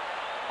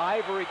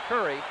 Ivory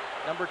Curry,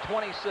 number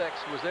 26,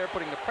 was there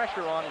putting the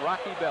pressure on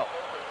Rocky Belk.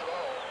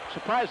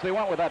 Surprised they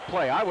went with that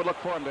play. I would look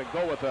for him to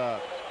go with a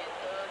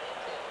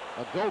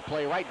go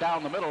play right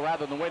down the middle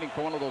rather than waiting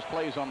for one of those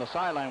plays on the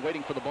sideline,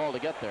 waiting for the ball to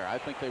get there. I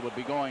think they would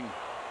be going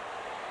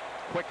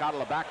quick out of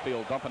the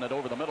backfield, dumping it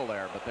over the middle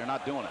there, but they're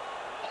not doing it.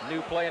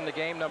 New play in the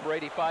game, number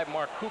 85,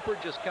 Mark Cooper,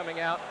 just coming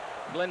out.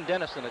 Glenn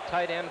Dennison, a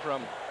tight end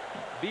from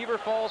Beaver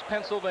Falls,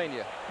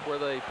 Pennsylvania, where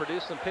they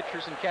produce some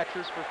pitchers and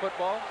catchers for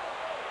football,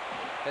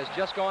 has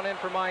just gone in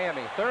for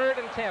Miami. 3rd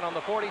and 10 on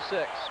the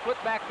 46. Split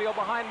backfield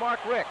behind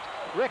Mark Richt.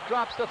 Richt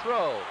drops the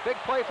throw. Big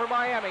play for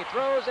Miami.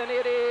 Throws, and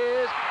it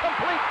is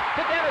complete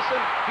to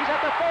Dennison. He's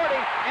at the 40,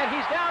 and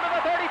he's down to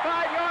the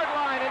 35-yard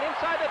line, and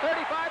inside the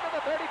 35 to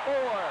the 34.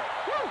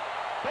 Woo!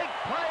 Big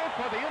play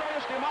for the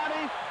University of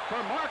Miami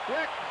for Mark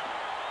Richt.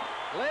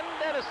 Glenn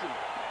Dennison,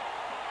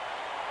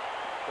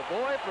 the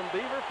boy from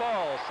Beaver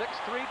Falls,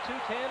 6'3",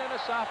 210, and a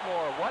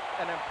sophomore. What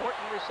an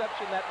important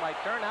reception that might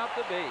turn out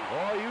to be.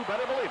 Oh, you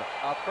better believe it.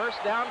 A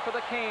first down for the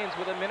Canes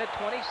with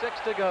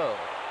 1:26 to go.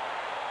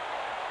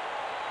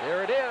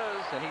 There it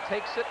is, and he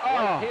takes it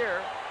right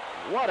here.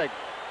 What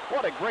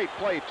a great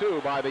play, too,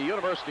 by the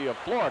University of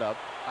Florida.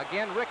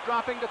 Again, Rick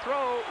dropping to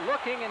throw,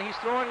 looking, and he's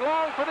throwing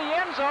long for the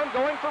end zone,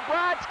 going for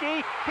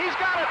Brodsky. He's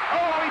got it.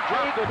 Oh, he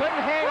dropped it.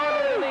 Couldn't hang on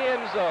it in the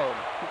end zone.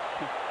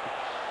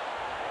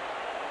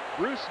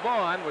 Bruce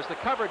Vaughn was the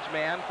coverage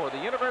man for the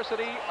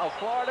University of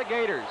Florida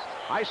Gators.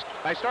 I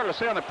started to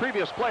say on the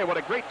previous play what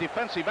a great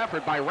defensive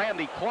effort by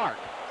Randy Clark.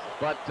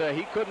 But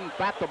he couldn't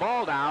bat the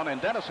ball down, and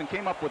Dennison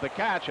came up with a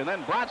catch, and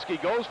then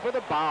Brodsky goes for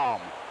the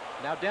bomb.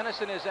 Now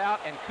Dennison is out,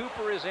 and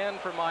Cooper is in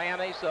for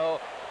Miami, so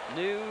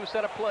new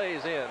set of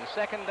plays in.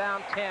 2nd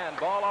down 10,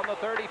 ball on the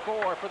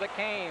 34 for the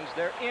Canes.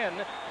 They're in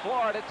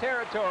Florida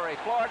territory.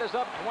 Florida's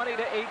up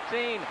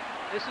 20-18.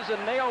 This is a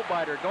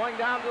nail-biter going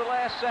down to the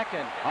last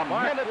second.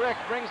 Mark Richt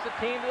brings the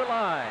team to the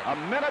line.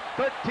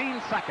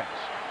 1:13 seconds.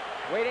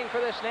 Waiting for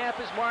the snap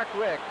is Mark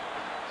Richt.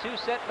 2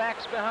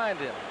 setbacks behind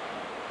him.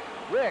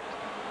 Richt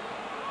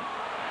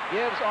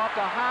gives off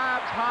to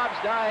Hobbs. Hobbs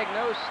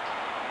diagnosed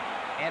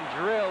and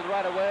drilled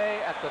right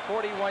away at the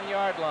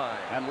 41-yard line.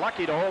 And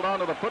lucky to hold on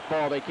to the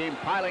football. They came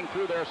piling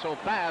through there so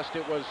fast.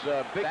 It was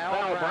Big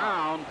Val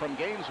Brown from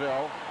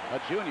Gainesville, a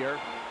junior.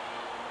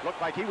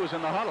 Looked like he was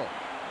in the huddle.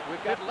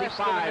 We've got less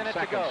than a minute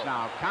to go.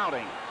 Now,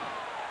 counting.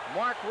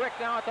 Mark Richt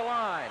now at the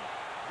line,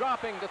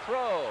 dropping to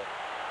throw.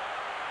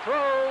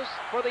 Throws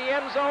for the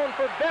end zone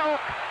for Belk.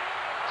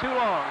 Too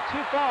long,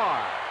 too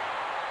far.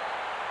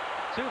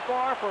 Too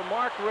far for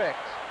Mark Richt.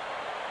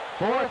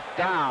 4th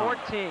down.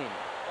 14.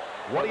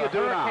 What do you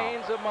do now?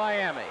 Hurricanes of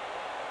Miami.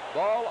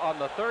 Ball on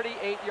the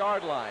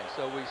 38-yard line.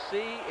 So we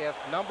see if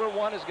number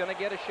 1 is going to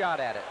get a shot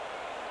at it.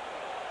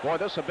 Boy,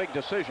 this is a big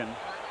decision.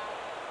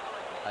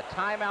 A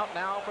timeout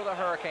now for the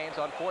Hurricanes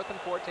on 4th and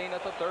 14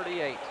 at the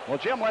 38. Well,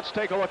 Jim, let's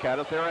take a look at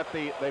it.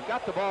 They've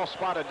got the ball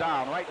spotted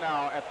down right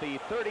now at the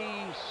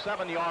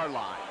 37-yard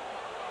line.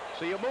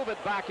 So you move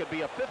it back, it'd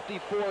be a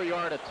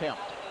 54-yard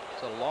attempt.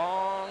 It's a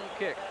long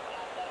kick.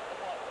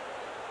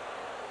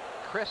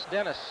 Chris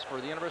Dennis for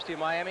the University of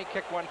Miami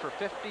kicked one for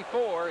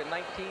 54 in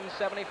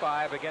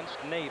 1975 against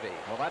Navy.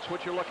 Well, that's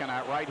what you're looking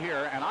at right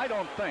here. And I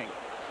don't think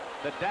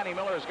that Danny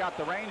Miller has got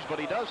the range, but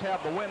he does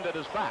have the wind at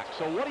his back.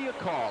 So what do you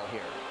call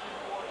here?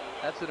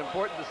 That's an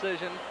important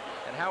decision,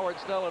 and Howard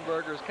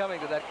Schnellenberger is coming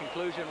to that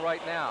conclusion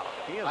right now.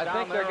 I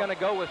think they're going to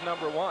go with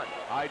number 1.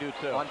 I do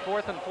too. On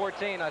 4th and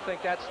 14, I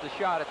think that's the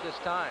shot at this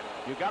time.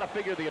 You got to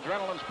figure the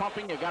adrenaline's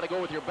pumping. You got to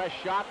go with your best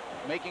shot.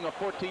 Making a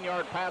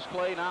 14-yard pass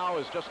play now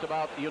is just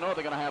about, they're going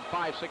to have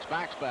 5-6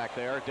 backs back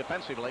there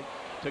defensively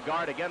to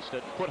guard against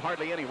it, put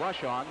hardly any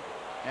rush on,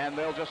 and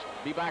they'll just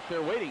be back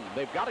there waiting.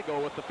 They've got to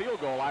go with the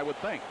field goal, I would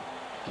think.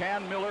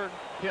 Can Miller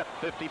hit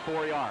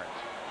 54 yards?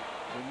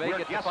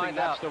 We're guessing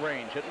that's the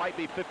range. It might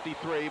be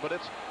 53, but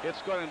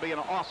it's going to be an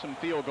awesome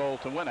field goal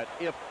to win it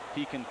if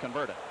he can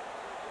convert it.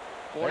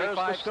 45 There's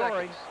the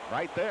story seconds.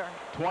 right there.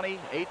 20,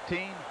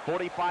 18,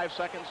 45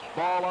 seconds.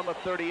 Ball on the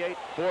 38,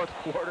 4th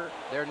quarter.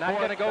 They're not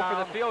going to go for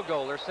the field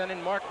goal. They're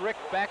sending Mark Richt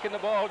back in the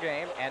ball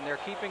game, and they're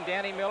keeping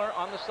Danny Miller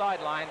on the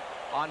sideline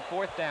on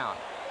 4th down.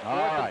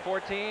 4th and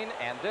 14,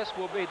 and this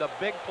will be the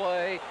big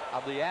play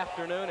of the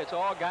afternoon. It's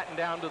all gotten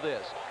down to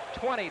this.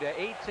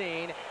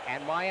 20-18,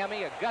 and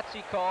Miami, a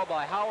gutsy call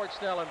by Howard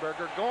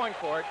Schnellenberger, going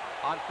for it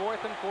on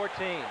 4th and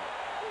 14.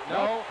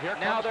 No,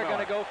 now they're going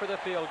to go for the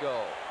field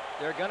goal.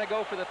 They're going to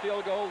go for the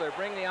field goal. They're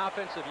bringing the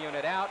offensive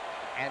unit out,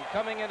 and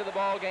coming into the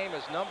ball game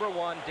is number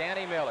 1,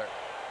 Danny Miller.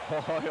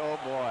 Boy, oh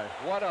boy.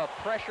 What a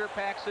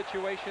pressure-packed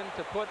situation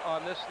to put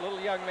on this little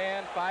young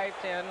man,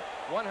 5'10",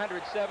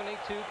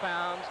 172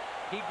 pounds.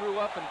 He grew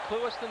up in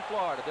Clewiston,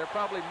 Florida. There are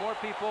probably more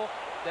people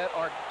that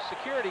are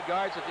security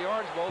guards at the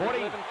Orange Bowl that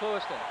live in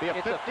Clewiston.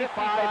 It's a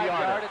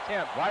 55-yard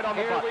attempt. Right on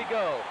the Here button. we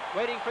go.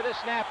 Waiting for the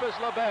snap is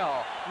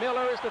LaBelle.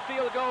 Miller is the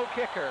field goal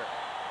kicker.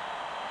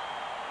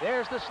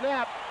 There's the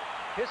snap.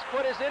 His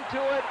foot is into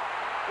it.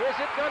 Is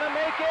it going to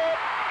make it?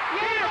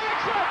 Yes!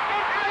 It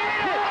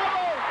made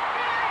it!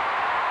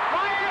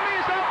 Miami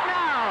is up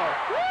now.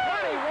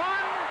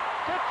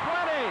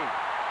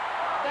 21-20.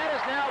 That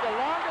is now the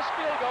longest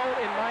field goal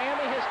in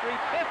Miami history,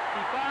 55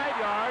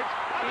 yards,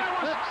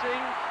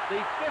 eclipsing the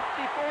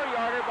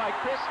 54-yarder by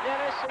Chris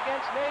Dennis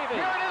against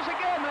Navy. Here it is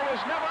again. There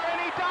was never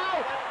any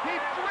doubt. He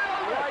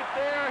drilled it. Right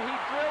there, he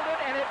drilled it,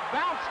 and it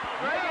bounced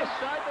right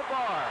inside the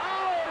bar.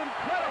 Oh,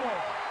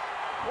 incredible.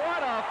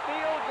 What a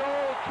field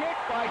goal kick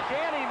by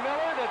Danny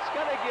Miller that's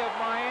going to give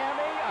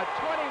Miami a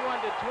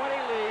 21-20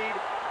 lead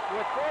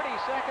with 40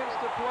 seconds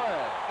to play.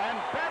 And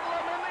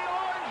Bedlam in the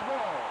Orange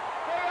Bowl.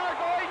 They are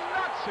going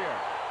nuts here.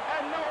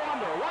 And no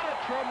wonder. What a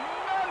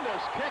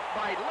tremendous kick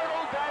by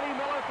little Danny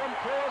Miller from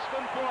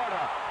Clewiston,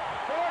 Florida.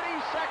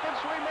 40 seconds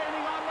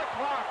remaining on the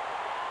clock.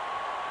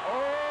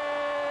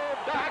 Oh,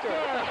 Doctor.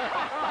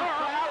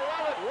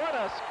 What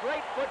a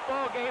great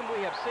football game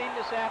we have seen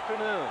this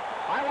afternoon.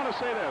 I want to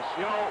say this.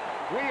 You know,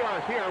 we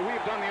are here.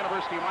 We've done the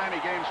University of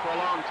Miami games for a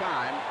long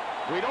time.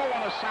 We don't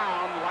want to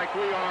sound like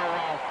we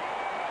are,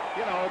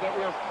 you know, that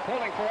we're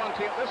pulling for one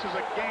team. This is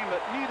a game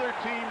that neither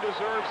team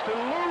deserves to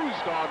lose,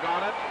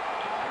 doggone it.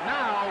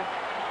 Now,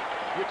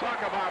 you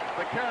talk about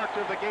the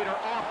character of the Gator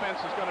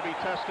offense is going to be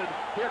tested.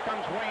 Here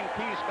comes Wayne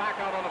Peace back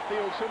out on the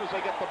field. As soon as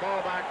they get the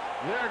ball back,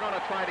 they're going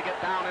to try to get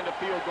down into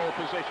field goal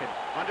position.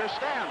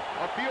 Understand,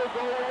 a field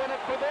goal will win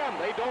it for them.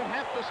 They don't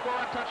have to score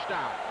a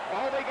touchdown.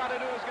 All they got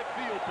to do is get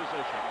field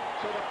position.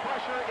 So the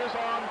pressure is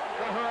on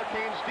the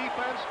Hurricanes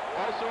defense,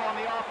 also on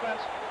the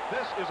offense.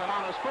 This is an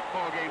honest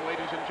football game,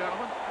 ladies and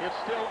gentlemen. It's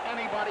still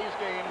anybody's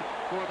game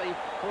for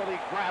the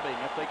grabbing,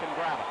 if they can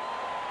grab it.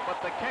 But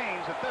the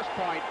Canes at this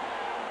point,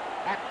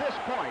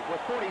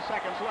 with 40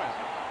 seconds left,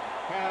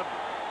 have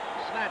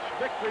snatched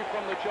victory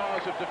from the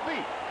jaws of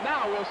defeat.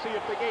 Now we'll see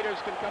if the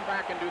Gators can come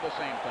back and do the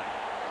same thing.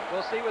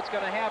 We'll see what's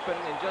going to happen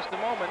in just a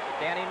moment.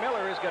 Danny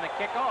Miller is going to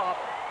kick off.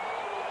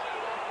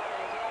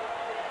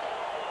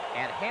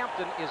 And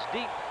Hampton is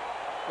deep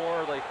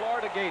for the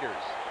Florida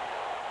Gators.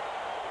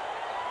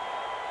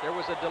 There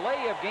was a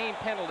delay of game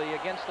penalty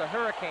against the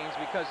Hurricanes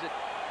because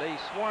they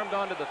swarmed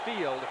onto the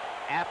field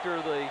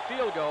after the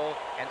field goal,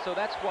 and so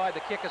that's why the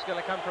kick is going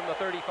to come from the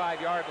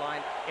 35-yard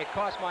line. It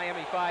cost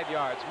Miami 5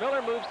 yards.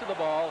 Miller moves to the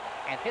ball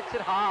and hits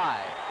it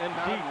high and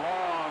deep.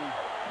 Long.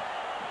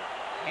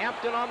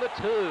 Hampton on the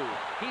 2.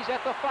 He's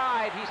at the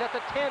 5. He's at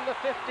the 10, the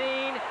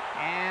 15,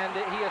 and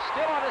he is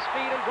still on his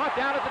feet and brought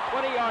down at the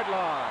 20-yard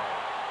line.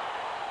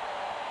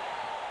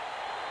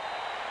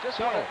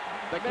 So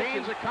the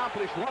Canes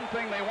accomplished one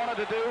thing they wanted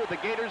to do. The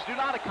Gators do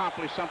not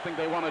accomplish something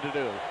they wanted to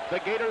do. The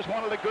Gators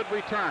wanted a good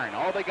return.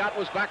 All they got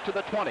was back to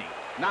the 20.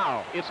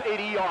 Now it's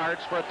 80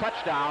 yards for a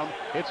touchdown.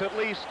 It's at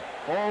least,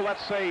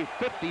 let's say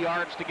 50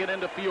 yards to get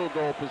into field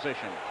goal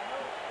position.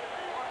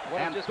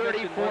 And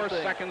 34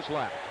 seconds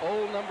left.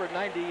 Old number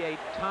 98,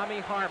 Tommy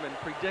Harmon,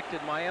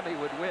 predicted Miami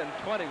would win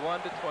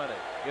 21-20.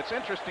 It's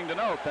interesting to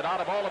note that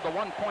out of all of the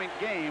one-point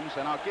games,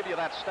 and I'll give you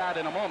that stat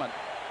in a moment,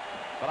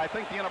 but I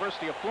think the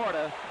University of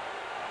Florida.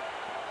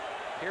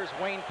 Here's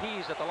Wayne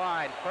Pease at the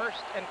line.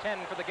 1st and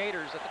 10 for the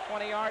Gators at the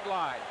 20-yard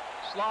line.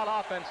 Slot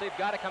offensive,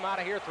 got to come out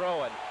of here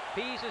throwing.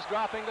 Pease is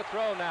dropping the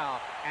throw now,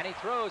 and he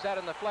throws out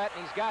in the flat,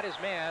 and he's got his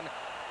man,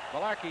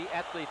 Malarkey,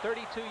 at the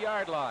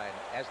 32-yard line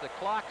as the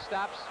clock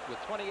stops with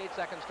 28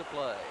 seconds to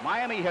play.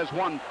 Miami has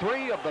won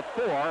 3 of the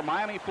 4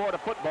 Miami-Florida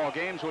football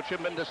games which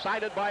have been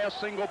decided by a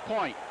single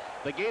point.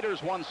 The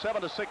Gators won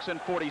 7-6 in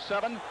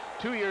 47.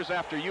 2 years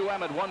after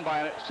UM had won by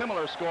a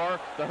similar score,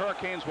 the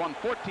Hurricanes won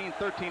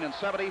 14-13 in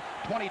 70,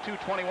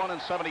 22-21 in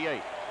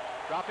 78.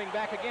 Dropping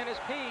back again as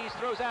Pease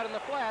throws out in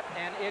the flat,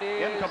 and it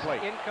is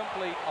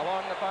incomplete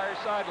along the far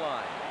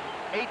sideline.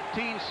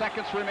 18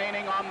 seconds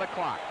remaining on the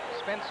clock.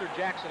 Spencer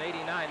Jackson,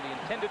 89,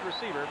 the intended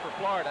receiver for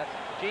Florida.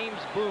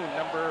 James Boone,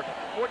 number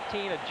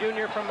 14, a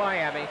junior from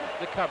Miami,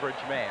 the coverage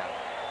man.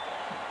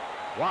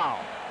 Wow.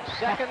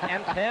 2nd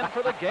and 10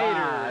 for the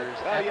Gators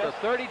at the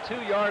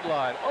 32-yard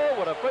line. Oh,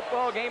 what a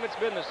football game it's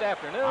been this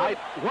afternoon.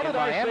 What did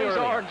I say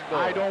earlier? Orange Bowl.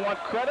 I don't want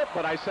credit,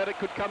 but I said it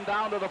could come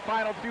down to the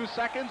final few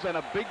seconds and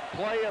a big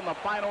play in the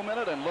final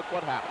minute, and look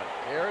what happened.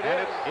 Here it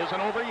is. And it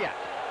isn't over yet.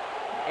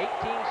 18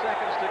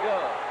 seconds to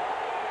go.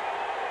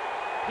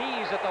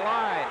 Pease at the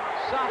line.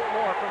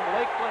 Sophomore from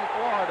Lakeland,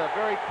 Florida.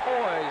 Very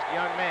poised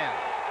young man.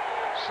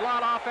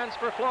 Slot offense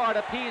for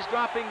Florida. Pease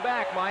dropping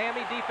back.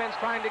 Miami defense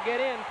trying to get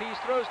in. Pease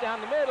throws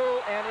down the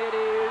middle, and it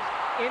is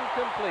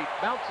incomplete.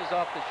 Bounces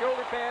off the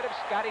shoulder pad of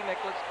Scotty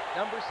Nicholas,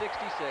 number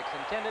 66,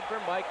 intended for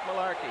Mike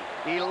Malarkey.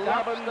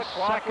 11 the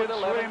clock with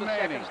seconds 11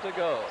 remaining. seconds to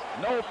go.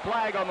 No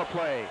flag on the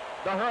play.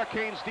 The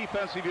Hurricanes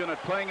defensive unit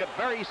playing it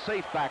very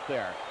safe back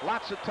there.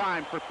 Lots of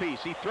time for Peace.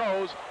 He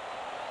throws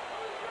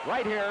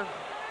right here.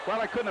 Well,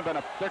 there couldn't have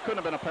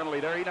been a penalty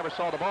there. He never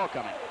saw the ball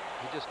coming.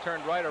 He just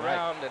turned right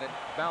around, and it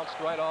bounced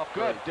right off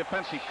Good the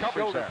defensive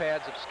coverage shoulder there.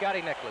 pads of Scotty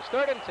Nicholas.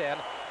 3rd and 10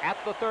 at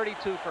the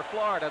 32 for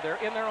Florida.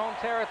 They're in their own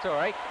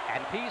territory,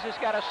 and Pease has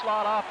got a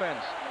slot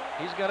offense.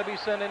 He's going to be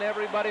sending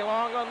everybody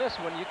along on this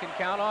one. You can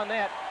count on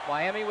that.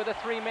 Miami with a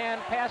 3-man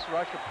pass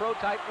rush, a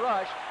pro-type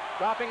rush.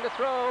 Dropping the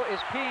throw is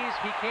Pease.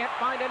 He can't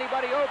find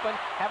anybody open,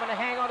 having to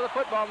hang onto the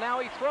football. Now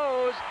he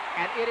throws,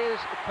 and it is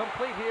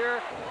complete here.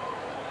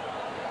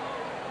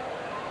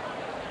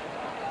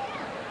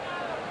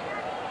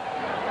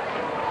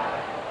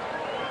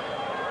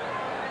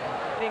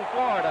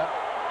 Florida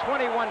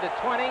 21-20,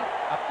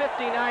 a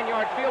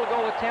 59-yard field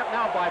goal attempt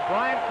now by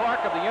Brian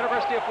Clark of the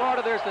University of Florida.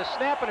 There's the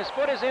snap, and his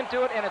foot is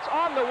into it, and it's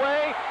on the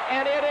way,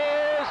 and it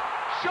is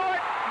short.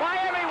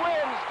 Miami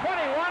wins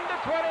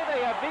 21-20.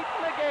 They have beaten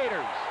the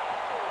Gators.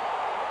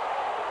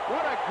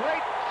 What a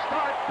great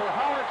start for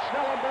Howard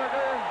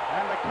Schnellenberger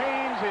and the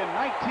Canes in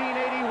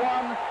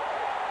 1981.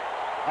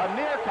 A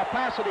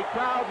near-capacity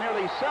crowd,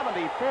 nearly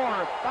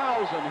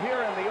 74,000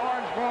 here in the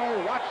Orange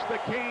Bowl. Watch the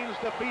Canes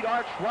defeat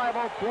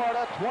arch-rival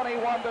Florida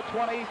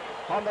 21-20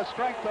 on the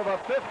strength of a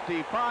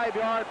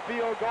 55-yard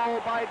field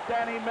goal by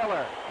Danny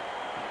Miller.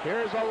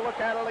 Here's a look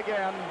at it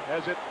again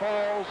as it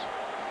falls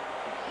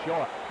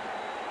short.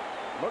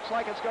 Looks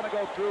like it's going to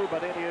go through,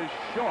 but it is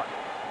short.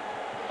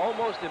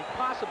 Almost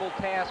impossible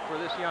task for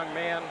this young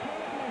man.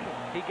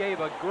 He gave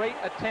a great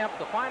attempt.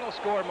 The final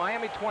score,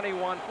 Miami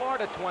 21,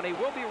 Florida 20.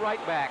 We'll be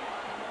right back.